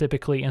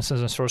typically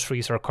instants and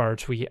sorceries are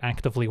cards we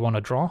actively want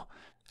to draw.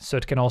 So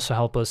it can also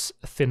help us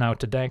thin out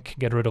the deck,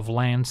 get rid of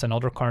lands and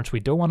other cards we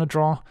don't want to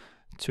draw,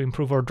 to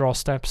improve our draw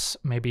steps,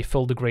 maybe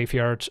fill the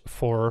graveyard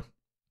for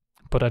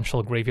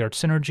potential graveyard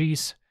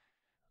synergies.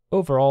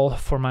 Overall,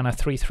 4 mana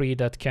 3/3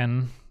 that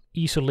can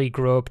easily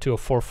grow up to a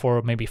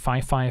 4/4, maybe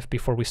 5/5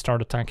 before we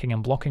start attacking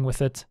and blocking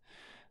with it.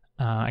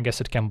 I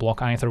guess it can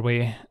block either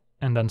way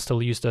and then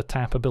still use the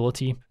tap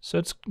ability. So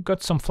it's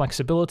got some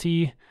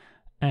flexibility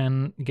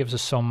and gives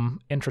us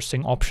some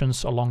interesting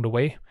options along the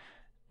way.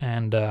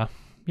 And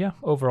yeah,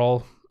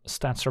 overall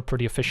stats are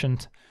pretty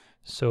efficient.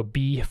 So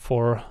B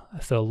for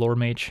the Lore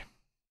Mage.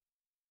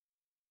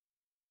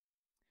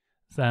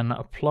 Then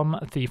Plum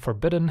the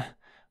Forbidden,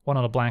 1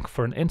 on a black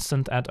for an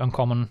instant at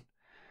uncommon,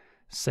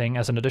 saying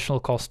as an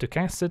additional cost to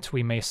cast it,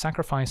 we may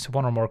sacrifice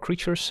 1 or more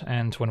creatures,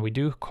 and when we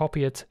do,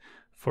 copy it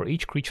for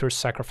each creature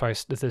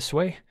sacrificed this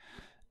way,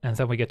 and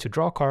then we get to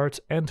draw a card,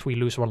 and we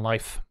lose 1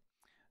 life.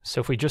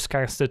 So if we just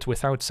cast it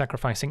without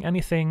sacrificing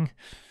anything,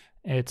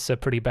 it's a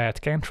pretty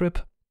bad cantrip,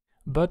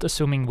 but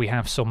assuming we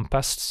have some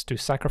pests to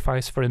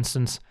sacrifice, for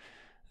instance,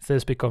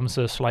 this becomes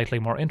a slightly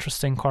more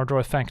interesting card draw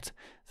effect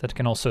that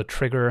can also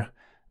trigger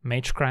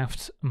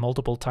Magecraft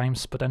multiple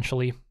times,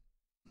 potentially.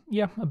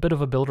 Yeah, a bit of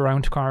a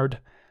build-around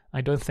card.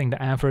 I don't think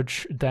the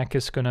average deck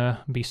is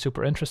gonna be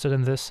super interested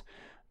in this,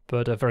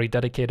 but a very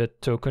dedicated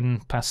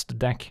token pest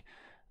deck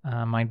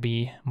might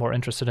be more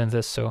interested in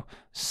this, so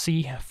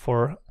C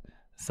for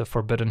the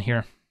Forbidden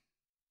here.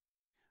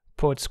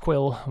 Poet's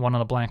Quill, 1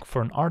 on a black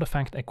for an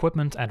artifact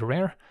equipment at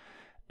rare,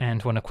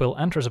 and when a quill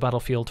enters a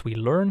battlefield we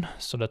learn,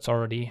 so that's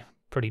already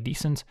pretty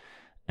decent.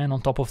 And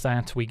on top of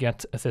that, we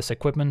get this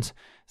equipment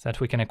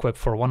that we can equip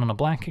for 1 on a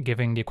black,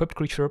 giving the equipped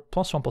creature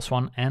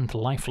 +1/+1 and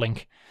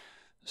lifelink.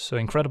 So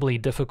incredibly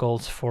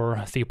difficult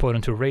for the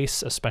opponent to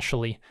race,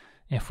 especially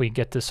if we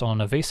get this on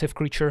an evasive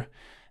creature.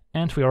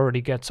 And we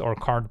already get our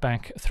card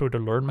back through the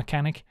learn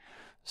mechanic.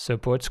 So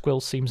Poet's Quill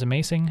seems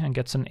amazing and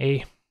gets an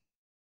A.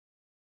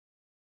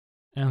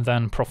 And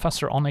then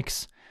Professor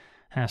Onyx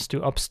has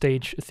to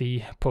upstage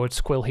the Poet's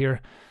Quill here.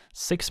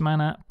 6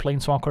 mana,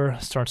 Planeswalker,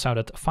 starts out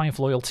at 5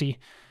 loyalty.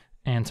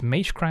 And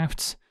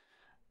Magecraft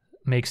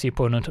makes the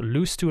opponent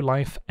lose 2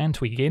 life and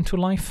we gain 2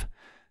 life.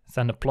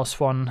 Then the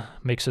 +1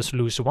 makes us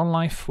lose 1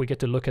 life. We get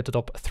to look at the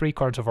top 3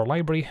 cards of our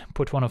library,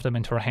 put 1 of them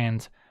into our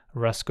hand,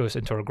 rest goes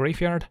into our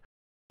graveyard.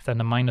 Then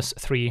the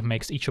 -3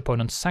 makes each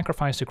opponent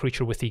sacrifice a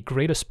creature with the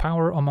greatest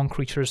power among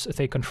creatures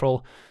they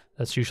control.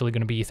 That's usually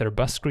going to be their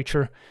best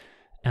creature.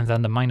 And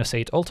then the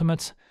 -8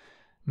 ultimate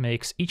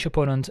makes each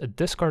opponent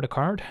discard a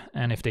card,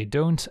 and if they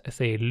don't,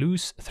 they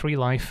lose 3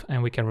 life,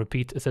 and we can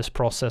repeat this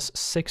process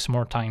 6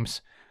 more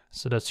times.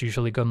 So that's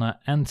usually gonna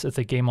end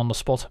the game on the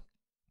spot.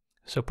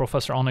 So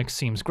Professor Onyx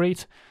seems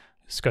great.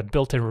 It's got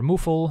built-in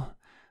removal,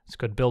 it's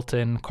got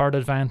built-in card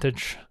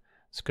advantage,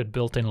 it's got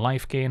built-in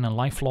life gain and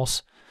life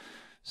loss.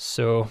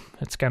 So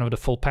it's kind of the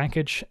full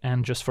package,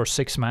 and just for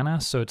 6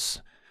 mana, so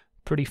it's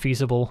pretty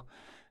feasible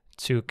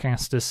to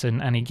cast this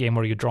in any game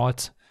where you draw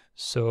it.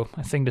 So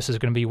I think this is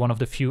going to be one of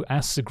the few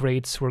S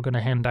grades we're going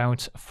to hand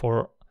out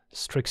for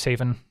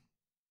Strixhaven.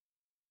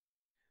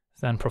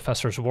 Then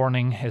Professor's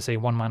Warning is a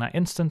 1 mana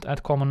instant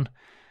at common,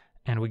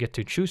 and we get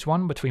to choose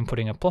one between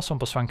putting a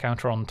 +1/+1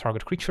 counter on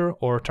target creature,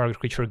 or target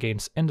creature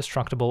gains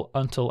indestructible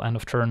until end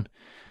of turn.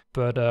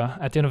 But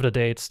at the end of the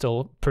day, it's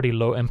still pretty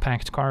low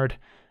impact card,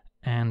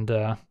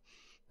 and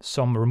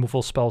some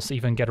removal spells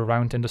even get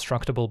around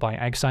indestructible by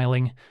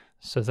exiling,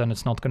 so then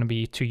it's not going to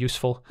be too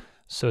useful.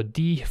 So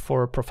D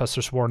for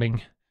Professor's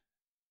Warning.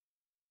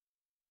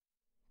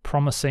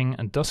 Promising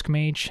Dusk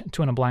Mage,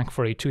 2 and a black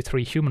for a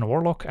 2/3 Human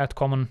Warlock at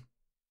common.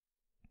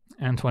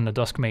 And when the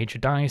Dusk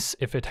Mage dies,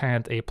 if it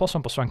had a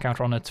 +1/+1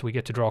 counter on it, we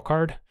get to draw a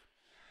card.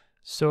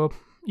 So,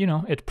 you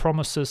know, it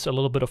promises a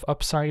little bit of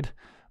upside.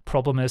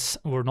 Problem is,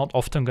 we're not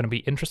often going to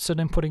be interested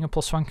in putting a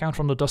 +1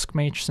 counter on the Dusk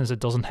Mage, since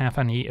it doesn't have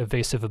any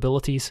evasive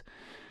abilities.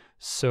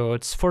 So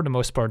it's for the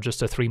most part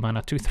just a 3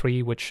 mana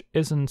 2/3, which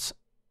isn't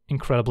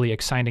incredibly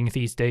exciting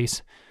these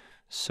days.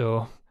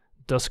 So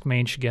Dusk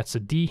Mage gets a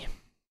D.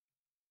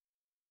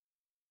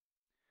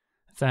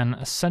 Then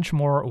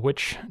Sedgemoor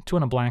Witch, 2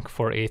 and a black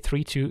for a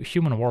 3/2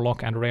 human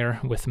warlock and rare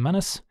with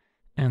menace.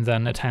 And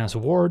then it has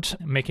ward,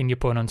 making the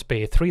opponent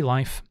pay 3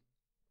 life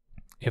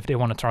if they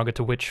want to target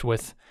a witch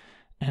with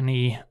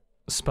any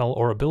spell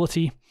or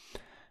ability.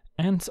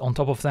 And on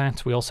top of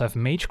that, we also have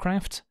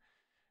Magecraft,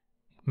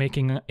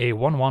 making a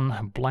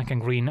 1/1 black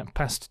and green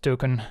pest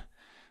token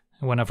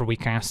whenever we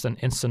cast an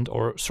instant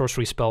or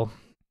sorcery spell.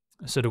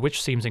 So the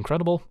witch seems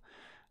incredible,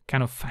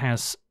 kind of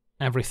has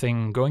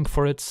everything going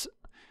for it.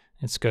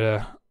 It's got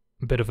a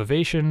bit of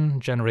evasion,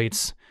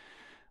 generates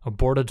a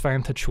board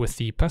advantage with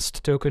the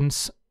pest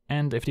tokens,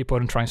 and if the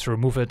opponent tries to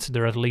remove it,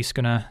 they're at least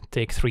gonna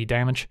take 3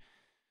 damage.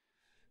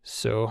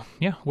 So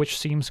yeah, witch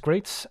seems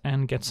great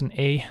and gets an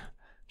A,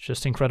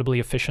 just incredibly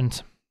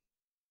efficient.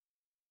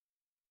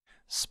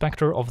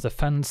 Spectre of the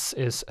Fence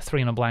is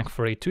 3 and a black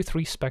for a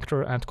 2/3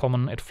 Spectre. At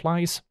common, it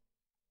flies.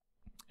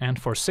 And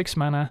for 6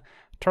 mana,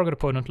 target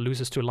opponent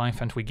loses 2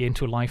 life and we gain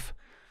 2 life.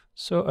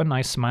 So a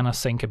nice mana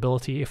sink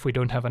ability if we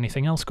don't have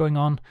anything else going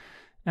on.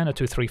 And a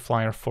 2/3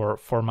 flyer for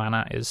 4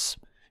 mana is,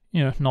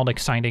 you know, not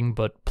exciting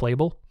but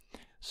playable.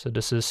 So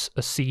this is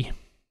a C.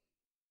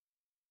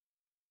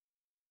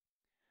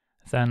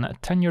 Then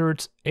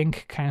Tenured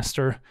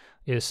Inkcaster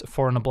is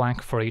 4 and a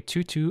black for a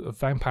 2/2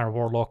 Vampire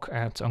Warlock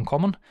at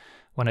uncommon.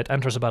 When it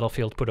enters a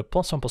battlefield, put a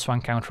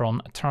 +1/+1 counter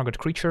on a target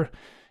creature,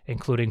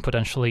 including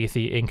potentially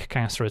the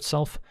Inkcaster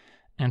itself.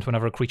 And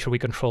whenever a creature we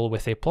control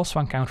with a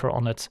 +1 counter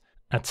on it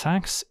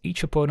attacks,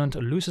 each opponent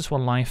loses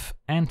 1 life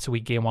and we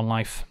gain 1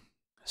 life.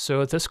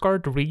 So this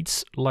card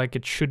reads like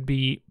it should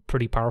be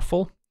pretty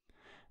powerful.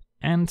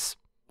 And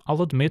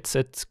I'll admit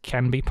it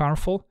can be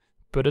powerful,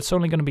 but it's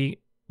only going to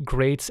be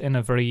great in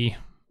a very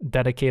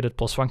dedicated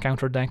 +1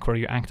 counter deck where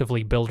you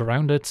actively build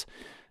around it,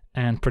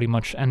 and pretty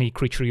much any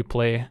creature you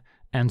play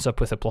ends up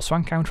with a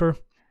 +1 counter.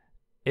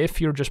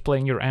 If you're just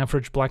playing your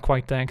average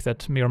black-white deck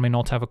that may or may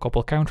not have a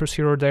couple counters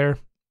here or there,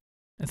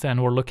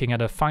 then we're looking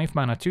at a 5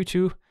 mana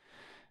 2/2.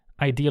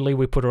 Ideally,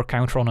 we put our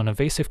counter on an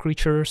evasive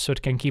creature so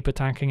it can keep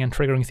attacking and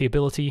triggering the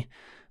ability,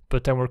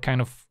 but then we're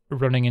kind of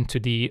running into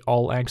the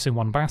all eggs in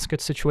one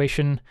basket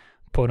situation.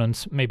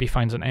 Opponent maybe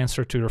finds an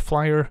answer to their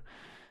flyer,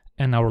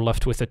 and now we're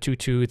left with a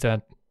 2/2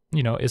 that,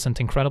 you know, isn't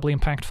incredibly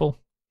impactful.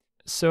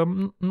 So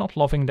I'm not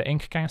loving the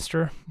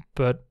Inkcaster,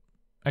 but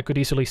I could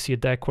easily see a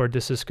deck where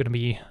this is going to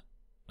be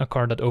a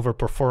card that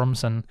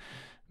overperforms and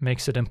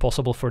makes it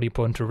impossible for the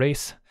opponent to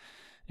race.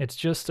 It's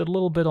just a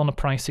little bit on the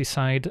pricey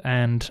side,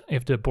 and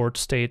if the board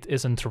state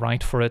isn't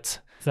right for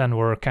it, then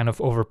we're kind of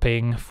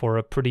overpaying for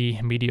a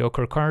pretty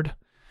mediocre card.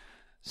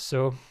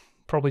 So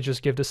probably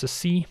just give this a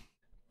C,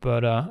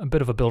 but a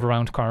bit of a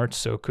build-around card,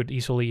 so could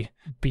easily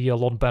be a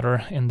lot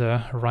better in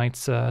the right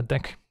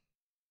deck.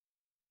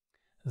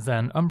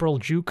 Then Umbral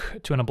Duke,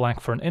 2 and a black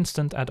for an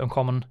instant at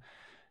uncommon.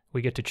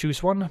 We get to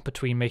choose one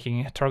between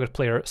making target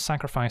player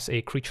sacrifice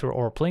a creature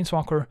or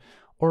planeswalker,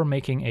 or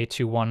making a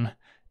 2/1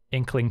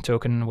 Inkling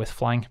token with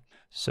flying.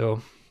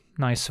 So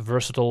nice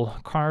versatile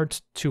card.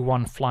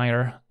 2/1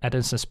 flyer at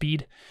instant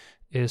speed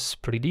is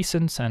pretty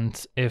decent,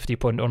 and if the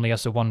opponent only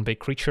has the 1 big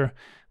creature,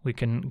 we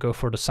can go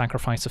for the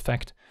sacrifice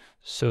effect.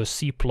 So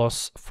C+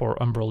 for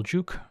Umbral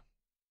Duke.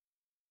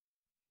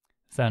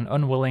 Then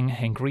Unwilling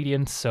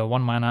Ingredient, so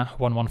 1 mana,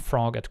 1/1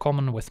 frog at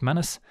common with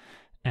menace.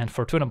 And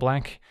for 2 and a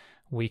black,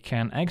 we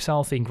can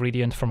exile the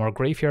ingredient from our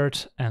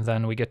graveyard, and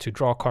then we get to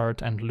draw a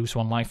card and lose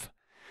 1 life.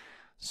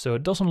 So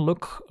it doesn't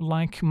look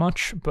like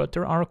much, but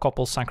there are a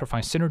couple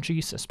sacrifice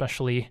synergies,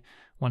 especially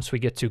once we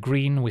get to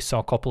green. We saw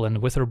a couple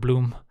in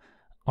Witherbloom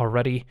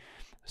already,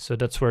 so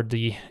that's where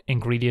the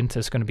ingredient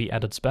is going to be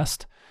at its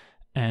best.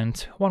 And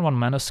 1/1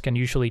 menace can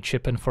usually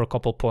chip in for a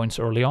couple points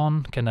early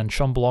on, can then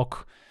chum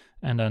block,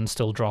 and then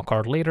still draw a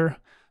card later.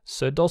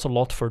 So it does a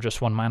lot for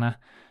just 1 mana.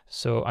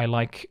 So I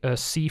like a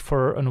C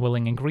for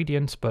Unwilling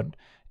Ingredient, but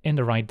in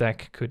the right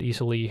deck could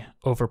easily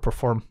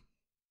overperform.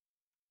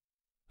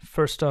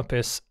 First up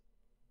is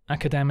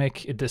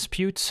Academic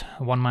Dispute,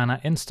 1 mana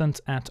instant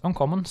at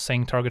uncommon,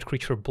 saying target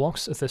creature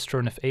blocks this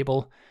turn if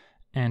able,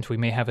 and we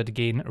may have it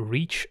gain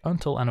reach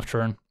until end of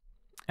turn.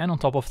 And on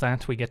top of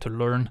that, we get to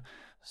learn,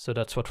 so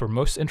that's what we're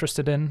most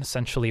interested in,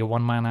 essentially a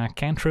 1 mana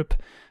cantrip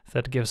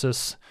that gives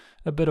us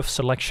a bit of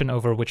selection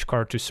over which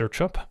card to search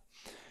up,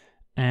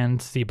 and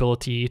the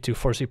ability to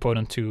force the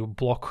opponent to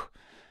block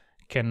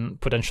can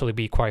potentially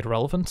be quite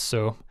relevant,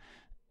 so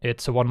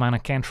it's a 1 mana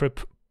cantrip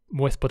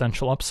with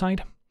potential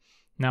upside.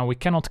 Now we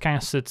cannot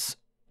cast it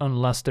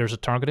unless there's a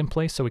target in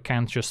place, so we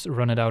can't just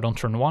run it out on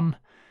turn 1.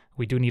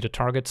 We do need a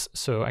target,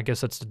 so I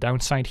guess that's the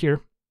downside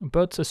here.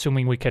 But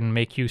assuming we can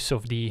make use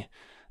of the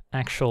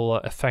actual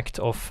effect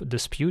of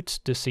Dispute,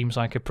 this seems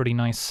like a pretty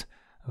nice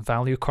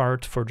value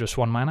card for just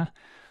 1 mana.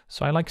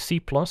 So I like C+,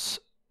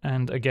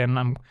 and again,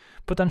 I'm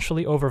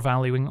potentially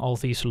overvaluing all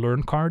these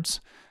learn cards,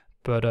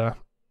 but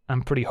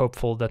I'm pretty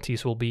hopeful that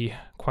these will be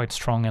quite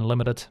strong and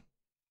limited.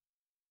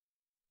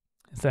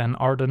 Then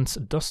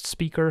Ardent Dust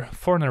Speaker,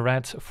 4 and a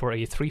red for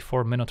a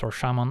 3/4 Minotaur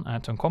Shaman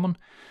at uncommon.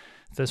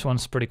 This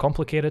one's pretty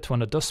complicated. When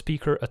the Dust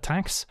Speaker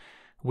attacks,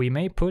 we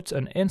may put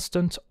an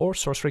instant or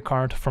sorcery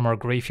card from our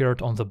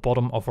graveyard on the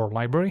bottom of our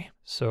library.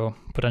 So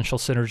potential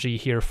synergy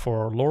here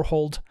for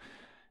Lorehold.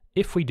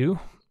 If we do,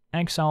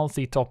 exile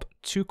the top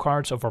 2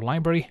 cards of our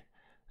library,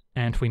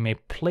 and we may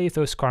play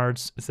those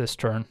cards this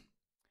turn.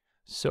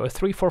 So a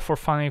 3/4 for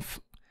 5,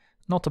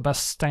 not the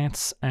best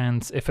stats,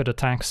 and if it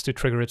attacks to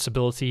trigger its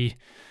ability,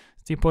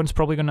 the opponent's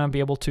probably going to be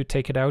able to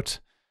take it out.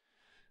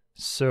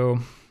 So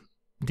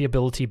the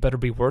ability better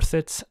be worth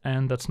it,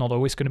 and that's not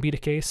always going to be the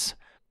case.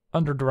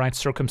 Under the right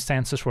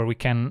circumstances where we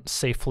can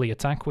safely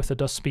attack with the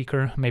Dust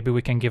Speaker, maybe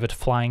we can give it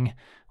flying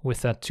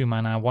with that 2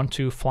 mana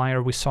 1/2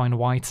 flyer we saw in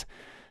white,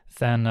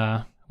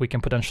 then we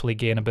can potentially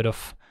gain a bit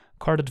of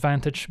card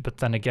advantage, but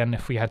then again,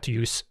 if we had to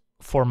use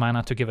 4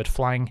 mana to give it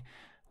flying,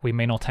 we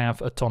may not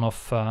have a ton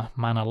of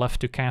mana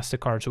left to cast the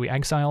cards we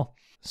exile.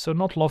 So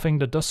not loving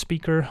the Dust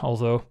Speaker,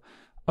 although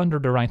under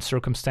the right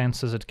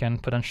circumstances it can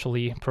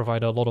potentially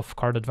provide a lot of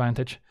card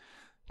advantage.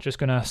 Just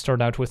gonna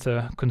start out with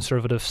a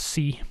conservative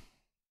C.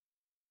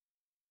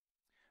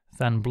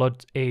 Then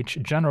Blood Age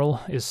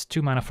General is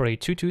 2 mana for a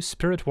 2/2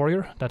 Spirit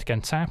Warrior that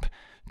can tap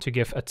to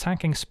give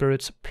attacking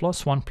spirits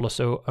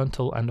 +1/+0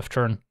 until end of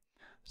turn.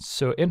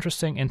 So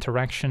interesting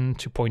interaction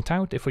to point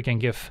out. If we can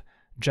give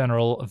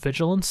General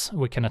Vigilance,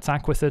 we can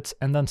attack with it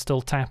and then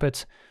still tap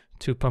it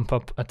to pump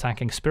up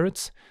attacking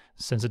spirits,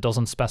 since it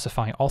doesn't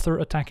specify author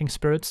attacking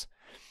spirits.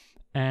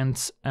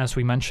 And as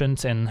we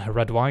mentioned in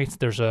red-white,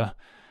 there's a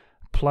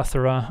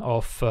plethora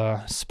of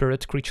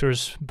spirit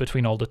creatures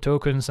between all the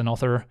tokens and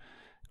other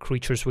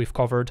creatures we've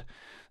covered.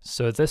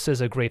 So this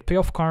is a great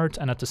payoff card,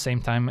 and at the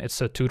same time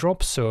it's a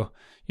 2-drop, so,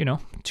 you know,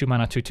 2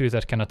 mana 2/2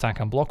 that can attack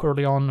and block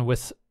early on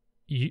with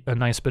a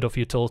nice bit of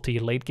utility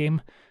late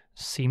game.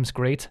 Seems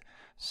great,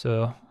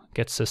 so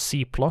gets a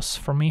C+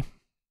 from me.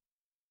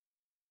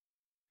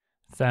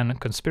 Then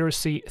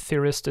Conspiracy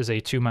Theorist is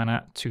a 2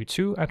 mana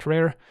 2/2 at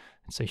rare.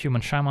 It's a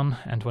human shaman,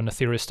 and when the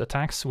Theorist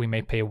attacks, we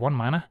may pay 1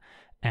 mana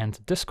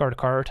and discard a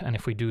card, and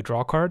if we do,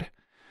 draw a card.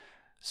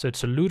 So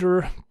it's a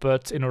looter,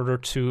 but in order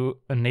to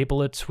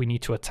enable it, we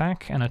need to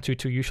attack, and a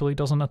 2/2 usually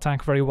doesn't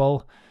attack very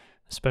well,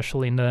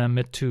 especially in the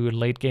mid to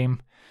late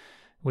game,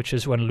 which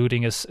is when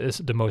looting is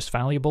the most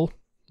valuable.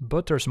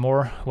 But there's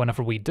more.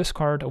 Whenever we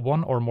discard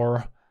 1 or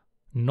more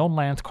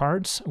non-land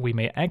cards, we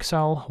may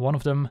exile one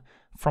of them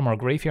from our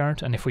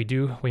graveyard, and if we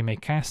do, we may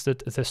cast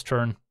it this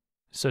turn.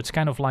 So it's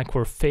kind of like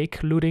we're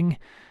fake looting.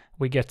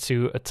 We get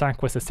to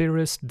attack with the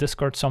Theorist,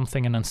 discard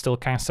something, and then still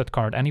cast that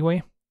card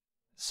anyway.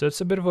 So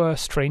it's a bit of a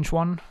strange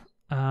one.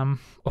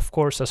 Of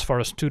course, as far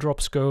as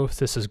 2-drops go,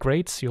 this is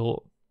great.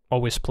 You'll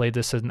always play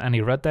this in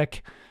any red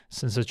deck,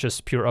 since it's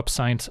just pure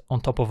upside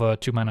on top of a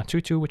 2 mana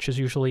 2/2, which is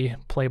usually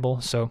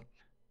playable. So,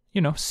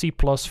 you know, C+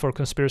 for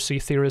Conspiracy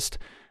Theorist.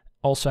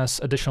 Also has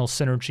additional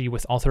synergy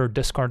with other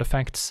discard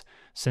effects,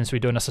 since we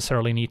don't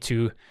necessarily need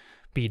to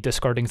be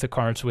discarding the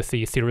cards with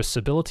the Theorist's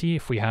ability.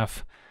 If we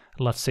have,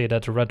 let's say,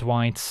 that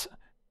red-white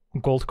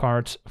gold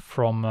card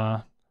from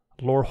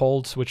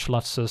Lorehold, which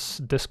lets us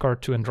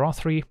discard 2 and draw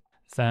 3,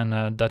 then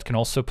that can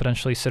also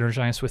potentially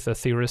synergize with the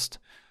Theorist,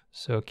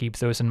 so keep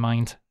those in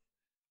mind.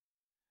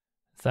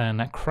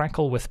 Then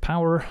Crackle with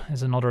Power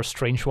is another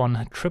strange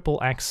one. Triple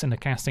X in the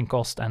casting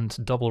cost and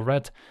double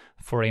red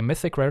for a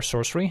mythic rare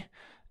sorcery,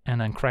 and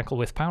then Crackle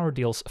with Power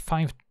deals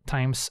 5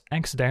 times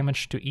X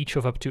damage to each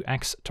of up to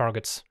X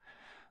targets.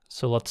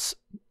 So let's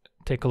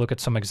take a look at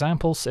some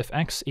examples. If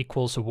X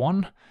equals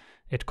 1,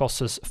 it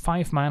costs us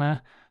 5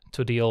 mana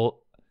to deal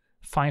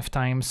 5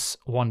 times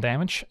 1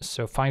 damage,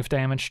 so 5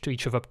 damage to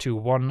each of up to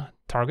 1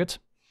 target.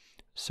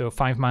 So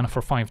 5 mana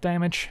for 5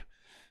 damage.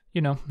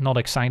 You know, not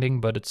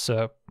exciting, but it's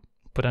a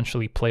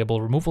potentially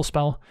playable removal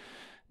spell.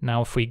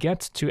 Now if we get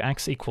to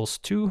X equals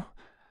 2,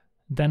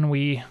 then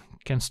we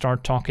can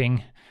start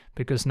talking,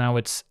 because now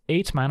it's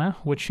 8 mana,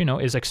 which, you know,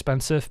 is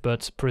expensive,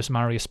 but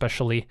Prismari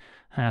especially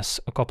has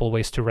a couple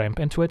ways to ramp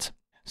into it.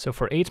 So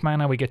for 8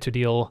 mana we get to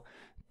deal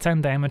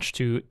 10 damage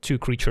to 2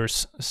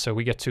 creatures, so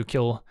we get to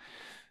kill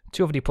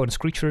 2 of the opponent's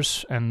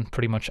creatures, and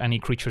pretty much any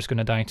creature is going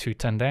to die to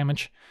 10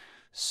 damage.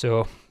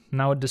 So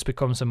now this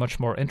becomes a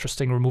much more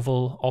interesting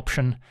removal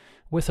option,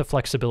 with the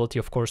flexibility,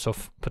 of course,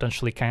 of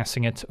potentially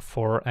casting it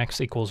for X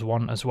equals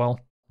 1 as well.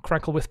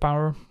 Crackle with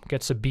Power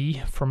gets a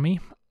B from me.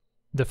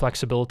 The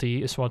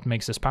flexibility is what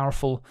makes this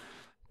powerful,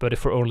 but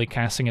if we're only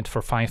casting it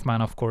for 5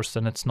 mana, of course,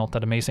 then it's not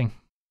that amazing.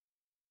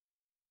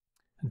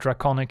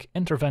 Draconic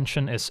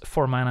Intervention is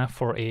 4 mana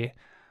for a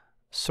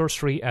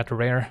sorcery at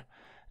rare,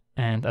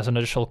 and as an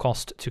additional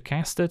cost to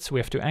cast it, we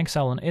have to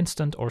exile an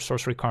instant or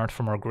sorcery card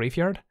from our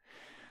graveyard.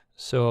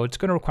 So it's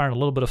going to require a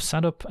little bit of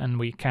setup, and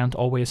we can't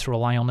always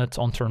rely on it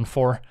on turn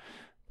 4.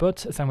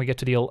 But then we get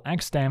to deal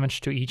X damage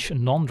to each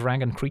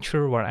non-dragon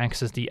creature, where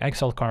X is the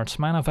exile card's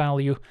mana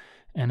value,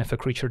 and if a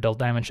creature dealt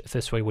damage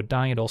this way would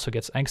die, it also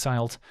gets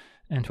exiled,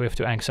 and we have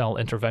to exile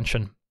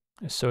Intervention.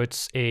 So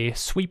it's a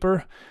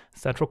sweeper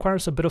that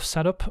requires a bit of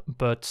setup,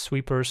 but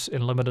sweepers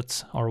in limited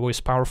are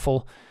always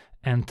powerful,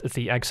 and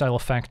the exile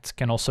effect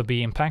can also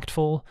be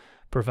impactful,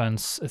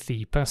 prevents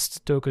the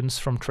pest tokens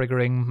from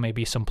triggering,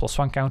 maybe some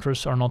 +1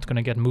 counters are not going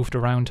to get moved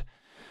around.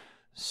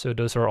 So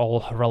those are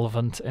all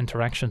relevant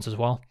interactions as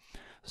well.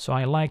 So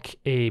I like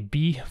a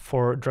B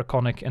for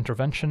Draconic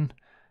Intervention.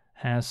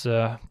 Has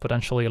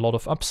potentially a lot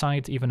of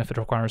upside, even if it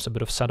requires a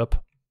bit of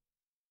setup.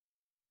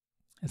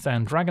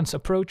 Then Dragon's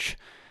Approach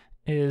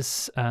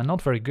is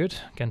not very good,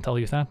 can tell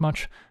you that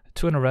much.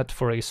 2 and a red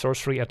for a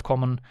sorcery at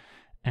common,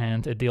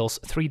 and it deals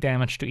 3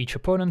 damage to each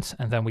opponent,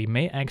 and then we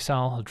may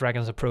exile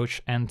Dragon's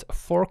Approach and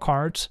 4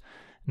 cards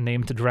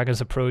named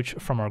Dragon's Approach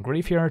from our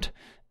graveyard.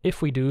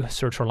 If we do,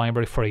 search our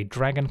library for a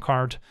dragon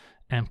card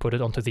and put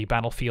it onto the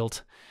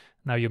battlefield.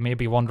 Now you may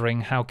be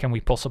wondering, how can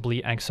we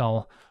possibly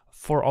exile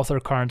 4 other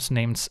cards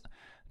named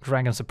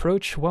Dragon's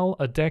Approach? Well,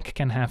 a deck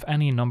can have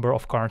any number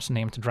of cards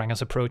named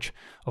Dragon's Approach.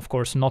 Of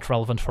course, not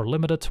relevant for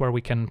Limited, where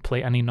we can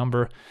play any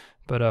number,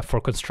 but for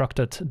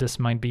Constructed, this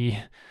might be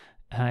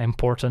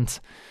important.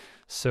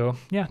 So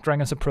yeah,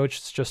 Dragon's Approach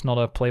is just not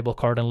a playable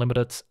card in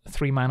Limited.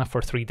 3 mana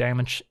for 3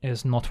 damage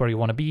is not where you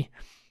want to be,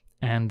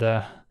 and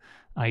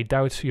I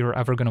doubt you're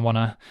ever going to want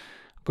to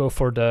go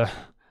for the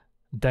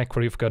deck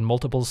where you've got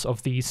multiples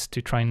of these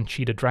to try and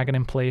cheat a dragon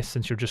in play,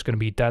 since you're just going to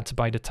be dead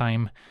by the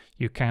time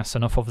you cast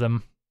enough of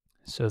them.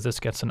 So this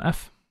gets an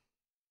F.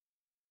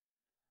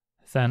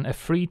 Then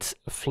Efreet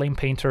Flame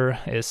Painter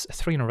is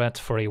 3 in a red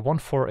for a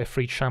 1/4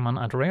 Efreet Shaman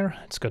at rare.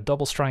 It's got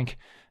double strike,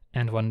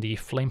 and when the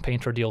Flame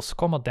Painter deals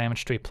combat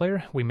damage to a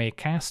player, we may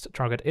cast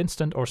target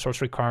instant or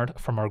sorcery card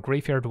from our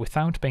graveyard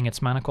without paying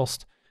its mana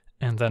cost,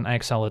 and then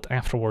exile it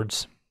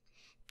afterwards.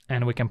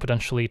 And we can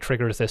potentially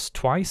trigger this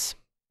twice,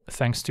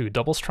 thanks to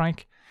double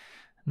strike.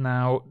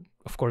 Now,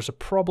 of course, the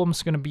problem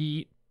is going to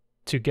be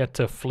to get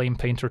the Flame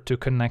Painter to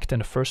connect in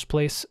the first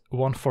place.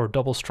 1 for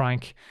double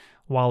strike,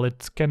 while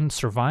it can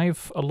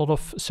survive a lot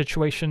of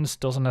situations,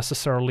 doesn't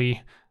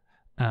necessarily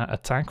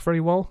attack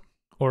very well,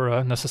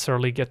 or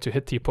necessarily get to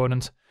hit the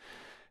opponent.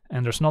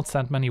 And there's not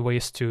that many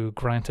ways to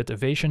grant it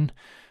evasion.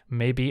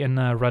 Maybe in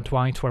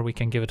red-white, where we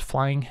can give it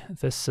flying,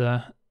 this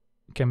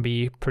can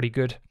be pretty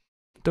good.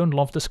 Don't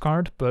love this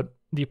card, but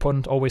the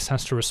opponent always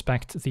has to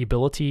respect the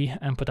ability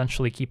and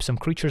potentially keep some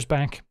creatures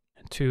back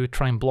to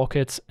try and block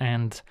it.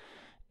 And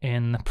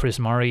in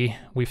Prismari,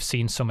 we've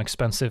seen some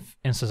expensive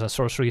instants and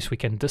sorceries we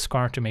can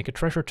discard to make a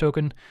treasure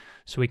token,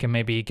 so we can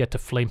maybe get the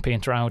Flame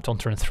Painter out on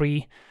turn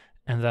 3,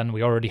 and then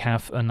we already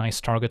have a nice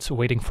target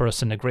waiting for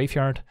us in the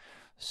graveyard.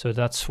 So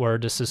that's where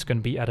this is going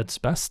to be at its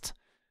best.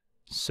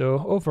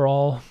 So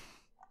overall,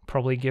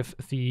 probably give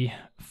the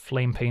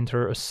Flame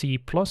Painter a C+.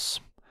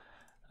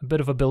 A bit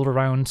of a build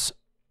around,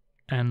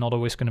 and not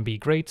always going to be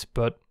great,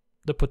 but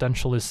the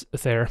potential is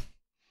there.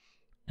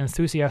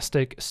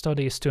 Enthusiastic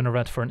Study is 2 in a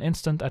red for an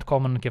instant at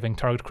common, giving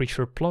target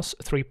creature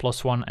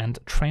 +3/+1 and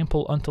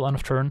trample until end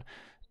of turn,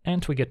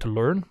 and we get to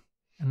learn.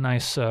 A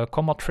nice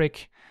combat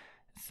trick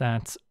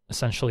that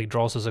essentially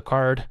draws us a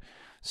card.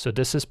 So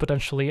this is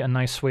potentially a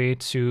nice way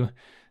to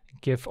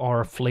give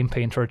our Flame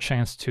Painter a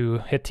chance to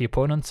hit the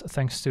opponent,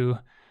 thanks to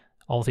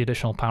all the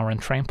additional power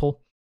and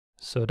trample.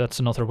 So that's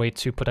another way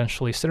to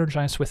potentially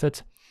synergize with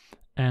it.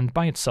 And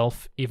by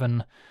itself,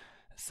 even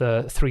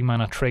the 3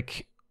 mana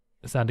trick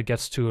that it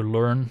gets to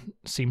learn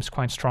seems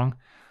quite strong.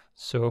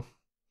 So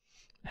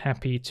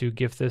happy to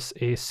give this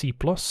a C+.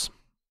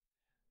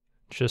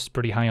 Just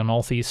pretty high on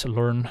all these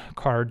learn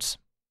cards.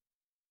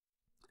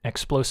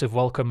 Explosive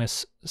Welcome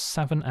is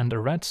 7 and a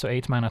red, so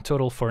 8 mana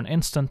total for an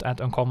instant at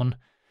uncommon,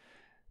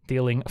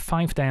 dealing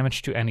 5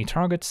 damage to any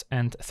target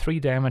and 3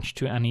 damage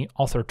to any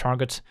other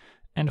target.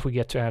 And we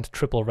get to add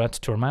triple red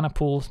to our mana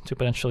pool to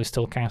potentially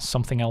still cast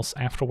something else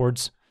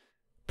afterwards.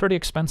 Pretty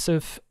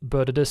expensive,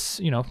 but it is,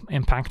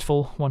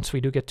 impactful once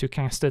we do get to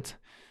cast it.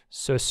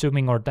 So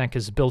assuming our deck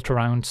is built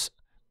around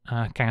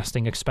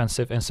casting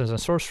expensive instants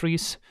and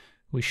sorceries,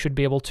 we should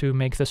be able to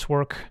make this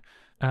work.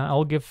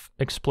 I'll give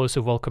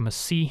Explosive Welcome a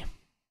C.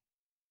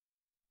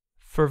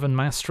 Fervent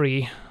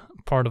Mastery,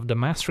 part of the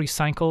Mastery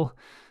cycle.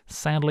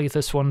 Sadly,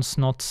 this one's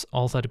not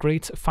all that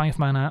great. 5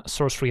 mana,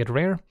 sorcery at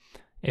rare.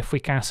 If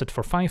we cast it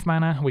for 5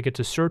 mana, we get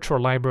to search our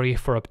library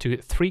for up to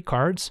 3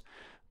 cards,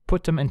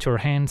 put them into our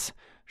hands,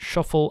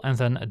 shuffle, and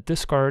then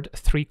discard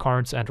 3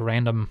 cards at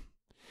random.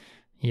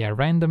 Yeah,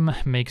 random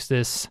makes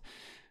this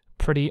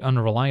pretty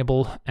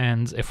unreliable,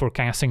 and if we're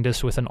casting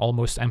this with an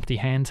almost empty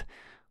hand,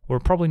 we're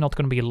probably not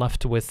going to be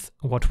left with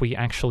what we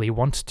actually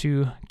want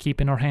to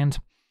keep in our hand.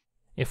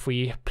 If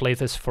we play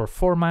this for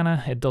 4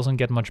 mana, it doesn't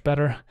get much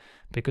better,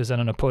 because then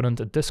an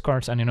opponent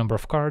discards any number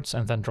of cards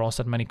and then draws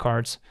that many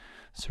cards.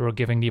 So we're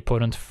giving the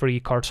opponent free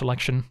card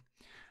selection.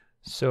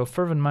 So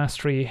Fervent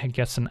Mastery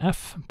gets an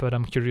F, but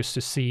I'm curious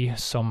to see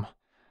some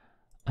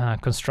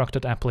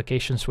constructed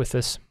applications with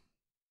this.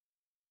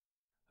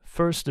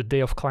 First, the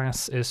Day of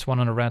Class is 1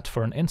 in a red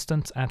for an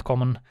instant at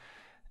common,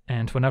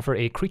 and whenever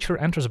a creature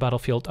enters the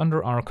battlefield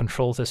under our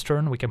control this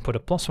turn, we can put a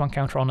 +1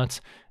 counter on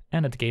it,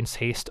 and it gains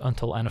haste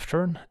until end of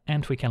turn,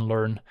 and we can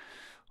learn.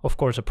 Of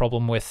course, a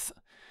problem with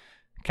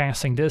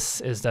casting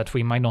this is that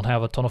we might not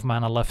have a ton of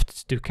mana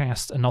left to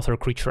cast another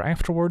creature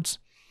afterwards.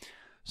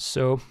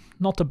 So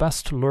not the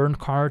best learn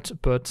card,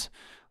 but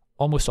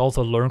almost all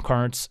the learn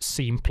cards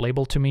seem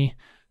playable to me,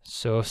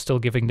 so still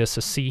giving this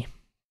a C.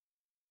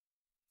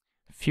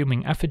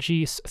 Fuming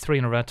Effigies, 3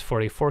 in a red for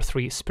a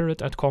 4/3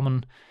 spirit at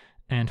common,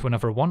 and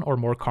whenever one or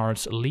more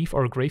cards leave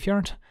our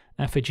graveyard,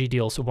 Effigy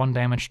deals 1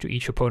 damage to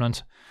each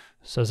opponent.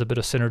 So there's a bit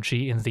of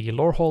synergy in the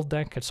Lorehold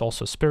deck. It's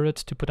also spirit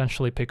to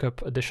potentially pick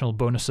up additional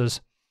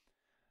bonuses.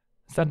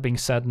 That being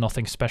said,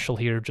 nothing special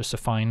here, just a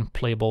fine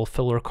playable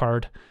filler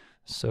card,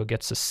 so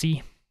gets a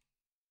C.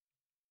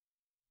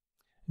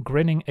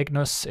 Grinning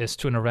Ignus is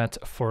 2 in a red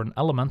for an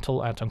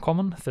elemental at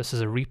uncommon. This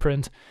is a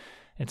reprint.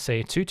 It's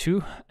a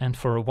 2/2, and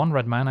for 1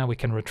 red mana we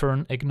can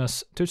return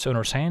Ignus to its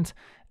owner's hand,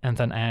 and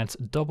then add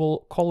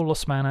double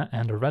colorless mana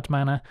and a red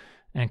mana,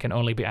 and can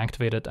only be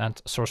activated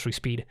at sorcery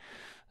speed.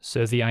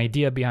 So the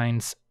idea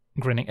behind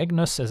Grinning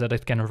Ignus is that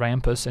it can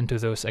ramp us into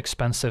those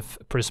expensive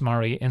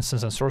Prismari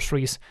instants and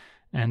sorceries,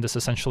 and this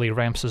essentially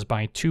ramps us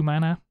by 2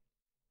 mana.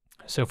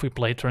 So if we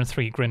play turn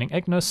 3 Grinning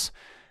Ignus,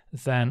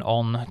 then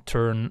on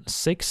turn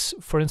 6,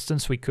 for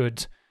instance, we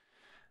could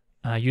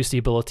use the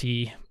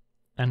ability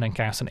and then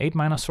cast an 8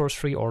 mana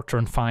sorcery, or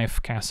turn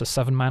 5 cast a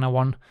 7 mana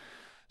one.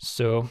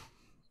 So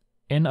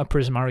in a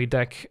Prismari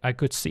deck, I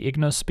could see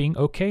Ignus being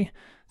okay.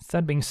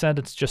 That being said,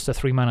 it's just a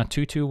 3 mana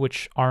 2/2,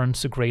 which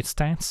aren't great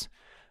stats,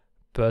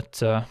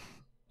 but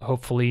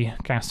hopefully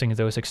casting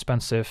those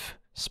expensive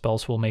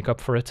spells will make up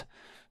for it.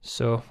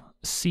 So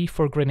C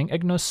for Grinning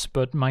Ignus,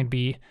 but might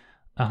be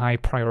a high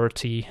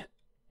priority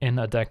in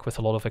a deck with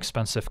a lot of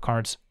expensive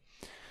cards.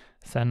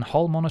 Then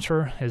Hall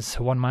Monitor is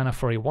 1 mana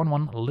for a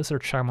 1/1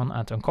 Lizard Shaman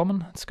at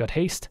uncommon. It's got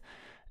haste,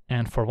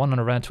 and for 1 in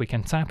a red we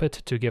can tap it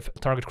to give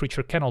target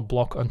creature cannot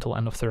block until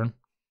end of turn.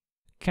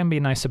 Can be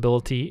a nice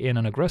ability in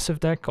an aggressive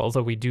deck,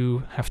 although we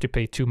do have to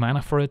pay 2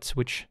 mana for it,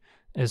 which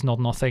is not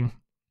nothing.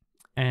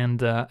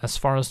 And as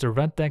far as the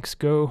red decks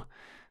go,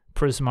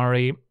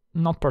 Prismari,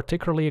 not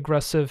particularly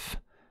aggressive,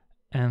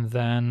 and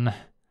then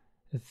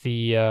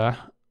the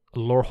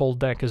Lorehold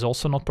deck is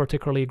also not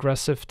particularly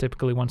aggressive,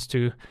 typically wants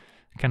to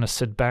kind of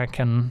sit back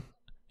and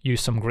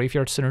use some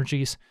graveyard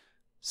synergies.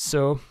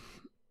 So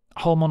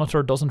Hall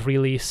Monitor doesn't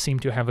really seem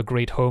to have a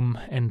great home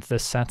in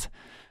this set,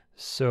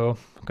 so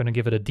I'm going to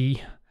give it a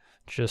D.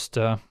 Just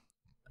a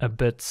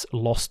bit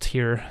lost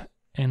here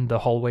in the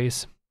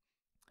hallways.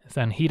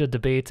 Then Heated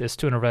Debate is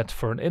 2 in a red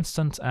for an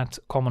instant at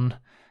common,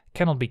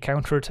 cannot be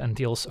countered, and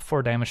deals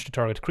 4 damage to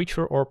target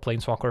creature or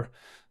planeswalker.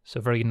 So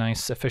very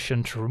nice,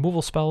 efficient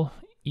removal spell.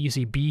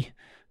 Easy B,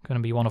 going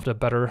to be one of the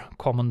better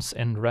commons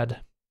in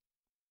red.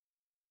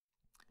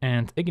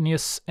 And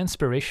Igneous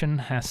Inspiration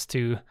has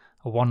to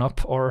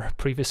 1-up our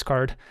previous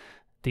card,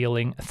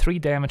 dealing 3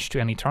 damage to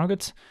any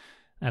target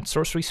at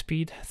sorcery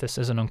speed. This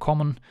is an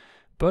uncommon,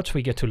 but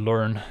we get to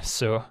learn,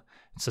 so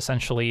it's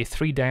essentially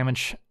 3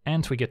 damage,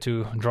 and we get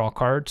to draw a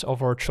card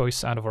of our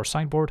choice out of our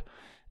sideboard,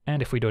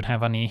 and if we don't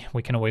have any,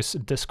 we can always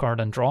discard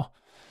and draw.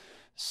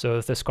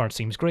 So this card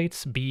seems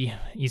great. B,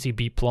 easy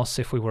B+,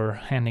 if we were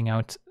handing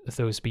out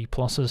those B+.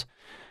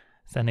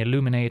 Then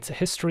Illuminate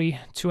History,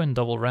 2 in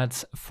double red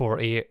for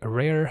a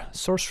rare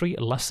sorcery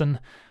lesson.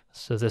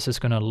 So this is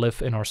going to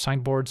live in our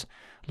sideboards,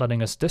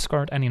 letting us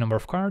discard any number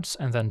of cards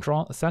and then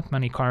draw that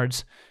many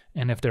cards.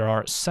 And if there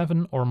are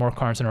 7 or more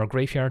cards in our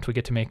graveyard, we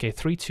get to make a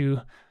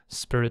 3/2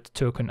 Spirit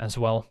token as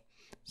well.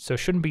 So it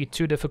shouldn't be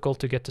too difficult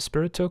to get the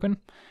Spirit token.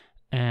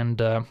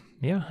 And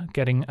yeah,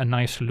 getting a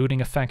nice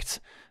looting effect,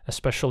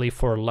 especially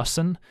for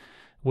Lesson,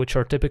 which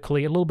are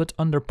typically a little bit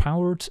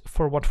underpowered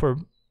for what we're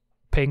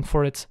paying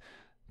for it,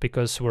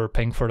 because we're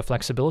paying for the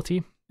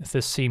flexibility.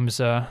 This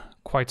seems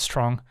quite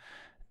strong,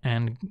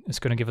 and it's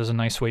going to give us a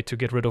nice way to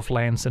get rid of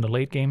lands in the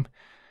late game.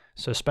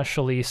 So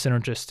especially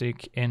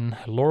synergistic in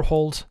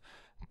Lorehold,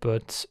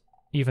 but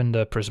even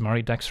the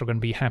Prismari decks are going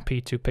to be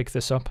happy to pick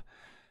this up.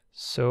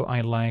 So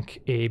I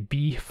like a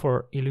B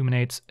for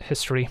Illuminate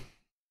History.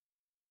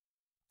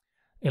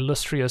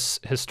 Illustrious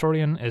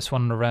Historian is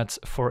 1 in a red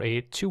for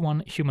a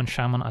 2/1 Human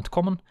Shaman at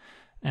common,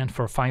 and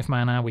for 5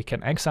 mana we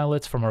can exile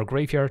it from our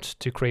graveyard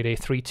to create a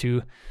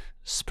 3/2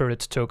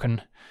 Spirit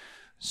token.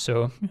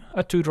 So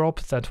a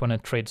 2-drop that when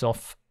it trades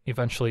off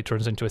eventually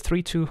turns into a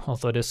 3/2,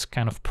 although it is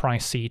kind of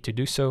pricey to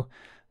do so.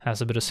 Has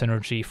a bit of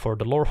synergy for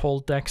the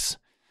Lorehold decks.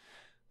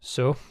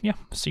 So yeah,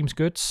 seems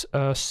good.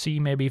 C,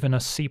 maybe even a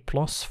C+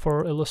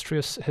 for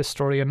Illustrious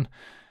Historian,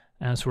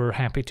 as we're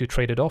happy to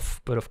trade it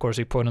off, but of course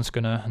the opponent's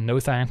gonna know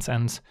that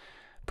and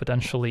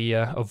potentially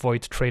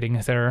avoid trading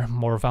their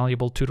more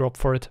valuable 2-drop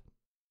for it.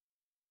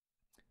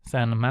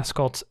 Then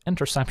Mascot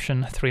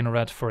Interception, 3 in a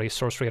red for a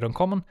sorcery at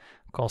uncommon,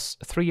 costs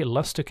 3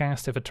 less to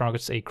cast if it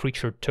targets a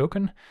creature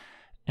token,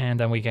 and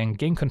then we can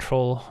gain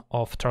control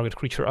of target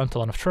creature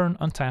until end of turn,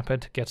 untap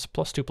it, gets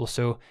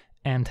 +2/+0,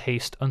 and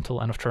haste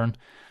until end of turn.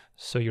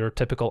 So your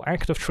typical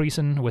act of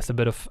treason with a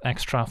bit of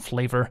extra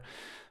flavor.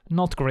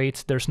 Not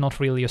great, there's not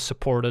really a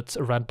supported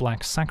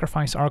red-black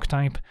sacrifice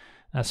archetype,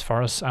 as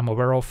far as I'm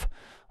aware of,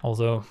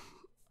 although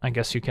I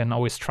guess you can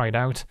always try it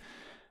out.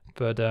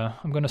 But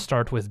I'm going to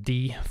start with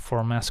D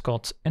for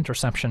Mascot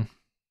Interception.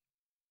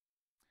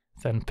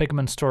 Then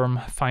Pigment Storm,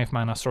 5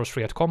 mana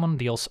sorcery at common,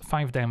 deals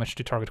 5 damage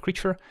to target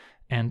creature,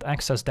 and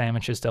excess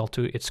damage is dealt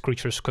to its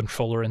creature's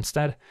controller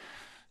instead.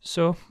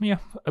 So yeah,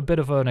 a bit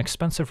of an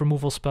expensive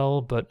removal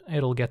spell, but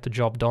it'll get the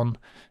job done,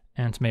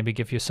 and maybe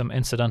give you some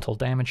incidental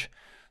damage.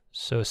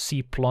 So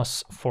C+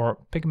 for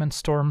Pigment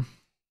Storm.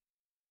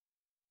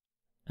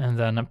 And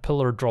then a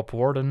Pillar Drop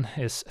Warden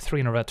is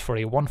 3 in a red for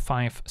a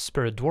 1/5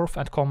 Spirit Dwarf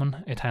at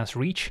common. It has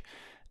Reach,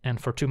 and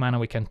for 2 mana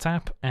we can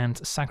tap and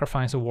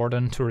sacrifice a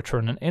Warden to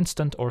return an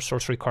instant or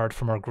sorcery card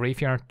from our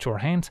graveyard to our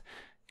hand.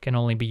 Can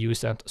only be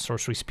used at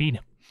sorcery speed.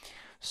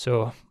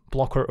 So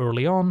blocker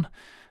early on,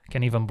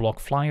 can even block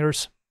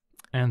flyers,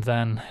 and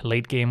then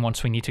late game,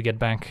 once we need to get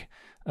back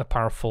a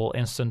powerful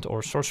instant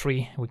or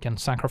sorcery, we can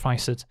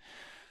sacrifice it.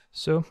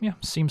 So yeah,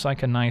 seems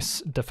like a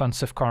nice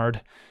defensive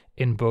card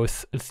in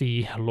both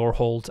the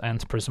Lorehold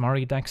and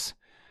Prismari decks.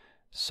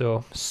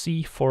 So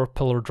C for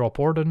Pillar Drop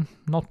Warden,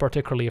 not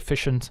particularly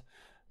efficient,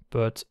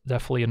 but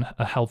definitely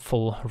a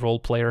helpful role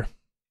player.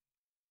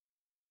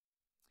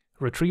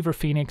 Retriever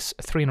Phoenix,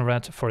 3 in a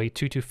red for a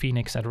 2/2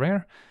 Phoenix at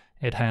rare.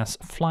 It has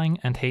Flying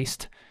and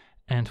Haste,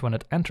 and when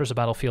it enters the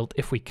battlefield,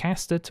 if we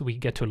cast it, we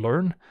get to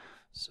learn.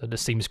 So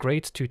this seems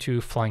great,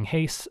 2/2 Flying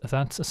Haste,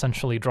 that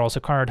essentially draws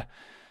a card.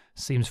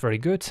 Seems very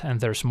good, and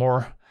there's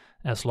more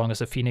as long as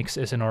the Phoenix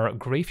is in our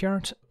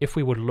graveyard. If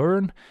we would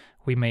learn,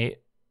 we may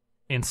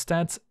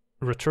instead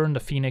return the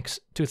Phoenix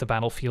to the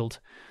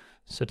battlefield.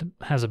 So it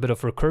has a bit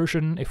of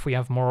recursion if we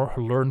have more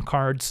learn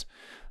cards,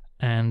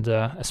 and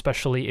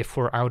especially if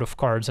we're out of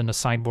cards in the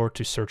sideboard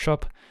to search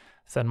up,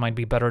 that might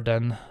be better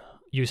than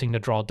using the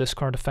draw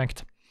discard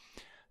effect.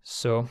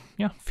 So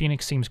yeah,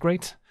 Phoenix seems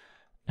great,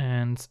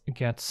 and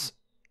gets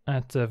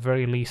at the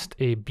very least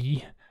a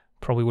B,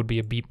 probably would be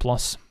a B+.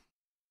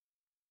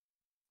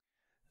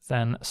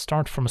 Then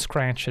Start from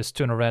Scratch is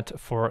 2 in a red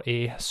for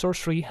a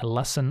sorcery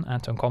lesson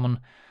at uncommon,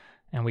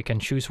 and we can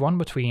choose one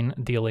between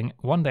dealing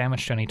 1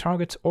 damage to any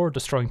target or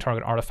destroying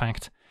target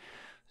artifact.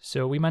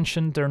 So we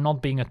mentioned there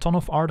not being a ton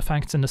of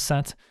artifacts in the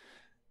set,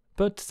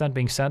 but that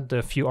being said,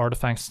 the few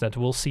artifacts that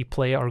we'll see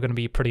play are going to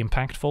be pretty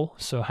impactful,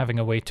 so having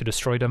a way to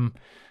destroy them,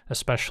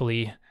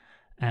 especially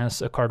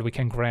as a card we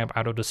can grab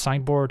out of the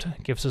sideboard,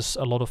 gives us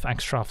a lot of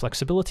extra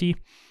flexibility,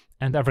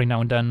 and every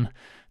now and then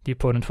the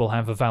opponent will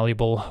have a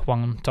valuable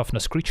 1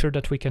 toughness creature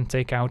that we can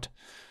take out.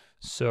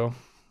 So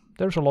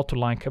there's a lot to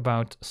like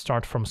about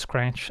Start from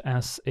Scratch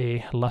as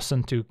a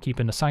lesson to keep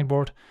in the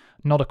sideboard.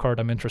 Not a card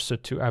I'm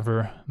interested to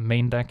ever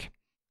main deck,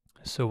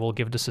 so we'll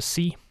give this a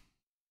C.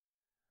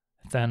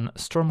 Then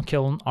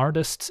Stormkiln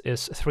Artist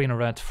is 3 in a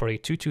red for a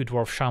 2/2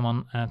 Dwarf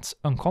Shaman at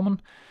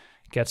uncommon.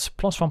 Gets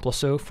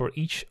 +1/+0 for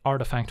each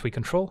artifact we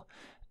control,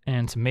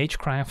 and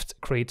Magecraft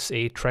creates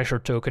a treasure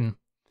token.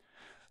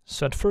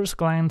 So at first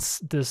glance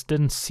this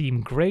didn't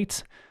seem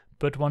great,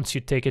 but once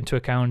you take into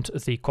account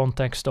the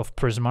context of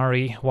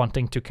Prismari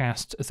wanting to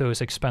cast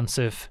those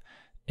expensive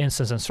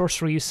instants and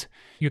sorceries,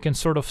 you can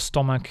sort of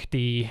stomach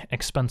the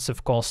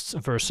expensive costs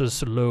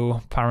versus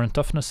low power and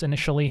toughness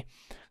initially.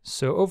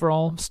 So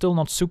overall, still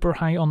not super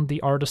high on the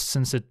Artist,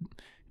 since it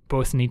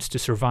both needs to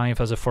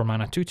survive as a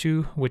 4-mana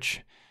 2/2,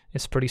 which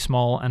is pretty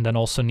small, and then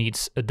also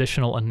needs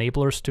additional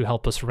enablers to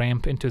help us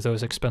ramp into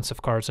those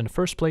expensive cards in the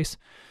first place,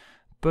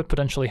 but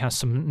potentially has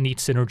some neat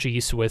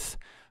synergies with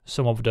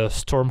some of the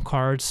Storm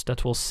cards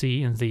that we'll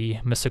see in the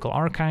Mystical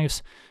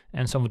Archives,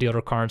 and some of the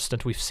other cards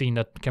that we've seen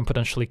that can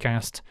potentially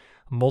cast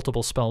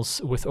multiple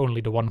spells with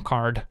only the 1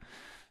 card.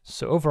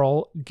 So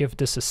overall, give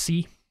this a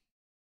C.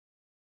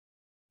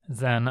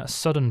 Then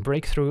Sudden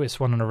Breakthrough is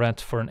 1 in a red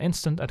for an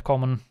instant at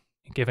common,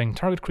 giving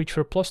target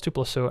creature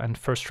 +2/+0 and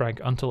first strike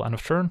until end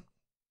of turn.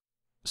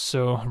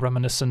 So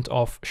reminiscent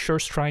of Sure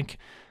Strike,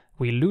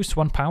 we lose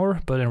 1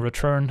 power, but in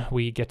return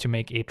we get to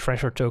make a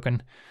treasure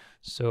token.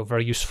 So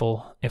very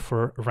useful if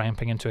we're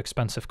ramping into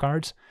expensive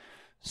cards.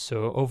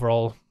 So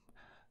overall,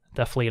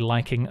 definitely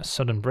liking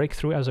Sudden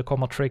Breakthrough as a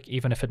combo trick,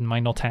 even if it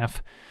might not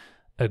have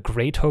a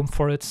great home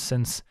for it,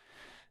 since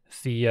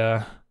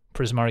the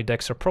Prismari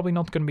decks are probably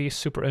not going to be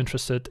super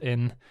interested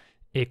in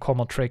a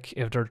combo trick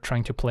if they're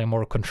trying to play a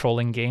more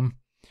controlling game.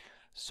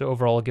 So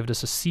overall, I'll give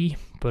this a C,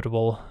 but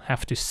we'll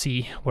have to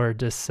see where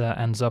this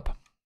ends up.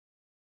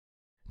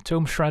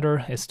 Tome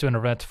Shredder is 2 in a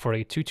red for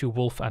a 2/2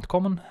 wolf at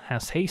common,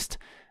 has haste,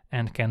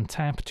 and can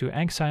tap to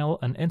exile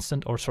an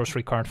instant or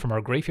sorcery card from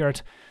our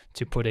graveyard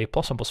to put a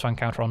 +1/+1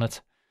 counter on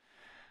it.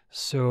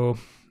 So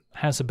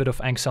has a bit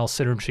of exile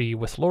synergy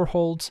with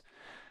Lorehold,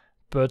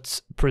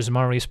 but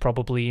Prismari is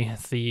probably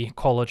the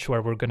college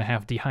where we're going to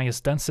have the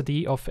highest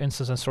density of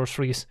instants and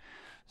sorceries,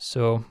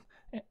 so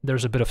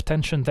there's a bit of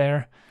tension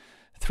there.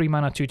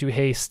 3-mana 2/2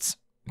 hastes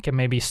can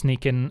maybe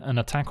sneak in an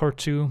attack or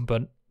two,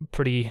 but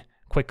pretty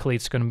quickly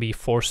it's going to be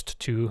forced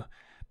to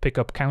pick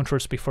up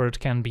counters before it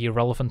can be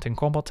relevant in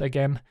combat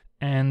again,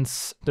 and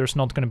there's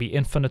not going to be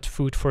infinite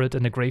food for it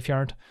in the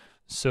graveyard,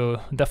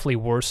 so definitely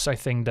worse, I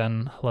think,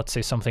 than, let's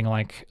say, something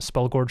like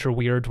Spellgorger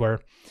Weird, where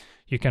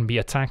you can be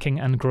attacking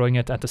and growing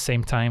it at the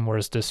same time,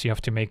 whereas this you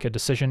have to make a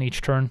decision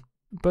each turn,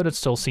 but it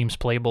still seems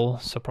playable,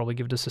 so probably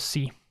give this a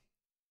C.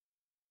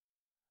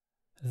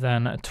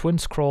 Then Twin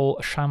Scroll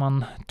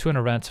Shaman, 2 in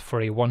a red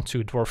for a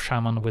 1/2 Dwarf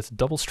Shaman with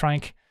double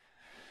strike,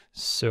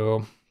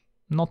 so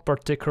not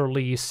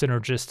particularly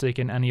synergistic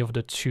in any of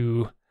the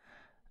 2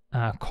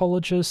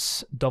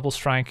 colleges. Double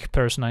strike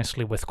pairs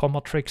nicely with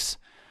combat tricks,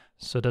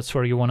 So that's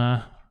where you want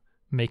to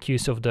make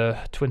use of the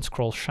Twin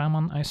Scroll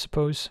Shaman, I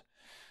suppose.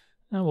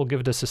 And we'll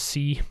give this a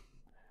C,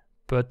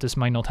 but this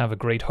might not have a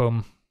great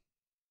home.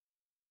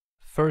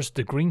 First,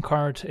 the green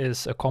card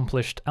is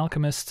Accomplished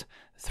Alchemist.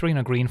 3 and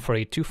a green for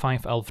a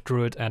 2/5 Elf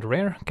Druid at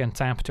rare. Can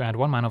tap to add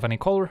 1 mana of any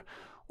color,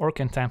 or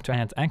can tap to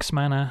add X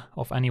mana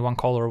of any one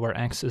color, where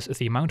X is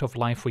the amount of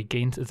life we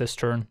gained this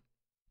turn.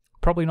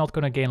 Probably not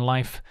going to gain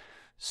life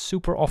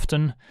super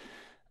often,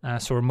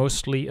 so we're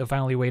mostly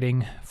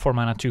evaluating 4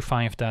 mana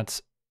 2/5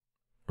 that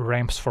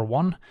ramps for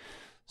 1.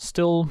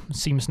 Still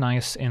seems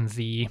nice in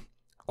the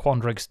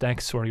Quandrix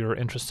decks where you're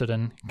interested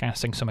in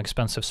casting some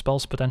expensive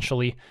spells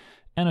potentially,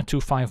 and a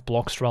 2/5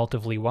 blocks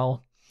relatively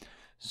well.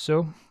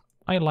 So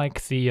I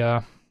like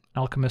the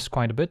Alchemist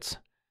quite a bit.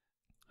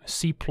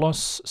 C+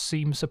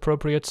 seems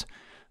appropriate,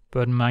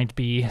 but might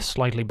be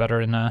slightly better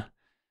in a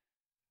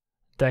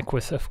deck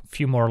with a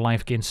few more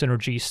life gain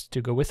synergies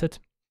to go with it.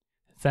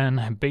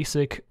 Then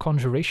basic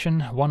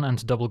Conjuration, 1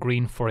 and double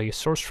green for a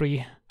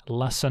sorcery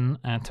lesson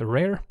at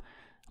rare.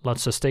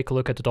 Let's just take a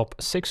look at the top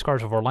 6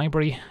 cards of our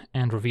library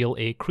and reveal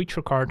a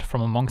creature card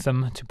from among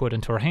them to put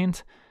into our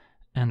hand,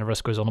 and the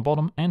rest goes on the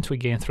bottom, and we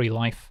gain 3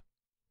 life.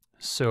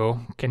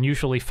 So can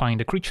usually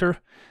find a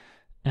creature,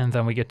 and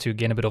then we get to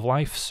gain a bit of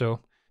life. So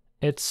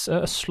it's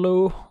a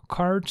slow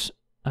card,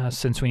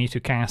 since we need to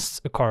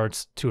cast a card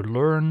to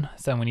learn,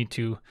 then we need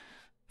to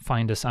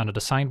find this out of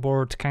the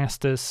sideboard,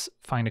 cast this,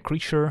 find a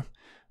creature,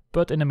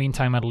 but in the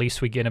meantime at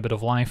least we gain a bit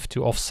of life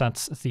to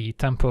offset the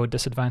tempo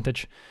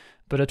disadvantage,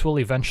 but it will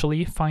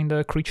eventually find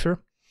a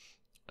creature,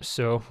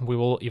 so we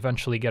will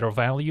eventually get our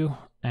value,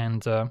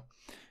 and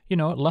you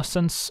know,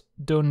 lessons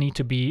don't need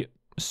to be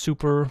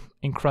super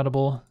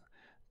incredible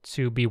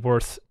to be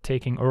worth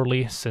taking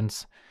early,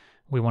 since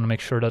we want to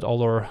make sure that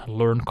all our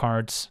learn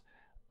cards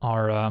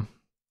are,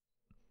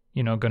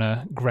 you know,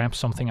 gonna grab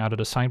something out of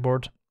the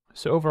sideboard.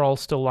 So overall,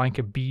 still like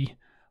a B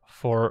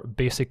for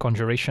basic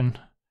Conjuration.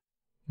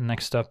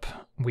 Next up,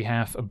 we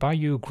have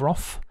Bayou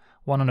Groff,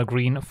 1 and a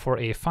green for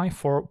a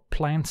 5/4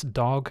 plant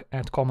dog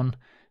at common,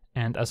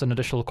 and as an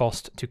additional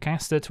cost to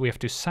cast it, we have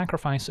to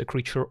sacrifice a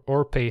creature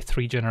or pay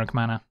 3 generic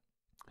mana.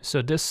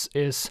 So this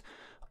is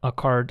a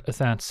card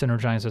that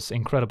synergizes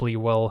incredibly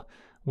well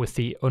with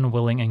the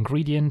Unwilling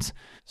Ingredient.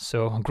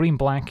 So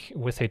green-black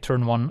with a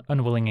turn 1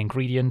 Unwilling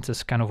Ingredient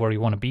is kind of where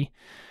you want to be.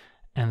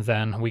 And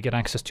then we get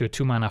access to a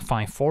 2 mana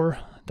 5/4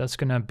 that's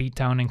going to beat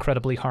down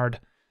incredibly hard.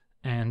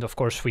 And of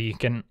course we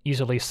can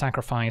easily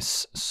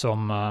sacrifice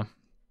some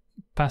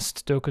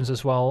pest tokens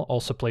as well.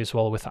 Also plays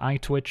well with Eye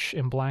Twitch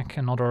in black,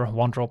 another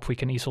 1-drop we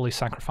can easily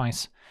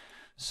sacrifice.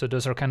 So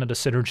those are kind of the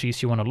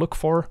synergies you want to look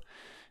for.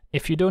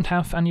 If you don't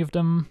have any of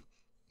them,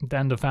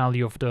 then the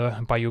value of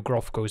the Bayou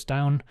Groff goes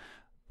down.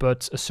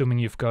 But assuming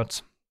you've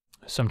got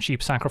some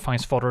cheap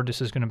sacrifice fodder,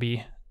 this is going to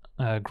be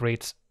a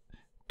great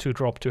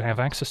 2-drop to have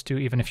access to,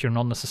 even if you're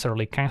not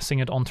necessarily casting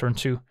it on turn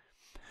 2.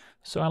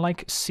 So I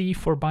like C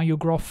for Bayou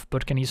Groff,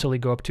 but can easily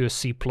go up to a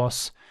C+,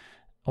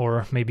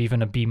 or maybe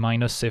even a B-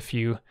 if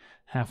you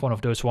have one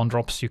of those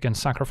 1-drops you can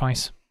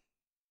sacrifice.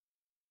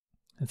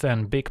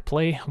 Then big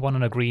play, 1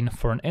 and a green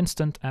for an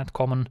instant at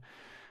common.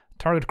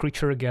 Target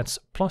creature gets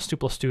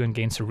 +2/+2 and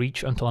gains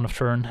reach until end of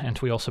turn, and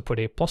we also put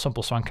a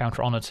 +1/+1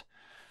 counter on it.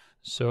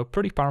 So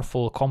pretty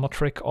powerful combo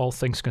trick, all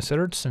things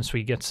considered, since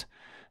we get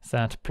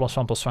that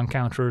 +1/+1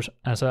 counter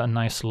as a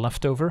nice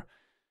leftover.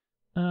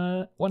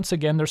 Once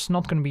again, there's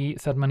not going to be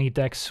that many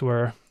decks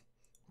where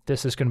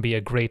this is going to be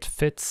a great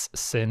fit,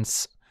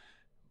 since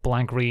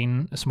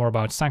black-green is more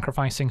about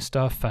sacrificing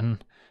stuff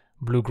and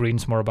blue-green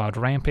is more about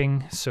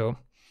ramping, so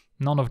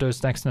none of those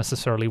decks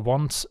necessarily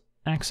want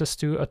access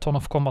to a ton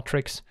of combat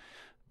tricks,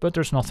 but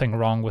there's nothing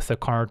wrong with the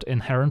card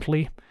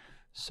inherently.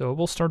 So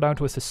we'll start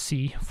out with a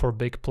C for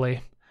big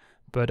play,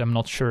 but I'm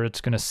not sure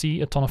it's going to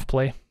see a ton of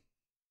play.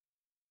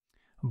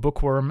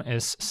 Bookworm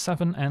is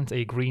 7 and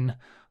a green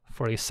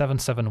for a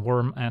 7/7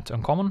 worm at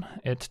uncommon.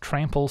 It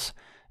tramples,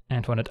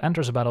 and when it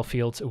enters a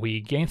battlefield,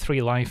 we gain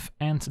 3 life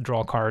and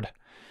draw a card.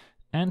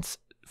 And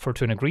for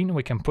 2 and a green,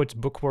 we can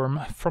put Bookworm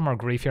from our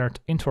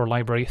graveyard into our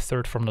library,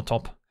 3rd from the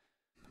top.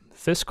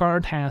 This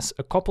card has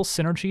a couple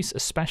synergies,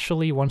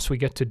 especially once we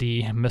get to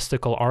the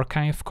Mystical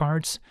Archive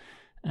cards,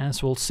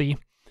 as we'll see.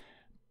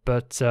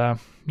 But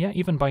yeah,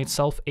 even by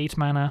itself, 8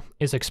 mana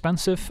is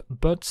expensive,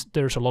 but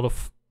there's a lot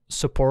of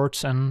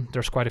support and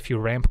there's quite a few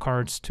ramp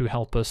cards to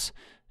help us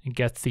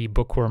get the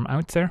Bookworm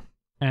out there.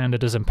 And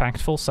it is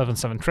impactful,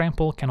 7/7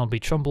 trample, cannot be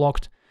chump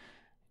blocked,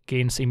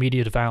 gains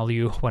immediate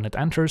value when it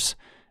enters,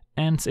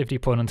 and if the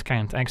opponent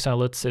can't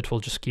exile it, it will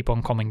just keep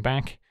on coming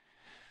back.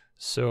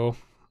 So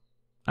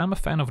I'm a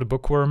fan of the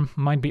Bookworm,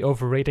 might be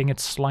overrating it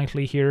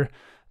slightly here,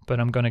 but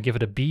I'm gonna give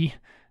it a B,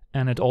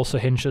 and it also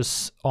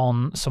hinges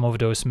on some of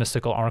those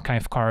Mystical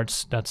Archive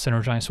cards that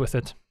synergize with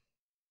it.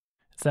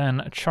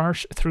 Then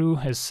Charge Through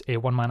is a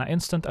 1 mana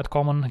instant at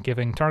common,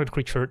 giving target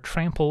creature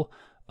trample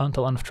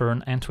until end of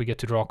turn, and we get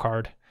to draw a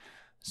card.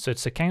 So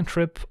it's a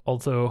cantrip,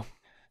 although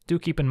do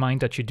keep in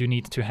mind that you do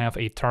need to have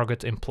a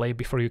target in play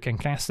before you can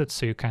cast it,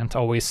 so you can't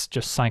always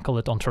just cycle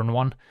it on turn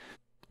 1.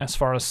 As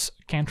far as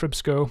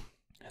cantrips go,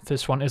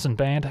 This one isn't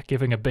bad,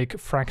 giving a big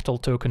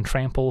fractal token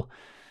trample,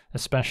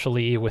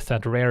 especially with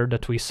that rare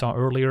that we saw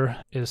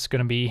earlier, is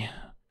going to be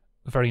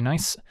very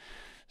nice.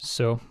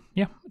 So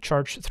yeah,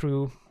 charge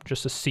through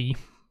just a C,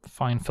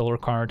 fine filler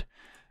card,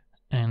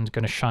 and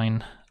gonna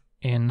shine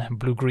in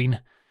blue-green.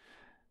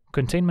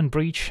 Containment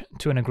Breach,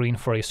 2 and a green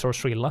for a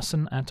sorcery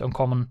lesson at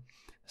uncommon,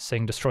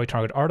 saying destroy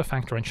target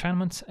artifact or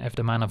enchantment. If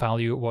the mana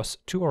value was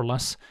 2 or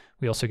less,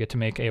 we also get to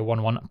make a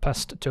 1/1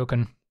 pest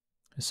token.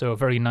 So a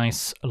very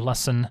nice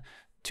lesson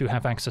to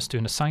have access to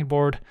in the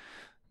sideboard.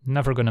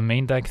 Never gonna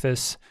main deck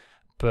this,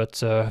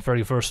 but a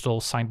very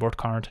versatile sideboard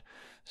card.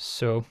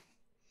 So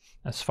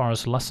as far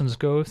as lessons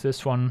go,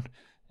 this one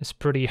is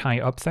pretty high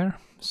up there.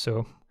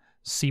 So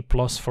C+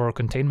 for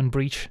Containment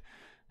Breach.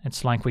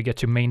 It's like we get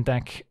to main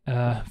deck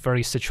a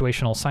very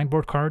situational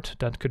sideboard card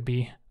that could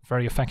be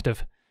very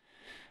effective.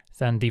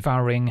 Then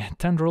Devouring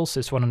Tendrils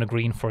is 1 and a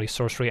green for a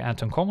sorcery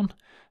at uncommon.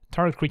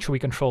 Target creature we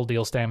control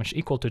deals damage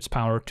equal to its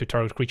power to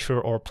target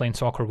creature or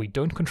planeswalker we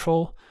don't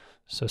control.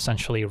 So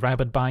essentially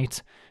Rabid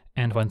Bite.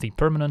 And when the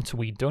permanent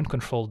we don't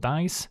control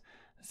dies,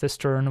 this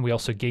turn we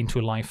also gain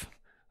 2 life.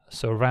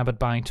 So Rabid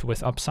Bite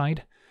with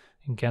upside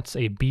gets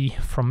a B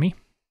from me.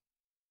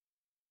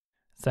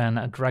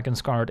 Then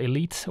Dragon's Guard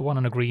Elite, 1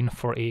 and a green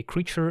for a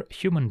creature,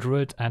 human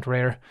druid at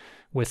rare,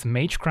 with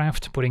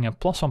Magecraft, putting a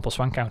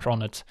 +1/+1 counter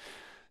on it.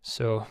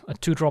 So a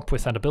 2-drop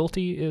with that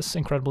ability is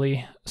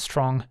incredibly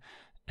strong.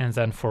 And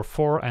then for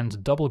 4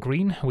 and double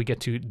green, we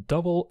get to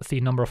double the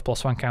number of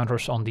 +1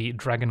 counters on the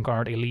Dragon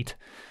Guard Elite.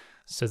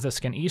 So this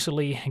can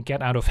easily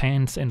get out of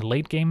hand in the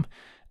late game,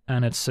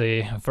 and it's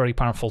a very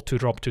powerful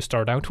 2-drop to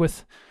start out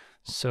with.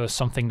 So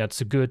something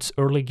that's good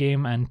early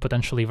game and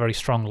potentially very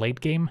strong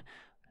late game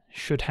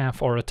should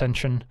have our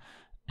attention.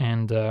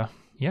 And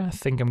yeah, I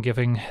think I'm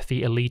giving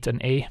the Elite an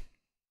A.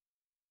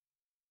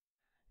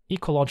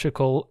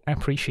 Ecological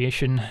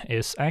Appreciation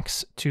is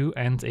X, 2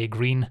 and a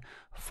green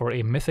for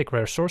a mythic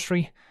rare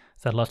sorcery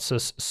that lets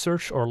us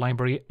search our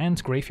library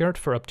and graveyard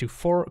for up to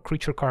 4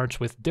 creature cards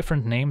with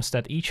different names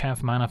that each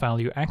have mana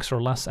value X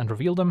or less and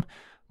reveal them.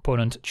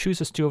 Opponent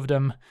chooses 2 of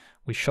them.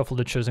 We shuffle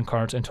the chosen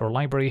cards into our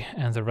library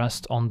and the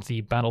rest on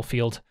the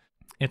battlefield.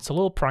 It's a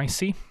little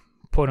pricey.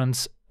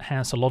 Opponent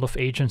has a lot of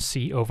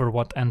agency over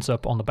what ends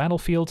up on the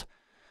battlefield.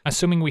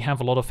 Assuming we have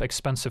a lot of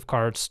expensive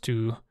cards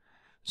to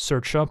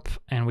search up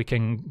and we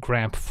can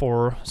grab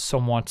 4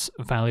 somewhat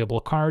valuable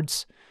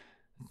cards,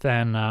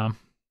 then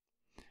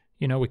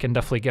you know, we can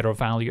definitely get our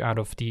value out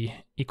of the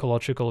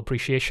Ecological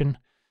Appreciation.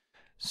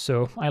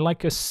 So I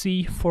like a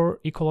C for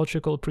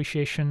Ecological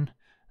Appreciation.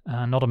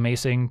 Not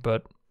amazing,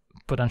 but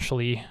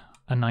potentially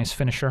a nice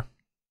finisher.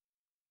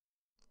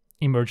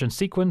 Emergent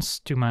Sequence,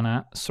 2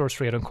 mana,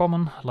 sorcery at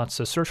uncommon, lets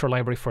us search our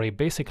library for a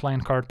basic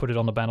land card, put it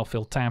on the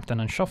battlefield tapped, and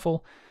then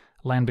shuffle.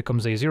 Land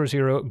becomes a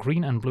 0/0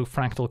 green and blue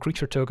fractal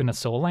creature token that's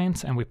still a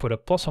land, and we put a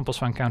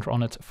 +1/+1 counter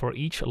on it for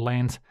each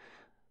land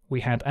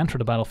we had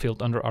entered the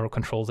battlefield under our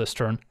control this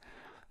turn.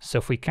 So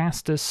if we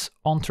cast this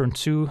on turn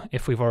 2,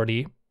 if we've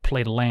already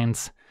played a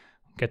land,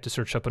 get to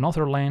search up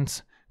another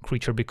land,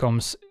 creature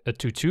becomes a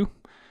 2/2.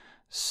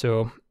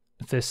 So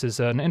this is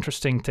an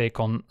interesting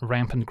take on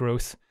Rampant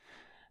Growth,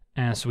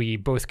 as we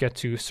both get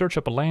to search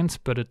up a land,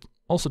 but it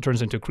also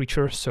turns into a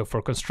creature. So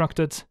for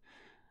Constructed,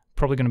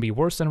 probably going to be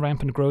worse than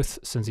Rampant Growth,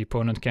 since the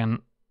opponent can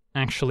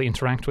actually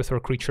interact with our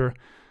creature.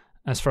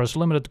 As far as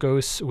Limited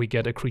goes, we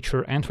get a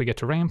creature and we get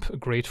to ramp.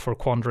 Great for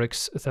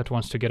Quandrix that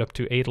wants to get up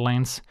to 8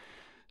 lands.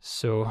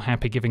 So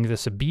happy giving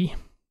this a B.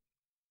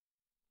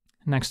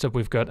 Next up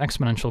we've got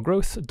Exponential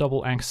Growth,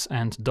 double X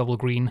and double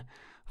green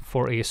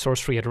for a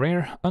sorcery at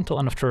rare. Until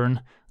end of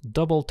turn,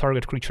 double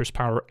target creature's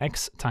power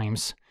X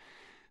times.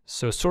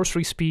 So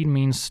sorcery speed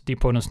means the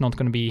opponent's not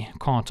going to be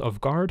caught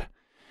off guard.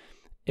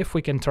 If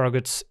we can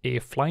target a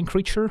flying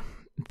creature,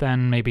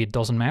 then maybe it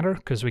doesn't matter,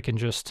 because we can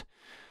just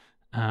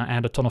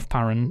add a ton of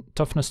power and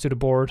toughness to the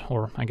board,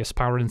 or I guess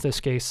power in this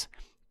case,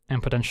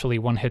 and potentially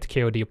one-hit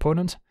KO the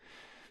opponent.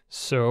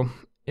 So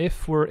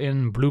if we're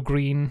in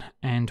blue-green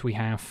and we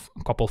have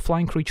a couple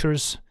flying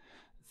creatures,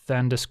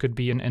 then this could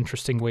be an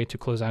interesting way to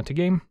close out the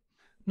game.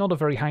 Not a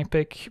very high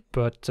pick,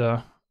 but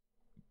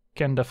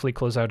can definitely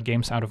close out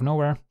games out of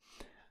nowhere.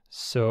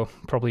 So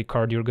probably a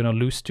card you're going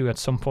to lose to at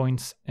some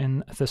point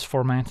in this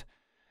format,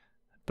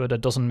 but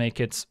that doesn't make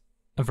it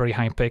a very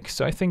high pick.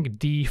 So I think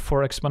D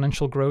for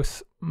Exponential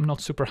Growth. I'm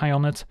not super high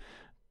on it,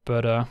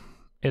 but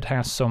it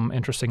has some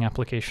interesting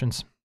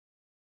applications.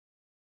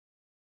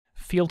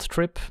 Field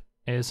Trip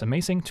is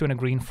amazing. 2 and a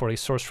green for a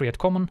sorcery at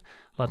common.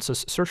 Lets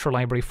us search our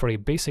library for a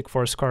basic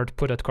forest card,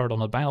 put that card on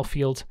the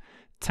battlefield,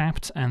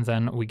 tapped, and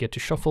then we get to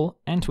shuffle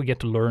and we get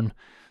to learn.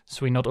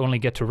 So we not only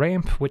get to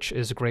ramp, which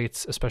is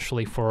great,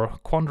 especially for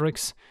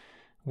Quandrix,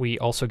 we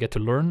also get to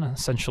learn,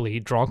 essentially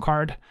draw a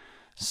card.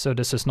 So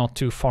this is not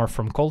too far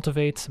from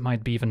Cultivate,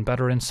 might be even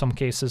better in some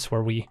cases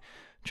where we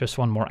just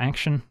want more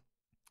action.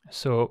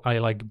 So I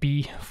like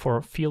B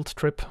for Field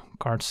Trip,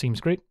 card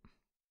seems great.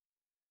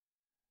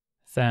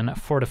 Then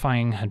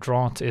Fortifying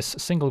Draught is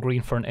single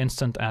green for an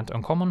instant at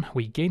uncommon.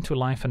 We gain 2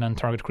 life and then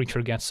target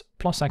creature gets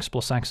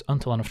 +X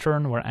until end of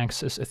turn, where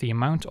X is the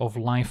amount of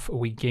life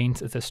we gained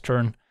this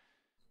turn.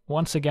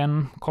 Once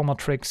again, combo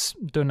tricks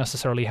don't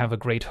necessarily have a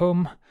great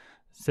home.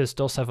 This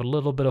does have a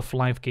little bit of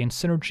life gain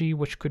synergy,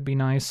 which could be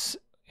nice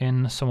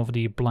in some of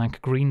the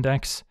black-green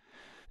decks.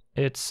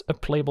 It's a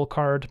playable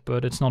card,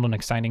 but it's not an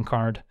exciting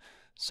card,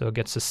 so it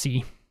gets a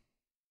C.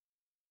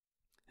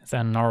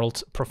 Then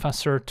Gnarled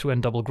Professor, 2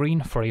 and double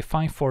green for a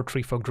 5/4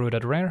 Treefolk Druid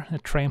at rare.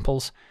 It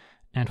tramples,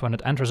 and when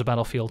it enters a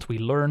battlefield, we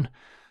learn.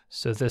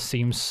 So this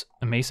seems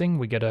amazing.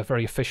 We get a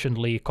very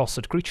efficiently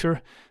costed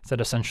creature that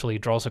essentially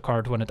draws a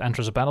card when it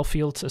enters a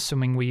battlefield,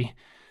 assuming we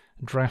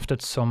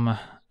drafted some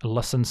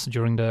lessons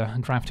during the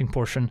drafting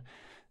portion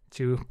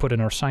to put in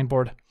our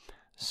sideboard.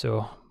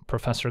 So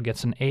Professor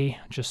gets an A,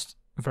 just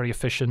very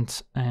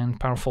efficient and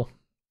powerful.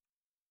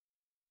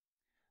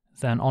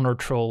 Then Honor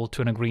Troll,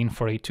 2 and a green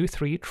for a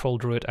 2/3 Troll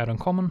Druid at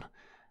uncommon,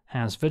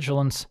 has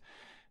Vigilance,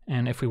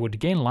 and if we would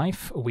gain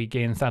life, we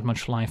gain that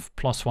much life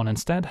 +1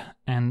 instead,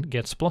 and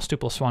gets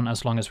 +2/+1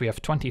 as long as we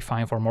have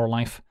 25 or more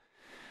life.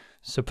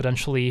 So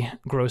potentially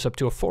grows up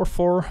to a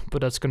 4/4,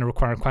 but that's going to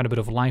require quite a bit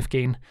of life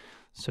gain,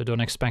 so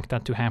don't expect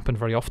that to happen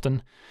very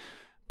often.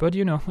 But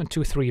you know, a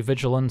 2/3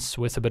 Vigilance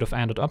with a bit of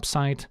added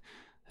upside.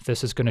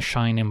 This is going to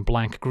shine in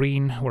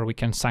black-green, where we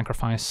can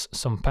sacrifice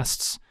some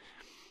pests.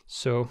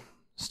 So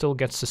still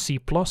gets a C+,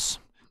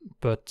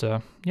 but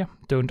yeah,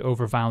 don't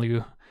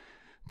overvalue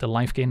the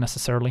life gain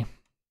necessarily.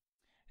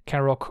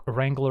 Karok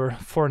Wrangler,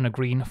 4 and a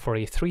green for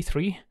a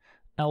 3/3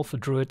 Elf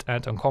Druid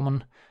at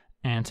uncommon,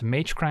 and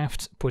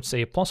Magecraft puts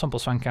a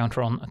 +1/+1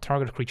 counter on a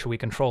target creature we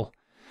control.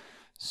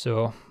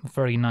 So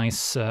very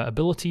nice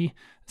ability.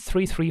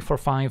 3/3 for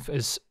 5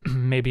 is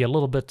maybe a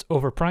little bit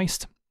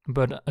overpriced,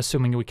 but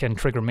assuming we can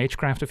trigger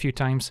Magecraft a few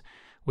times,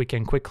 we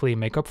can quickly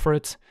make up for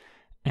it.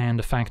 And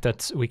the fact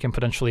that we can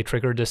potentially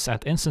trigger this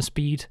at instant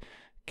speed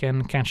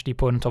can catch the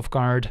opponent off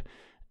guard,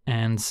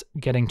 and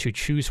getting to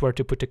choose where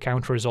to put the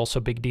counter is also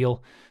a big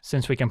deal,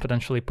 since we can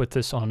potentially put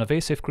this on an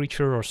evasive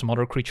creature or some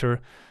other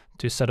creature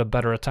to set up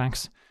better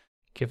attacks.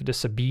 Give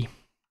this a B.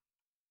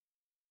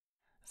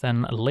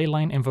 Then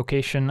Leyline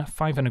Invocation,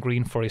 5 and a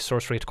green for a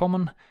sorcery at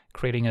common,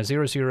 creating a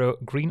 0/0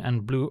 green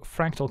and blue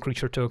fractal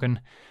creature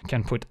token.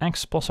 Can put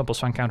X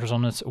 +1/+1 counters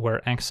on it,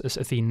 where X is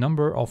the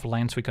number of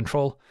lands we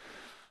control.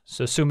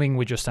 So assuming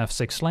we just have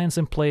 6 lands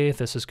in play,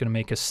 this is going to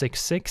make a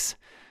 6/6.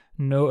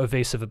 No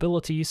evasive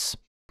abilities,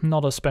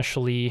 not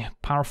especially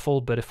powerful,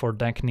 but if our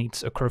deck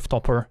needs a curve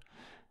topper,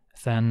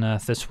 then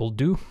this will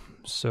do.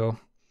 So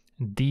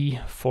D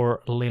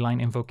for Leyline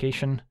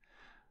Invocation.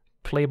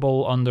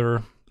 Playable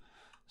under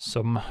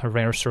some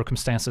rare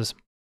circumstances.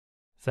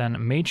 Then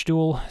Mage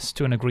Duel is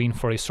 2 and a green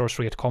for a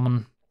sorcery at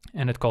common,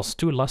 and it costs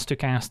 2 less to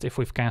cast if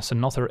we've cast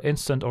another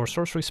instant or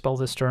sorcery spell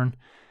this turn.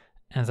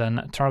 And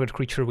then target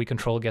creature we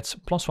control gets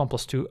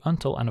 +1/+2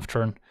 until end of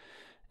turn,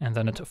 and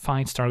then it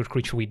fights target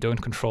creature we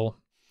don't control.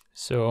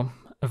 So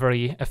a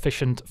very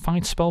efficient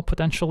fight spell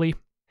potentially.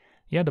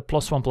 Yeah, the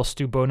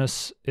 +1/+2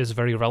 bonus is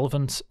very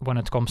relevant when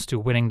it comes to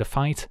winning the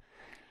fight.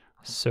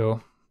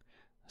 So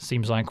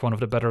seems like one of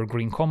the better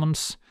green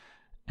commons,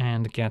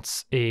 and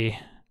gets a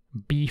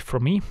B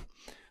from me.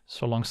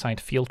 So alongside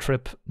Field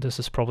Trip, this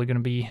is probably going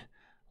to be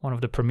one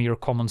of the premier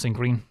commons in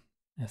green.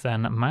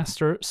 Then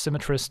Master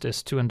Symmetrist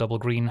is 2 and double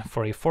green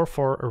for a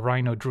 4/4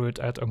 Rhino Druid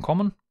at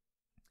uncommon.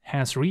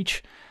 Has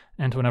Reach,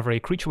 and whenever a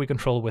creature we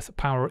control with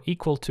power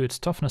equal to its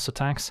toughness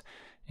attacks,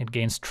 it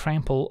gains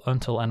Trample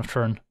until end of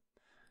turn.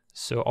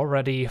 So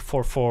already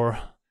 4/4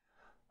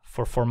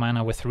 for 4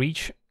 mana with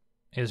Reach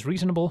is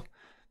reasonable,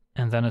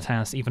 and then it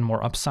has even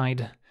more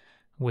upside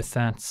with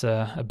that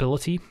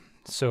ability.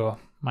 So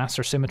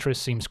Master Symmetrist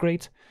seems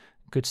great.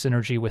 Good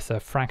synergy with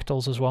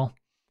Fractals as well.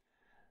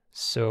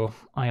 So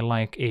I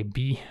like a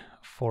B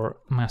for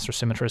Master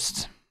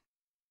Symmetrist.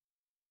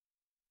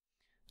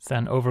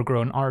 Then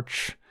Overgrown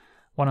Arch,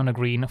 1 and a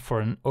green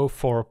for an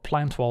 0/4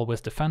 Plant Wall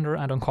with Defender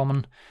at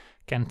uncommon.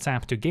 Can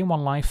tap to gain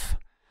 1 life,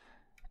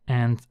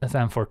 and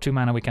then for 2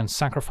 mana we can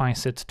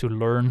sacrifice it to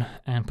learn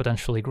and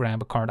potentially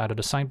grab a card out of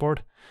the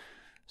sideboard.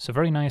 So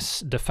very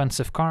nice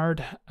defensive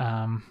card,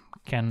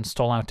 can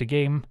stall out the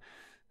game,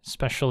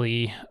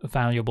 especially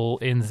valuable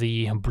in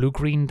the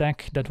blue-green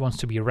deck that wants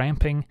to be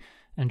ramping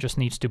and just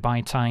needs to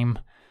buy time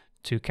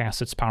to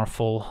cast its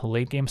powerful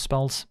late-game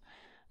spells.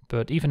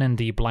 But even in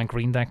the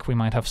black-green deck, we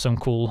might have some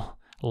cool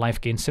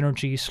life gain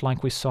synergies,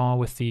 like we saw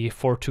with the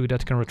 4/2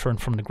 that can return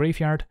from the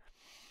graveyard.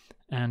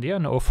 And yeah,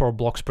 an 0/4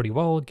 blocks pretty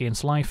well,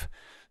 gains life,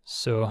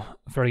 so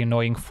very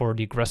annoying for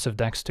the aggressive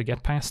decks to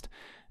get past.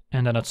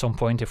 And then at some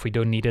point, if we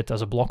don't need it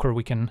as a blocker,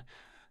 we can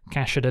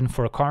cash it in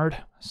for a card.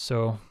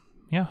 So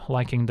yeah,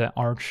 liking the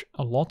Arch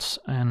a lot,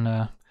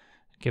 and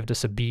give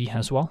this a B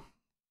as well.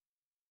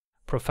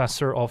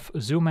 Professor of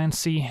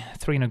Zoomancy,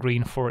 3 and a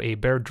green for a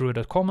Bear Druid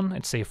at common.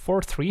 It's a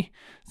 4/3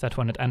 that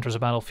when it enters a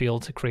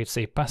battlefield it creates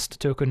a pest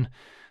token,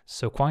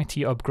 so quite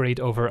the upgrade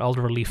over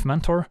Elder Relief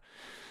Mentor.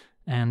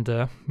 And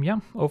yeah,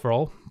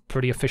 overall,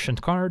 pretty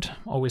efficient card.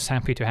 Always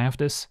happy to have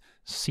this.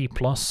 C+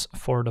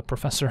 for the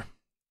Professor.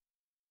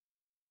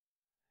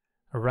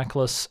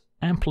 Reckless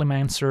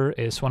Amplimancer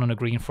is 1 and a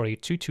green for a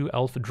 2/2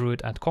 elf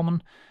druid at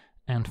common,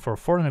 and for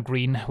 4 and a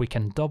green we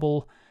can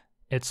double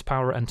its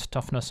power and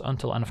toughness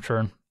until end of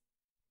turn.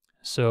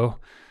 So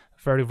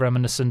very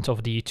reminiscent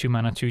of the 2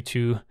 mana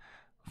 2/2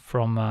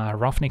 from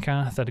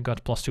Ravnica that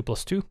got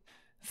 +2/+2.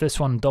 This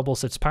one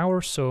doubles its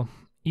power, so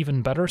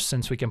even better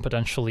since we can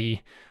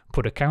potentially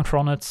put a counter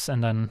on it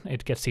and then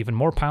it gets even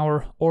more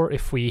power, or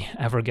if we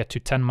ever get to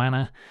 10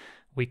 mana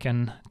we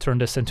can turn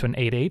this into an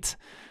 8/8,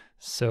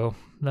 so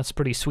that's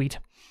pretty sweet.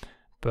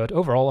 But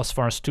overall, as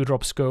far as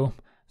 2-drops go,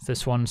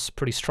 this one's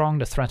pretty strong.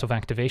 The threat of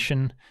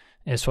activation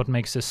is what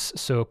makes this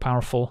so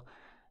powerful,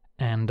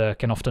 and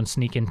can often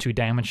sneak in 2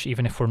 damage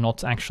even if we're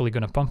not actually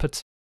going to pump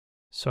it.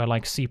 So I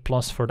like C+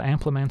 for the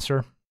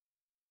Amplimancer.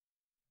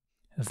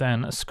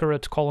 Then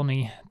Scurrid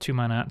Colony, 2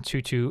 mana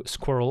 2/2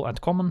 squirrel at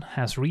common,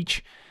 has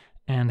reach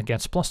and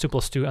gets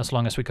 +2/+2 as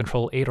long as we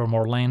control 8 or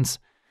more lands.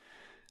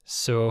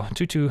 So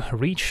 2/2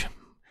 reach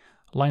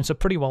lines up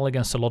pretty well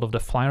against a lot of the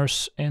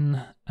flyers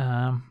in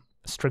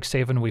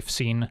Strixhaven. We've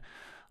seen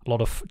a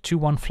lot of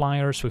 2/1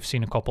 flyers, we've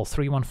seen a couple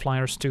 3/1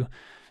 flyers too,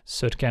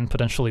 so it can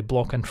potentially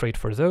block and trade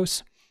for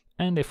those.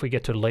 And if we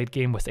get to the late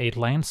game with 8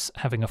 lands,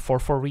 having a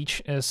 4/4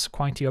 reach is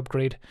quite the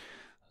upgrade.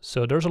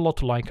 So there's a lot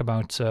to like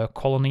about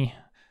Colony,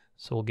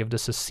 so we'll give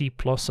this a C+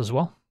 as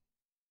well.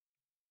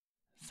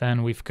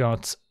 Then we've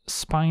got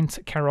Spined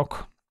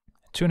Karok,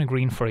 2 and a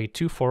green for a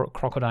 2/4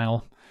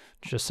 crocodile,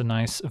 just a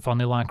nice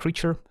vanilla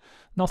creature.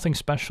 Nothing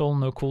special,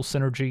 no cool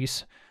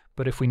synergies,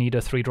 but if we need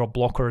a 3-drop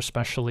blocker,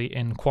 especially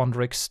in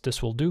Quandrix,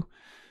 this will do.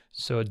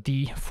 So a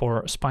D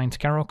for Spined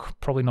Karok,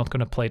 probably not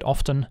going to play it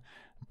often,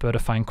 but a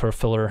fine curve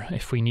filler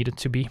if we need it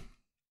to be.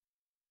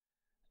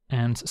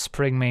 And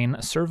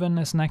Springmane Servan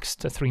is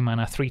next, a 3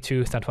 mana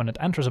 3/2 that when it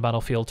enters a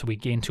battlefield we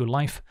gain 2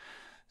 life.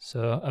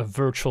 So a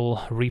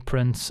virtual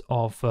reprint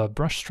of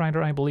Brush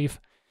Strider, I believe.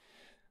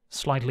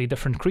 Slightly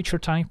different creature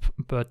type,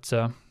 but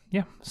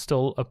yeah,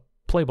 still a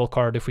playable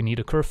card if we need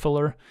a curve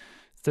filler.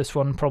 This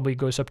one probably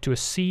goes up to a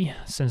C,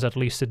 since at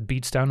least it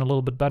beats down a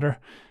little bit better.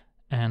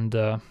 And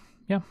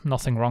yeah,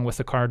 nothing wrong with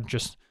the card,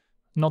 just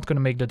not going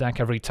to make the deck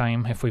every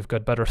time if we've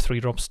got better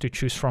 3-drops to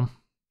choose from.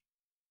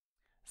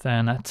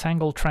 Then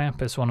Tangle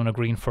Trap is 1 and a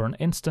green for an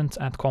instant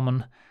at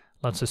common.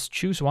 Lets us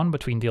choose one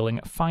between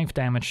dealing 5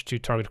 damage to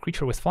target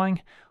creature with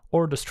flying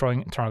or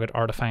destroying target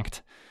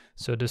artifact.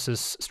 So this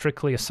is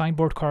strictly a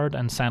sideboard card,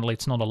 and sadly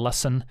it's not a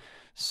lesson,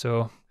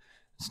 so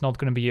it's not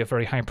going to be a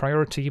very high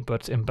priority,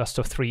 but in best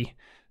of 3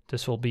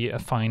 this will be a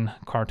fine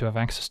card to have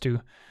access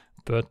to,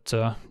 but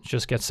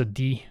just gets a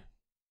D.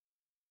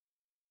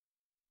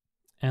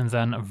 And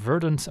then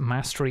Verdant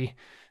Mastery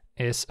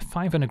is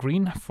 5 and a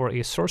green for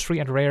a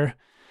sorcery at rare.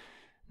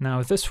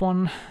 Now this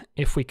one,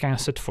 if we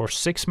cast it for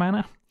 6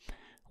 mana,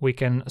 we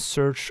can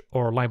search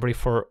our library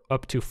for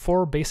up to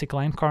 4 basic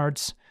land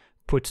cards,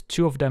 put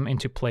 2 of them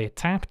into play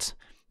tapped,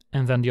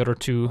 and then the other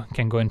 2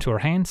 can go into our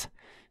hand.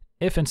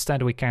 If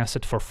instead we cast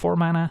it for 4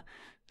 mana,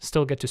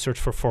 still get to search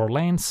for 4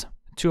 lands,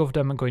 2 of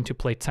them are going to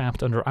play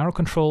tapped under our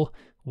control,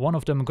 1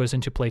 of them goes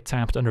into play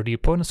tapped under the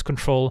opponent's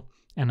control,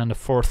 and then the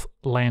 4th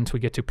land we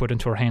get to put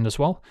into our hand as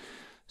well.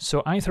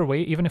 So either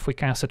way, even if we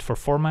cast it for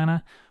 4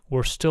 mana,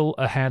 we're still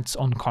ahead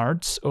on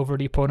cards over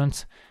the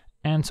opponent,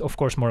 and of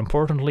course more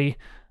importantly,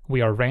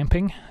 we are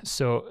ramping,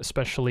 so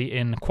especially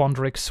in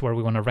Quandrix where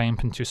we want to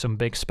ramp into some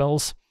big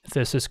spells,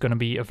 this is going to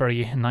be a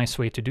very nice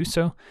way to do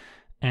so.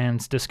 And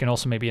this can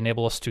also maybe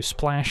enable us to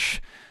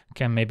splash,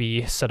 can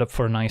maybe set up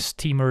for a nice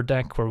teamer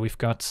deck where we've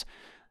got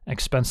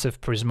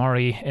expensive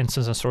Prismari,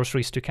 instants and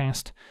sorceries to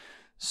cast.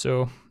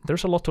 So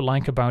there's a lot to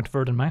like about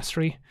Verdant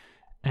Mastery,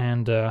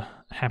 and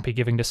happy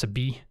giving this a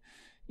B,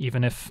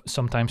 even if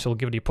sometimes it'll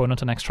give the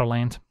opponent an extra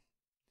land.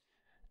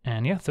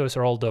 And yeah, those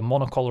are all the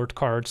monocolored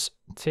cards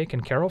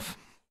taken care of.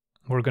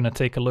 We're going to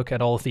take a look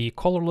at all the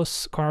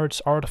colorless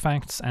cards,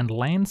 artifacts, and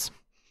lands,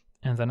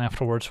 and then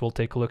afterwards we'll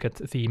take a look at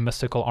the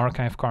Mystical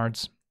Archive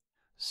cards.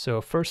 So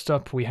first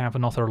up we have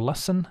another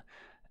lesson.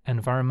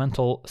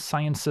 Environmental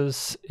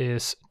Sciences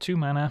is 2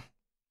 mana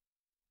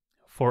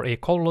for a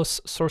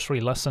colorless sorcery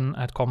lesson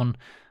at common,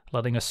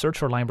 letting us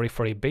search our library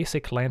for a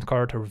basic land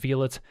card,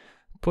 reveal it,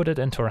 put it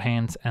into our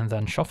hand, and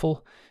then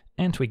shuffle,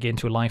 and we gain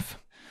 2 life.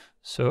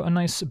 So a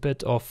nice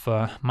bit of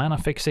mana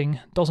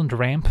fixing. Doesn't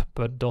ramp,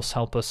 but does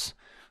help us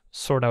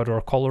sort out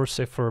our colors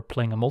if we're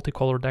playing a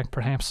multicolor deck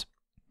perhaps.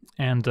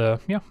 And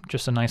yeah,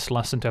 just a nice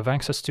lesson to have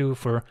access to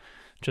if we're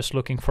just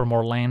looking for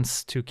more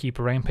lands to keep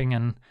ramping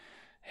and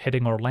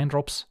hitting our land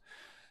drops.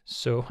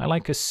 So I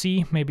like a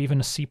C, maybe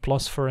even a C+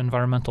 for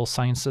Environmental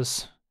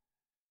Sciences.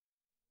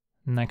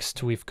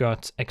 Next we've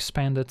got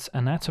Expanded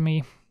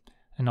Anatomy,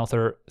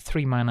 another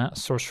 3 mana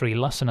sorcery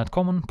lesson at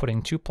common,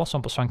 putting 2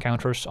 +1/+1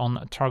 counters on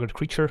a target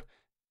creature,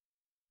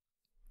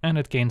 and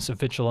it gains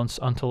vigilance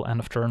until end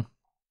of turn.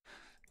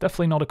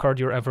 Definitely not a card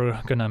you're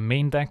ever gonna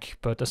main deck,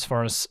 but as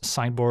far as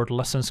sideboard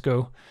lessons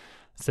go,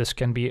 this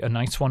can be a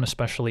nice one,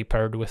 especially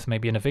paired with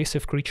maybe an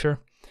evasive creature.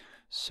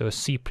 So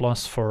C+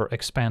 for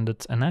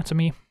Expanded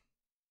Anatomy.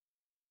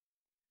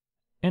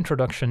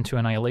 Introduction to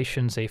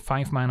Annihilation's a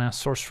 5 mana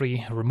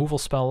sorcery removal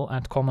spell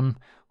at common,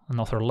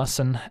 Another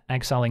lesson,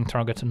 exiling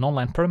target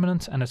non-land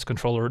permanent and its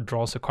controller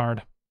draws a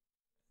card.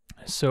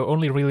 So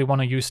only really want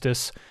to use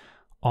this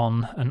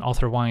on an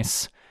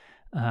otherwise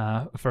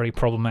very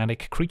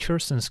problematic creature,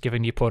 since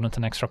giving the opponent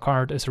an extra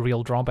card is a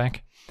real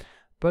drawback.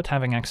 But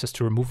having access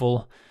to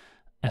removal,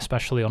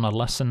 especially on a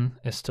lesson,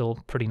 is still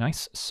pretty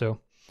nice.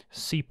 So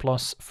C+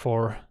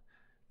 for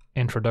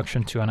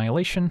Introduction to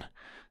Annihilation.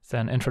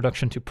 Then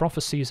Introduction to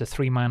Prophecy is a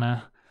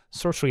 3-mana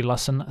sorcery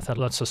lesson that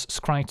lets us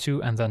scry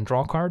 2 and then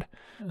draw a card.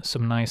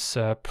 Some nice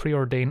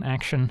preordain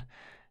action,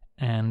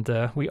 and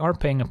we are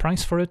paying a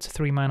price for it.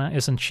 3 mana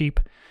isn't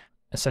cheap.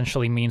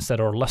 Essentially means that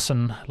our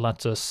lesson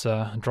lets us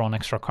draw an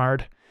extra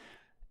card,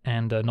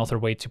 and another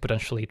way to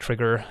potentially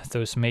trigger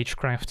those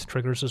Magecraft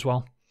triggers as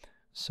well.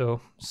 So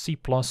C+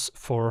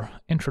 for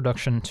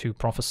Introduction to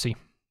Prophecy.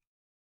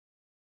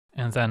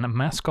 And then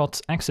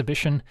Mascot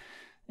Exhibition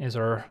is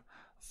our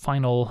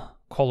final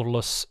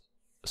colorless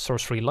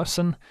sorcery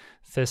lesson.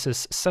 This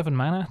is 7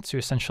 mana to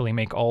essentially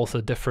make all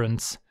the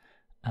different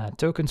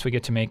tokens. We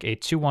get to make a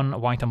 2/1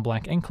 white and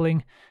black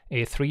Inkling,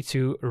 a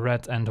 3/2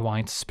 red and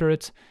white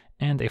Spirit,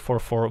 and a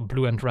 4/4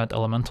 blue and red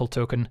elemental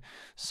token.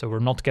 So we're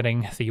not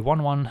getting the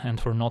 1/1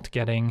 and we're not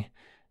getting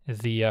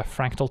the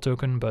fractal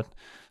token, but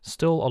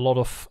still a lot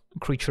of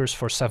creatures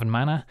for 7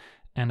 mana.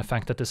 And the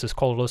fact that this is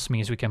colorless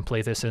means we can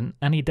play this in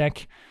any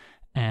deck,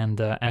 and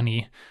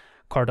any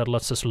card that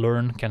lets us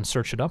learn can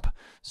search it up.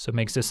 So it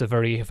makes this a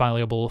very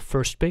valuable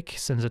first pick,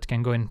 since it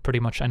can go in pretty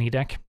much any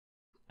deck.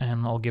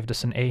 And I'll give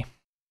this an A.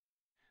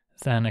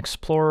 Then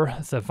Explore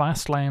the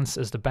Vastlands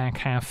is the back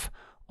half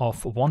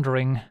of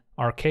Wandering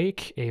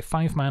Archaic, a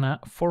 5 mana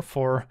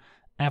 4/4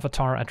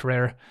 avatar at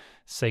rare,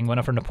 saying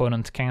whenever an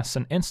opponent casts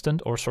an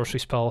instant or sorcery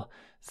spell,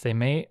 they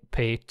may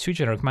pay 2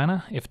 generic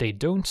mana. If they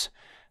don't,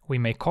 we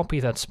may copy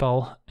that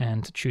spell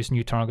and choose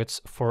new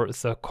targets for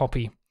the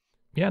copy.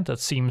 Yeah, that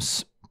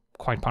seems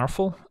quite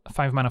powerful.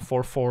 5 mana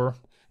 4/4,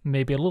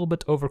 maybe a little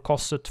bit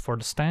overcosted for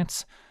the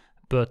stats,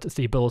 but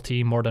the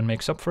ability more than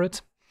makes up for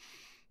it.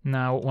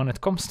 Now, when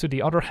it comes to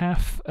the other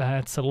half,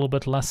 it's a little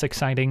bit less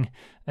exciting.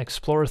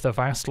 Explore the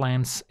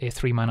Vastlands, a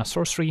 3 mana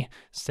sorcery,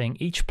 saying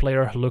each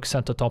player looks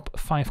at the top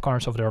 5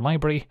 cards of their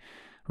library,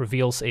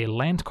 reveals a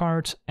land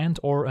card and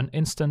or an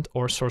instant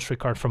or sorcery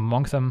card from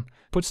among them,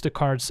 puts the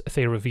cards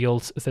they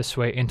revealed this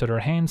way into their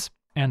hands,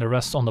 and the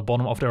rest on the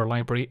bottom of their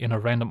library in a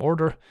random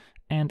order,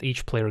 and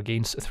each player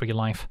gains 3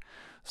 life.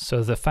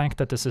 So the fact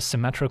that this is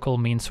symmetrical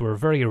means we're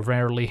very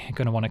rarely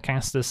going to want to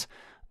cast this,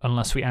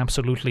 unless we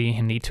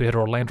absolutely need to hit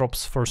our land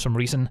drops for some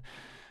reason.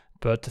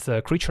 But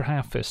the creature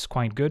half is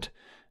quite good,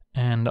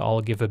 and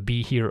I'll give a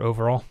B here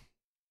overall.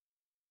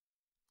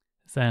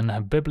 Then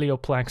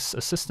Biblioplex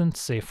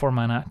Assistant, a 4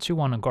 mana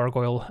 2/1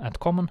 gargoyle at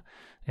common.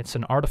 It's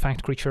an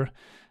artifact creature,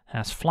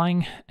 has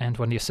flying, and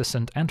when the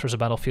assistant enters a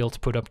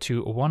battlefield, put up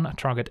to 1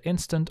 target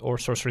instant or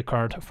sorcery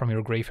card from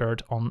your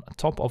graveyard on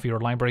top of your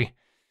library.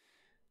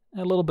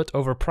 A little bit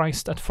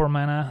overpriced at 4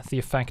 mana. The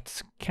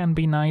effect can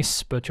be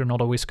nice, but you're not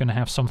always going to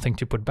have something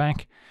to put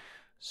back.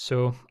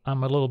 So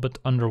I'm a little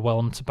bit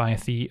underwhelmed by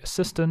the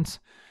assistant,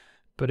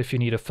 but if you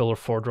need a filler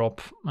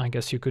 4-drop, I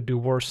guess you could do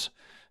worse.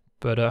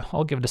 But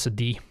I'll give this a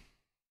D.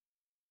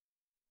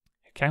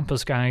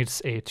 Campus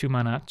Guides, a 2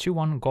 mana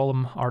 2/1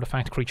 golem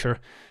artifact creature,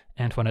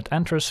 and when it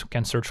enters,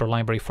 can search our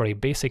library for a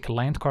basic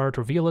land card,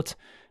 reveal it,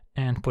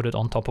 and put it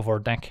on top of our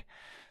deck.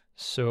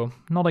 So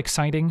not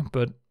exciting,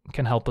 but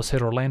can help us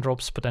hit our land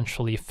drops,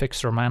 potentially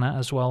fix our mana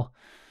as well.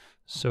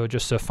 So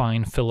just a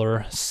fine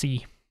filler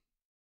C.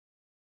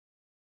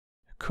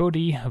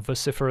 Cody,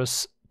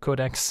 Vociferous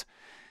Codex,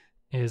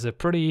 is a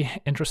pretty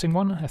interesting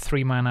one. A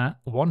 3 mana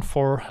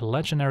 1/4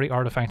 legendary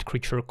artifact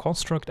creature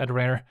construct at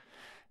rare.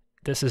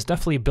 This is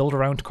definitely a build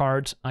around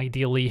card.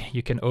 Ideally,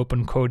 you can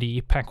open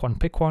Cody, pack 1,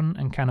 pick 1,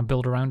 and kind of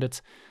build around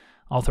it.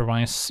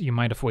 Otherwise, you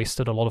might have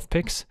wasted a lot of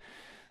picks.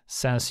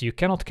 Says you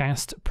cannot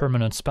cast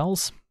permanent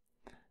spells.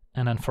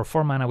 And then for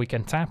 4 mana, we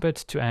can tap it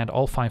to add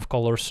all 5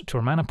 colors to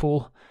our mana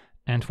pool.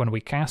 And when we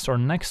cast our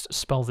next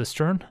spell this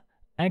turn,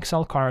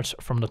 exile cards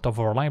from the top of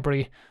our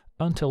library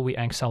until we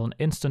exile an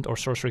instant or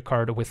sorcery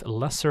card with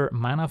lesser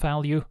mana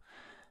value.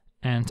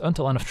 And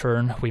until end of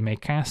turn, we may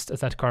cast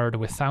that card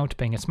without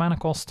paying its mana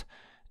cost,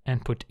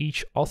 and put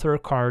each other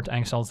card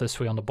exiled this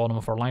way on the bottom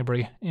of our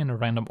library in a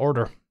random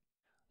order.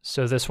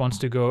 So this wants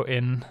to go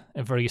in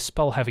a very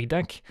spell-heavy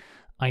deck.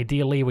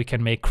 Ideally, we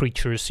can make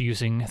creatures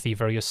using the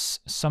various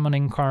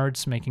summoning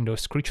cards, making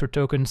those creature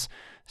tokens,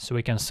 so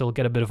we can still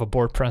get a bit of a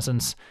board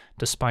presence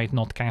despite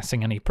not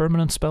casting any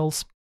permanent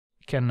spells.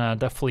 Can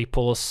definitely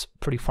pull us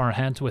pretty far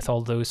ahead with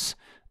all those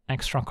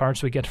extra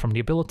cards we get from the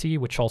ability,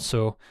 which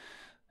also,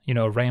 you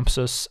know, ramps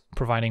us,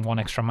 providing 1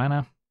 extra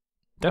mana.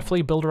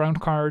 Definitely build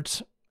around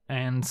cards,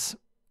 and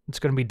it's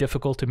going to be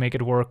difficult to make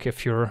it work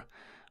if you're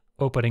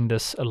opening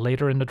this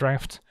later in the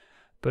draft.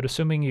 But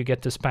assuming you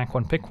get this pack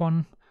 1, pick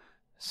 1,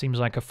 seems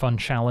like a fun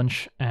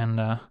challenge, and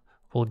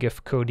we'll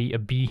give Cody a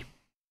B.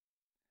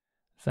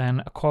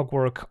 Then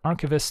Cogwork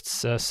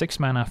Archivists, 6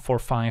 mana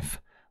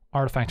 4/5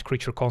 artifact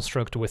creature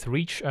construct with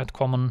reach at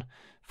common.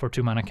 For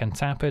 2 mana can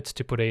tap it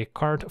to put a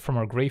card from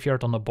our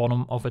graveyard on the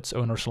bottom of its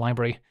owner's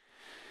library.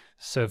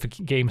 So if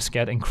games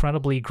get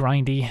incredibly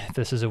grindy,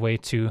 this is a way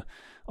to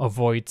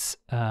avoid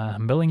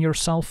milling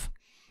yourself,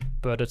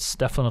 but it's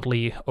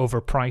definitely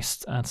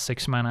overpriced at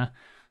 6 mana,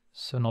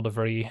 so not a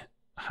very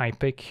high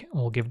pick.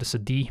 We'll give this a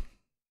D.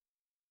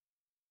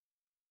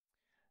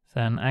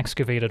 Then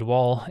Excavated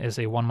Wall is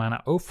a 1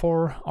 mana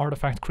 0/4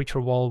 artifact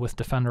creature wall with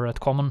Defender at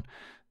common.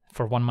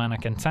 For 1 mana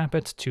can tap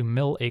it to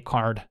mill a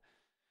card.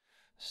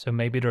 So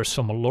maybe there's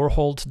some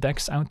Lorehold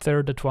decks out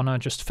there that wanna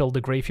just fill the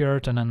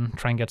graveyard and then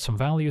try and get some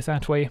value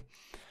that way.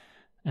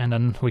 And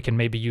then we can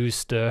maybe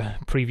use the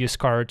previous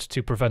card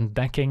to prevent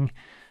decking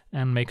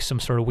and make some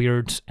sort of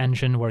weird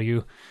engine where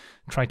you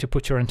try to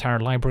put your entire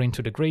library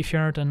into the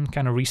graveyard and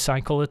kind of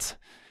recycle it.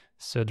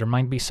 So there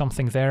might be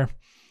something there,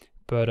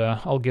 but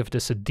I'll give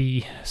this a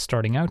D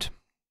starting out.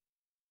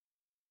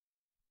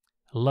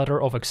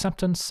 Letter of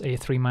Acceptance, a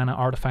 3 mana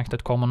artifact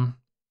at common.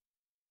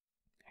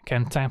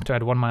 Can tap to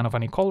add 1 mana of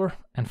any color,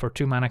 and for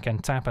 2 mana can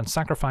tap and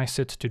sacrifice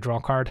it to draw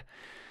a card.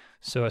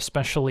 So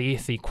especially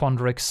the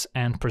Quandrix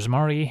and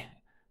Prismari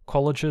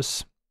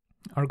colleges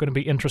are going to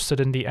be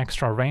interested in the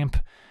extra ramp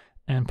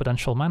and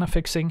potential mana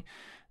fixing,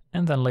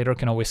 and then later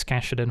can always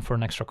cash it in for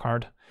an extra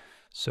card.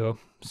 So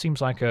seems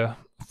like a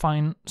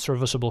fine,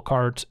 serviceable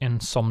card in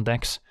some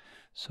decks,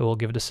 so we'll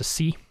give this a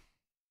C.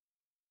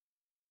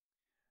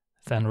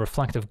 Then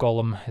Reflective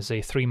Golem is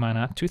a 3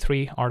 mana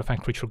 2/3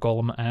 artifact creature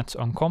golem at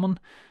uncommon,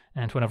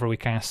 and whenever we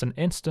cast an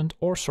instant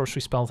or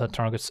sorcery spell that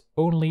targets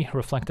only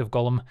Reflective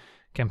Golem,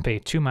 can pay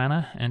 2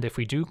 mana, and if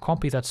we do,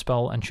 copy that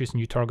spell and choose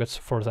new targets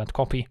for that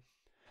copy.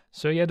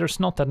 So yeah, there's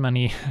not that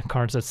many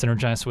cards that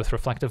synergize with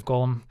Reflective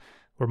Golem.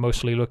 We're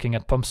mostly looking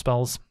at pump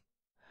spells.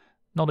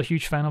 Not a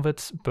huge fan of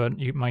it, but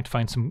you might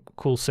find some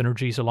cool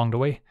synergies along the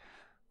way.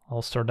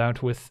 I'll start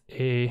out with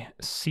a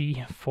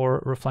C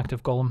for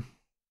Reflective Golem.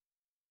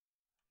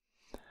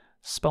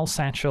 Spell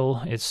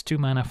Satchel is 2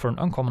 mana for an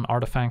uncommon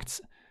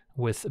artifact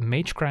with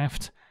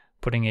Magecraft,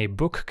 putting a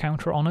book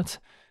counter on it.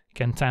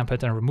 Can tap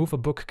it and remove a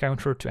book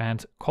counter to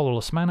add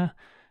colorless mana,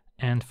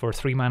 and for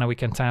 3 mana we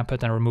can tap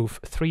it and remove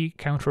 3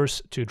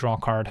 counters to draw a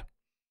card.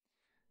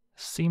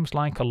 Seems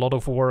like a lot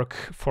of work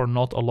for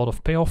not a lot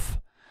of payoff.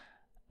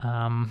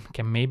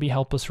 Can maybe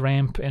help us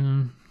ramp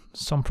in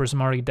some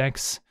Prismari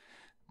decks,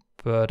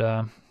 but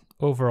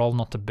overall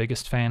not the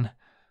biggest fan.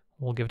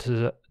 We'll give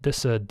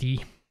this a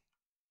D.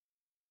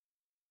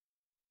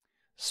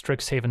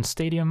 Strixhaven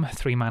Stadium,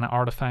 3 mana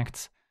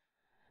artifact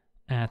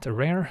at a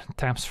rare,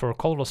 taps for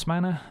colorless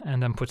mana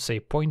and then puts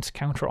a point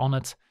counter on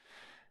it,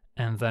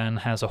 and then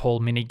has a whole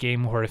mini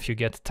game where if you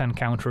get 10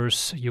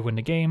 counters you win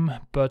the game,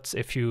 but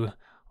if you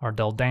are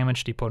dealt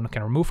damage the opponent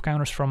can remove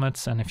counters from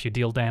it, and if you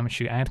deal damage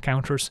you add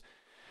counters.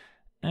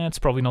 It's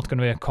probably not going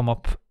to come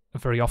up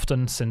very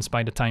often, since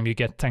by the time you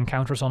get 10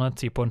 counters on it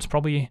the opponent's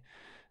probably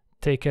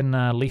taken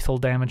lethal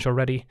damage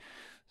already.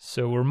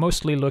 So we're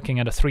mostly looking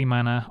at a 3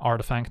 mana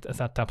artifact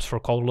that taps for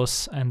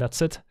colorless, and that's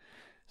it.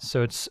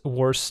 So it's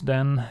worse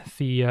than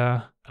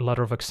the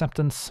Letter of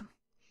Acceptance.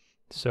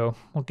 So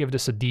we'll give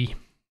this a D.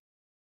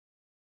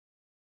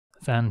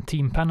 Then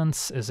Team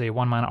Penance is a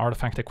 1 mana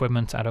artifact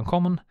equipment at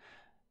uncommon.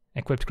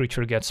 Equipped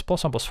creature gets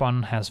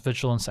 +1/+1, has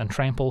Vigilance and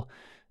Trample.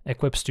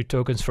 Equips 2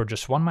 tokens for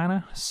just 1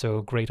 mana,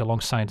 so great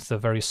alongside the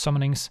various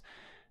summonings.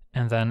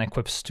 And then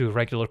equips 2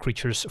 regular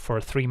creatures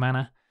for 3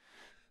 mana.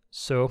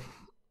 So,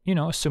 you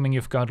know, assuming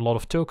you've got a lot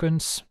of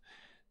tokens,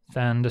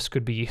 then this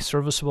could be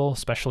serviceable,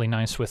 especially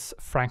nice with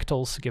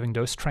fractals. Giving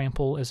those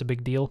trample is a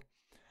big deal.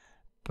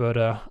 But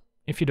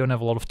if you don't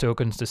have a lot of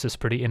tokens, this is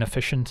pretty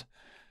inefficient.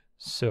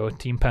 So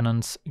Team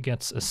Penance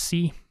gets a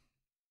C.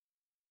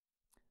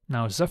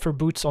 Now Zephyr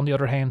Boots, on the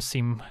other hand,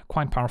 seem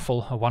quite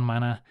powerful. A 1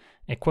 mana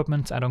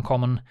equipment at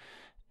uncommon,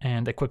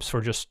 and equips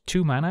for just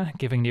 2 mana,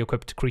 giving the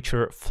equipped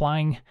creature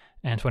flying,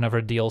 and whenever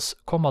it deals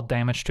combat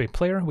damage to a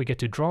player, we get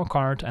to draw a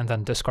card and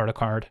then discard a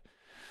card.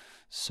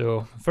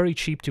 So very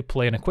cheap to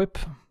play and equip.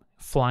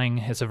 Flying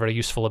is a very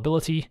useful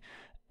ability,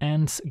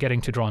 and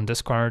getting to draw and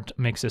discard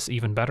makes this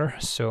even better.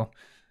 So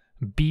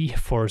B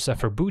for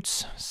Zephyr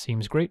Boots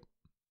seems great.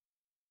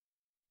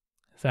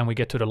 Then we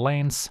get to the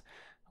lands,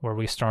 where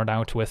we start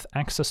out with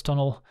Access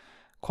Tunnel.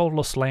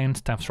 Colorless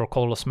land, taps for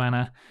colorless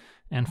mana,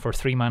 and for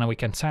 3 mana we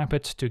can tap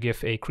it to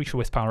give a creature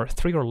with power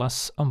 3 or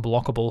less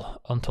unblockable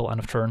until end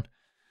of turn.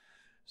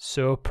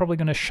 So probably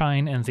going to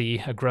shine in the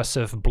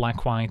aggressive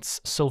black-white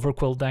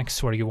Silverquill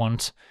decks, where you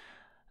want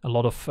a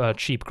lot of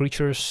cheap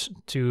creatures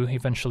to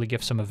eventually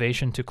give some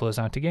evasion to close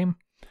out the game.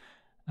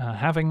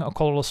 Having a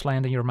colorless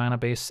land in your mana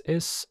base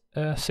is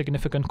a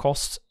significant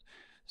cost,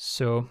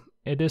 so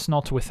it is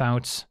not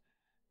without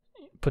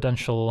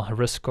potential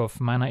risk of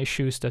mana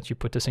issues that you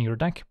put this in your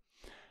deck,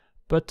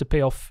 but the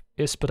payoff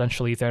is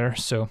potentially there.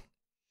 So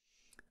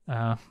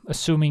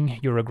assuming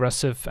you're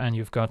aggressive and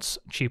you've got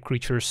cheap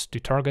creatures to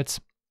target,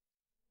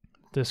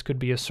 this could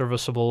be a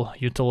serviceable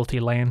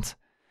utility land.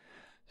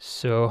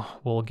 So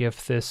we'll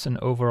give this an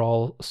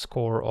overall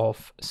score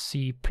of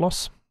C+.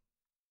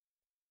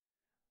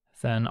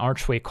 Then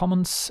Archway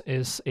Commons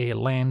is a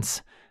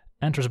land,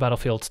 enters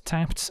battlefield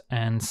tapped,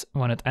 and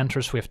when it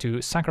enters we have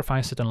to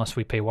sacrifice it unless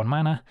we pay 1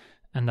 mana,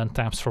 and then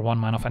taps for 1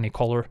 mana of any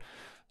color.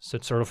 So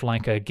it's sort of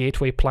like a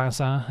gateway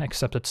plaza,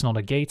 except it's not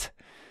a gate.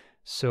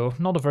 So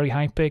not a very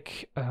high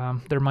pick.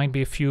 There might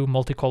be a few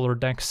multicolor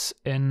decks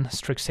in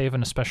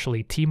Strixhaven,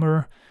 especially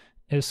Temur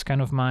is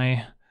kind of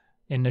my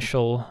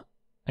initial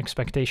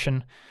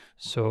expectation.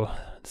 So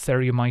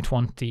there you might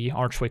want the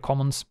Archway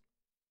Commons.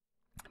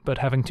 But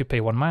having to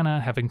pay 1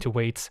 mana, having to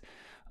wait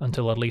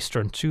until at least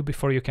turn 2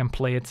 before you can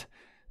play it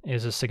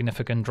is a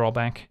significant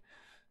drawback.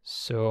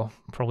 So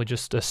probably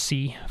just a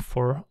C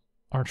for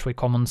Archway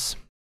Commons.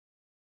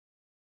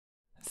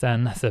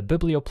 Then the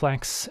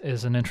Biblioplex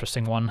is an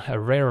interesting one. A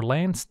rare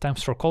land,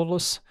 taps for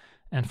Colorless,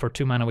 and for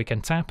 2 mana we can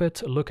tap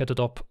it, look at the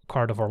top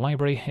card of our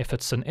library. If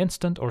it's an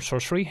instant or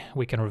sorcery,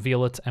 we can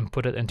reveal it and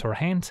put it into our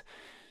hand.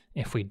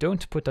 If we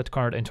don't put that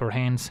card into our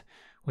hand,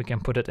 we can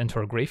put it into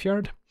our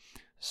graveyard.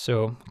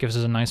 So gives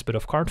us a nice bit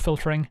of card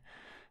filtering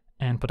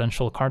and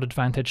potential card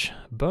advantage,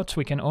 but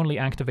we can only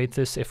activate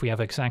this if we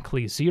have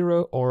exactly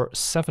 0 or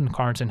 7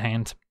 cards in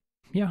hand.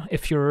 Yeah,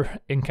 if you're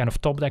in kind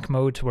of top deck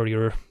mode where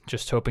you're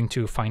just hoping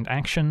to find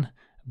action,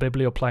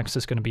 Biblioplex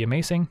is going to be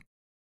amazing.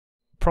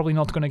 Probably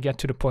not going to get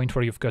to the point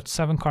where you've got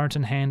 7 cards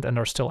in hand and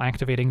are still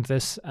activating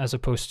this as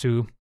opposed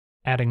to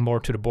adding more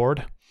to the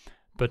board.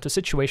 But the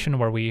situation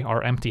where we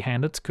are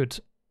empty-handed could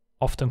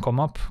often come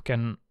up,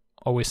 can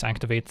always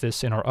activate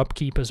this in our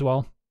upkeep as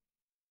well.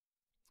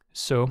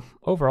 So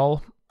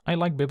overall, I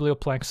like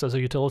Biblioplex as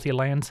a utility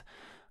land,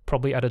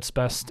 probably at its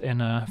best in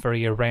a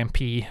very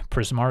rampy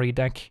Prismari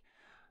deck,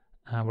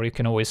 where you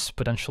can always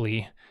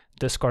potentially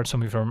discard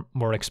some of your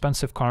more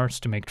expensive cards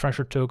to make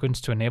treasure tokens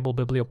to enable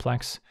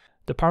Biblioplex.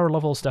 The power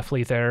level is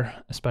definitely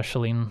there,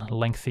 especially in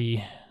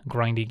lengthy,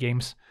 grindy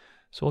games,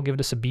 so we'll give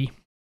this a B.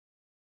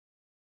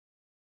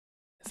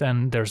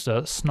 Then there's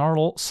the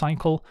Snarl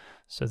cycle,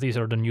 so these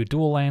are the new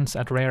dual lands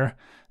at rare.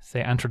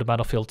 They enter the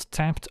battlefield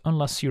tapped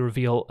unless you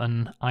reveal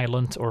an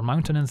island or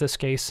mountain in this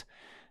case,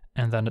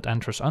 and then it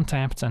enters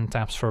untapped and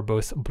taps for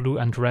both blue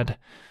and red.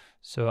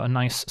 So a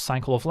nice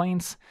cycle of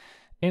lands.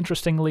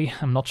 Interestingly,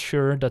 I'm not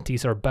sure that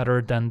these are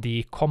better than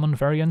the common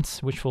variant,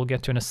 which we'll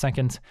get to in a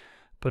second,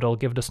 but I'll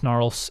give the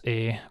Snarls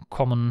a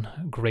common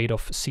grade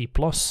of C+.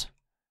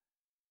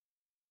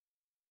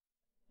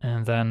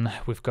 And then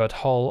we've got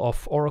Hall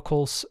of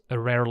Oracles, a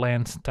rare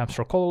land, taps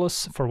for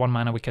Colorless. For 1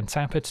 mana we can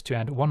tap it to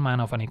add 1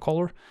 mana of any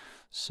color,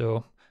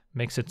 so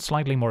makes it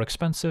slightly more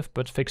expensive,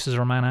 but fixes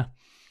our mana.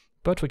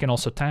 But we can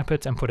also tap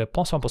it and put a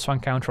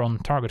 +1/+1 counter on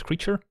target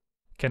creature.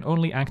 Can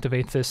only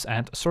activate this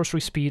at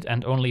sorcery speed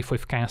and only if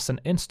we've cast an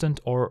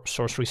instant or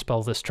sorcery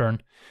spell this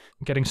turn.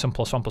 Getting some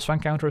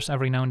 +1/+1 counters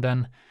every now and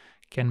then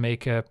can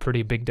make a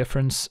pretty big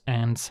difference,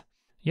 and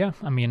yeah,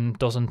 I mean,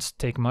 doesn't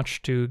take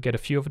much to get a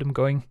few of them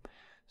going.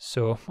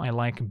 So I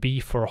like B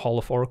for Hall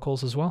of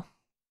Oracles as well.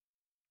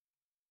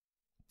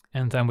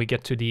 And then we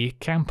get to the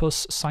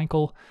Campus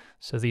cycle.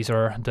 So these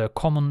are the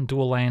common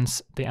dual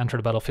lands. They enter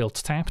the battlefield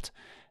tapped.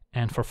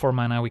 And for 4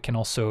 mana we can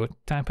also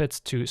tap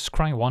it to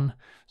scry 1.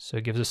 So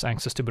it gives us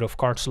access to a bit of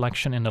card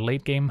selection in the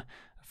late game.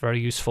 Very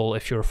useful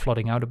if you're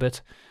flooding out a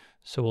bit.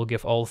 So we'll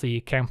give all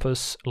the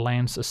Campus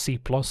lands a C+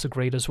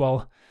 grade as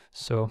well.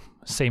 So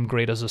same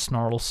grade as the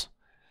Snarls.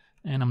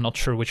 And I'm not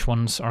sure which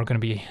ones are going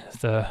to be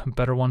the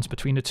better ones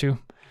between the two.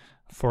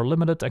 For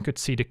limited, I could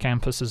see the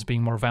Campus as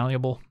being more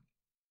valuable.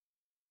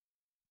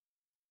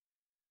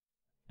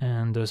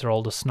 And those are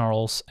all the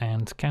Snarls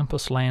and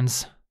Campus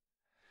lands.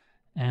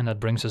 And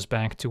that brings us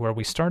back to where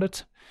we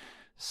started.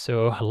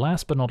 So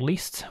last but not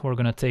least, we're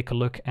going to take a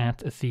look at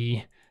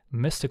the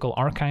Mystical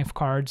Archive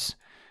cards,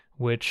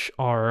 which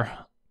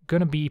are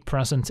going to be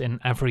present in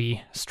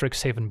every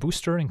Strixhaven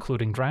booster,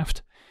 including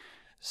Draft.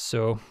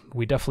 So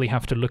we definitely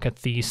have to look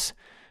at these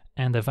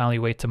and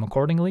evaluate them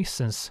accordingly,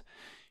 since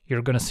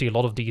you're going to see a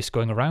lot of these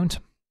going around.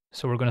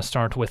 So we're going to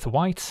start with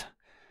white,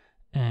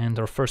 and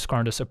our first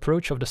card is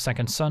Approach of the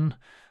Second Sun.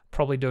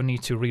 Probably don't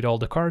need to read all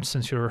the cards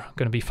since you're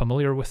going to be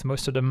familiar with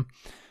most of them.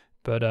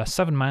 But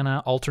 7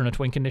 mana, alternate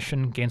win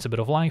condition, gains a bit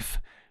of life.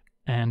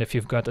 And if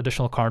you've got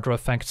additional card draw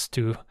effects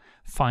to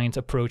find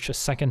Approach a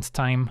second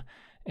time,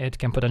 it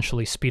can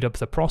potentially speed up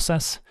the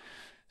process.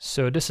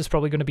 So this is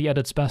probably going to be at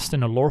its best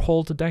in a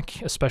Lorehold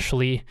deck,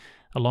 especially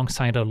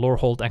alongside a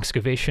Lorehold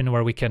Excavation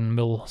where we can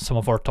mill some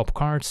of our top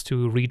cards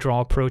to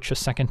redraw Approach a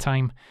second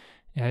time.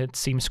 It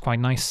seems quite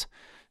nice.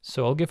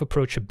 So I'll give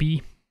Approach a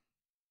B.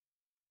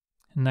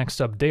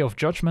 Next up, Day of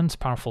Judgment,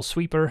 powerful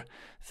sweeper.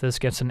 This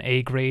gets an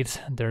A grade.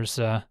 There's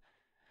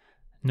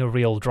no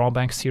real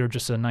drawbacks here,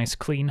 just a nice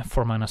clean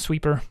 4 mana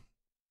sweeper.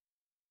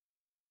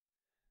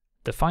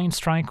 Defiant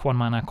Strike, 1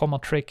 mana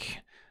combat trick.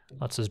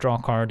 Lets us draw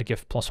a card,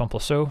 give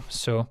 +1/+0.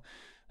 So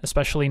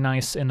especially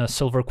nice in a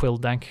Silverquill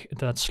deck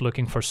that's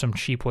looking for some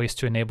cheap ways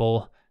to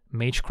enable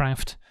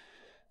Magecraft.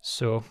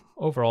 So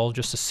overall,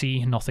 just a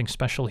C, nothing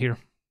special here.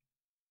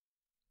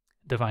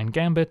 Divine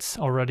Gambit,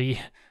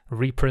 already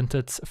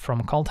reprinted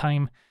from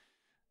Kaldheim.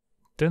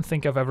 Don't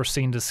think I've ever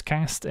seen this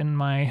cast in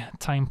my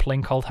time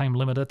playing Kaldheim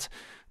Limited,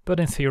 but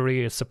in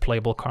theory it's a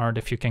playable card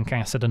if you can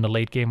cast it in the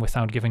late game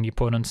without giving the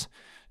opponents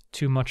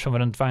too much of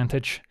an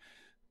advantage.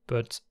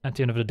 But at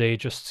the end of the day,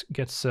 just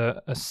gets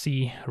a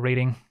C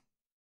rating.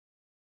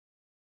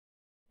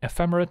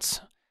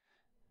 Ephemerate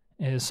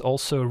is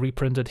also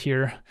reprinted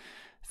here.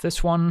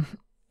 This one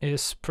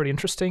is pretty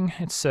interesting.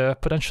 It's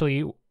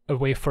potentially a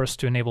way for us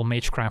to enable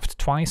Magecraft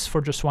twice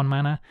for just 1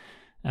 mana,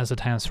 as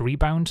it has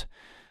Rebound.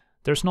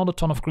 There's not a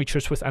ton of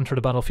creatures with Enter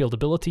the Battlefield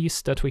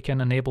abilities that we can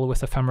enable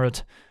with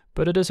Ephemerate,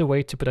 but it is a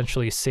way to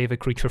potentially save a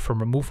creature from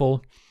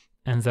removal,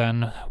 and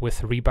then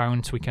with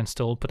Rebound we can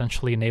still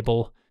potentially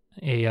enable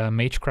a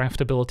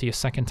Magecraft ability a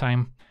second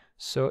time.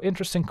 So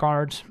interesting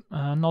card,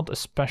 not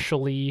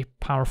especially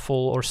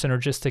powerful or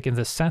synergistic in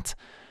this set,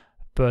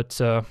 but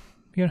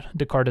yeah,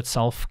 the card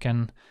itself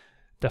can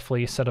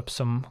definitely set up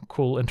some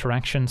cool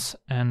interactions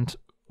and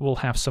will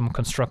have some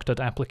constructed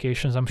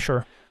applications, I'm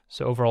sure.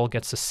 So overall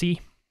gets a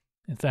C.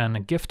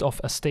 Then Gift of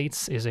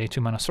Estates is a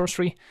 2-mana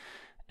sorcery,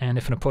 and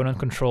if an opponent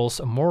controls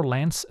more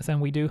lands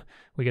than we do,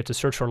 we get to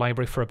search our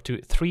library for up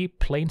to 3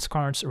 Plains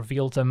cards,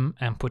 reveal them,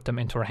 and put them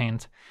into our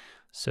hand.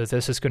 So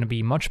this is going to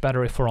be much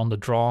better if we're on the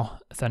draw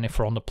than if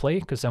we're on the play,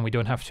 because then we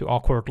don't have to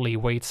awkwardly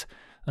wait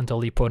until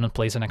the opponent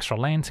plays an extra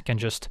land. Can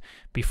just,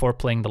 before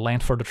playing the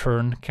land for the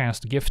turn,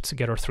 cast Gift,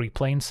 get our 3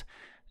 Plains,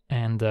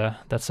 and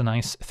that's a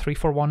nice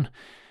 3-for-1.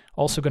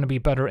 Also going to be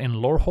better in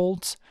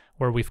Loreholds,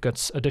 where we've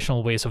got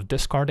additional ways of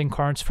discarding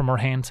cards from our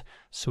hand,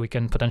 so we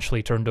can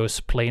potentially turn those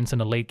Plains in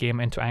the late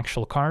game into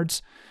actual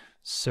cards.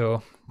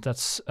 So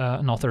that's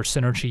another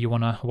synergy you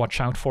want to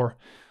watch out for.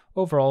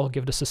 Overall,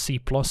 give this a C+.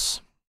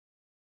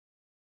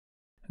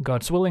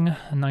 God's Willing,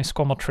 a nice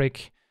combo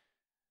trick.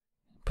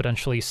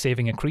 Potentially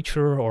saving a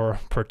creature or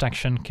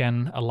protection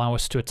can allow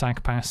us to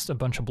attack past a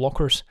bunch of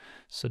blockers,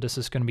 so this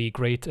is going to be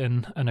great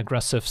in an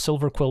aggressive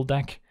Silverquill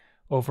deck.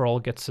 Overall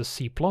gets a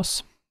C+.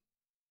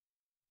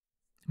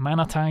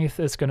 Mana Tithe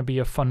is going to be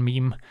a fun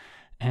meme,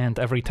 and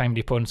every time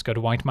the opponent's got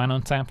white mana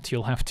untapped,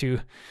 you'll have to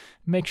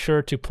make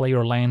sure to play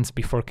your lands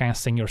before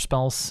casting your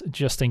spells,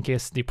 just in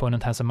case the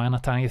opponent has a Mana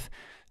Tithe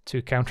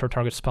to counter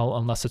target spell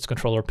unless its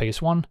controller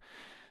pays 1.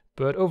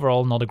 But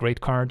overall not a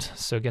great card,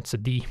 so gets a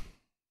D.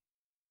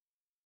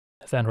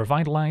 Then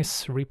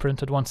Revitalize,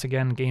 reprinted once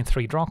again, gain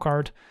 3 draw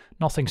card.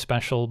 Nothing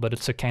special, but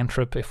it's a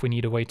cantrip if we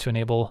need a way to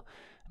enable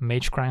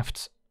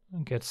Magecraft.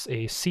 Gets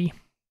a C.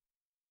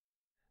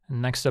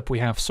 Next up we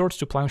have Swords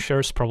to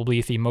Plowshares,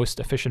 probably the most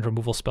efficient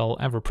removal spell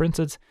ever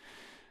printed.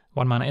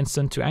 1 mana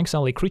instant to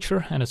exile a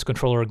creature, and its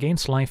controller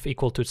gains life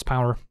equal to its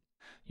power.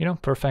 You know,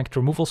 perfect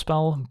removal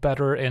spell,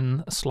 better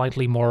in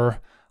slightly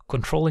more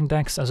controlling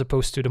decks as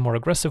opposed to the more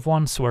aggressive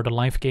ones, where the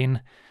life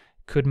gain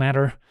could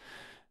matter.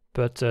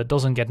 But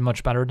doesn't get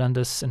much better than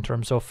this in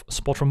terms of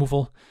spot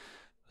removal.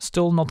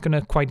 Still not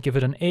gonna quite give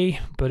it an A,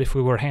 but if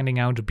we were handing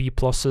out B+,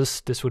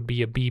 this would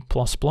be a B++.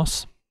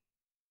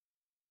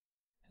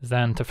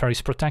 Then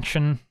Teferi's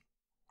Protection.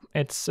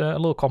 It's a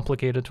little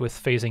complicated with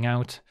phasing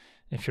out.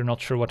 If you're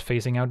not sure what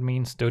phasing out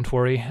means, don't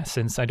worry,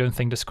 since I don't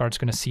think this card's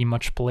gonna see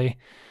much play.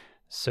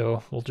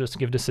 So we'll just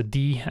give this a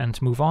D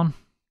and move on.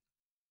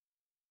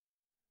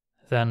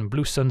 Then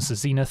Blue Sun's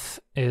Zenith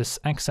is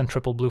X and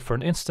triple blue for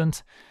an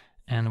instant,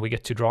 and we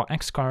get to draw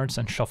X cards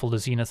and shuffle the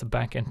Zenith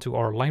back into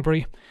our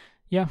library.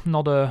 Yeah,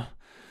 not a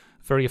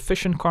very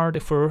efficient card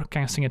if we're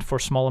casting it for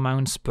small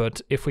amounts,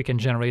 but if we can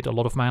generate a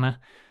lot of mana,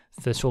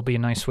 this will be a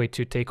nice way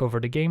to take over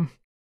the game.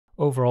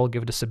 Overall,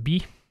 give this a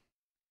B.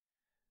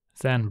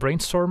 Then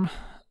Brainstorm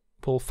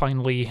will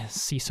finally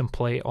see some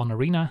play on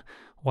Arena.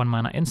 1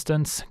 mana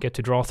instant, get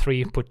to draw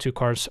 3, put 2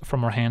 cards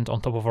from our hand on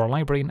top of our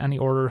library in any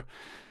order.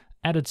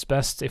 At its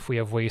best if we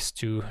have ways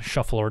to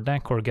shuffle our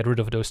deck or get rid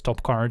of those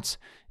top cards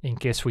in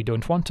case we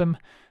don't want them,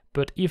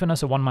 but even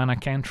as a 1 mana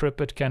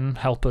cantrip it can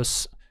help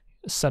us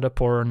set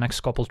up our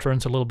next couple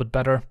turns a little bit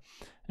better,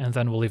 and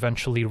then we'll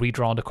eventually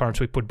redraw the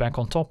cards we put back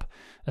on top,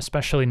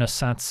 especially in a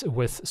set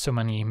with so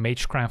many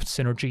Magecraft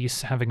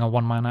synergies. Having a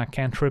 1 mana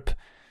cantrip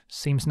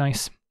seems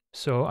nice.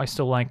 So I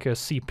still like a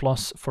C+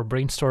 for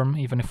Brainstorm,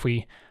 even if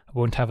we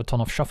won't have a ton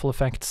of shuffle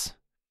effects.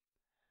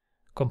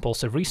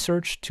 Compulsive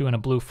Research, 2 and a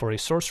blue for a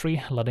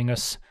sorcery, letting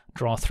us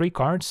draw 3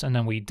 cards, and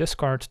then we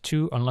discard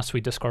 2 unless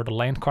we discard a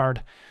land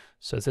card.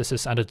 So this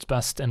is at its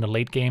best in the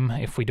late game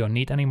if we don't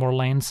need any more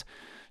lands.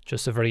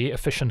 Just a very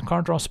efficient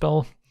card draw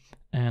spell,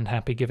 and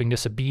happy giving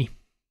this a B.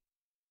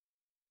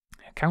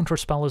 Counter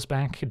Spell is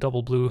back,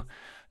 double blue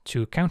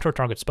to counter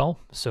target spell,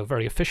 so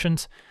very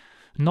efficient.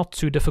 Not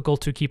too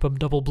difficult to keep up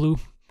double blue,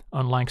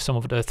 unlike some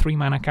of the 3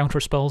 mana counter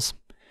spells,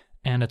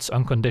 and it's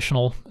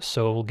unconditional,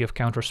 so we'll give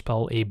counter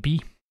spell a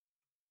B.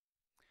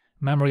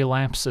 Memory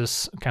Lapse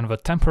is kind of a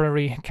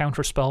temporary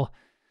counterspell,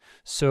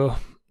 so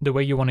the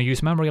way you want to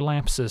use Memory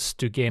Lapse is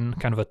to gain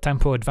kind of a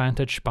tempo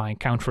advantage by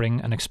countering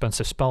an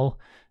expensive spell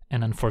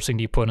and then forcing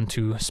the opponent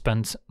to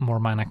spend more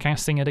mana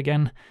casting it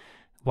again,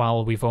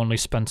 while we've only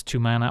spent 2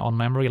 mana on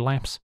Memory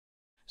Lapse.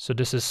 So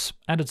this is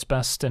at its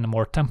best in a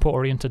more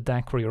tempo-oriented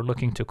deck where you're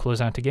looking to close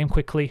out the game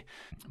quickly,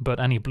 but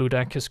any blue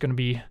deck is going to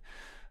be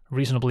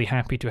reasonably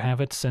happy to have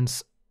it,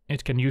 since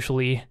it can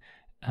usually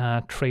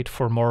trade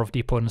for more of the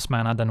opponent's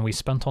mana than we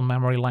spent on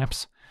Memory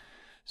Lapse.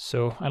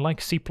 So I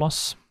like C+.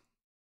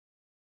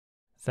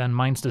 Then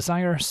Mind's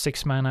Desire,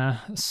 6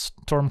 mana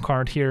Storm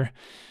card here.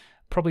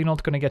 Probably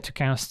not going to get to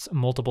cast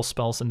multiple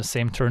spells in the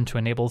same turn to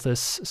enable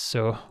this,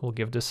 so we'll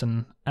give this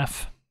an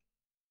F.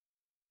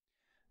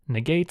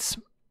 Negate,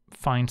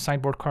 fine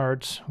sideboard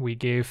card. We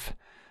gave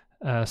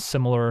a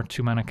similar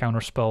 2-mana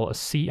counterspell a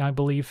C, I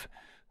believe,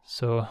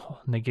 so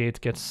Negate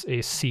gets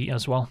a C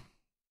as well.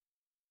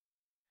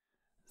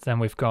 Then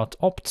we've got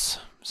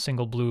Opt,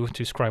 single blue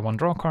to scry 1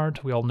 draw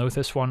card. We all know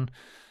this one.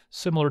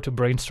 Similar to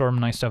Brainstorm,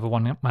 nice to have a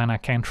 1-mana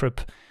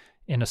cantrip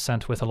in a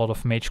set with a lot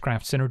of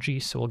Magecraft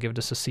synergy, so we'll give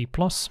this a C+.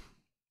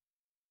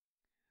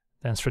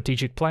 Then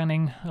Strategic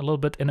Planning, a little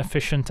bit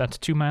inefficient at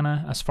 2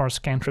 mana as far as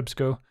cantrips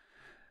go.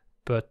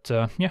 But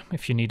yeah,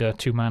 if you need a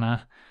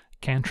 2-mana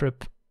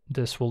cantrip,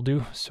 this will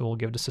do, so we'll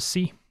give this a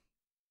C.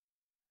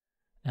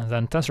 And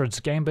then Tezzard's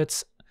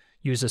Gambit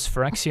uses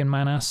Phyrexian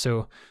mana,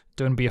 so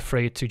don't be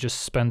afraid to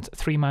just spend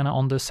 3 mana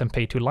on this and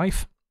pay 2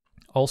 life.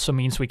 Also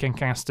means we can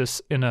cast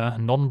this in a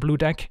non-blue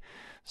deck,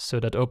 so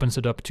that opens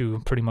it up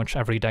to pretty much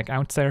every deck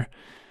out there.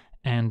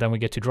 And then we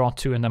get to draw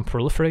 2 and then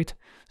proliferate.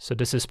 So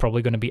this is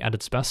probably going to be at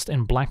its best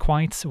in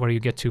black-white, where you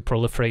get to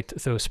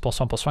proliferate those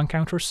 +1/+1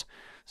 counters.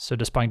 So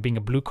despite being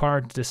a blue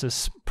card, this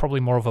is probably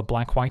more of a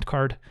black-white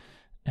card.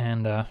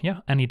 And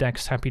yeah, any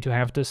deck's happy to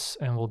have this,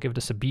 and we'll give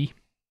this a B.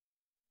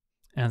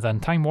 And then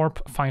Time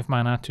Warp, 5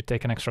 mana to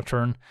take an extra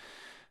turn.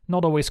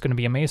 Not always going to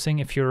be amazing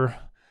if you're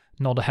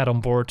not ahead on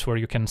board where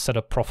you can set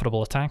up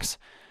profitable attacks,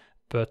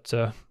 but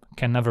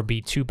can never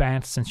be too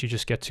bad since you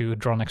just get to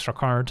draw an extra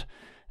card.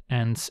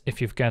 And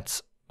if you've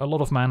got a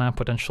lot of mana,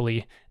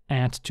 potentially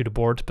add to the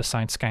board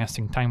besides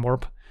casting Time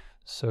Warp,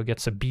 so it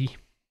gets a B.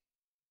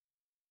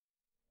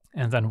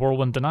 And then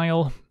Whirlwind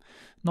Denial,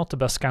 not the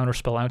best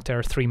counterspell out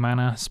there, 3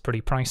 mana, it's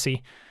pretty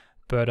pricey,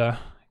 but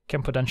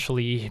can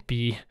potentially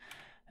be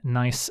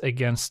nice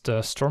against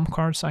Storm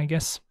cards, I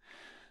guess,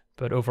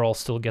 but overall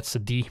still gets a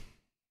D.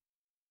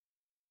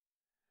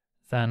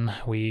 Then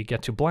we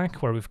get to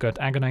black, where we've got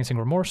Agonizing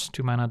Remorse,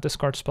 2 mana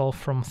discard spell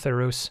from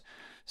Theros,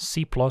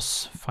 C+,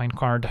 fine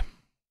card.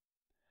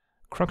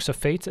 Crux of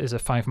Fate is a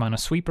 5 mana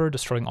sweeper,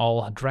 destroying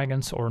all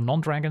dragons or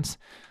non-dragons.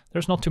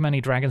 There's not too many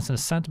dragons in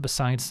the set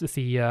besides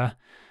the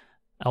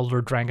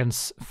Elder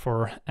Dragons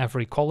for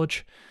every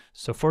college,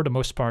 so for the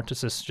most part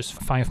this is just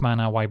 5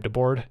 mana wipe the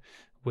board,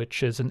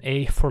 which is an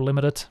A for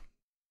limited.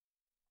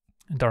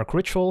 Dark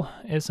Ritual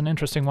is an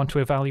interesting one to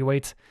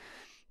evaluate.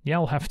 Yeah,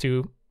 I'll have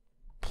to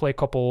play a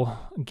couple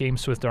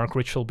games with Dark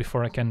Ritual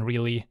before I can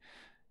really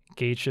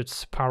gauge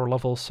its power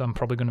level, so I'm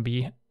probably going to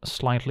be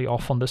slightly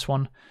off on this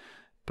one.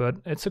 But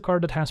it's a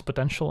card that has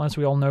potential, as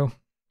we all know.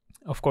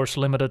 Of course,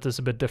 limited is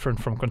a bit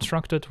different from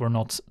constructed. We're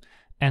not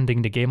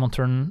ending the game on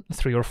turn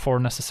 3 or 4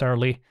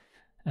 necessarily,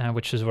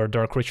 which is where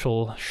Dark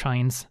Ritual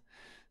shines.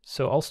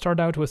 So I'll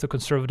start out with a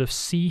conservative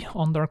C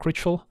on Dark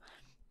Ritual,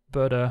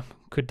 but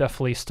could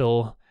definitely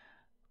still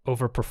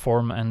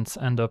overperform and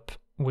end up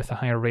with a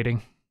higher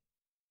rating.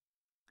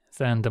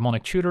 Then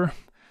Demonic Tutor,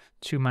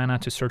 2 mana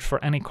to search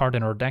for any card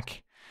in our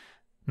deck.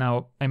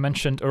 Now, I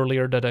mentioned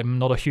earlier that I'm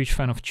not a huge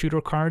fan of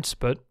tutor cards,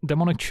 but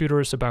Demonic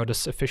Tutor is about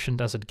as efficient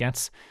as it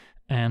gets,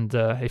 and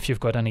if you've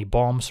got any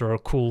bombs or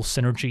cool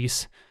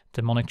synergies,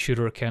 Demonic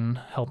Tutor can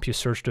help you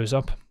search those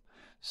up.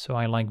 So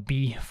I like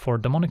B for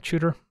Demonic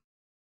Tutor.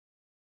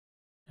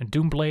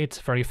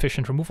 Doomblade, very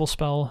efficient removal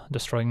spell,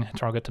 destroying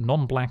target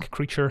non-black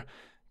creature,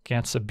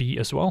 gets a B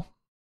as well.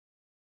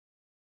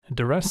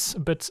 Duress, a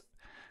bit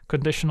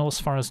conditional as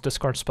far as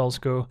discard spells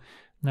go,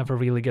 never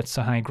really gets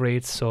a high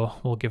grade, so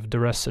we'll give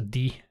Duress a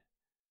D.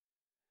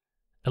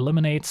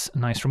 Eliminates, a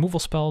nice removal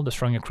spell,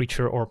 destroying a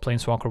creature or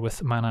planeswalker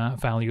with mana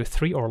value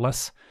 3 or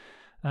less.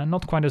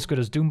 Not quite as good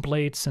as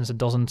Doomblade, since it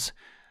doesn't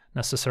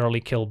necessarily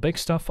kill big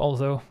stuff,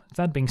 although,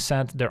 that being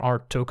said, there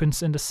are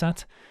tokens in the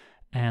set,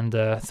 and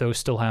those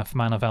still have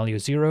mana value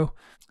 0.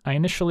 I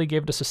initially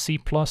gave this a C+,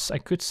 I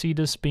could see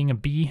this being a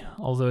B,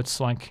 although it's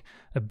like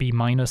a B-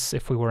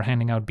 if we were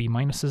handing out B-,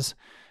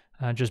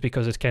 just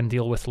because it can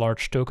deal with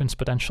large tokens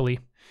potentially.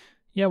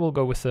 Yeah, we'll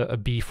go with a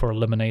B for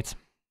Eliminate.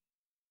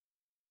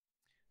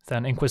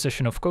 Then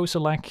Inquisition of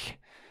Kozilek,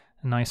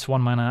 a nice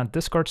 1 mana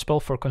discard spell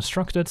for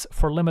constructed,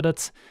 for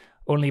limited.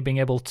 Only being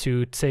able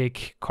to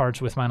take cards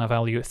with mana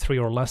value 3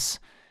 or less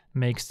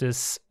makes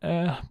this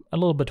a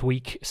little bit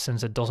weak,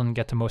 since it doesn't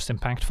get the most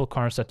impactful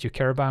cards that you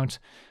care about.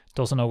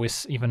 Doesn't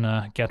always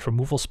even get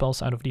removal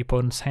spells out of the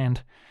opponent's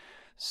hand.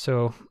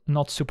 So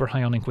not super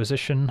high on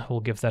Inquisition, we'll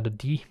give that a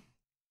D.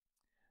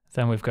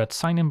 Then we've got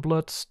Sign in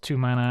Blood, 2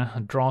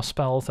 mana draw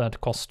spell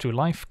that costs 2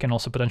 life. Can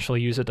also potentially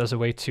use it as a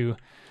way to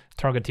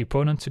target the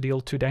opponent to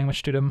deal 2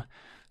 damage to them.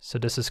 So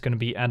this is going to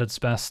be at its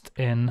best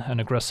in an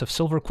aggressive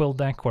Silverquill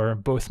deck, where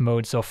both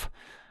modes of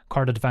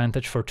card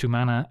advantage for 2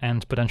 mana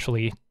and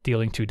potentially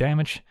dealing 2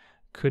 damage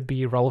could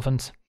be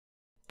relevant.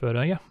 But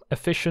yeah,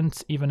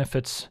 efficient, even if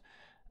it's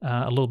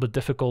a little bit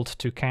difficult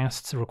to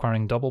cast,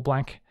 requiring double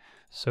black.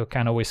 So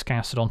can always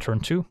cast it on turn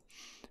 2.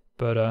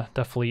 But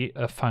definitely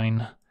a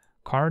fine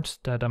card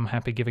that I'm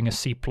happy giving a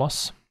C+.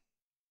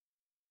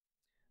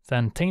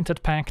 Then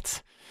Tainted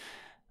Pact,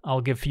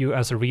 I'll give you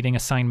as a reading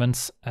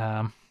assignment,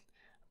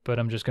 but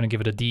I'm just going to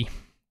give it a D.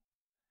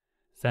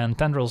 Then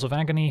Tendrils of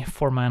Agony,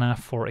 4 mana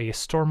for a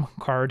Storm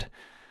card.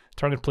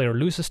 Target player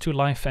loses 2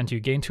 life and you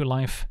gain 2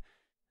 life.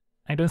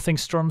 I don't think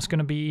Storm's going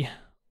to be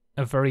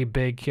a very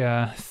big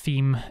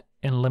theme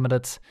in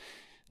Limited.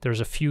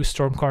 There's a few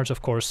Storm cards,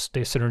 of course,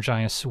 they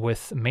synergize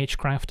with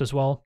Magecraft as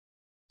well.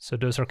 So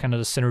those are kind of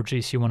the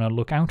synergies you want to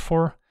look out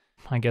for.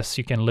 I guess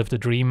you can live the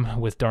dream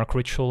with Dark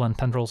Ritual and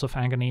Tendrils of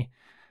Agony.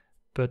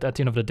 But at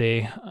the end of the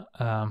day,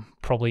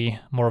 probably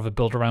more of a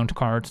build-around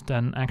card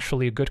than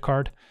actually a good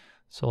card.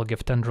 So I'll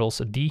give Tendrils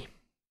a D.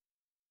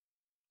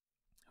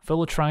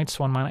 Village Rites,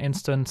 1 mana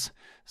instant,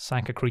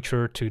 sack a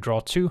creature to draw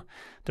 2.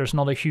 There's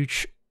not a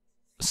huge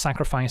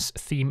sacrifice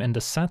theme in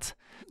the set,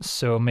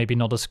 so maybe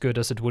not as good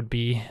as it would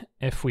be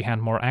if we had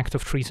more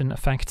active treason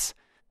effects.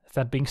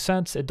 That being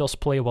said, it does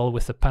play well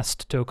with the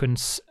pest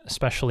tokens,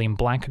 especially in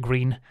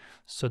black-green,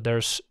 so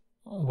there's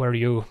where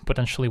you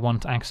potentially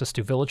want access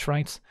to Village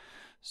Rites.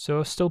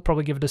 So still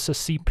probably give this a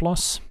C+.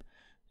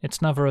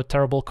 It's never a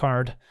terrible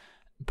card,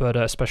 but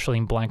especially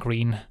in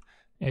black-green,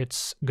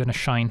 it's gonna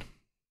shine.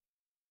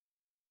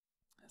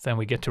 Then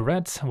we get to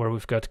red, where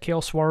we've got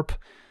Chaos Warp,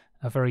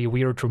 a very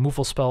weird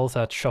removal spell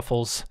that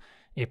shuffles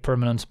a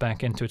permanent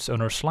back into its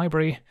owner's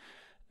library,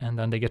 and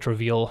then they get to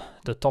reveal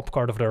the top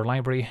card of their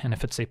library, and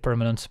if it's a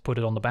permanent, put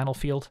it on the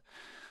battlefield.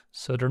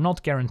 So they're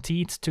not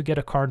guaranteed to get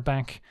a card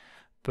back,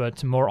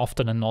 but more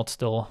often than not,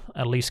 they'll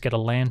at least get a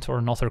land or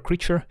another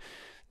creature.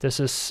 This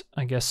is,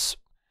 I guess,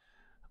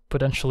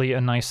 potentially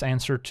a nice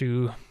answer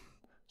to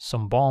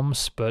some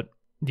bombs, but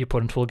the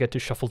opponent will get to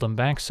shuffle them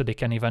back so they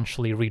can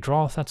eventually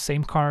redraw that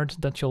same card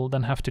that you'll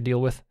then have to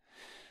deal with.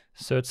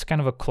 So it's kind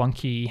of a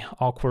clunky,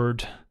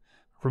 awkward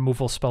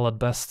removal spell at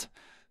best,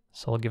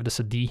 so I'll give this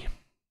a D.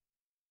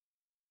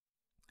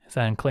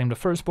 Then Claim the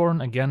Firstborn.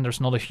 Again,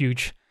 there's not a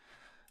huge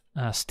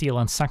steal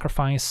and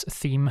sacrifice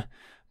theme,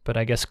 but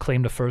I guess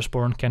Claim the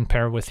Firstborn can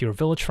pair with your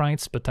Village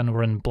Rites, but then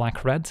we're in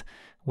black-red,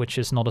 which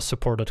is not a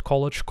supported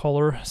college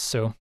color,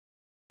 so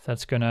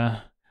that's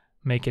gonna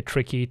make it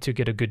tricky to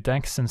get a good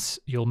deck since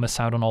you'll miss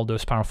out on all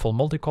those powerful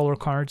multicolor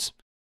cards.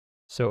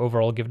 So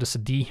overall, give this a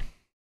D.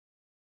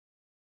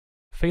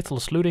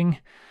 Faithless Looting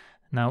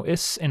now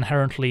is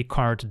inherently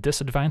card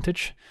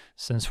disadvantage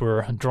since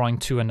we're drawing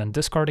 2 and then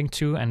discarding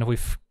 2, and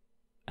we've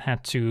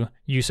had to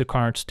use a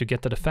card to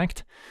get that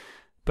effect,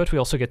 but we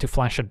also get to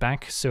flash it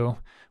back, so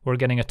we're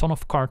getting a ton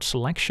of card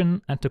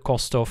selection at the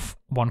cost of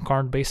 1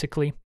 card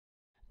basically.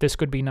 This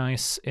could be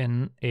nice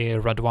in a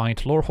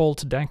red-white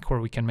Lorehold deck where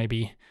we can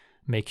maybe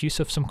make use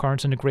of some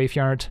cards in the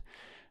graveyard.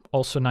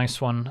 Also a nice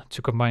one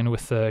to combine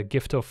with the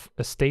Gift of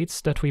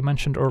Estates that we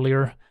mentioned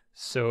earlier.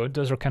 So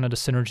those are kind of the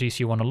synergies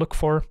you want to look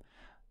for.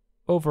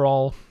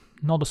 Overall,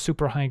 not a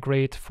super high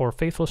grade for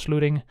Faithless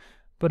Looting,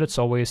 but it's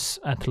always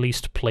at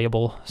least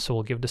playable, so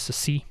we'll give this a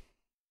C.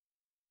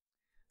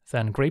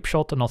 Then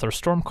Grapeshot, another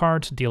Storm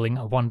card, dealing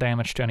 1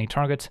 damage to any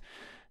target.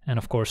 And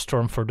of course,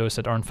 Storm, for those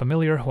that aren't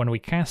familiar, when we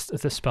cast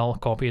this spell,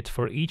 copy it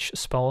for each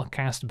spell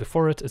cast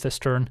before it this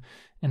turn,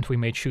 and we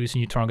may choose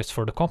new targets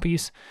for the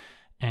copies.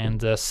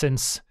 And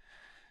since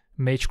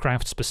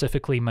Magecraft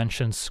specifically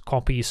mentions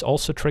copies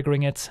also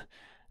triggering it,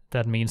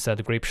 that means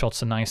that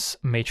Grapeshot's a nice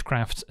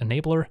Magecraft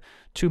enabler.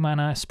 2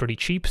 mana is pretty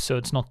cheap, so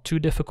it's not too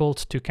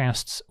difficult to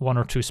cast 1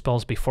 or 2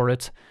 spells before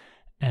it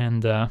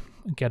and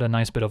get a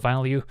nice bit of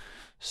value.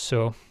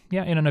 So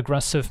yeah, in an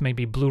aggressive,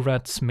 maybe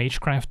blue-red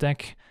Magecraft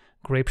deck,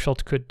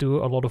 Grapeshot could do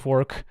a lot of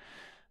work.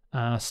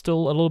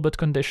 Still a little bit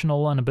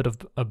conditional and a bit of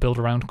a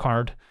build-around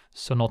card,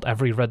 so not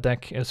every red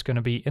deck is going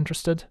to be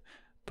interested,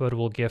 but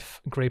we'll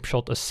give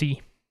Grapeshot a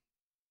C.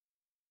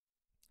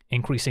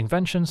 Increasing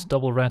Vengeance,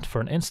 double red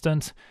for an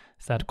instant,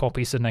 that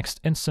copies the next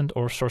instant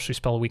or sorcery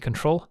spell we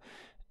control,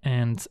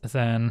 and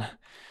then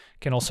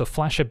can also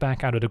flash it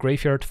back out of the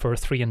graveyard for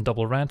 3 and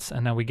double red,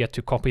 and now we get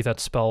to copy that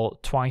spell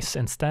twice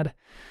instead.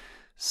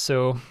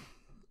 So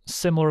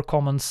similar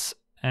comments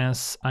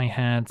as I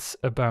had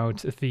about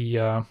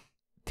the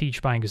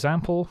Teach by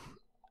Example,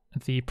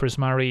 the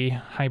Prismari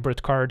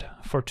hybrid card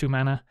for 2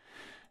 mana,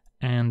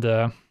 and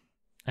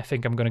I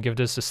think I'm going to give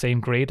this the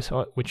same grade,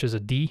 which is a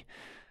D.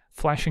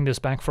 Flashing this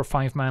back for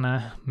 5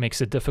 mana makes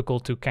it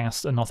difficult to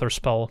cast another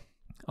spell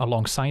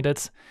alongside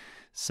it,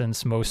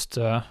 since most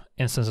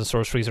instants and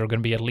sorceries are going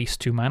to be at least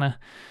 2 mana.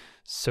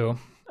 So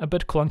a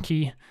bit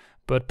clunky,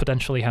 but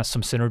potentially has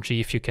some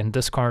synergy if you can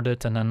discard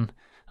it and then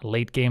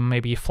late game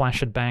maybe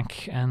flash it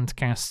back and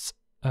cast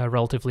a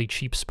relatively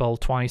cheap spell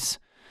twice.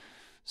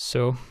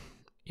 So,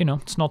 you know,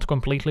 it's not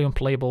completely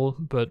unplayable,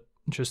 but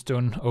just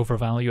don't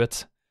overvalue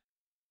it.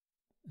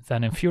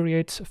 Then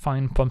Infuriate,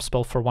 fine pump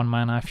spell for 1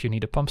 mana if you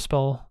need a pump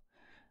spell.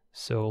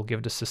 So I'll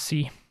give this a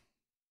C.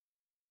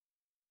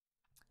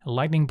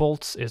 Lightning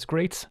Bolt is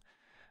great.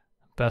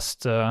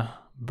 Best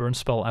burn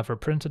spell ever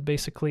printed,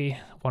 basically.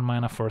 1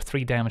 mana for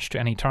 3 damage to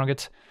any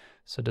target.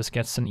 So this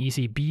gets an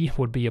easy B,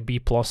 would be a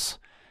B+,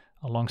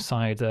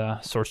 alongside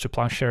Swords to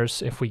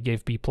Plowshares if we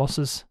gave B+.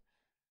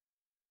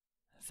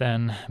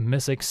 Then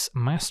Mizzix's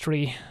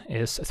Mastery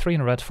is 3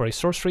 in red for a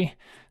sorcery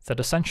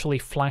that essentially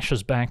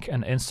flashes back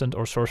an instant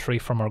or sorcery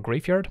from our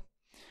graveyard.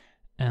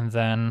 And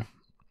then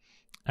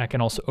I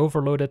can also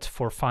overload it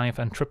for 5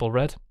 and triple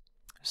red.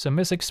 So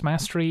Mizzix's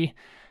Mastery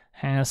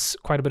has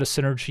quite a bit of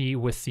synergy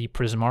with the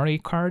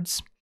Prismari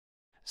cards,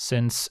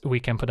 since we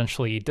can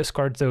potentially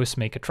discard those,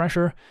 make a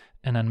treasure,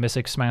 and then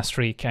Mizzix's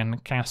Mastery can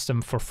cast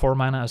them for 4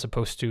 mana as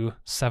opposed to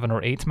 7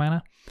 or 8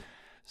 mana.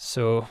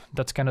 So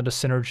that's kind of the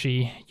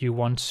synergy you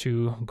want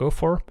to go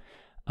for.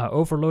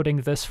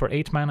 Overloading this for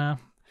 8 mana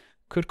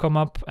could come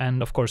up,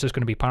 and of course it's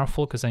going to be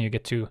powerful because then you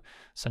get to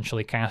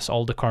essentially cast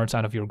all the cards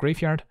out of your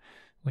graveyard,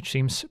 which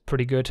seems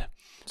pretty good.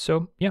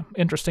 So yeah,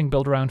 interesting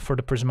build around for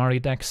the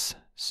Prismari decks.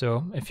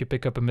 So if you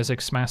pick up a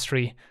Mizzix's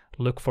Mastery,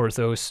 look for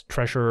those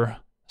treasure,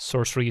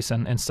 sorceries,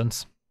 and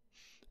instants.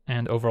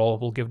 And overall,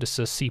 we'll give this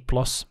a C+.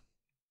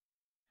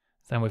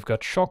 Then we've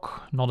got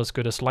Shock, not as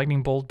good as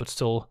Lightning Bolt, but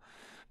still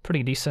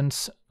pretty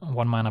decent.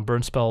 1 mana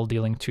burn spell,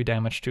 dealing 2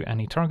 damage to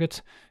any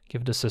target.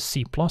 Give this a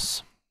C+.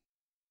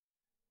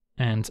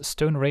 And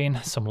Stone Rain,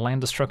 some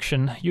land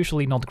destruction,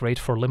 usually not great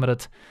for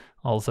limited,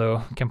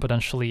 although can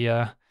potentially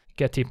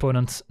get the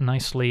opponent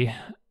nicely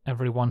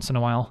every once in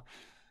a while.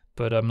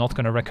 But I'm not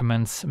going to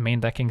recommend main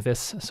decking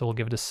this, so we'll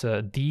give this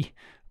a D,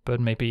 but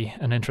maybe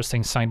an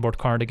interesting sideboard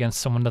card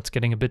against someone that's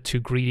getting a bit too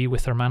greedy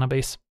with their mana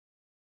base.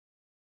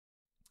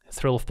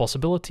 Thrill of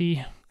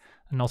Possibility,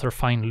 another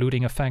fine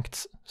looting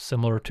effect,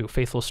 similar to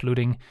Faithless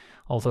Looting,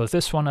 although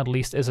this one at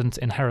least isn't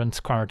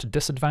inherent card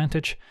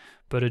disadvantage,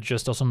 but it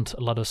just doesn't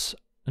let us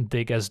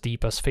dig as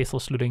deep as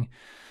Faithless Looting,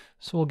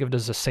 so we'll give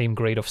this the same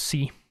grade of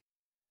C.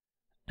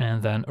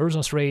 And then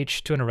Urza's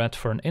Rage, 2 and a red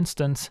for an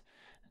instant,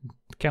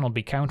 cannot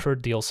be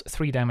countered, deals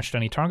 3 damage to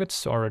any target,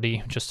 so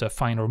already just a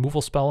fine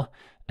removal spell,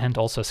 and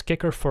also has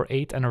Kicker for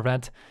 8 and a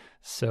red,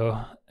 so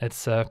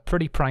it's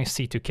pretty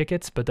pricey to kick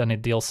it, but then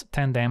it deals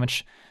 10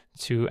 damage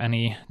to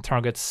any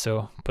targets,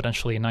 so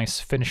potentially a nice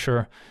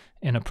finisher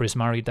in a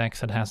Prismari deck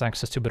that has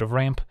access to a bit of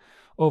ramp.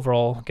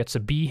 Overall, gets a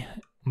B,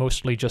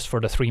 mostly just for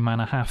the 3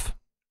 mana half.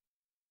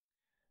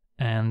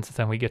 And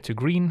then we get to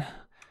green,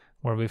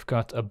 where we've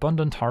got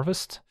Abundant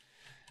Harvest.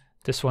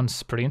 This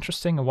one's pretty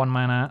interesting, a 1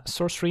 mana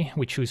sorcery.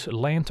 We choose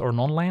land or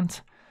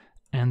non-land,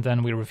 and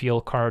then we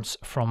reveal cards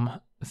from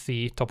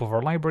the top of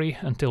our library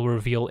until we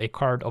reveal a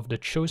card of the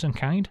chosen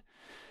kind,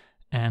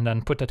 and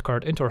then put that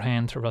card into our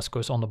hand. The rest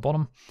goes on the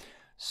bottom.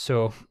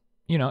 So,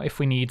 you know, if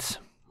we need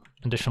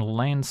additional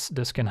lands,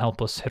 this can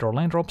help us hit our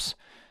land drops,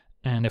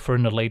 and if we're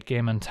in the late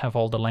game and have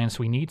all the lands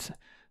we need,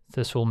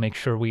 this will make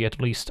sure we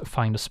at least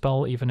find a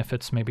spell, even if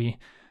it's maybe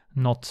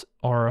not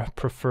our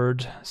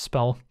preferred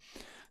spell.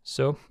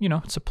 So, you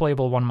know, it's a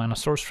playable 1 mana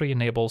sorcery,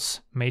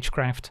 enables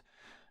Magecraft,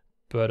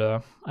 but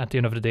at the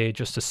end of the day,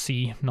 just a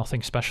C,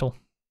 nothing special.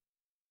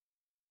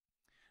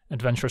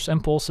 Adventurous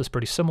Impulse is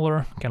pretty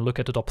similar. Can look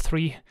at the top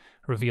 3,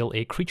 reveal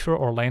a creature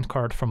or land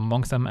card from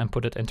among them and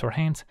put it into our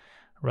hand.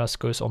 Rest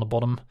goes on the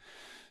bottom.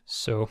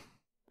 So,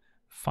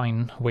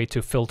 fine way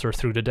to filter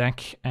through the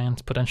deck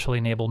and potentially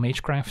enable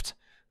Magecraft.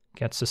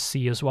 Gets a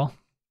C as well.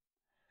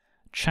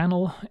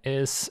 Channel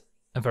is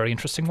a very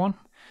interesting one.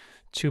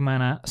 2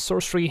 mana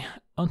sorcery.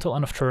 Until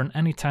end of turn,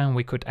 anytime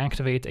we could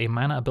activate a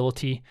mana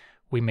ability,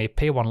 we may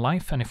pay 1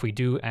 life, and if we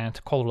do,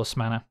 add colorless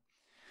mana.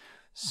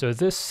 So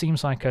this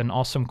seems like an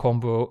awesome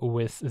combo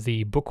with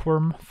the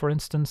Bookworm, for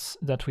instance,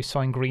 that we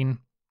saw in green.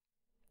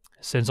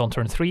 Since on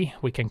turn 3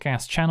 we can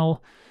cast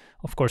Channel.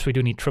 Of course we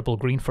do need triple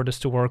green for this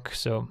to work,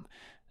 so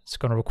it's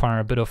going to require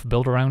a bit of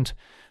build around.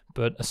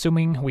 But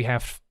assuming we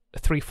have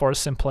 3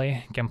 forests in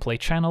play, can play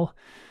Channel,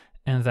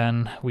 and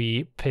then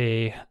we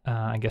pay,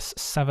 I guess,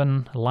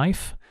 7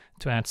 life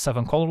to add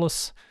 7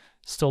 colorless,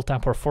 still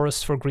tap our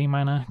forest for green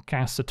mana,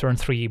 cast a turn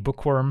 3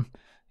 Bookworm,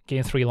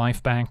 gain 3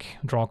 life back,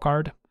 draw a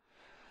card.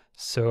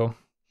 So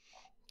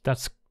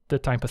that's the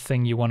type of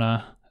thing you want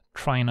to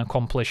try and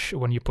accomplish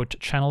when you put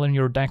Channel in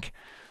your deck.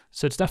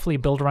 So it's definitely a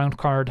build around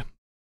card,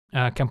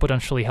 can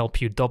potentially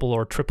help you double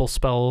or triple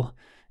spell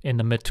in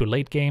the mid to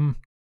late game.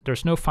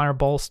 There's no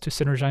fireballs to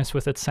synergize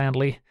with it,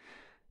 sadly,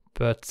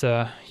 but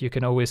you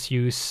can always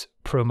use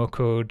promo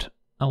code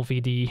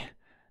LVD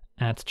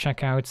at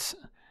checkout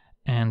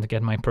and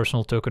get my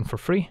personal token for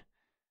free.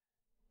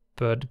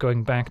 But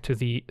going back to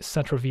the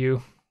set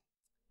review,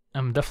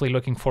 I'm definitely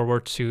looking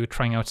forward to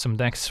trying out some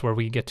decks where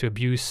we get to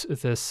abuse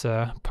this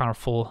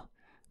powerful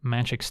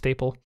magic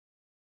staple.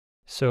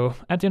 So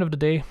at the end of the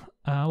day,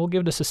 we'll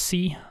give this a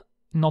C.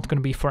 Not going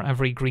to be for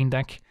every green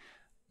deck,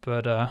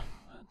 but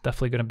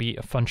definitely going to be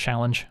a fun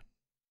challenge.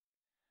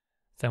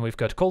 Then we've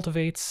got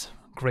Cultivate,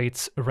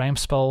 great ramp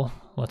spell.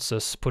 Lets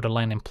us put a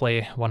land in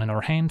play, 1 in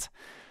our hand.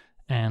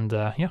 And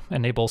yeah,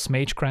 enables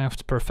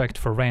Magecraft, perfect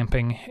for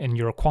ramping in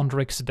your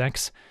Quandrix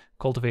decks.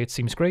 Cultivate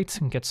seems great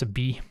and gets a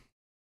B.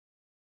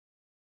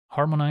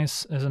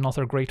 Harmonize is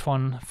another great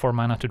one, 4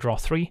 mana to draw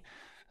 3.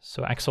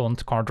 So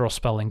excellent card draw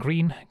spell in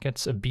green,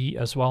 gets a B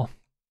as well.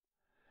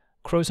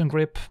 Crows and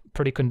Grip,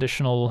 pretty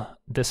conditional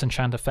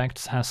disenchant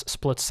effects, has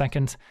split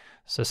second,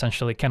 so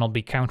essentially cannot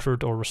be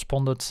countered or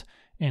responded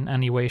in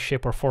any way,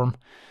 shape or form.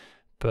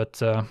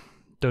 But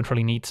don't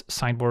really need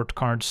sideboard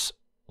cards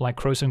like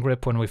Crows and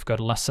Grip when we've got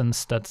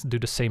Lessons that do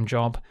the same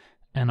job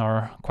and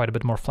are quite a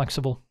bit more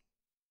flexible.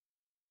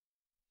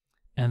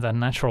 And then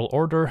Natural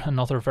Order,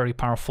 another very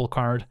powerful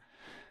card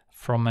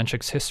from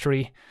Magic's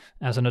history.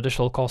 As an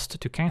additional cost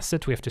to cast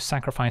it, we have to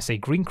sacrifice a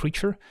green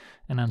creature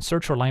and then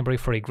search our library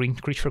for a green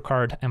creature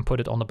card and put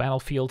it on the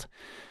battlefield.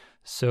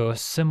 So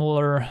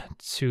similar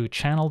to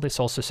Channel, this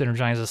also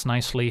synergizes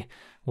nicely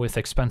with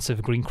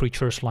expensive green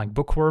creatures like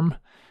Bookworm.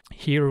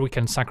 Here we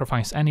can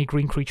sacrifice any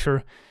green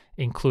creature,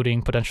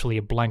 including potentially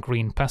a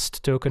black-green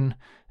pest token,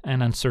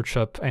 and then search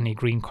up any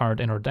green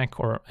card in our deck,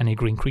 or any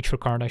green creature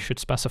card I should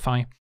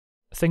specify.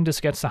 I think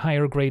this gets a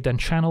higher grade than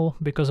Channel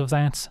because of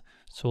that,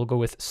 so we'll go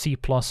with C+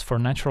 for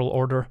Natural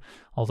Order,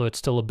 although it's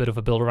still a bit of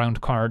a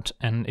build-around card,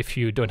 and if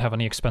you don't have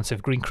any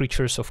expensive green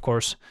creatures, of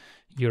course,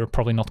 you're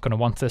probably not going to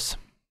want this.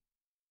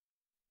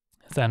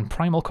 Then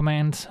Primal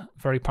Command,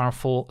 very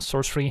powerful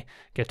sorcery.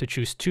 Get to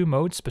choose 2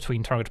 modes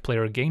between target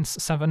player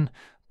gains 7,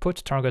 put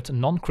target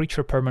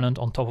non-creature permanent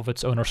on top of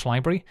its owner's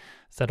library.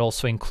 That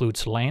also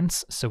includes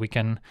lands, so we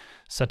can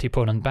set the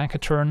opponent back a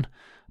turn.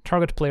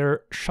 Target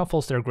player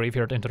shuffles their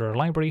graveyard into their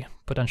library,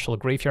 potential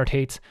graveyard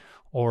hate,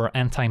 or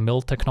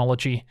anti-mill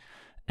technology,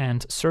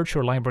 and search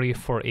your library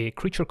for a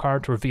creature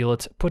card, reveal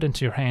it, put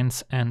into your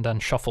hands, and then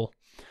shuffle.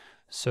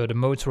 So the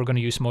modes we're going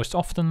to use most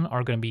often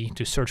are going to be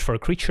to search for a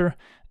creature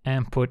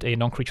and put a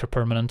non-creature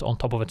permanent on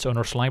top of its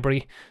owner's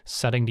library,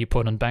 setting the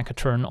opponent back a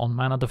turn on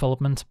mana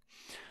development.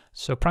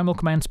 So Primal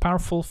Command's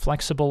powerful,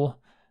 flexible,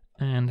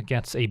 and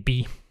gets a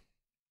B.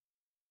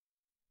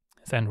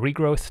 Then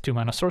Regrowth, 2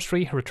 mana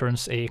sorcery,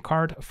 returns a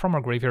card from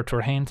our graveyard to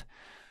our hand.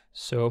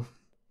 So,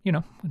 you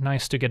know,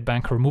 nice to get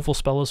back a removal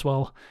spell as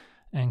well,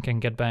 and can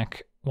get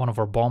back one of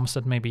our bombs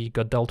that maybe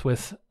got dealt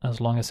with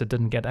as long as it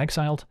didn't get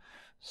exiled.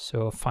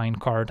 So fine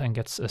card and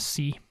gets a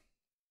C.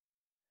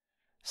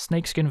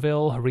 Snakeskin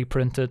Veil,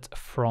 reprinted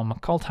from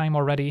Kaldheim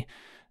already.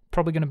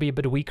 Probably going to be a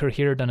bit weaker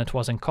here than it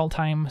was in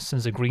Kaldheim,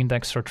 since the green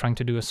decks are trying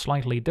to do a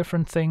slightly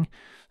different thing.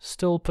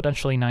 Still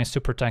potentially nice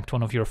to protect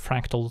one of your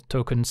fractal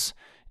tokens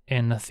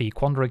in the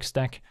Quandrix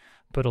deck,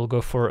 but I'll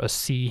go for a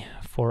C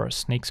for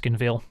Snakeskin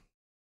Veil.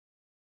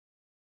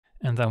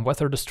 And then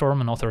Weather the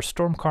Storm, another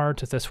storm card.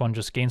 This one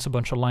just gains a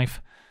bunch of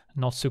life.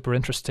 Not super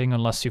interesting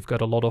unless you've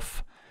got a lot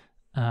of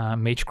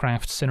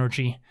Magecraft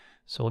synergy,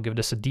 so I'll give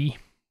this a D.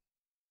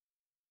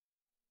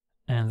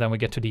 And then we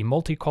get to the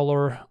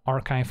Multicolor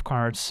archive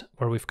cards,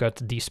 where we've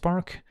got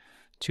D-Spark,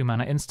 2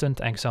 mana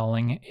instant,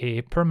 exiling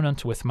a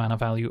permanent with mana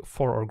value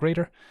 4 or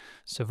greater.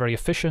 So very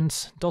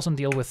efficient, doesn't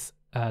deal with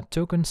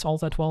tokens all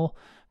that well,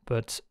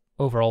 but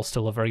overall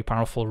still a very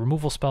powerful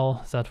removal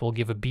spell that will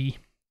give a B.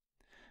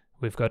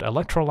 We've got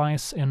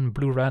Electrolyze in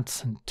blue-red,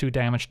 2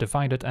 damage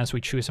divided as we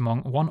choose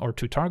among 1 or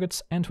 2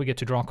 targets, and we get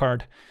to draw a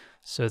card.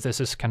 So this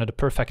is kind of the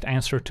perfect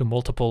answer to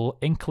multiple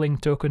Inkling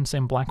tokens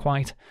in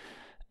black-white.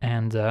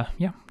 And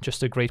yeah,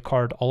 just a great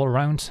card all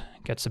around,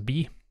 gets a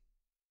B.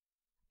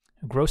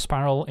 Growth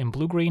Spiral in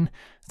blue-green.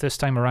 This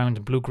time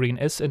around, blue-green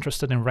is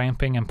interested in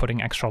ramping and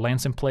putting extra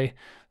lands in play,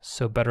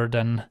 so better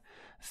than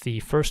the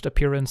first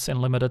appearance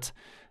in Limited,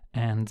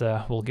 and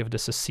we'll give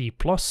this a C+.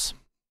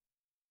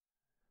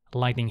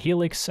 Lightning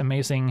Helix,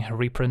 amazing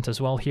reprint as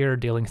well here,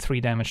 dealing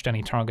 3 damage to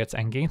any target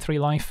and gain 3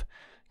 life.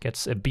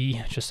 Gets a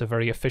B, just a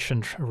very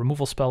efficient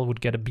removal spell, would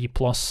get a B+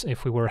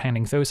 if we were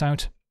handing those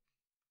out.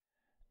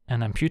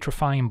 And then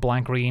Putrefying,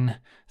 black-green,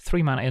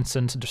 3 mana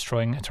instant,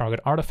 destroying a target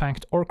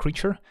artifact or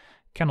creature.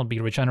 Cannot be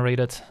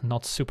regenerated,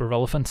 not super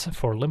relevant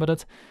for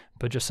Limited,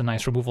 but just a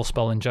nice removal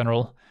spell in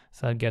general.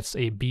 So that gets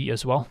a B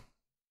as well.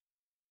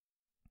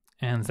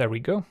 And there we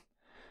go.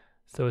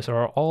 Those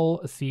are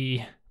all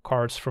the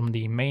cards from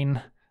the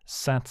main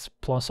set,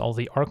 plus all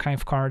the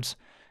archive cards,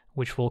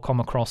 which will come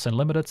across in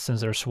Limited,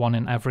 since there's one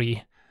in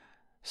every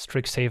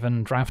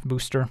Strixhaven draft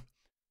booster.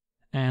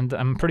 And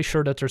I'm pretty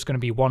sure that there's going to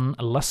be 1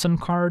 lesson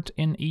card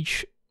in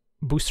each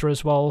booster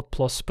as well,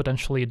 plus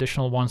potentially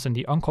additional ones in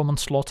the uncommon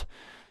slot.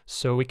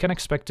 So we can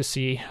expect to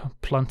see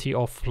plenty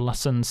of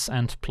lessons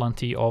and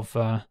plenty of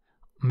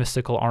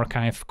mystical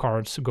archive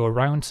cards go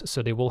around,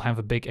 so they will have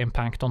a big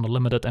impact on the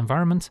Limited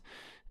environment,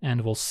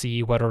 and we'll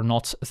see whether or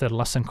not the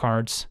lesson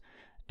cards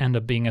end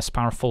up being as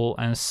powerful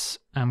as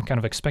I'm kind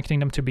of expecting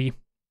them to be.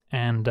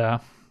 And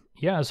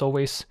yeah, as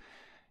always,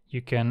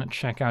 you can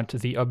check out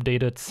the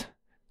updated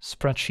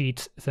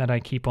spreadsheet that I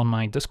keep on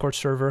my Discord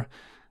server,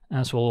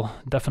 as we'll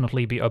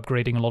definitely be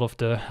upgrading a lot of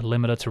the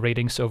Limited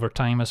ratings over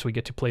time as we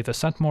get to play the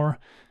set more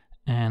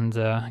and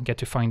get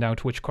to find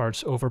out which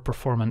cards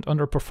overperform and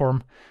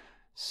underperform.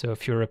 So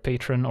if you're a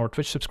patron or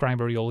Twitch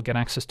subscriber, you'll get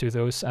access to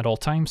those at all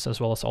times,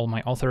 as well as all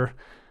my other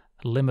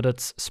Limited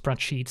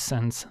spreadsheets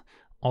and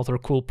other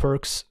cool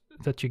perks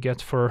that you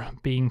get for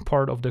being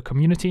part of the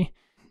community.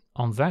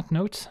 On that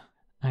note,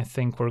 I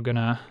think we're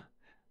gonna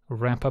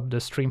wrap up the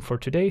stream for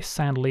today.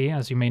 Sadly,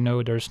 as you may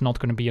know, there's not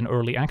going to be an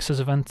early access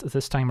event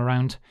this time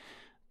around,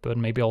 but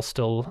maybe I'll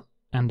still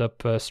end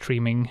up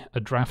streaming a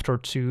draft or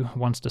 2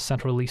 once the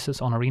set releases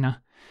on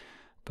Arena.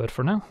 But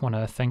for now, I want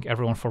to thank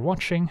everyone for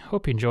watching,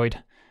 hope you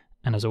enjoyed,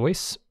 and as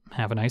always,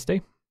 have a nice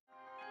day.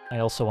 I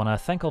also want to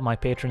thank all my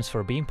patrons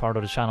for being part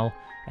of the channel,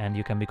 and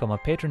you can become a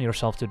patron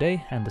yourself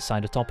today and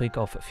decide the topic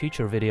of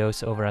future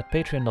videos over at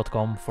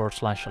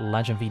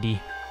patreon.com/LegenVD.